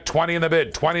 I got 20 in the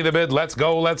bid. 20 in the bid. Let's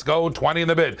go. Let's go. 20 in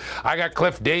the bid. I got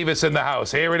Cliff Davis in the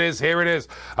house. Here it is. Here it is.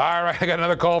 All right. I got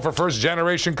another call for first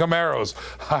generation Camaros.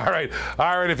 All right.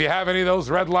 All right. If you have any of those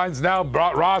red lines now,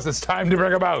 Ross, it's time to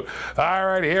bring them out. All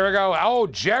right. Here we go. Oh,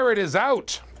 Jared is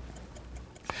out.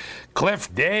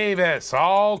 Cliff Davis.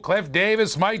 Oh, Cliff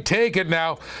Davis might take it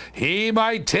now. He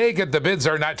might take it. The bids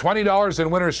are not $20 in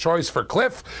winner's choice for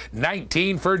Cliff,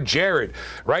 19 for Jared.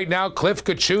 Right now, Cliff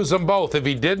could choose them both. If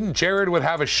he didn't, Jared would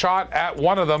have a shot at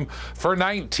one of them for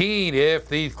 19 if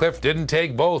the Cliff didn't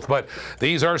take both. But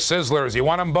these are Sizzlers. You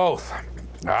want them both.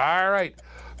 All right.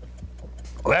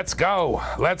 Let's go.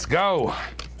 Let's go.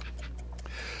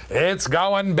 It's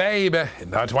going, baby.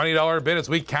 Now, $20 bid as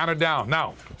we count it down.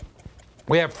 Now,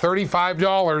 we have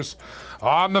 $35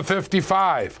 on the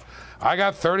 55. I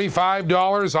got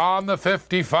 $35 on the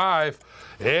 55.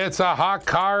 It's a hot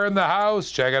car in the house.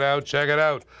 Check it out. Check it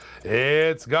out.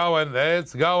 It's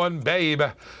going, babe.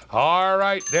 All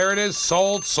right, there it is.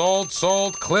 Sold, sold,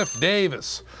 sold. Cliff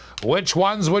Davis. Which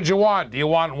ones would you want? Do you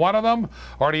want one of them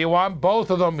or do you want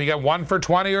both of them? You get one for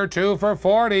 20 or two for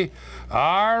 40.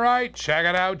 All right, check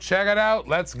it out, check it out.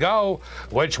 Let's go.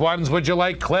 Which ones would you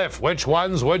like, Cliff? Which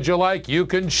ones would you like? You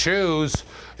can choose.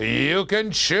 You can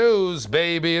choose,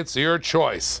 baby. It's your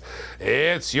choice.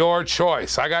 It's your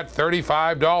choice. I got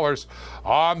 $35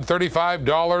 on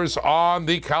 $35 on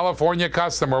the California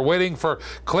Custom. We're waiting for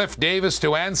Cliff Davis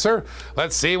to answer.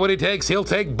 Let's see what he takes. He'll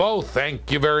take both.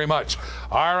 Thank you very much.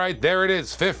 All right, there it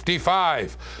is,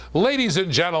 55. Ladies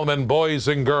and gentlemen, boys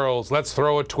and girls, let's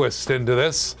throw a twist into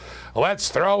this. Let's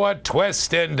throw a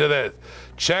twist into this.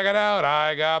 Check it out.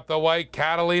 I got the white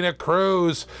Catalina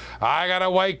Cruz. I got a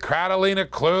white Catalina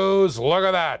Cruz. Look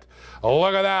at that.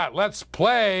 Look at that. Let's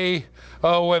play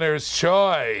a winner's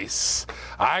choice.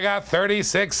 I got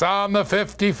 36 on the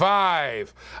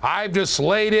 55. I've just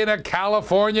laid in a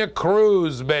California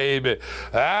cruise, baby.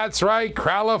 That's right,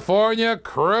 California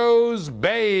cruise,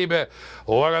 baby.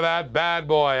 Look at that bad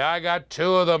boy. I got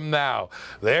 2 of them now.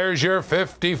 There's your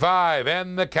 55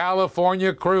 and the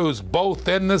California cruise, both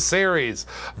in the series.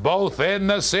 Both in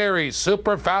the series.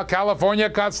 Super California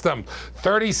Custom.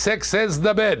 36 is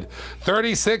the bid.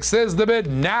 36 is the bid.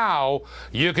 Now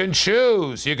you can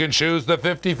choose. You can choose the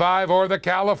 55 or the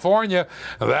California.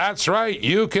 That's right.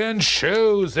 You can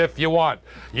choose if you want.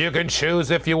 You can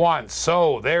choose if you want.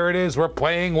 So there it is. We're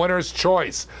playing winner's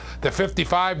choice. The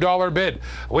 $55 bid.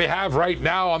 We have right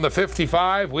now on the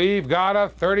 55, we've got a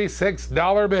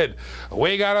 $36 bid.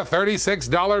 We got a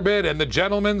 $36 bid, and the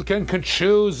gentleman can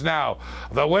choose now.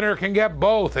 The winner can get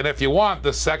both, and if you want,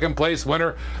 the second place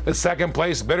winner, the second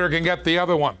place bidder can get the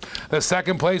other one. The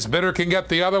second place bidder can get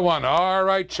the other one. All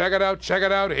right, check it out, check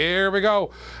it out. Here we go.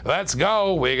 Let's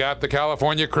go. We got the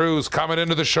California cruise coming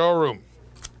into the showroom.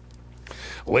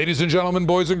 Ladies and gentlemen,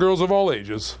 boys and girls of all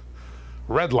ages,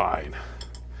 red line.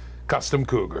 Custom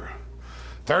Cougar.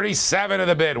 37 of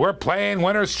the bid. We're playing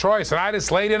winner's choice, and I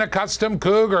just laid in a Custom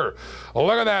Cougar.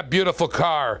 Look at that beautiful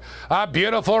car. A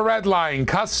beautiful red line.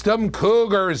 Custom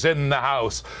Cougars in the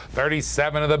house.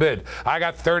 37 of the bid. I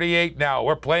got 38 now.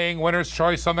 We're playing winner's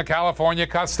choice on the California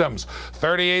Customs.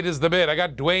 38 is the bid. I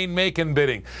got Dwayne Macon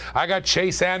bidding. I got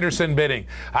Chase Anderson bidding.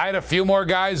 I had a few more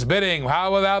guys bidding.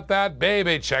 How about that,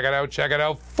 baby? Check it out, check it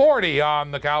out. 40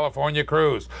 on the California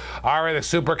Cruise. All right, the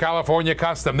Super California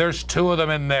Custom. There's 2 of them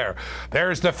in there.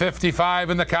 There's the 55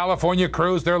 in the California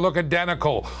Cruise. They look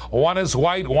identical. One is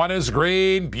white, one is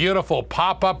green. Beautiful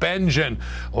pop-up engine.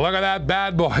 Look at that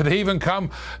bad boy. They even come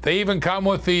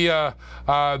with the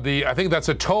I think that's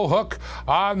a tow hook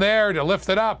on there to lift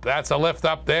it up. That's a lift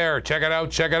up there. Check it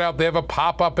out, check it out. They have a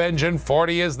pop-up engine.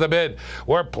 40 is the bid.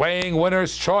 We're playing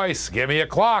winner's choice. Give me a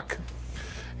clock.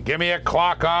 Give me a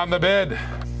clock on the bid.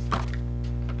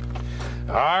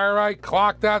 All right,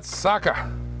 clock that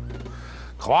sucker.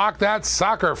 Clock that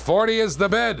sucker. 40 is the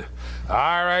bid.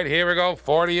 All right, here we go.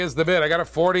 40 is the bid. I got a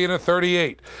 40 and a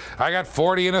 38. I got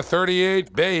 40 and a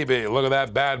 38, baby. Look at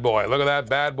that bad boy. Look at that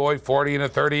bad boy, 40 and a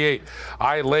 38.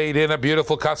 I laid in a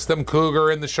beautiful Custom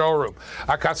Cougar in the showroom.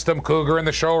 A Custom Cougar in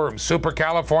the showroom. Super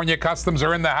California Customs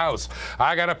are in the house.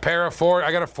 I got a pair of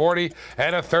I got a 40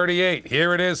 and a 38.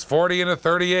 Here it is, 40 and a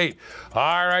 38.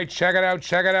 All right, check it out,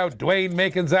 check it out. Dwayne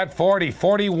Macon's at 40.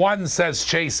 41 says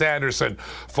Chase Anderson.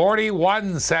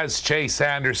 41 says Chase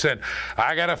Anderson.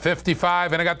 I got a 55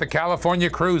 and I got the California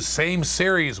Cruise, same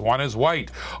series. One is white,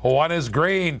 one is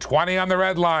green. 20 on the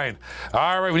red line.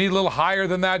 All right, we need a little higher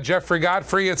than that, Jeffrey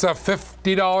Godfrey. It's a $50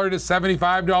 to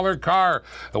 $75 car.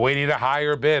 We need a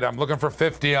higher bid. I'm looking for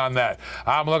 50 on that.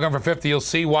 I'm looking for 50. You'll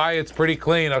see why it's pretty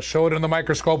clean. I'll show it in the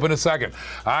microscope in a second.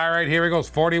 All right, here he goes.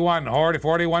 41.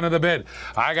 41 of the bid.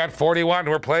 I got 41.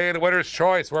 We're playing winner's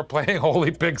choice. We're playing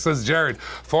Holy Pig, says Jared.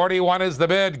 41 is the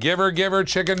bid. Give her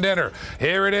chicken dinner.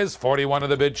 Here it is. 41 of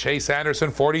the bid. Chase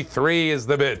Anderson. 43 is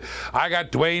the bid. I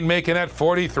got Dwayne Macon at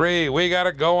 43. We got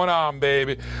it going on,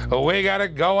 baby. We got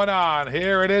it going on.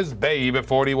 Here it is, baby.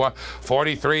 41.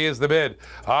 43 is the bid.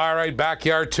 All right,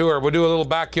 backyard tour. We'll do a little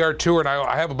backyard tour, and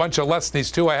I have a bunch of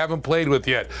Lesnies too I haven't played with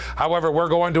yet. However, we're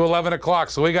going to 11 o'clock,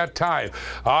 so we got time.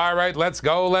 All right, let's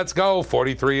go, let's go.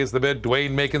 43 is the bid.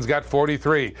 Dwayne Macon's got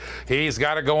 43. He's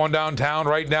got it going downtown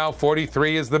right now.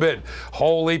 43 is the bid.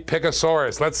 Holy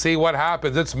Picosaurus. Let's see what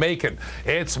happens. It's Macon.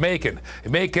 It's Macon.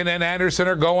 Macon and Anderson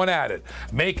are going at it.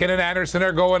 Macon and Anderson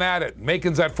are going at it.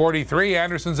 Macon's at 43.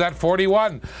 Anderson's at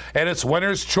 41. And it's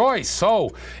winner's choice.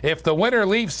 So if the winner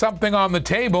leaves something on the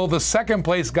table, the second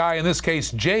place guy, in this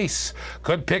case Jace,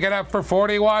 could pick it up for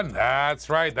 41. That's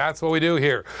right. That's what we do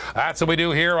here. That's what we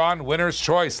do here on winner's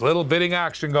choice. Little bidding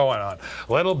action going on.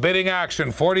 Little bidding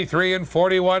action. 43 and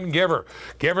 41. Give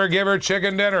her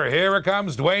chicken dinner. Here it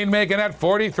comes. Dwayne Macon at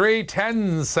 43.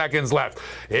 10 seconds left.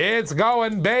 It's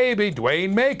going, baby.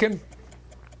 Dwayne Macon.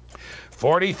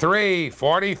 43.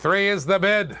 43 is the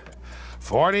bid.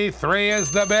 43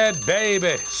 is the bid,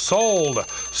 baby. Sold,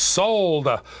 sold,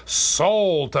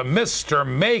 sold to Mr.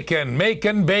 Macon.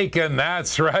 Macon Bacon.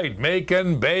 That's right,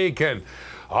 Macon Bacon.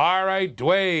 All right,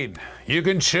 Dwayne, You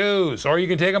can choose, or you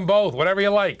can take them both, whatever you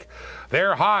like.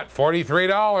 They're hot,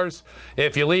 $43.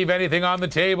 If you leave anything on the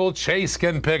table, Chase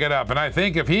can pick it up. And I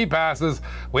think if he passes,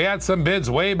 we had some bids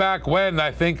way back when.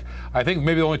 I think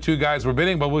maybe only 2 guys were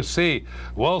bidding, but we'll see.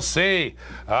 We'll see.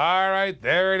 All right,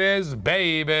 there it is,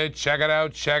 baby. Check it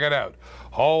out, check it out.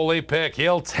 Holy pick.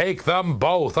 He'll take them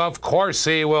both. Of course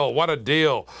he will. What a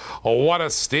deal. What a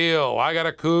steal. I got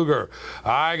a Cougar.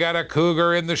 I got a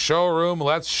Cougar in the showroom.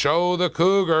 Let's show the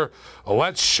Cougar.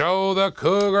 Let's show the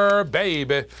Cougar,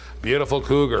 baby. Beautiful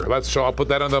Cougar. Let's show. I'll put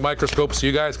that under the microscope so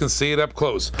you guys can see it up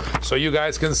close. So you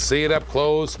guys can see it up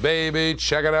close, baby.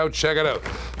 Check it out. Check it out.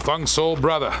 Fung Soul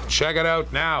brother. Check it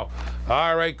out now.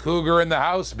 All right, Cougar in the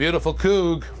house. Beautiful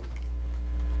Coug.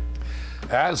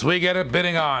 As we get it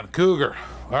bidding on, Cougar.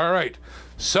 All right,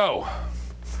 so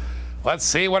let's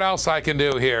see what else I can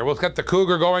do here. We'll get the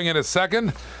Cougar going in a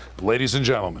second. Ladies and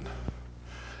gentlemen,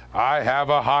 I have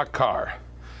a hot car.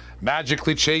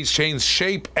 Magically changed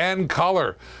shape and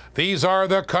color. These are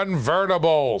the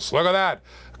convertibles. Look at that.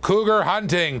 Cougar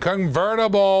hunting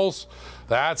convertibles.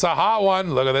 That's a hot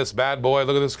one. Look at this bad boy.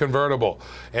 Look at this convertible.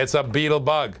 It's a Beetle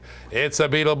Bug. It's a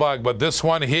Beetle Bug. But this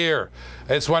one here,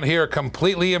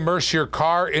 completely immerse your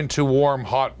car into warm,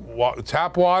 hot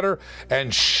tap water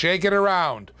and shake it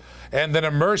around. And then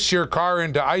immerse your car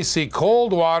into icy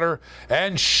cold water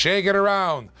and shake it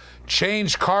around.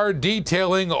 Change car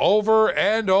detailing over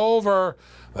and over.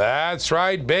 That's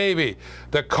right, baby.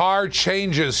 The car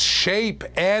changes shape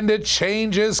and it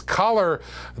changes color.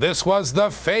 This was the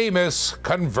famous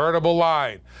convertible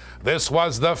line. This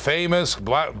was the famous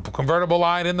convertible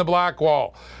line in the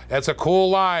Blackwall. It's a cool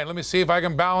line. Let me see if I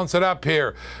can balance it up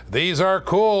here. These are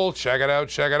cool. Check it out,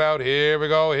 check it out. Here we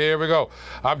go, here we go.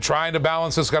 I'm trying to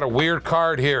balance this. Got a weird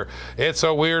card here. It's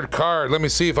a weird card. Let me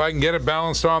see if I can get it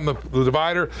balanced on the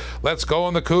divider. Let's go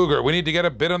on the Cougar. We need to get a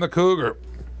bid on the Cougar.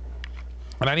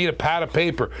 And I need a pad of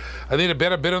paper. I need a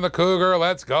bit on the Cougar.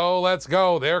 Let's go, let's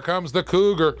go. There comes the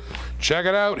Cougar. Check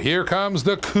it out. Here comes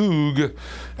the Coug,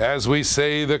 as we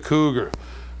say, the Cougar.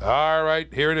 All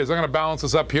right, here it is. I'm going to balance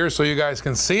this up here so you guys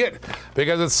can see it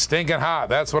because it's stinking hot.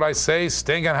 That's what I say,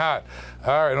 stinking hot.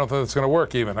 All right, I don't think it's going to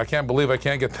work even. I can't believe I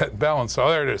can't get that balance. Oh,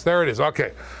 there it is. There it is.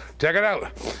 Okay, check it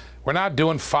out. We're not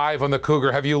doing 5 on the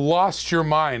Cougar. Have you lost your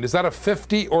mind? Is that a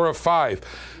 50 or a 5?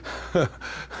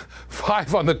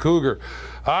 5 on the Cougar.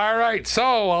 All right,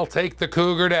 so I'll take the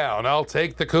Cougar down. I'll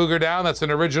take the Cougar down. That's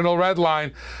an original red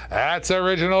line. That's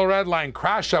original red line.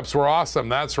 Crash ups were awesome.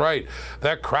 That's right.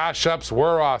 The crash ups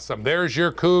were awesome. There's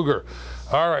your Cougar.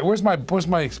 All right, where's my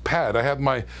pad? I have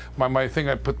my thing.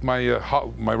 I put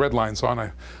my red lines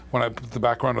on. When I put the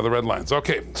background of the red lines.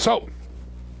 Okay, so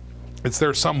it's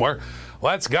there somewhere.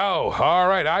 Let's go. All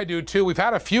right, I do too. We've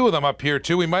had a few of them up here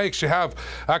too. We might actually have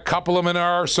a couple of them in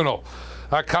our arsenal.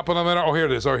 A couple of them in our, oh, here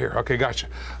it is. Oh, here. Okay, gotcha.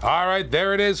 All right,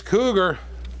 there it is, Cougar.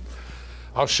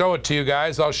 I'll show it to you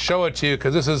guys. I'll show it to you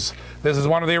because this is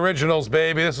one of the originals,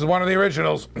 baby. This is one of the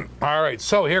originals. All right,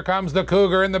 so here comes the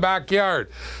Cougar in the backyard.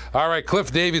 All right,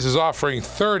 Cliff Davies is offering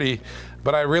 30,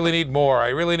 but I really need more. I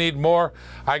really need more.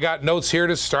 I got notes here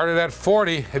to start it at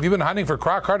 40. Have you been hunting for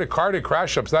carded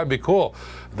crash ups? That'd be cool.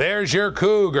 There's your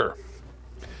Cougar.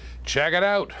 Check it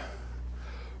out.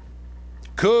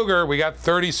 Cougar, we got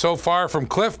 30 so far from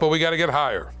Cliff, but we got to get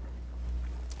higher.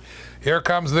 Here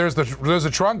comes, there's the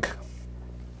trunk.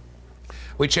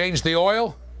 We changed the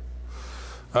oil.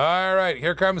 All right,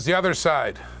 here comes the other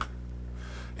side.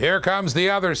 Here comes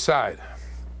the other side.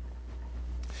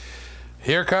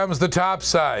 Here comes the top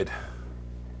side.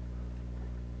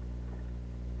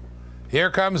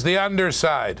 Here comes the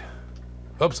underside.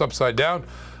 Oops, upside down.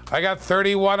 I got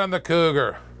 31 on the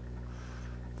Cougar.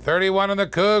 31 on the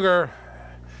Cougar.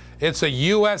 It's a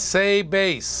USA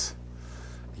base.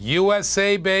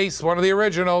 USA base, one of the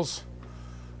originals.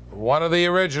 One of the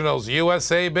originals,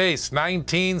 USA base,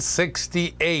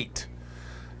 1968.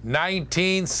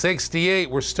 1968.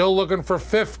 We're still looking for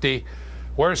 50.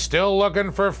 We're still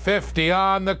looking for 50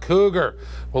 on the Cougar.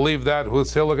 We'll leave that. We're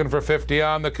still looking for 50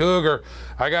 on the Cougar.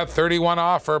 I got 31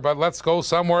 offer, but let's go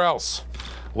somewhere else.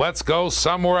 Let's go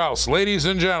somewhere else. Ladies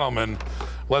and gentlemen,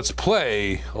 let's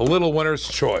play a little winner's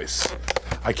choice.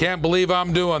 I can't believe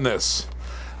I'm doing this.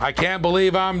 I can't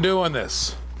believe I'm doing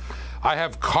this. I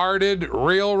have carded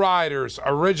real riders,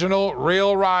 original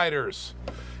real riders,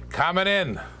 coming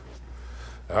in.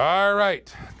 All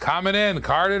right, coming in,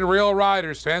 carded real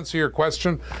riders. To answer your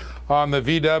question on the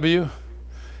VW,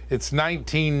 it's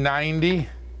 1990,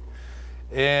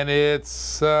 and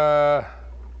it's, it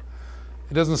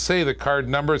doesn't say the card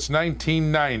number, it's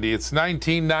 1990. It's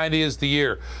 1990 is the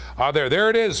year. There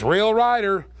it is, real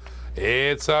rider.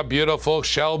 It's a beautiful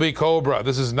Shelby Cobra.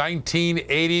 This is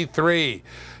 1983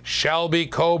 Shelby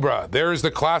Cobra. There's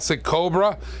the classic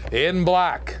Cobra in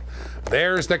black.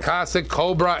 There's the classic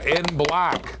Cobra in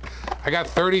black. I got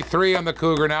 33 on the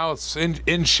Cougar now. It's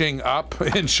inching up,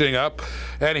 inching up.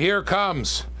 And here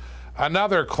comes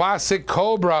another classic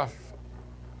Cobra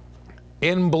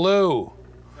in blue.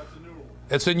 That's a newer one.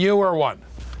 It's a newer one.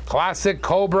 Classic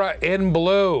Cobra in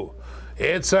blue.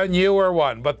 It's a newer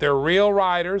one, but they're real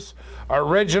riders,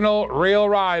 original real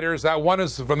riders. That one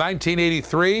is from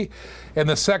 1983, and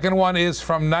the second one is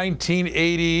from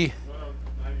 1980. Well,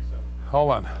 97.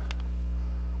 Hold on.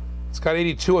 It's got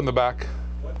 82 on the back.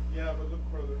 What? Yeah, but look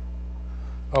further.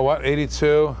 Oh, what?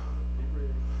 82. Keep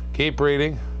reading. Keep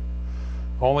reading.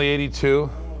 Only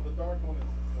 82. Oh, the dark one is.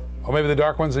 Oh, maybe the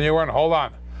dark one's the new one. Hold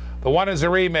on. The one is a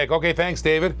remake. Okay, thanks,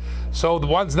 David. So the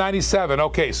one's 97.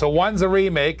 Okay, so one's a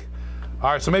remake. All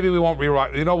right, so maybe we won't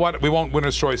rewrite. You know what? We won't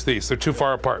winner's choice these. They're too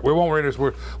far apart. We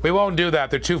won't do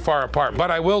that. They're too far apart. But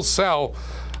I will sell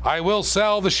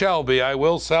the Shelby. I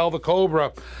will sell the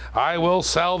Cobra. I will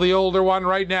sell the older one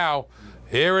right now.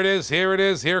 Here it is. Here it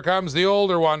is. Here comes the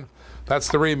older one. That's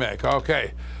the remake.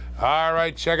 Okay. All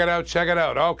right, check it out, check it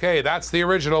out. Okay, that's the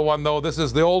original one, though. This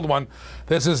is the old one.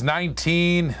 This is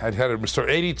 82.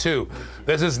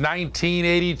 This is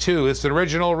 1982. It's an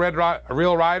original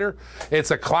real rider.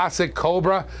 It's a classic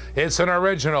Cobra. It's an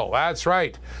original. That's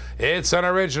right. It's an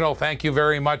original. Thank you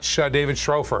very much, David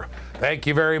Schrofer. Thank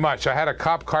you very much. I had a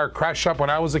cop car crash up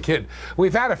when I was a kid.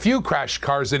 We've had a few crash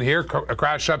cars in here,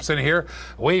 crash ups in here.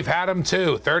 We've had them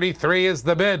too. 33 is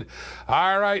the bid.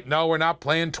 All right, no, we're not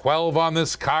playing 12 on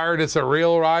this card. It's a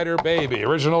real rider, baby.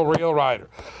 Original real rider.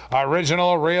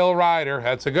 Original real rider.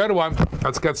 That's a good one.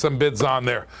 Let's get some bids on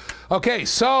there. Okay,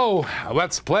 so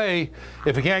let's play.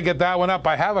 If you can't get that one up,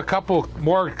 I have a couple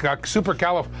more Super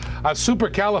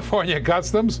California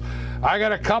Customs. I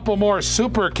got a couple more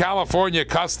Super California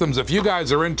Customs. If you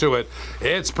guys are into it,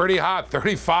 it's pretty hot.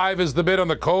 35 is the bid on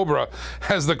the Cobra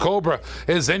as the Cobra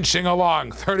is inching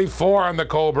along. 34 on the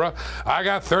Cobra. I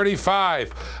got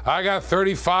 35. I got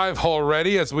 35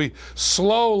 already as we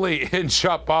slowly inch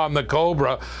up on the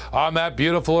Cobra on that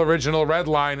beautiful original red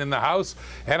line in the house.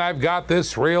 And I've got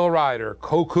this real rider,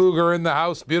 Cougar in the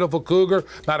house. Beautiful Cougar,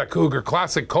 not a Cougar,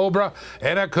 classic Cobra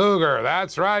and a Cougar.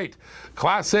 That's right.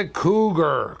 Classic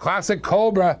Cougar, classic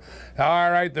Cobra.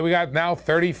 All right, we got now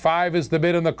 35 is the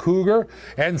bid on the Cougar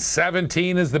and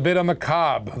 17 is the bid on the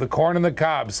Cobb, the corn and the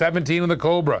Cobb. 17 on the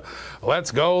Cobra.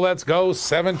 Let's go, let's go.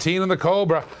 17 on the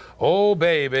Cobra. Oh,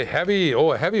 baby, heavy,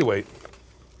 oh, heavyweight.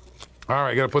 All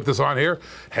right, got to put this on here.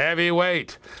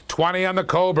 Heavyweight. 20 on the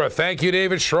Cobra. Thank you,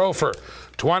 David Schrofer.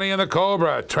 20 on the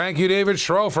Cobra. Thank you, David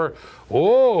Schrofer.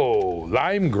 Oh,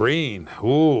 lime green.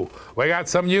 Ooh, we got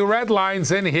some new red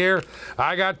lines in here.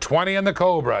 I got 20 on the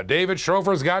Cobra. David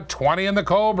Schrofer's got 20 on the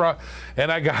Cobra,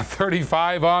 and I got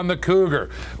 35 on the Cougar.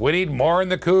 We need more in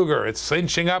the Cougar. It's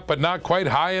cinching up, but not quite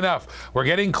high enough. We're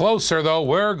getting closer, though.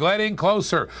 We're getting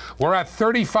closer. We're at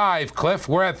 35, Cliff.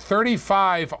 We're at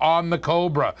 35 on the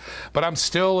Cobra, but it's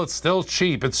still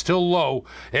cheap. It's still low.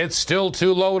 It's still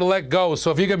too low to let go.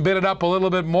 So if you can bid it up a little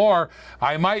bit more,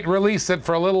 I might release it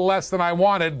for a little less than I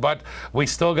wanted, but we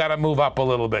still got to move up a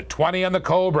little bit. 20 on the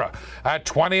Cobra. At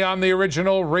 20 on the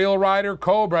original Real Rider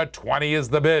Cobra. 20 is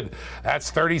the bid.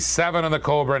 That's 37 on the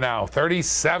Cobra now.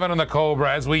 37 on the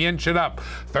Cobra as we inch it up.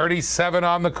 37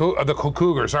 on the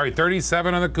Cougar. Sorry,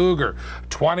 37 on the Cougar.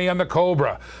 20 on the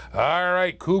Cobra. All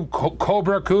right,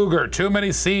 Cobra Cougar. Too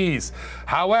many C's.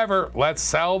 However, let's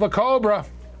sell the Cobra.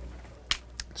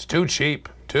 It's too cheap.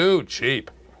 Too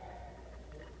cheap.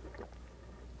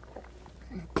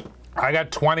 I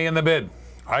got 20 in the bid.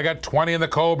 I got 20 in the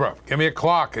Cobra. Give me a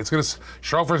clock.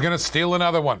 Schrofer's gonna steal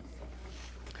another one.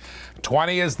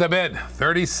 20 is the bid.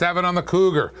 37 on the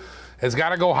Cougar. It's got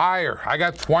to go higher. I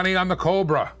got 20 on the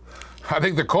Cobra. I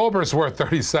think the Cobra's worth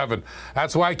 37.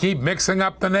 That's why I keep mixing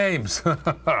up the names.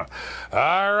 All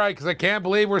right, because I can't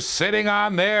believe we're sitting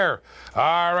on there.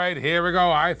 All right, here we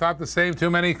go. I thought the same.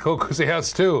 Too many Cougars. He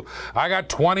has two. I got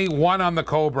 21 on the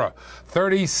Cobra.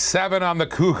 37 on the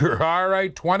Cougar. All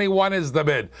right, 21 is the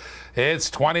bid.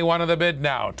 It's 21 of the bid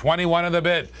now. 21 of the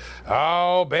bid.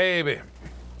 Oh, baby.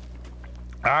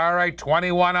 All right,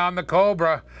 21 on the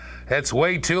Cobra. It's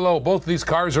way too low. Both of these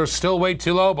cars are still way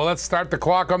too low, but let's start the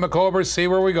clock on the Cobra, see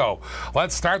where we go.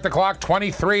 Let's start the clock.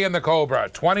 23 in the Cobra.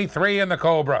 23 in the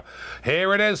Cobra.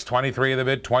 Here it is. 23 of the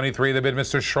bid. 23 of the bid.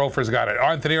 Mr. Schrofer's got it.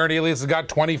 Anthony Ornelius has got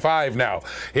 25 now.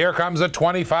 Here comes a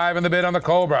 25 in the bid on the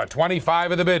Cobra.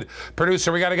 25 of the bid.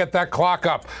 Producer, we got to get that clock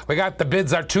up. We got the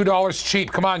bids are $2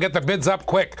 cheap. Come on, get the bids up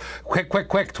quick. Quick, quick,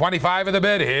 quick. 25 of the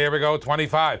bid. Here we go.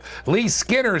 25. Lee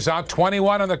Skinner's on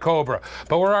 21 on the Cobra,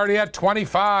 but we're already at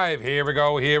 25. Here we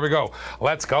go. Here we go.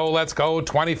 Let's go. Let's go.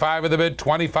 25 of the bid.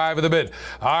 25 of the bid.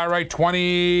 All right.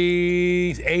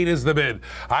 28 is the bid.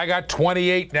 I got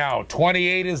 28 now.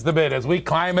 28 is the bid as we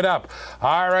climb it up.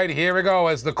 All right. Here we go.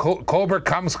 As the Cobra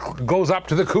goes up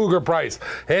to the Cougar price.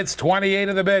 It's 28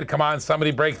 of the bid. Come on.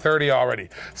 Somebody break 30 already.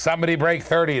 Somebody break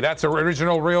 30. That's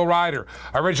original real rider.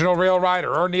 Original real rider.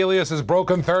 Ornelius has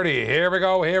broken 30. Here we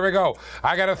go. Here we go.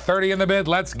 I got a 30 in the bid.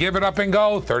 Let's give it up and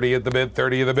go. 30 at the bid.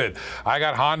 30 of the bid. I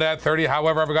got Honda at 30.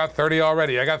 However, I've got 30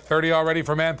 already. I got 30 already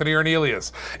from Anthony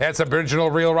Ornelius. It's original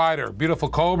real rider. Beautiful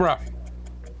Cobra.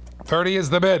 30 is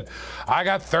the bid. I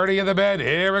got 30 in the bid.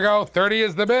 Here we go. 30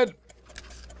 is the bid.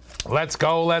 Let's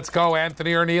go, let's go,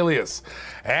 Anthony Ornelius.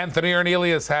 Anthony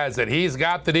Ornelius has it. He's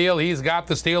got the deal. He's got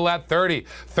the steal at 30.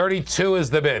 32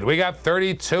 is the bid. We got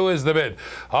 32 is the bid.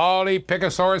 Holy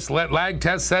Pickosaurus, lag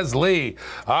test says Lee.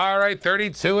 All right,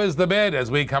 32 is the bid. As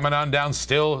we coming on down,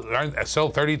 still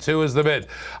 32 is the bid.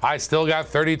 I still got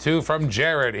 32 from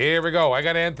Jared. Here we go. I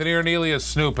got Anthony Ornelius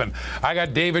snooping. I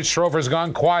got David Schrofer's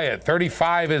gone quiet.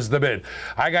 35 is the bid.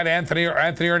 I got Anthony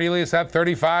Ornelius at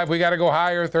 35. We got to go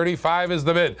higher. 35 is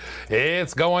the bid.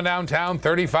 It's going downtown.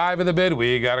 35 of the bid.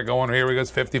 We got to go on. Here we go.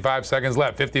 It's 55 seconds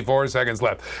left. 54 seconds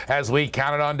left. As we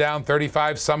count it on down.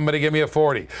 35. Somebody give me a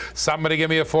 40. Somebody give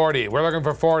me a 40. We're looking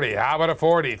for 40. How about a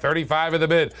 40? 35 of the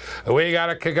bid. We got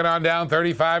to kick it on down.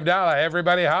 $35.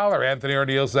 Everybody holler. Anthony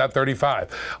Ornelius is at 35.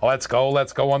 Let's go.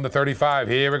 Let's go on the 35.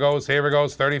 Here it goes. Here it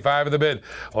goes. 35 of the bid.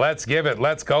 Let's give it.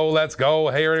 Let's go. Let's go.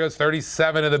 Here it goes.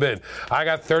 37 of the bid. I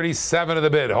got 37 of the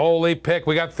bid. Holy pick.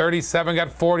 We got 37.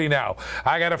 Got 40 now.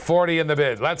 I got a 40 in the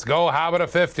bid. Let's go. How about a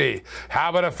 50?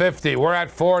 How about a 50? We're at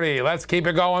 40. Let's keep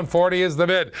it going. 40 is the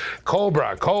bid.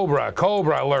 Cobra, Cobra,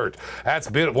 Cobra alert. That's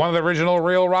one of the original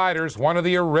real riders. One of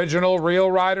the original real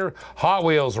rider Hot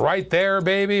Wheels right there,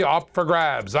 baby. Up for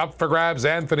grabs. Up for grabs.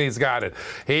 Anthony's got it.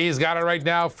 He's got it right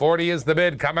now. 40 is the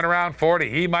bid. Coming around 40.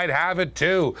 He might have it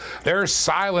too. There's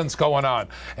silence going on.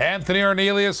 Anthony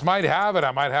Ornelius might have it.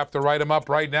 I might have to write him up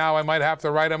right now. I might have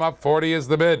to write him up. 40 is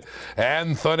the bid.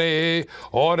 Anthony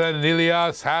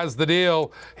Ornelius has the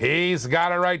deal. He's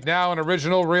got it right now. An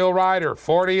original real rider.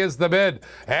 40 is the bid.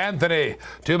 Anthony.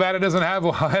 Too bad it doesn't have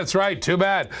one. That's right. Too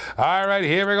bad. All right.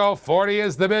 Here we go. 40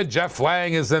 is the bid. Jeff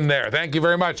Lang is in there. Thank you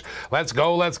very much. Let's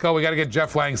go. Let's go. We got to get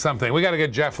Jeff Lang something. We got to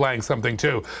get Jeff Lang something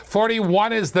too.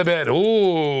 41 is the bid.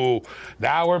 Ooh.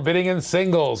 Now we're bidding in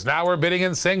singles. Now we're bidding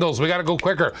in singles. We got to go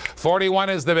quicker. 41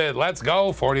 is the bid. Let's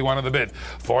go. 41 of the bid.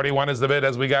 41 is the bid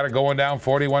as we got it going down.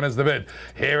 41 is the bid.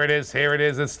 Here it is. Here it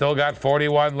is. It's still got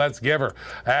 41. Let's give her.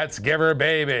 Let's give her,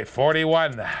 baby.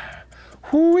 41.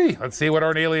 Whoo-wee. Let's see what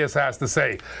Ornelius has to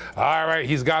say. All right,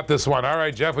 he's got this one. All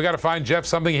right, Jeff, we got to find Jeff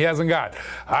something he hasn't got.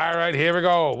 All right, here we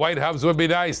go. White hubs would be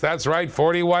nice. That's right.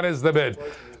 41 is the bid.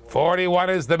 41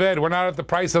 is the bid. We're not at the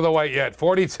price of the white yet.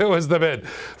 42 is the bid.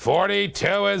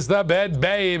 42 is the bid,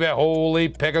 baby. Holy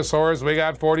Pickosaurus, we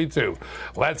got 42.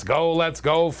 Let's go, let's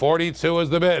go. 42 is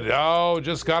the bid. Oh,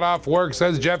 just got off work,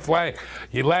 says Jeff Lang.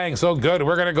 Lang, so good.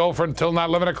 We're going to go for until not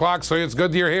 11 o'clock, so it's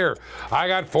good you're here. I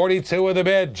got 42 of the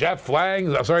bid. Jeff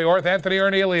Lang, sorry, Anthony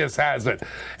Ornelius has it.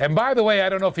 And by the way, I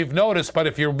don't know if you've noticed, but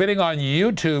if you're bidding on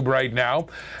YouTube right now,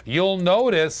 you'll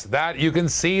notice that you can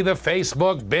see the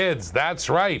Facebook bids. That's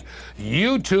right.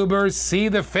 YouTubers see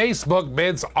the Facebook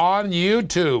bids on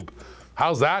YouTube.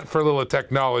 How's that for a little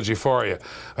technology for you?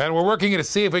 And we're working to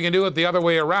see if we can do it the other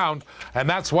way around, and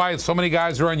that's why so many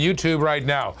guys are on YouTube right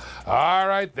now. All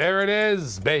right, there it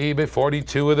is, baby,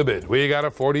 42 of the bid. We got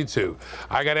a 42.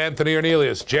 I got Anthony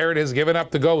Ornelius. Jared has given up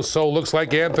the ghost, so looks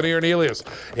like Anthony Ornelius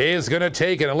is going to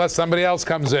take it unless somebody else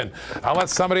comes in.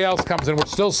 Unless somebody else comes in. We're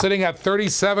still sitting at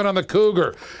 37 on the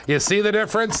Cougar. You see the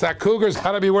difference? That Cougar's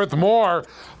got to be worth more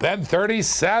than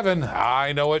 37.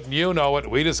 I know it, and you know it.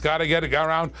 We just got to get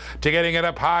around to getting it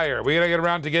up higher. We got to get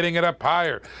around to getting it up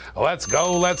higher. Let's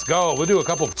go, let's go. We'll do a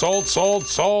couple.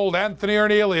 Sold. Anthony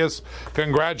Ornelius.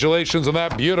 Congratulations on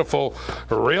that beautiful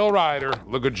real rider.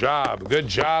 Good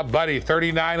job, buddy.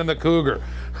 39 in the Cougar.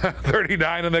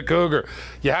 39 in the Cougar.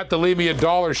 You had to leave me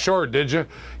 $1 short, did you?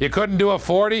 You couldn't do a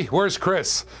 40? Where's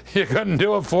Chris? You couldn't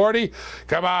do a 40?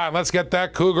 Come on, let's get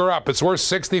that Cougar up. It's worth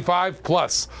 65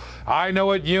 plus. I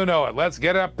know it, you know it. Let's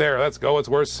get up there. Let's go. It's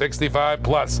worth 65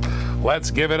 plus.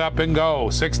 Let's give it up and go.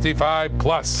 65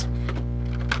 plus.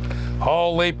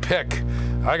 Holy pick.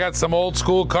 I got some old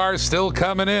school cars still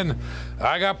coming in.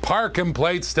 I got parking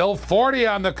plates still 40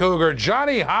 on the Cougar.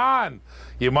 Johnny Hahn.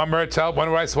 You remember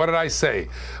what did I say?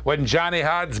 When Johnny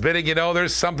Hahn's bidding, you know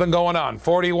there's something going on.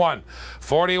 41.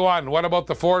 41. What about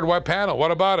the Ford white panel?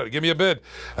 What about it? Give me a bid.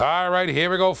 All right,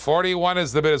 here we go. 41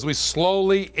 is the bid as we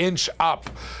slowly inch up.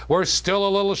 We're still a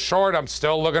little short. I'm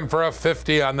still looking for a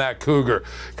 50 on that Cougar.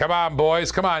 Come on,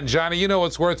 boys. Come on, Johnny. You know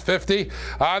it's worth 50.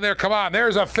 There, come on.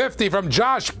 There's a 50 from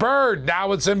Josh Bird.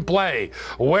 Now it's in play.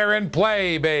 We're in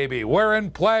play, baby. We're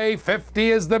in play. 50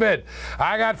 is the bid.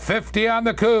 I got 50 on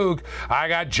the Coug. I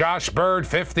got Josh Bird.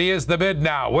 50 is the bid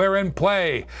now. We're in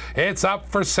play. It's up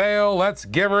for sale. Let's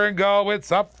give her and go.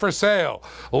 It's up for sale.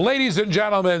 Ladies and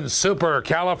gentlemen, Super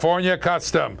California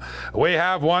Custom. We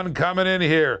have one coming in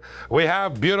here. We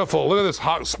have beautiful, look at this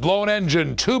hot blown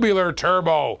engine, tubular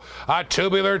turbo. A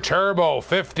tubular turbo.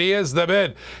 50 is the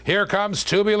bid. Here comes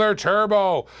tubular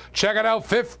turbo. Check it out.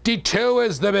 52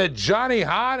 is the bid. Johnny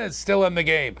Hahn is still in the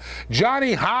game.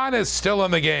 Johnny Hahn is still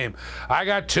in the game. I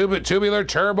got tubular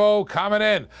turbo coming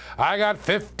in. I got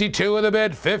 52 of the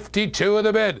bid. 52 of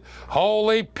the bid.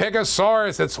 Holy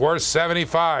Pigosaurus. It's worth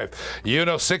 75. You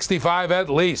know, 65 at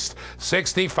least.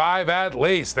 65 at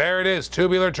least. There it is.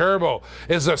 Tubular turbo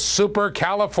is a Super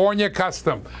California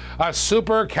Custom. A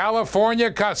Super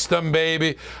California Custom,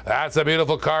 baby. That's a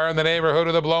beautiful car in the neighborhood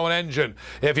of the blown engine.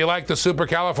 If you like the Super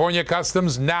California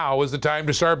Customs, now is the time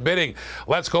to start bidding.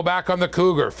 Let's go back on the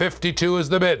Cougar. 52 is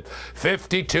the bid.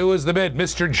 52 is the bid.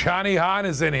 Mr. Johnny Hahn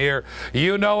is in here.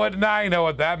 You know it and I know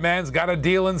it. That man's got a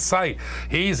deal in sight.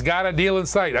 He's got a deal in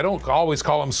sight. I don't always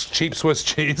call him cheap Swiss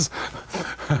cheese.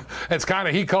 It's kind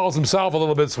of, he calls himself a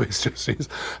little bit Swiss cheese.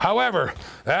 However,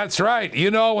 that's right.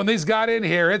 You know, when these got in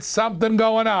here, it's something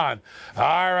going on.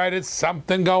 All right, it's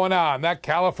something going on. That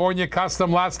California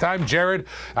Custom last time, Jared,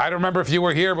 I don't remember if you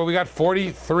were here, but we got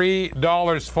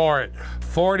 $43 for it.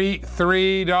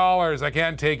 $43. I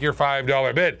can't take your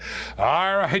 $5 bid.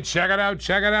 All right, check it out.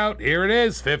 Check it out. Here it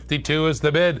is. 52 is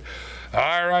the bid.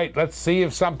 All right, let's see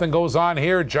if something goes on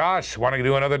here. Josh, want to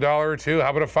do another $1 or $2?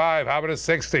 How about a 5? How about a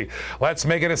 60? Let's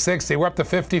make it a 60. We're up to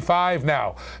 55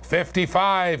 now.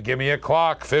 55. Give me a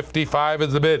clock. 55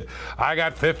 is the bid. I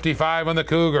got 55 on the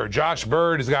Cougar. Josh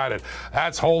Bird has got it.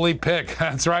 That's Holy Pick.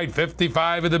 That's right.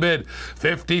 55 is the bid.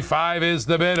 55 is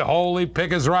the bid. Holy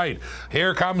Pick is right.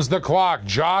 Here comes the clock.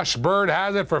 Josh Bird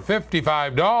has it for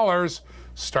 $55.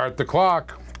 Start the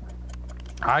clock.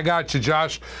 I got you,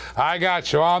 Josh. I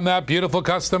got you on that beautiful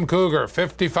custom Cougar.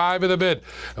 55 of the bid.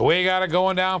 We got it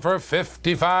going down for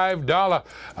 $55.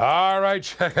 All right,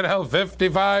 check it out.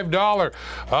 $55.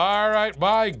 All right,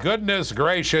 my goodness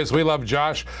gracious. We love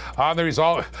Josh on the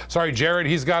result. Sorry, Jared.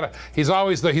 He's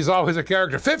always a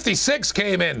character. 56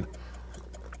 came in.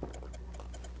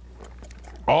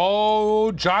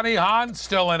 Oh, Johnny Hahn's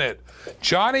still in it.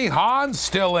 Johnny Hahn's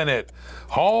still in it.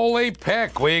 Holy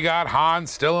Pick. We got Hahn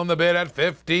still in the bid at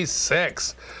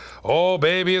 56. Oh,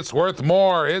 baby, it's worth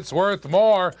more. It's worth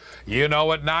more. You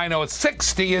know it, and I know it.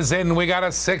 60 is in. We got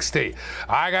a 60.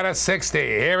 I got a 60.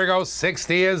 Here we go.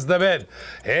 60 is the bid.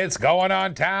 It's going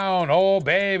on town. Oh,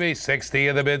 baby. 60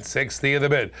 of the bid. 60 of the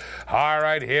bid. All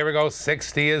right, here we go.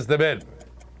 60 is the bid.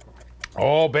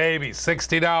 Oh, baby,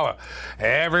 $60.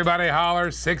 Everybody holler,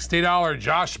 $60.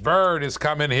 Josh Bird is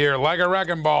coming here like a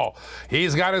wrecking ball.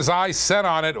 He's got his eyes set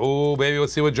on it. Oh, baby,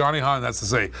 let's see what Johnny Hahn has to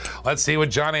say. Let's see what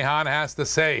Johnny Hahn has to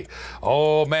say.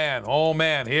 Oh, man, oh,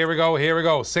 man. Here we go, here we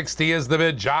go. 60 is the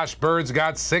bid. Josh Bird's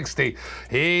got 60.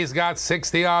 He's got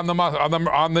 60 on the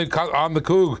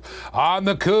Coug. On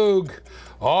the Coug.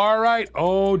 All right.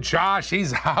 Oh, Josh,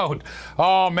 he's out.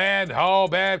 Oh, man. Oh,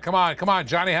 bad. Come on. Come on,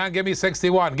 Johnny Hahn. Give me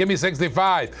 61. Give me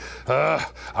 65. All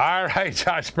right,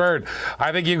 Josh Bird.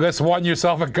 I think you just won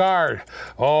yourself a card.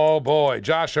 Oh, boy.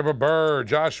 Joshua Bird.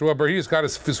 Joshua Bird. He just got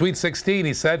his sweet 16,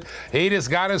 he said. He just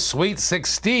got his sweet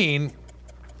 16.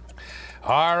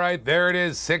 All right, there it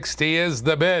is. 60 is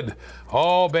the bid.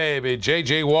 Oh, baby.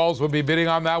 J.J. Walls would be bidding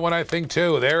on that one, I think,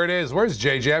 too. There it is. Where's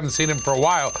J.J.? I haven't seen him for a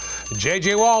while.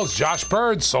 J.J. Walls, Josh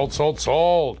Bird, sold, sold,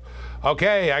 sold.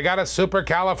 Okay, I got a Super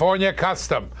California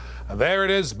Custom. There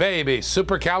it is, baby.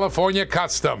 Super California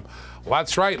Custom.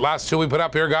 That's right. Last two we put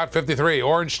up here got 53.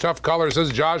 Orange tough color,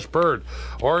 says Josh Bird.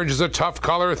 Orange is a tough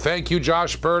color. Thank you,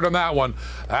 Josh Bird, on that one.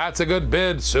 That's a good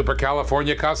bid. Super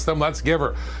California Custom. Let's give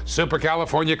her. Super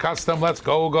California Custom. Let's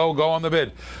go, go, go on the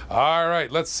bid. All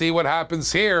right. Let's see what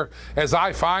happens here as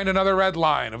I find another red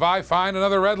line. If I find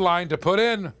another red line to put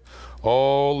in.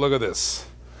 Oh, look at this.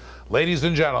 Ladies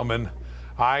and gentlemen,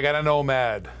 I got a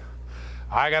Nomad.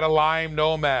 I got a Lime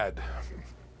Nomad.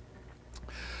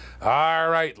 All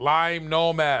right, Lime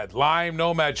Nomad. Lime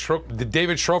Nomad.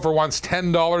 David Schrofer wants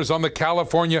 $10 on the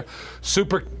California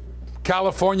Super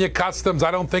California Customs. I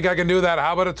don't think I can do that.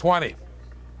 How about a 20?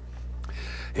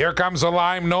 Here comes a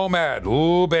Lime Nomad.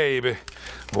 Ooh, baby.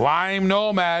 Lime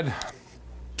Nomad.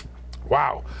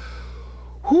 Wow.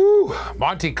 Whew.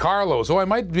 Monte Carlos. Oh, I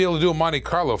might be able to do a Monte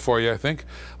Carlo for you, I think.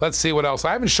 Let's see what else.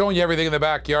 I haven't shown you everything in the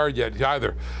backyard yet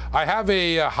either. I have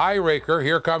a high raker.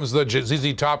 Here comes the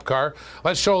ZZ Top car.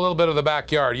 Let's show a little bit of the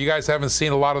backyard. You guys haven't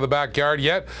seen a lot of the backyard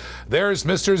yet. There's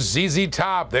Mr. ZZ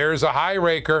Top. There's a high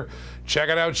raker. Check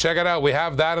it out, check it out. We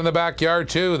have that in the backyard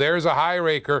too. There's a high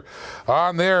raker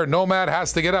on there. Nomad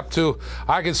has to get up to,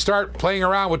 I can start playing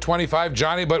around with 25,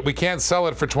 Johnny, but we can't sell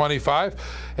it for 25.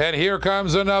 And here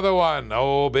comes another one.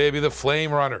 Oh, baby, the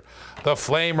Flame Runner. The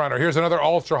Flame Runner. Here's another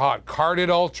Ultra Hot,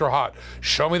 carded Ultra Hot.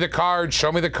 Show me the card,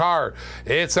 show me the car.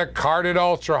 It's a carded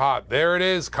Ultra Hot. There it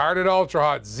is, carded Ultra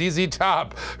Hot. ZZ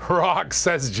Top rock,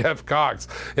 says Jeff Cox.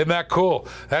 Isn't that cool?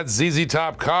 That's ZZ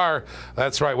Top car.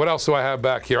 That's right. What else do I have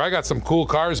back here? I got some cool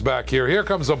cars back here. Here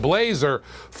comes a Blazer,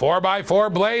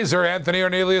 4x4 Blazer. Anthony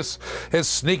Ornelius is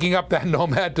sneaking up that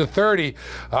Nomad to 30.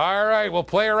 All right, we'll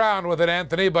play around with it,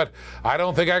 Anthony, but I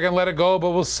don't think I can let it go, but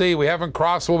we'll see. We haven't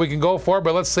crossed what we can go for,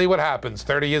 but let's see what happens.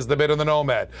 30 is the bid on the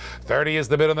Nomad. 30 is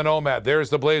the bid on the Nomad. There's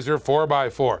the Blazer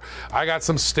 4x4. I got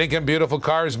some stinking beautiful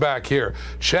cars back here.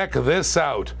 Check this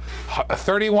out.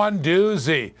 31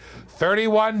 doozy.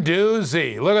 31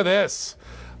 doozy. Look at this.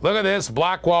 Look at this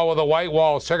black wall with the white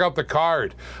walls. Check out the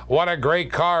card. What a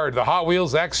great card. The Hot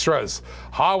Wheels Extras.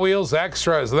 Hot Wheels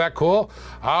Extras. Isn't that cool?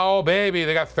 Oh, baby.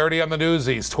 They got 30 on the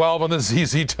doozies. 12 on the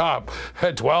ZZ Top.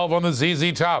 12 on the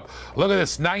ZZ Top. Look at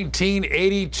this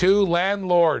 1982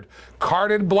 Landlord.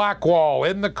 Carded black wall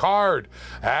in the card.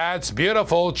 That's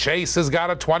beautiful. Chase has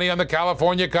got a 20 on the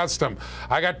California Custom.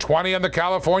 I got 20 on the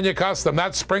California Custom.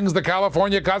 That springs the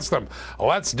California Custom.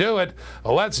 Let's do it.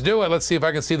 Let's do it. Let's see if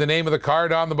I can see the name of the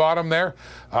card on the bottom there.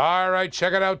 All right,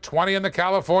 check it out. 20 in the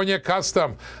California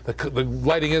Custom. The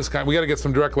lighting is kind of, we got to get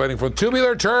some direct lighting from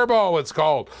Tubular Turbo, it's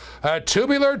called.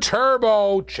 Tubular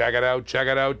Turbo. Check it out. Check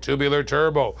it out. Tubular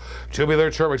Turbo.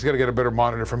 Tubular Turbo. He's got to get a better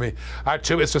monitor for me.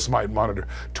 It's just my monitor.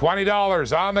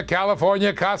 $20 on the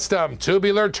California Custom.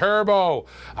 Tubular Turbo.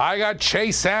 I got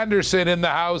Chase Anderson in the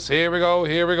house. Here we go.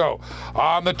 Here we go.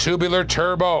 On the Tubular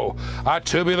Turbo.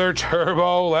 Tubular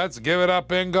Turbo. Let's give it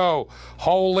up and go.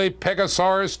 Holy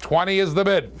Picosaurus. 20 is the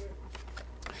bid.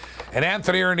 And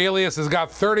Anthony Ornelius has got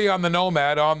 30 on the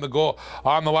Nomad, on the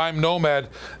Lime Nomad.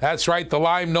 That's right, the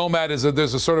Lime Nomad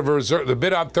there's a sort of a reserve, the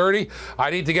bid on 30. I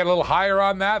need to get a little higher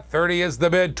on that. 30 is the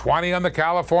bid, 20 on the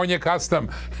California Custom.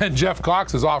 And Jeff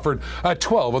Cox has offered a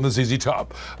 12 on the ZZ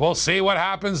Top. We'll see what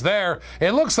happens there.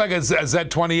 It looks like a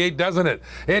Z28, doesn't it?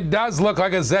 It does look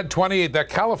like a Z28. That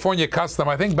California Custom,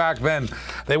 I think back then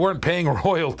they weren't paying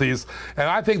royalties, and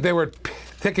I think they were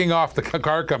ticking off the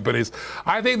car companies.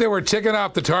 I think they were ticking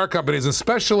off the car companies,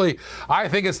 especially, I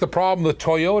think it's the problem with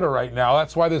Toyota right now.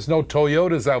 That's why there's no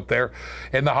Toyotas out there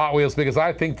in the Hot Wheels, because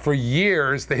I think for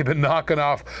years they've been knocking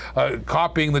off,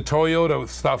 copying the Toyota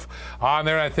stuff on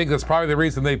there. And I think that's probably the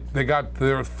reason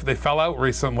they fell out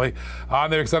recently on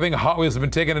there, because I think Hot Wheels have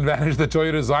been taking advantage of the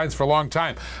Toyota designs for a long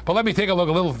time. But let me take a look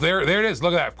a little, there it is,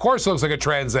 look at that. Of course it looks like a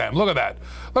Trans Am, look at that.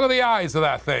 Look at the eyes of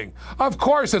that thing. Of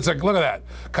course it's a, look at that.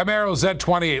 Camaro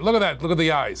Z28, look at that, look at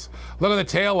the eyes. Look at the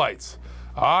tail lights.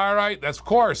 All right, that's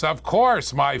of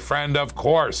course, my friend, of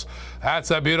course.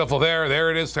 That's a beautiful,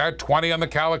 there it is. I got 20 on the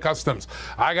Cali Customs.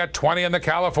 I got 20 on the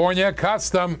California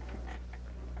Custom.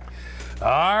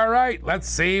 All right, let's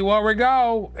see where we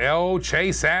go. Oh,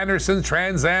 Chase Anderson,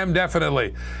 Trans Am,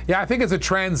 definitely. Yeah, I think it's a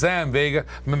Trans Am, Vega.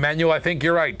 Manuel, I think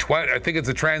you're right. I think it's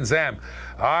a Trans Am.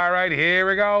 All right, here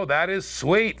we go. That is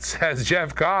sweet, says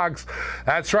Jeff Cox.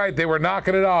 That's right, they were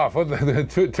knocking it off with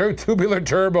the tubular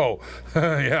turbo.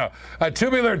 Yeah, a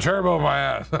tubular turbo, my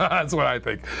ass. That's what I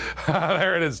think.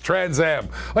 There it is, Trans Am.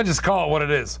 Let's just call it what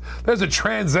it is. There's a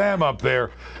Trans Am up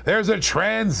there. There's a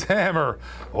Trans Ammer.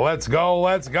 Let's go,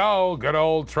 let's go. Good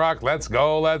old truck, let's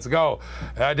go, let's go.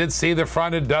 I did see the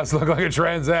front, it does look like a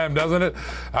Trans Am, doesn't it?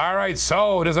 All right,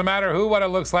 so it doesn't matter what it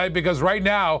looks like, because right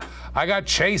now I got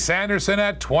Chase Anderson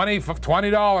at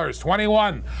 $20,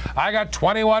 21. I got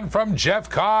 21 from Jeff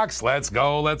Cox. Let's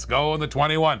go in the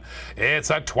 21. It's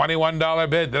a $21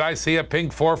 bid. Did I see a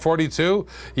pink 442?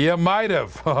 You might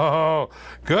have. Oh,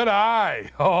 good eye.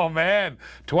 Oh man,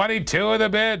 22 of the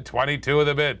bid, 22 of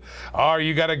the bid. Oh,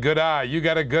 you got a good eye. You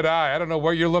got a good eye. I don't know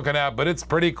where you're looking at, but it's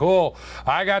pretty cool.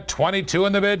 I got 22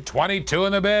 in the bid, 22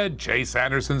 in the bid. Chase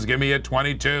Anderson's give me a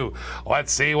 22.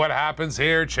 Let's see what happens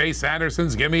here. Chase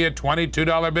Anderson's give me a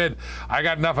 $22 bid. I I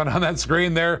got nothing on that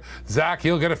screen there. Zach,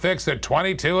 you'll get a fix at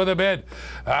 22 of the bid.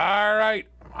 All right.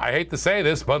 I hate to say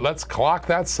this, but let's clock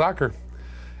that sucker.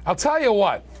 I'll tell you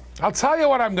what. I'll tell you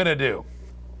what I'm going to do.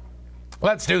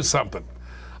 Let's do something.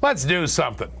 Let's do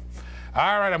something.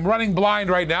 All right, I'm running blind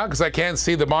right now because I can't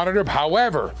see the monitor.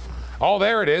 However, oh,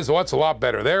 there it is. Oh, it's a lot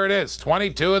better. There it is.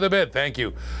 22 of the bid. Thank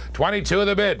you. 22 of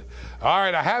the bid. All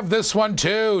right, I have this one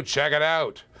too. Check it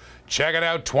out. Check it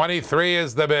out. 23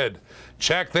 is the bid.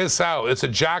 Check this out. It's a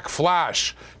Jack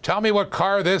Flash. Tell me what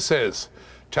car this is.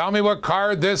 Tell me what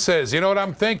card this is. You know what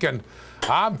I'm thinking?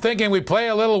 I'm thinking we play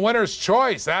a little winner's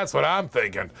choice. That's what I'm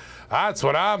thinking. That's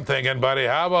what I'm thinking, buddy.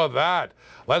 How about that?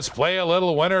 Let's play a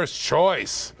little winner's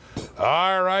choice.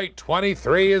 All right,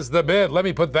 23 is the bid. Let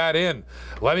me put that in.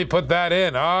 Let me put that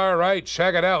in. All right,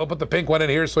 check it out. I'll put the pink one in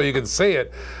here so you can see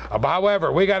it.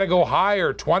 However, we got to go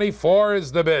higher. 24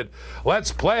 is the bid.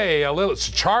 Let's play a little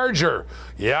Charger.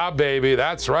 Yeah, baby,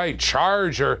 that's right.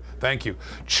 Charger. Thank you.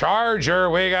 Charger.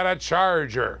 We got a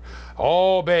Charger.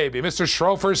 Oh, baby. Mr.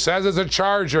 Schrofer says it's a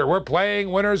Charger. We're playing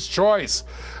winner's choice.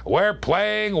 We're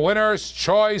playing winner's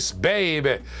choice,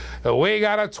 baby. We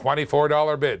got a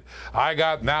 $24 bid. I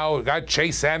got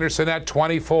Chase Anderson at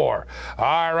 24.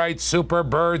 All right, Super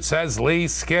Bird says Lee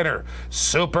Skinner.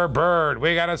 Super Bird,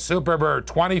 we got a Super Bird.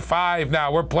 25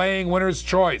 now. We're playing winner's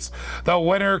choice. The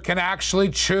winner can actually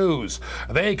choose.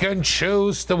 They can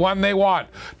choose the one they want.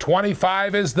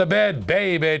 25 is the bid,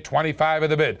 baby. 25 of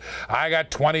the bid. I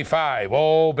got 25.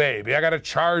 Oh, baby. I got a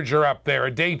Charger up there,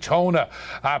 a Daytona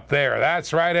up there.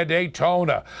 That's right, a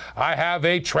Daytona. I have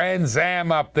a Trans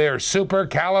Am up there. Super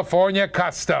California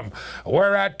Custom.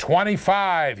 We're at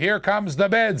 25. Here comes the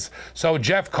bids. So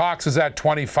Jeff Cox is at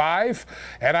 25,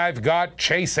 and I've got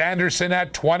Chase Anderson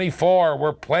at 24.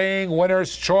 We're playing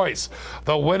winner's choice.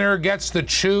 The winner gets to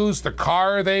choose the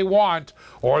car they want,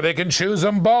 or they can choose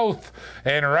them both.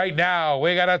 And right now,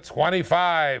 we got a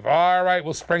 25. All right,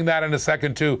 we'll spring that in a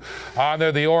second, too. On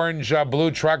there, the orange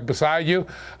blue truck beside you.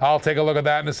 I'll take a look at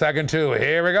that in a second, too.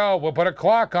 Here we go. We'll put a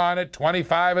clock on it.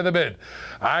 25 of the bid.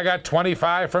 I got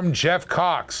 25 from Jeff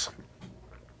Cox.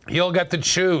 He'll get to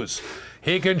choose.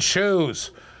 He can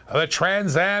choose the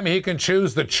Trans Am. He can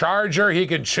choose the Charger. He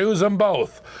can choose them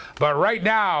both. But right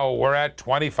now, we're at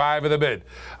 25 of the bid.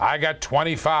 I got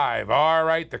 25. All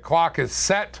right, the clock is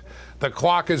set. The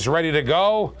clock is ready to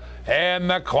go. And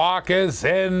the clock is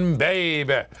in,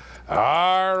 baby.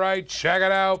 All right, check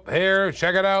it out here.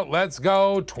 Check it out. Let's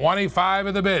go. 25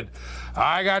 of the bid.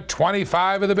 I got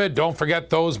 25 of the bid. Don't forget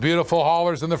those beautiful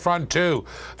haulers in the front, too.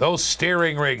 Those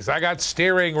steering rigs. I got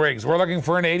steering rigs. We're looking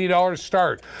for an $80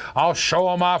 start. I'll show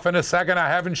them off in a second. I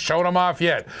haven't shown them off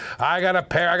yet. I got a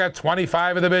pair. I got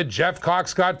 25 of the bid. Jeff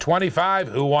Cox got 25.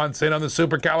 Who wants in on the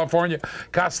Super California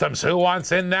Customs? Who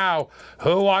wants in now?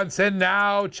 Who wants in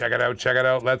now? Check it out. Check it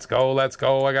out. Let's go. Let's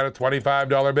go. I got a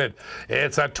 $25 bid.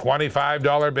 It's a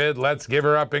 $25 bid. Let's give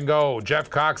her up and go. Jeff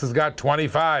Cox has got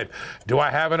 25. Do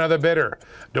I have another bidder?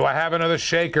 Do I have another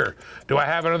shaker? Do I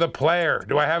have another player?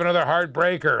 Do I have another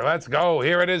heartbreaker? Let's go.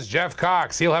 Here it is, Jeff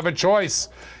Cox. He'll have a choice.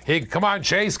 Come on,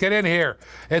 Chase, get in here.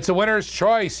 It's a winner's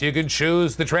choice. You can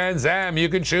choose the Trans Am. You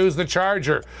can choose the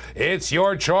Charger. It's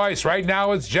your choice. Right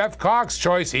now, it's Jeff Cox's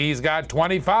choice. He's got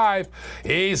 25.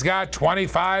 He's got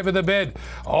 25 of the bid.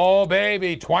 Oh,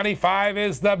 baby, 25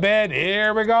 is the bid.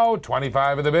 Here we go,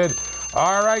 25 of the bid.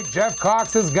 All right, Jeff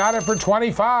Cox has got it for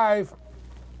 25.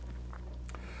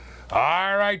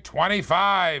 All right,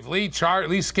 25. Lee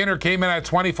Skinner came in at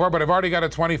 24, but I've already got a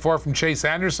 24 from Chase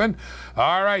Anderson.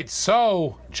 All right,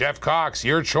 so Jeff Cox,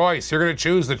 your choice. You're going to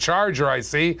choose the Charger, I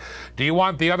see. Do you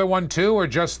want the other one too, or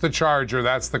just the Charger?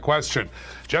 That's the question.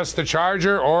 Just the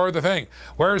Charger or the thing?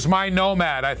 Where's my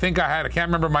Nomad? I think I can't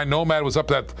remember, my Nomad was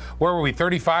up at, where were we,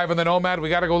 35 on the Nomad? We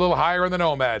got to go a little higher on the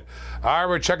Nomad. All right,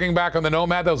 we're checking back on the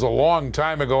Nomad. That was a long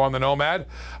time ago on the Nomad.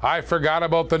 I forgot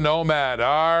about the Nomad.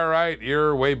 All right,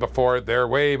 you're way before it there,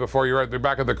 way before you're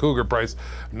back at the Cougar price.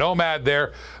 Nomad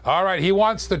there. All right, he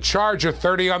wants the Charger,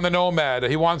 30 on the Nomad.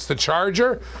 He wants the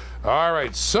Charger. All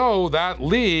right, so that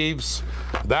leaves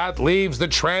the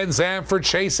Trans Am for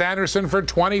Chase Anderson for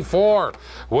 24.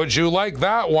 Would you like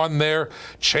that one there?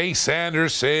 Chase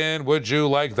Anderson, would you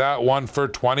like that one for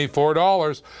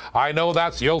 $24? I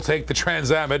know you'll take the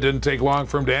Trans Am. It didn't take long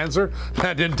for him to answer.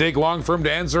 That didn't take long for him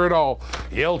to answer at all.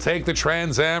 He'll take the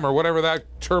Trans Am or whatever that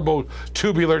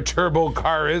tubular turbo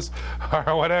car is,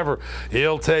 or whatever.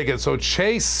 He'll take it. So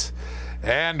Chase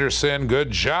Anderson,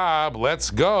 good job. Let's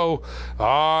go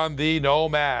on the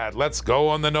Nomad. Let's go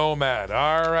on the Nomad.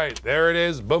 All right, there it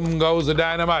is. Boom goes the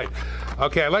dynamite.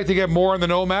 Okay, I'd like to get more in the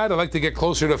Nomad. I'd like to get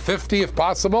closer to 50 if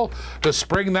possible to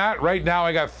spring that. Right now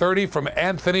I got 30 from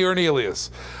Anthony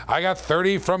Ornelius. I got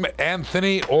 30 from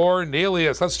Anthony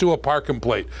Ornelius. Let's do a parking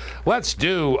plate. Let's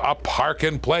do a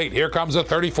parking plate. Here comes a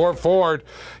 34 Ford.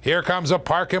 Here comes a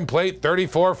parking plate,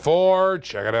 34 Ford.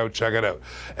 Check it out, check it out.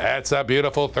 That's a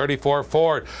beautiful 34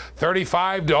 Ford.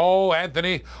 35, oh,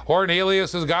 Anthony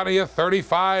Ornelius has got you a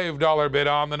 $35 bid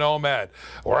on the Nomad.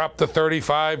 We're up to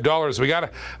 $35. We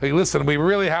gotta, hey, listen, we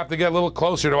really have to get a little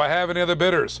closer. Do I have any other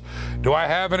bidders? Do I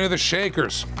have any of the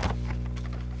shakers?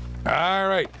 All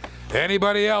right.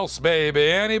 Anybody else, baby?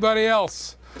 Anybody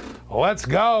else? Let's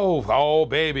go. Oh,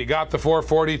 baby, got the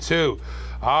 442.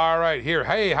 All right, here.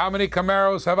 Hey, how many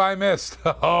Camaros have I missed?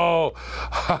 Oh,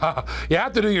 you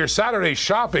have to do your Saturday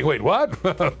shopping. Wait, what?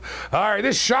 All right,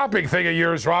 this shopping thing of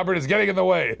yours, Robert, is getting in the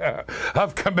way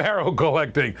of Camaro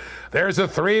collecting. There's a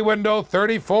 3-window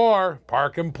 34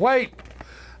 parking plate.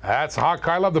 That's a hot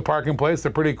car. I love the parking plates.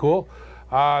 They're pretty cool.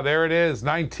 There it is,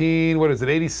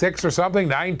 86 or something?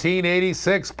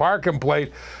 1986 parking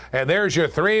plate. And there's your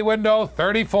 3-window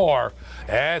 34.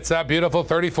 It's a beautiful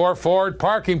 34 Ford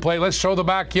parking plate. Let's show the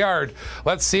backyard.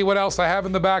 Let's see what else I have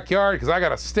in the backyard, because I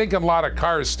got a stinking lot of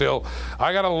cars still.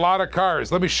 I got a lot of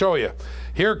cars. Let me show you.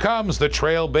 Here comes the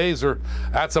Trailblazer.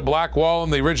 That's a black wall in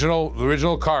the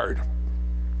original card.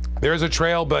 There's a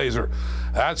Trailblazer.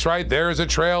 That's right, there's a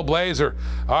Trailblazer.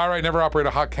 All right, never operate a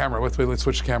hot camera. Wait, let's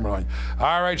switch the camera line.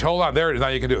 All right, hold on, there it is, now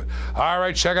you can do it. All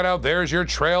right, check it out, there's your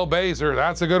Trailblazer.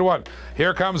 That's a good one.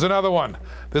 Here comes another one.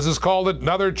 This is called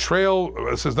another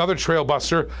this is another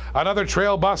Trailbuster. Another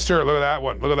Trailbuster, look at that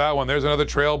one, look at that one. There's another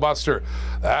Trailbuster.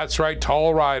 That's right,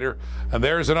 tall rider. And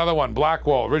there's another one,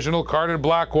 Blackwall, original carded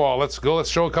Blackwall. Let's go, let's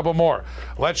show a couple more.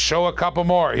 Let's show a couple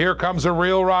more. Here comes a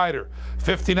Real Rider.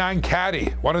 59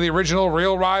 Caddy, one of the original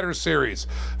Real Rider series.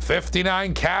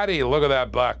 59 Caddy, look at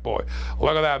that black boy.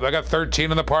 Look at that, I got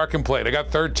 13 in the parking plate. I got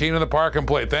 13 in the parking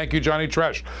plate. Thank you, Johnny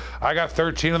Tresh. I got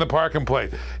 13 in the parking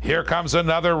plate. Here comes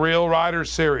another Real Rider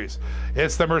series.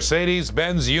 It's the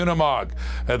Mercedes-Benz Unimog.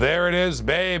 There it is,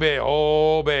 baby.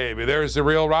 Oh, baby. There's the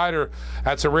Real Rider.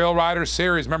 That's a Real Rider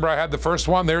series. Remember, I had the first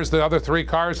one. There's the other 3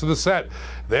 cars to the set.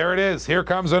 There it is. Here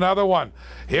comes another one.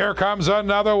 Here comes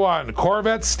another one.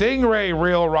 Corvette Stingray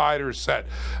Real Rider set.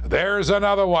 There's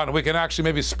another one. We can actually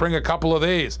maybe spring a couple of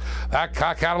these. That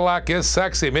Cadillac is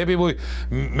sexy. Maybe we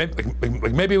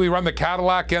run the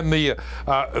Cadillac and the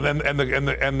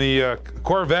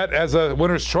Corvette as a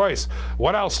winner's choice.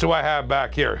 What else do I have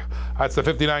back here? That's the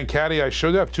 59 Caddy. I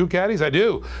should have 2 Caddies. I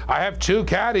do. I have 2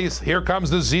 Caddies. Here comes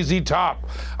the ZZ Top.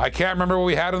 I can't remember what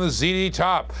we had on the ZZ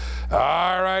Top.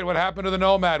 All right, what happened to the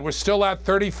Nomad? We're still at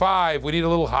 35. We need a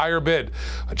little higher bid.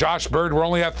 Josh Bird, we're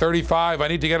only at 35. I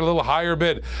need to get a little higher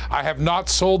bid. I have not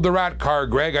sold the rat car,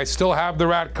 Greg. I still have the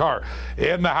rat car.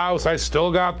 In the house, I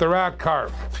still got the rat car.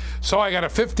 So I got a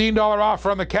 $15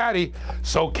 offer on the Caddy,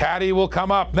 so Caddy will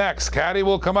come up next. Caddy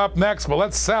will come up next, but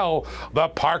let's sell the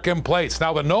parking plates.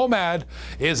 Now the Nomad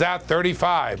is at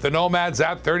 35. The Nomad's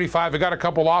at 35. I got a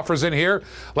couple offers in here.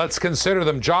 Let's consider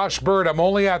them. Josh Bird, I'm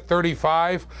only at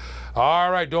 35.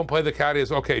 All right, don't play the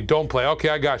Caddies. Okay, don't play. Okay,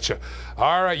 I got you.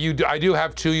 All right, I do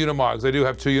have 2 Unimogs. I do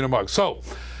have 2 Unimogs.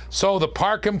 So the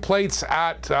parking plates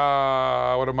at,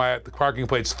 what am I at the parking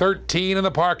plates? 13 in the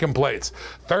parking plates.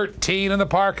 13 in the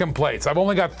parking plates. I've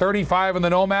only got 35 in the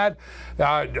Nomad.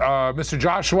 Mr.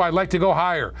 Joshua, I'd like to go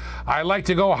higher. I'd like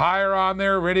to go higher on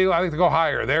there. Really, I'd like to go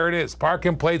higher. There it is.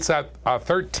 Parking plates at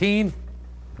 13.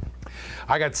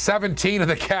 I got 17 in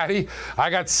the Caddy. I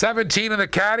got 17 in the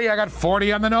Caddy. I got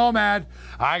 40 on the Nomad.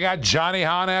 I got Johnny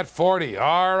Hahn at 40.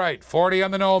 All right, 40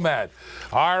 on the Nomad.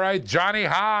 All right, Johnny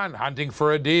Hahn hunting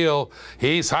for a deal.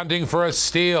 He's hunting for a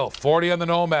steal. 40 on the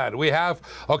Nomad. We have,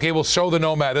 okay, we'll show the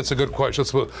Nomad. That's a good question.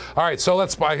 Let's move. All right, so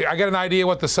let's buy. I get an idea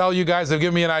what to sell. You guys have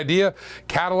given me an idea.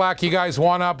 Cadillac, you guys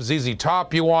want up. ZZ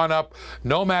Top, you want up.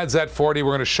 Nomad's at 40.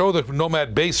 We're going to show the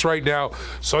Nomad base right now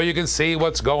so you can see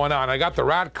what's going on. I got the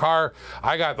rat car.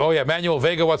 I got, oh yeah, Manuel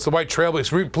Vega, what's the white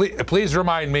Trailblazer? Please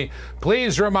remind me.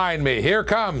 Please remind me. Here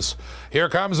comes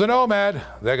the Nomad.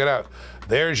 Check it out.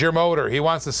 There's your motor. He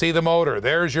wants to see the motor.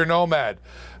 There's your Nomad.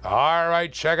 All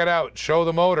right, check it out. Show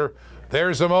the motor.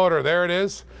 There's the motor. There it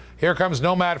is. Here comes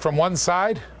Nomad from one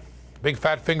side. Big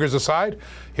fat fingers aside.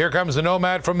 Here comes the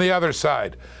Nomad from the other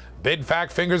side. Big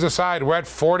fat fingers aside. We're at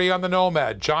 40 on the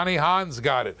Nomad. Johnny Hahn's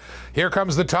got it. Here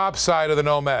comes the top side of the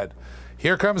Nomad.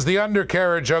 Here comes the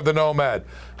undercarriage of the Nomad.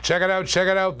 Check it out, check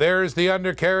it out. There's the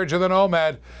undercarriage of the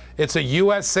Nomad. It's a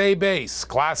USA base.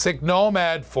 Classic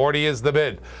Nomad. 40 is the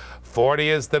bid. 40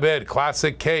 is the bid.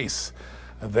 Classic case.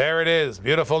 There it is.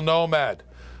 Beautiful Nomad.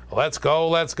 Let's go,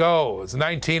 let's go. It's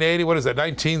 1980. What is that?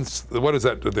 19, what is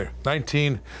that there?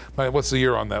 19, what's the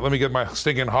year on that? Let me get my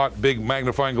stinking hot big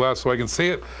magnifying glass so I can see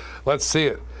it. Let's see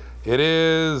it. It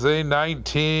is a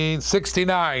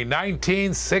 1969.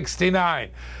 1969.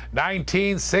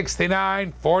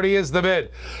 1969. 40 is the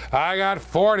bid. I got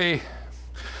 40.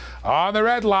 On the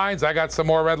red lines, I got some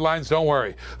more red lines, don't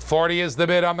worry. 40 is the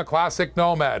bid on the classic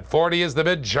Nomad. 40 is the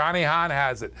bid. Johnny Hahn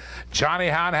has it. Johnny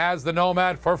Hahn has the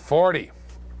Nomad for 40.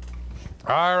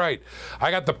 All right,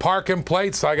 I got the parking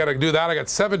plates, so I got to do that. I got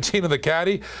 17 of the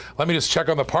caddy. Let me just check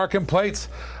on the parking plates.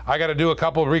 I got to do a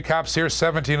couple of recaps here.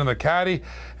 17 on the caddy,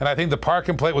 and I think the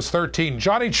parking plate was 13.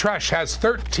 Johnny Tresh has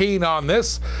 13 on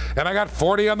this, and I got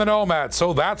 40 on the Nomad.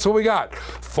 So that's what we got.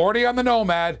 40 on the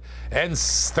Nomad and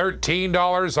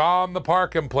 $13 on the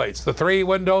parking plates. The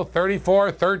 3-window,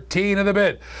 34, 13 in the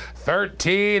bid.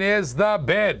 13 is the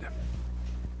bid.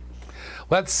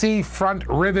 Let's see, front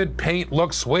rivet paint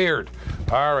looks weird.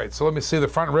 All right, so let me see the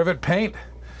front rivet paint.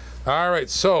 All right,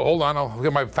 so hold on, I'll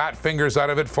get my fat fingers out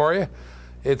of it for you.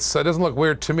 It doesn't look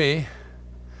weird to me.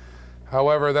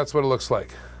 However, that's what it looks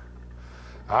like.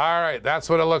 All right, that's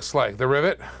what it looks like, the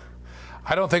rivet.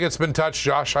 I don't think it's been touched,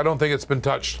 Josh. I don't think it's been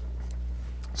touched.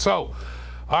 So,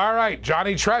 all right,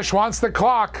 Johnny Tresh wants the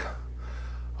clock.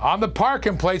 On the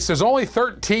parking plates, there's only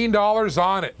 $13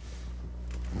 on it.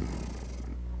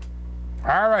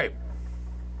 All right.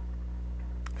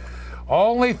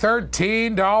 Only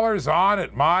 $13 on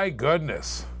it. My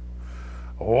goodness.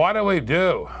 What do we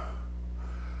do?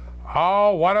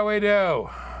 Oh, what do we do?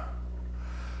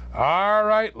 All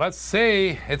right, let's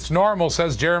see. It's normal,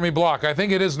 says Jeremy Block. I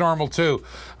think it is normal, too.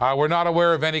 We're not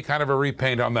aware of any kind of a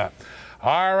repaint on that.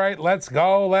 All right, let's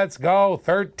go, let's go.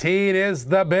 13 is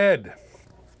the bid.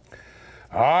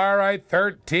 All right,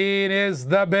 13 is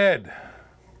the bid.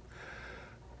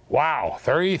 Wow,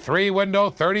 33 window,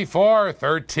 34,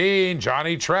 13,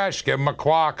 Johnny Tresh, give him a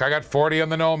clock. I got 40 on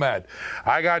the Nomad.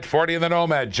 I got 40 on the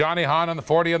Nomad. Johnny Hahn on the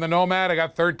 40 on the Nomad. I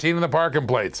got 13 on the parking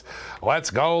plates. Let's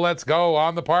go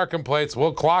on the parking plates.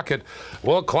 We'll clock it.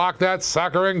 We'll clock that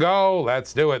sucker and go.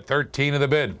 Let's do it. 13 of the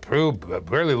bid.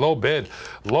 Really low bid.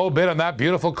 Low bid on that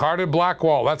beautiful carded black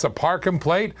wall. That's a parking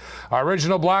plate.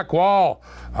 Original black wall.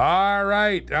 All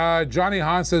right, Johnny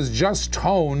Hahn says just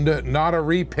toned, not a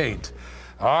repaint.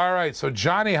 All right, so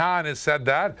Johnny Hahn has said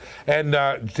that. And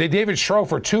David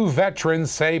Schrofer, 2 veterans,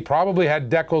 say probably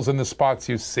had decals in the spots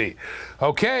you see.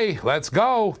 Okay, let's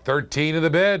go. 13 of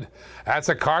the bid. That's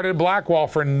a carded black wall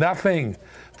for nothing.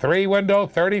 3-window,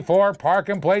 34,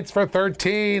 parking plates for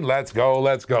 13. Let's go,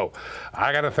 let's go.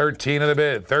 I got a 13 of the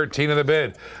bid, 13 of the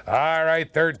bid. All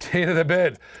right, 13 of the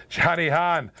bid. Johnny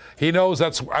Hahn, he knows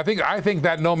that's, I think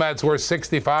that Nomad's worth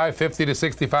 $65, $50 to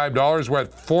 $65. We're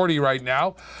at 40 right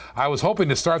now. I was hoping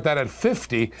to start that at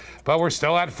 50, but we're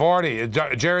still at 40.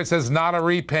 Jared says not a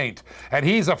repaint. And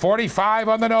he's a 45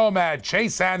 on the Nomad.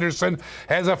 Chase Anderson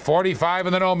has a 45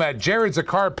 on the Nomad. Jared's a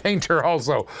car painter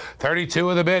also.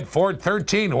 32 of the bid, Ford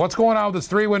 13. What's going on with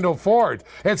this 3-window Ford?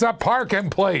 It's a parking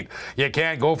plate. You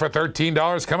can't go for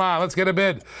 $13. Come on, let's get a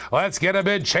bid. Let's get a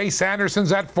bid. Chase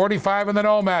Anderson's at 45 in the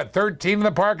Nomad, 13 in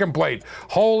the parking plate.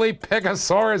 Holy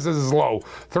Picosaurus is low.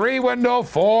 3-window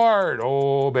Ford.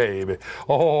 Oh, baby.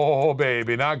 Oh,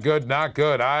 baby. Not good, not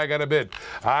good. I got a bid.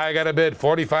 I got a bid.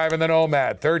 45 in the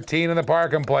Nomad, 13 in the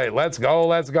parking plate. Let's go,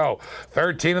 let's go.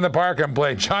 13 in the parking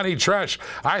plate. Johnny Tresh,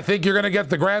 I think you're going to get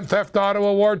the Grand Theft Auto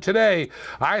Award today.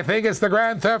 I think it's the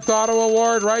Grand Theft Auto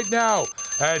Award right now.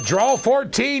 Draw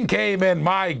 14 came in.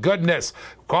 My goodness.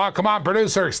 Come on,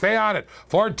 producer, stay on it.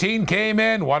 14 came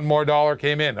in. One more dollar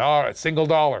came in. All right, single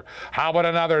dollar. How about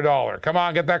another dollar? Come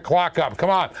on, get that clock up. Come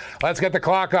on, let's get the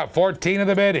clock up. 14 of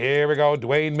the bid. Here we go.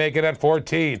 Dwayne making it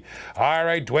 14. All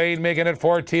right, Dwayne making it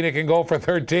 14. It can go for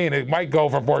 13. It might go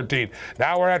for 14.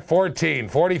 Now we're at 14.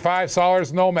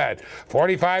 $45 Nomad.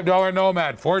 $45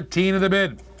 Nomad. 14 of the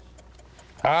bid.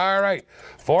 All right,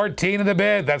 14 of the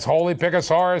bid. That's Holy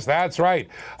Picosaurus. That's right.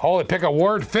 Holy pick a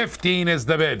word. 15 is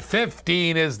the bid.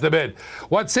 15 is the bid.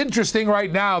 What's interesting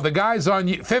right now, the guys on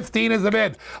 15 is the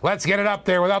bid. Let's get it up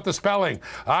there without the spelling.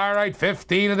 All right,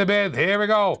 15 of the bid. Here we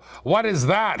go. What is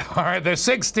that? All right, the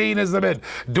 16 is the bid.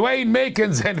 Dwayne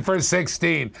Macon's in for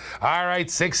 16. All right,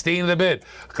 16 of the bid.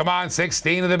 Come on,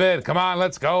 16 of the bid. Come on,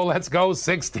 let's go. Let's go.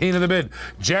 16 of the bid.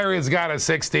 Jared's got a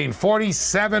 16.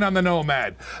 47 on the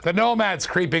Nomad. The Nomad's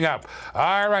creeping up. All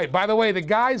All right, by the way, the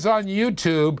guys on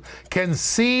YouTube can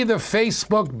see the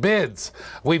Facebook bids.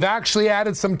 We've actually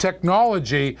added some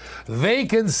technology. They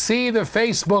can see the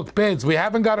Facebook bids. We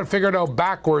haven't got it figured out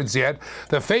backwards yet.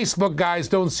 The Facebook guys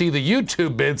don't see the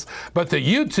YouTube bids, but the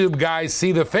YouTube guys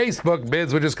see the Facebook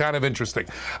bids, which is kind of interesting.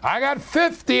 I got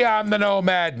 50 on the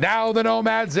Nomad. Now the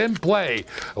Nomad's in play.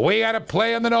 We got to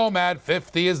play on the Nomad.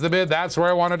 50 is the bid. That's where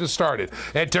I wanted to start it.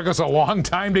 It took us a long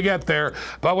time to get there,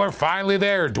 but we're finally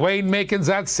there. Dwayne Macon's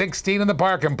at 16 in the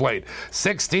parking plate.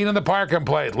 16 in the parking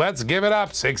plate. Let's give it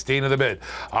up. 16 in the bid.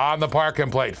 On the parking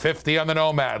plate. 50 on the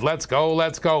Nomad. Let's go.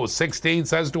 Let's go. 16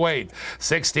 says Dwayne.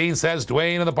 16 says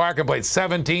Dwayne in the parking plate.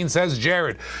 17 says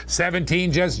Jared.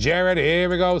 17 just Jared. Here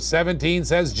we go. 17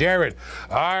 says Jared.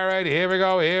 All right. Here we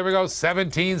go. Here we go.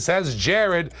 17 says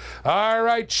Jared. All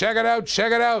right. Check it out.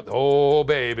 Check it out. Oh,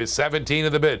 baby. 17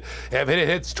 in the bid. If it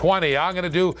hits 20, I'm gonna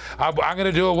do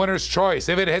a winner's choice.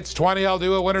 If it hits 20, I'll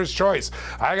do a winner's choice.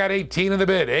 I got 18 in the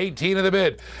bid. 18 in the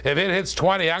bid. If it hits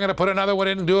 20, I'm gonna put another one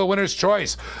in and do a winner's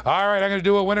choice. All right, I'm gonna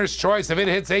do a winner's choice. If it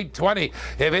hits 820,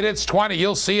 if it hits 20,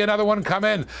 you'll see another one come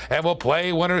in, and we'll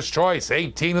play winner's choice.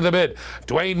 18 in the bid.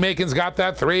 Dwayne Macon's got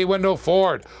that 3-window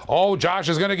Ford. Oh, Josh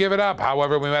is gonna give it up.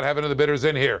 However, we might have another bidders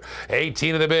in here.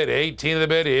 18 in the bid. 18 in the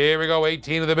bid. Here we go.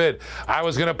 18 in the bid. I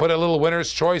was gonna put a little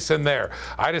winner's choice in there.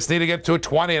 I just need to get to a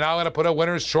 20, and I'm gonna put a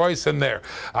winner's choice in there.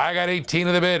 I got 18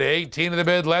 in the bid. 18 in the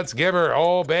bid. Let's give her.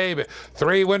 Oh, baby.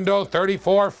 3-window,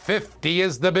 34. 50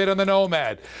 is the bid on the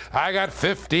Nomad. I got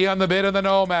 50 on the bid on the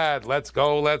Nomad. Let's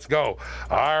go. Let's go.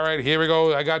 All right, here we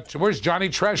go. Where's Johnny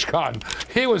Treshcon?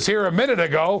 He was here a minute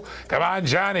ago. Come on,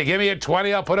 Johnny. Give me a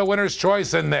 20. I'll put a winner's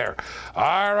choice in there.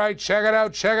 All right, check it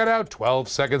out. Check it out. 12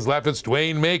 seconds left. It's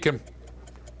Dwayne Macon.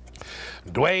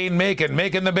 Dwayne Macon,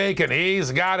 making the bacon.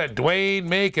 He's got it. Dwayne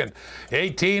Macon,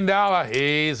 $18.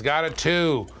 He's got a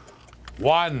 2.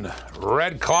 1.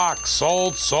 Red clock.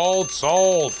 Sold, sold,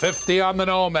 sold. 50 on the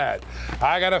Nomad.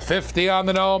 I got a 50 on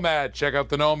the Nomad. Check out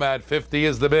the Nomad. 50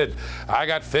 is the bid. I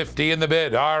got 50 in the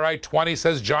bid. All right, 20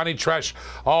 says Johnny Tresh.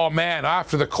 Oh, man,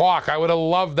 after the clock, I would have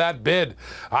loved that bid.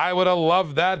 I would have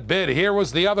loved that bid. Here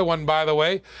was the other one, by the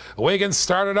way. Wiggins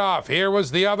started off. Here was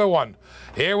the other one.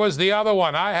 Here was the other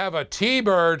one. I have a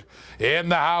T-Bird in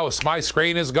the house. My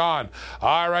screen is gone.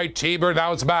 All right, T-Bird,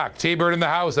 now it's back. T-Bird in the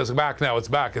house. That's back now. It's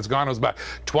back. It's gone. It's back.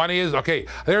 20 is, okay,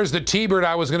 there's the T-Bird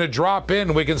I was going to drop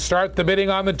in. We can start the bidding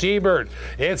on the T-Bird.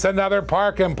 It's another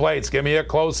parking plates. Give me a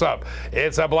close-up.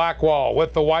 It's a black wall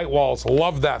with the white walls.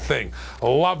 Love that thing.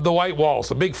 Love the white walls.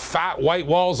 The big fat white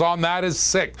walls on that is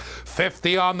sick.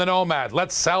 50 on the Nomad.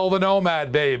 Let's sell the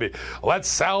Nomad, baby. Let's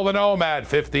sell the Nomad.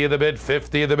 50 of the bid.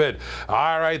 50 of the bid.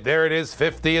 All right, there it is,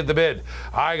 50 at the bid.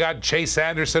 I got Chase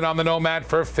Anderson on the Nomad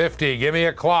for 50. Give me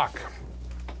a clock.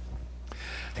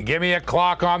 Give me a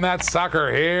clock on that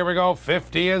sucker. Here we go.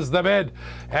 50 is the bid.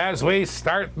 As we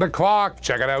start the clock,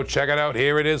 check it out, check it out.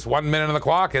 Here it is, 1 minute on the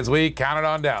clock as we count it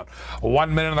on down.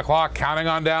 1 minute on the clock, counting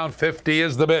on down. 50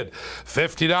 is the bid.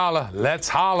 $50. Let's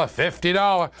holla.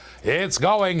 $50. It's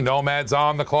going. Nomad's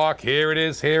on the clock. Here it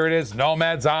is. Here it is.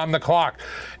 Nomad's on the clock.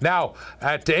 Now,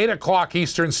 at 8 o'clock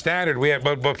Eastern Standard, we have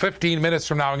about 15 minutes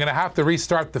from now, I'm going to have to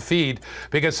restart the feed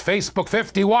because Facebook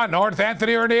 51, North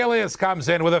Anthony Ornelius comes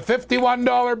in with a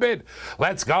 $51 bid.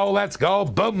 Let's go. Let's go.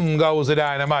 Boom goes the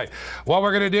dynamite. What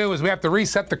we're going to do is we have to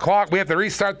reset the clock. We have to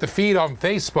restart the feed on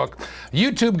Facebook.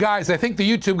 YouTube guys, I think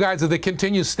the YouTube guys, if they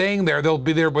continue staying there, they'll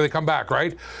be there when they come back,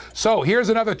 right? So here's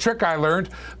another trick I learned.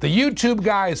 The YouTube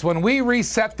guys, when we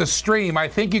reset the stream, I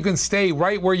think you can stay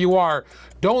right where you are.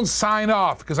 Don't sign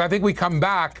off, because I think we come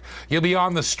back, you'll be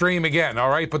on the stream again,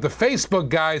 all right? But the Facebook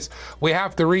guys, we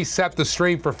have to reset the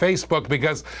stream for Facebook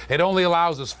because it only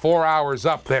allows us 4 hours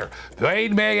up there.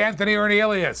 Dwayne May, Anthony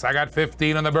Ornelius. I got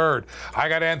 15 on the bird. I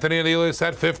got Anthony Ornelius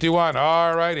at 51.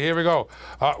 All right, here we go.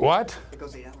 What? It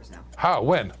goes 8 hours now. How?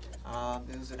 When?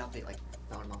 It was an update like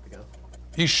about a month ago.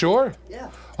 You sure? Yeah.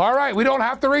 All right, we don't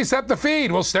have to reset the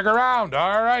feed. We'll stick around.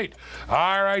 All right.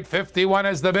 All right, 51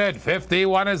 is the bid.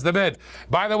 51 is the bid.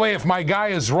 By the way, if my guy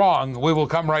is wrong, we will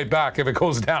come right back if it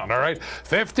goes down, all right?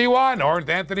 51, or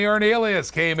Anthony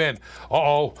Ornelius came in.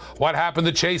 Uh-oh, what happened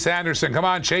to Chase Anderson? Come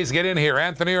on, Chase, get in here.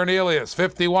 Anthony Ornelius,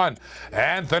 51.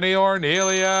 Anthony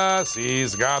Ornelius,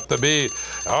 he's got the bid.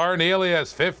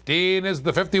 Ornelius, 15 is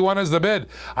the 51 is the bid.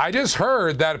 I just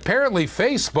heard that apparently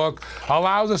Facebook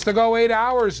allows us to go 8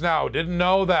 hours now. Didn't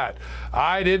know that.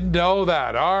 I didn't know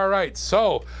that. All right,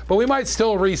 so, but we might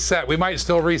still reset. We might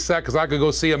still reset because I could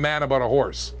go see a man about a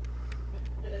horse.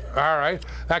 All right,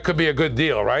 that could be a good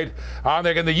deal, right? And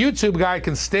the YouTube guy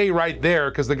can stay right there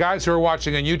because the guys who are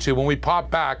watching on YouTube, when we pop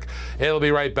back, it'll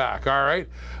be right back, all right?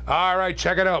 All right,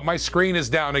 check it out. My screen is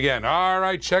down again. All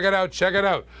right, check it out, check it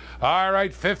out. All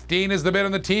right, 15 is the bid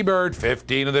on the T-Bird.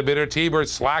 15 of the bid of T-Bird,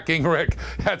 slacking Rick.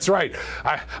 That's right.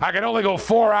 I can only go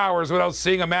 4 hours without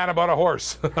seeing a man about a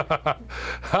horse.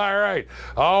 All right.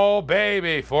 Oh,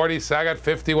 baby. 40, I got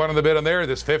 51 on the bid on there.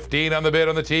 There's 15 on the bid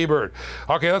on the T-Bird.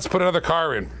 Okay, let's put another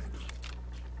car in.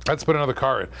 Let's put another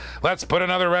car in. Let's put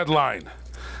another red line.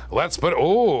 Let's put,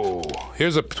 oh,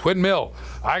 here's a twin mill.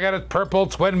 I got a purple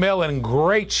twin mill in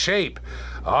great shape.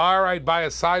 All right, buy a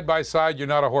side-by-side, you're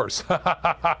not a horse.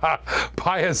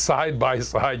 Buy a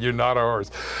side-by-side, you're not a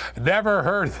horse. Never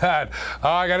heard that. Oh,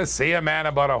 I got to see a man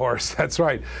about a horse. That's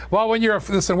right. Well, when you're,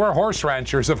 listen, we're horse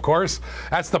ranchers, of course.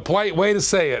 That's the polite way to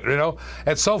say it, you know.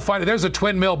 It's so funny. There's a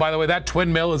twin mill, by the way. That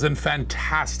twin mill is in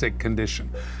fantastic condition.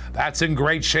 That's in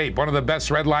great shape. One of the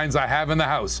best red lines I have in the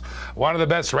house. One of the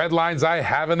best red lines I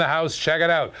have in the house. Check it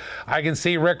out. I can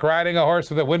see Rick riding a horse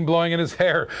with the wind blowing in his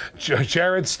hair.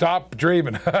 Jared, stop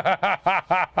dreaming.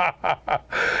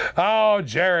 Oh,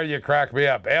 Jared, you crack me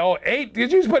up. Oh, did you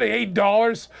just put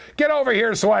 $8? Get over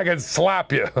here so I can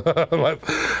slap you.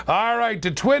 All right,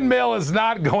 the twin mill is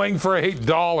not going for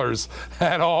 $8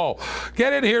 at all.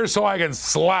 Get in here so I can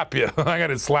slap you. I'm going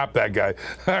to slap that guy.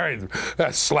 All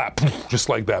right, slap, just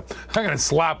like that. I'm going to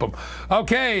slap him.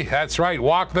 Okay, that's right.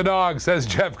 Walk the dog, says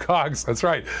Jeff Cox. That's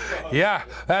right. Yeah,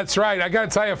 that's right. I got to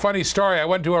tell you a funny story. I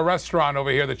went to a restaurant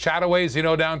over here, the Chataways, you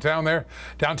know, downtown there,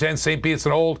 downtown St. Pete. It's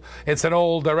an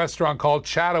old restaurant called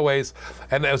Chataways,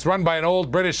 and it was run by an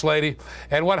old British lady.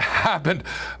 And what happened?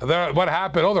 Oh,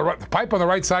 the pipe on the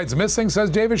right side's missing,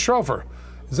 says David Schrofer.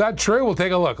 Is that true? We'll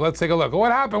take a look. Let's take a look.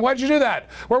 What happened? Why'd you do that?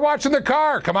 We're watching the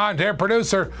car. Come on, dear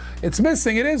producer. It's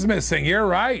missing. It is missing. You're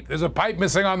right. There's a pipe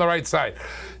missing on the right side.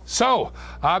 So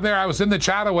there I was in the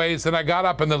Chataways, and I got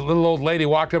up, and the little old lady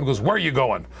walked up and goes, "Where are you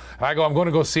going?" And I go, "I'm going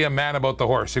to go see a man about the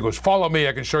horse." She goes, "Follow me.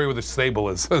 I can show you where the stable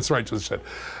is." That's right, she said.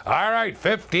 All right,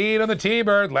 15 on the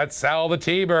T-Bird. Let's sell the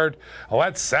T-Bird.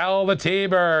 Let's sell the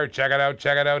T-Bird. Check it out.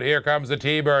 Check it out. Here comes the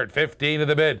T-Bird. 15 of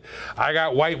the bid. I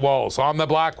got white walls on the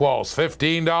black walls.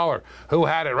 $15. Who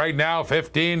had it right now?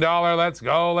 $15. Let's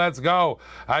go. Let's go.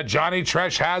 Johnny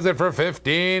Tresh has it for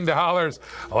 $15.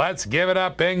 Let's give it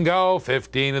up. Bingo.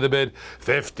 15 of the bid.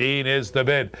 15 is the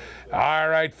bid. All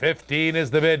right, 15 is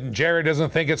the bid. And Jared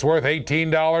doesn't think it's worth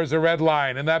 $18 a red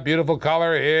line. In that beautiful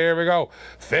color, here we go.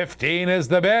 15 is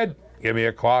the bid. Give me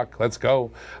a clock. Let's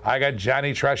go. I got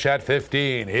Johnny Tresh at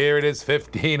 15. Here it is,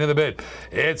 15 of the bid.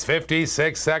 It's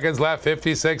 56 seconds left.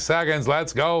 56 seconds.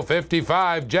 Let's go.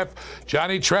 55.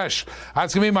 Johnny Tresh.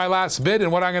 That's going to be my last bid.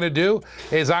 And what I'm going to do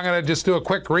is I'm going to just do a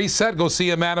quick reset. Go see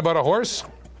a man about a horse.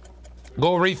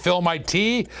 Go refill my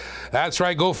tea. That's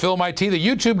right, go fill my tea. The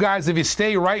YouTube guys, if you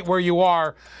stay right where you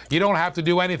are, you don't have to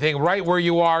do anything. Right where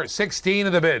you are, 16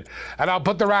 of the bid. And I'll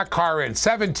put the rack car in,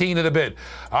 17 of the bid.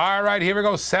 All right, here we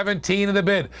go, 17 of the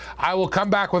bid. I will come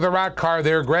back with a rack car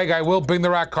there, Greg. I will bring the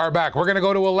rack car back. We're going to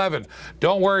go to 11.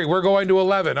 Don't worry, we're going to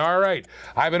 11. All right,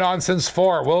 I've been on since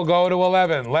 4. We'll go to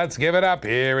 11. Let's give it up.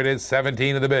 Here it is,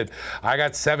 17 of the bid. I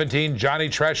got 17, Johnny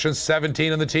Tresh, and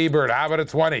 17 on the T-Bird. How about a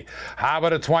 20? How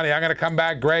about a 20? I'm going to come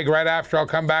back, Greg, right after. I'll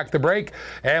come back to break,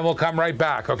 and we'll come right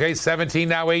back. Okay, 17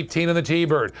 now, 18 on the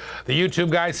T-Bird. The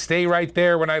YouTube guys, stay right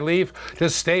there when I leave.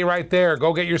 Just stay right there.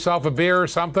 Go get yourself a beer or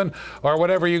something, or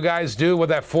whatever you guys do with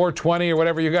that 420 or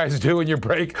whatever you guys do in your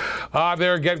break.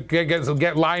 There,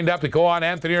 get lined up to go on.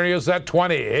 Anthony Ernest at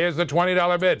 20. Here's the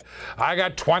 $20 bid. I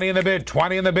got 20 in the bid.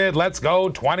 20 in the bid. Let's go.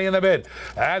 20 in the bid.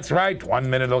 That's right. 1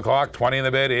 minute on the clock. 20 in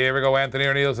the bid. Here we go. Anthony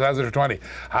Ernest has it for 20.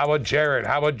 How about Jared?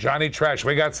 How about Johnny Tresh?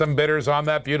 We got some bidders on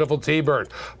that beautiful T-Bird.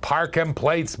 Park and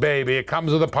plates, baby. It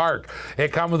comes with a park.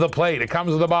 It comes with a plate. It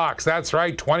comes with a box. That's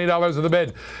right. $20 of the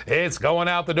bid. It's going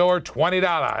out the door.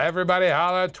 $20. Everybody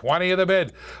holla. 20 of the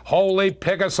bid. Holy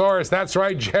Picosaurus. That's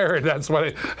right, Jared. That's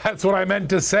what I meant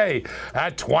to say.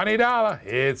 At $20,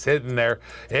 it's hitting there.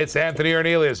 It's Anthony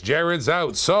Ernest. Jared's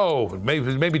out. So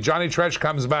maybe Johnny Tresh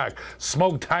comes back.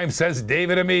 Smoke time, says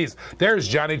David Amise. There's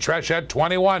Johnny Tresh at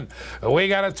 21. We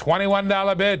got a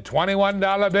 $21 bid.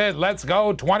 $21 bid. Let's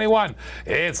go. 21.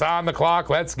 It's on the clock.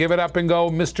 Let's give it up and go.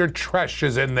 Mr. Tresh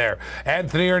is in there.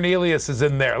 Anthony Ernest is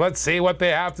in there. Let's see what they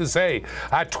have to say.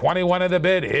 At 21 of the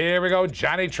bid. Here we go.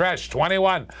 Johnny Tresh,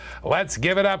 21. Let's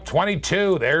give it up.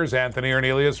 22. There's Anthony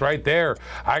Ernest right there.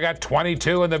 I got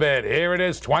 22 in the bid. Here it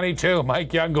is, 22.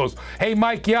 Mike Young goes, "Hey,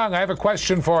 Mike Young, I have a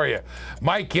question for you."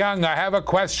 Mike Young, I have a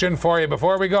question for you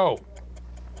before we go.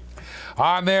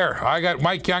 On there, I got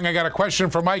Mike Young. I got a question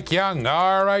for Mike Young.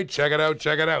 All right, check it out,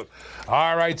 check it out.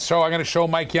 All right, so I'm going to show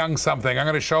Mike Young something. I'm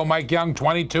going to show Mike Young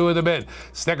 22 of the bid.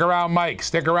 Stick around, Mike.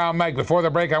 Stick around, Mike. Before the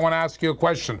break, I want to ask you a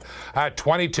question.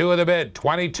 22 of the bid.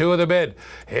 22 of the bid.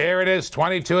 Here it is,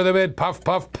 22 of the bid. Puff,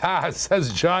 puff, pass,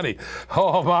 says Johnny.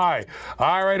 Oh, my.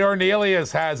 All right,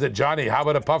 Ornelius has it. Johnny, how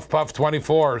about a puff, puff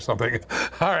 24 or something?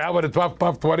 All right, how about a puff,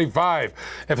 puff 25?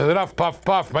 If there's enough puff,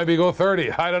 puff, maybe go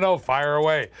 30. I don't know. Fire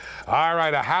away. All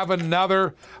right, I have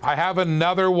another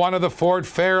one of the Ford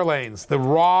Fairlanes, the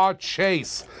raw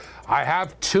chase. I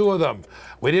have two of them.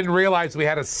 We didn't realize we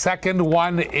had a second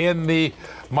one in the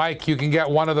Mike. You can get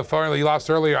one of the Fairlane you lost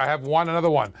earlier. I have another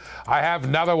one. I have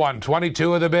another one.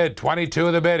 22 of the bid. 22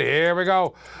 of the bid. Here we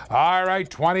go. All right,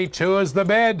 22 is the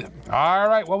bid. All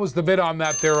right, what was the bid on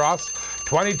that there, Ross?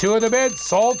 22 of the bid.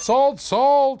 Sold, sold,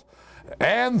 sold.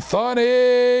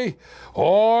 Anthony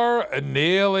Ornelius.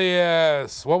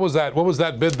 What was that? What was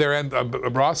that bid there,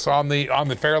 Ross, on the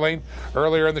Fairlane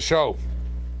earlier in the show?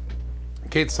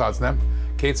 Kate Sauce, them.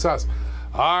 Kate Sauce.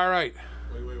 All right.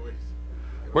 Wait.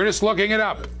 We're just looking it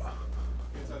up.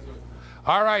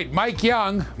 All right, Mike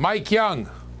Young. Mike Young.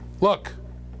 Look.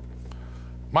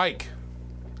 Mike.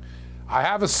 I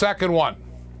have a second one.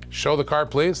 Show the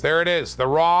card, please. There it is. The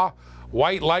raw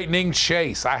White Lightning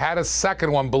Chase. I had a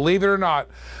second one. Believe it or not,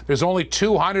 there's only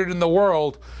 200 in the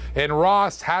world, and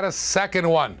Ross had a second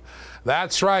one.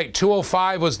 That's right.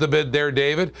 205 was the bid there,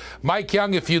 David. Mike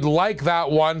Young, if you'd like that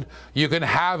one, you can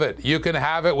have it. You can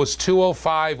have it. Was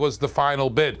 205 was the final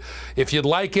bid. If you'd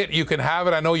like it, you can have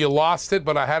it. I know you lost it,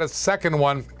 but I had a second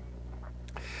one.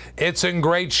 It's in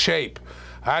great shape.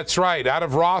 That's right. Out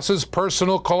of Ross's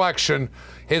personal collection,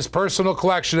 his personal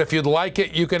collection. If you'd like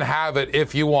it, you can have it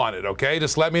if you want it, okay?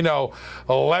 Just let me know.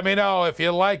 Let me know. If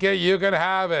you like it, you can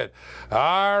have it.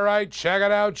 All right, check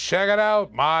it out. Check it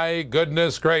out. My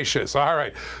goodness gracious. All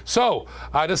right. So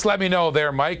just let me know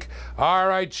there, Mike. All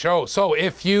right, so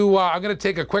if you, I'm going to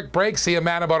take a quick break, see a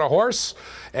man about a horse.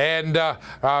 And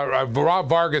Rob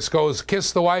Vargas goes,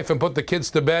 kiss the wife and put the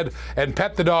kids to bed and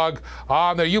pet the dog.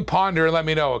 On there, you ponder and let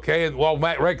me know, okay? And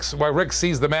Rick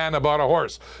sees the man about a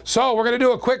horse. So we're going to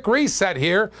do a quick reset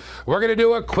here. We're going to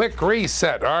do a quick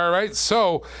reset, all right?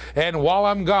 So, and while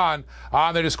I'm gone,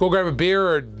 there, just go grab a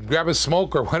beer or grab a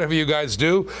smoke or whatever you guys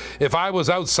do. If I was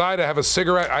outside, I have a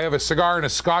cigarette. I have a cigar and a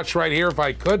scotch right here if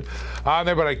I could on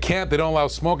there, but I can't. They don't allow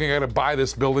smoking. I got to buy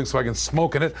this building so I can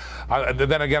smoke in it.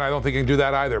 Then again, I don't think I can do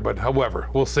that either, but however,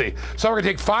 we'll see. So we're going to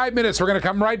take 5 minutes. We're going to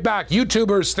come right back.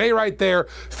 YouTubers, stay right there.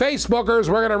 Facebookers,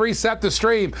 we're going to reset the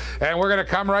stream, and we're going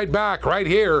to come right back right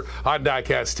here on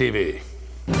Diecast TV.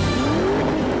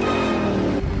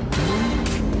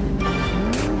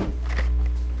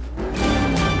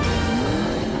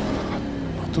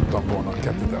 Tudtam volna,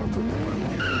 kettőt el tudtam.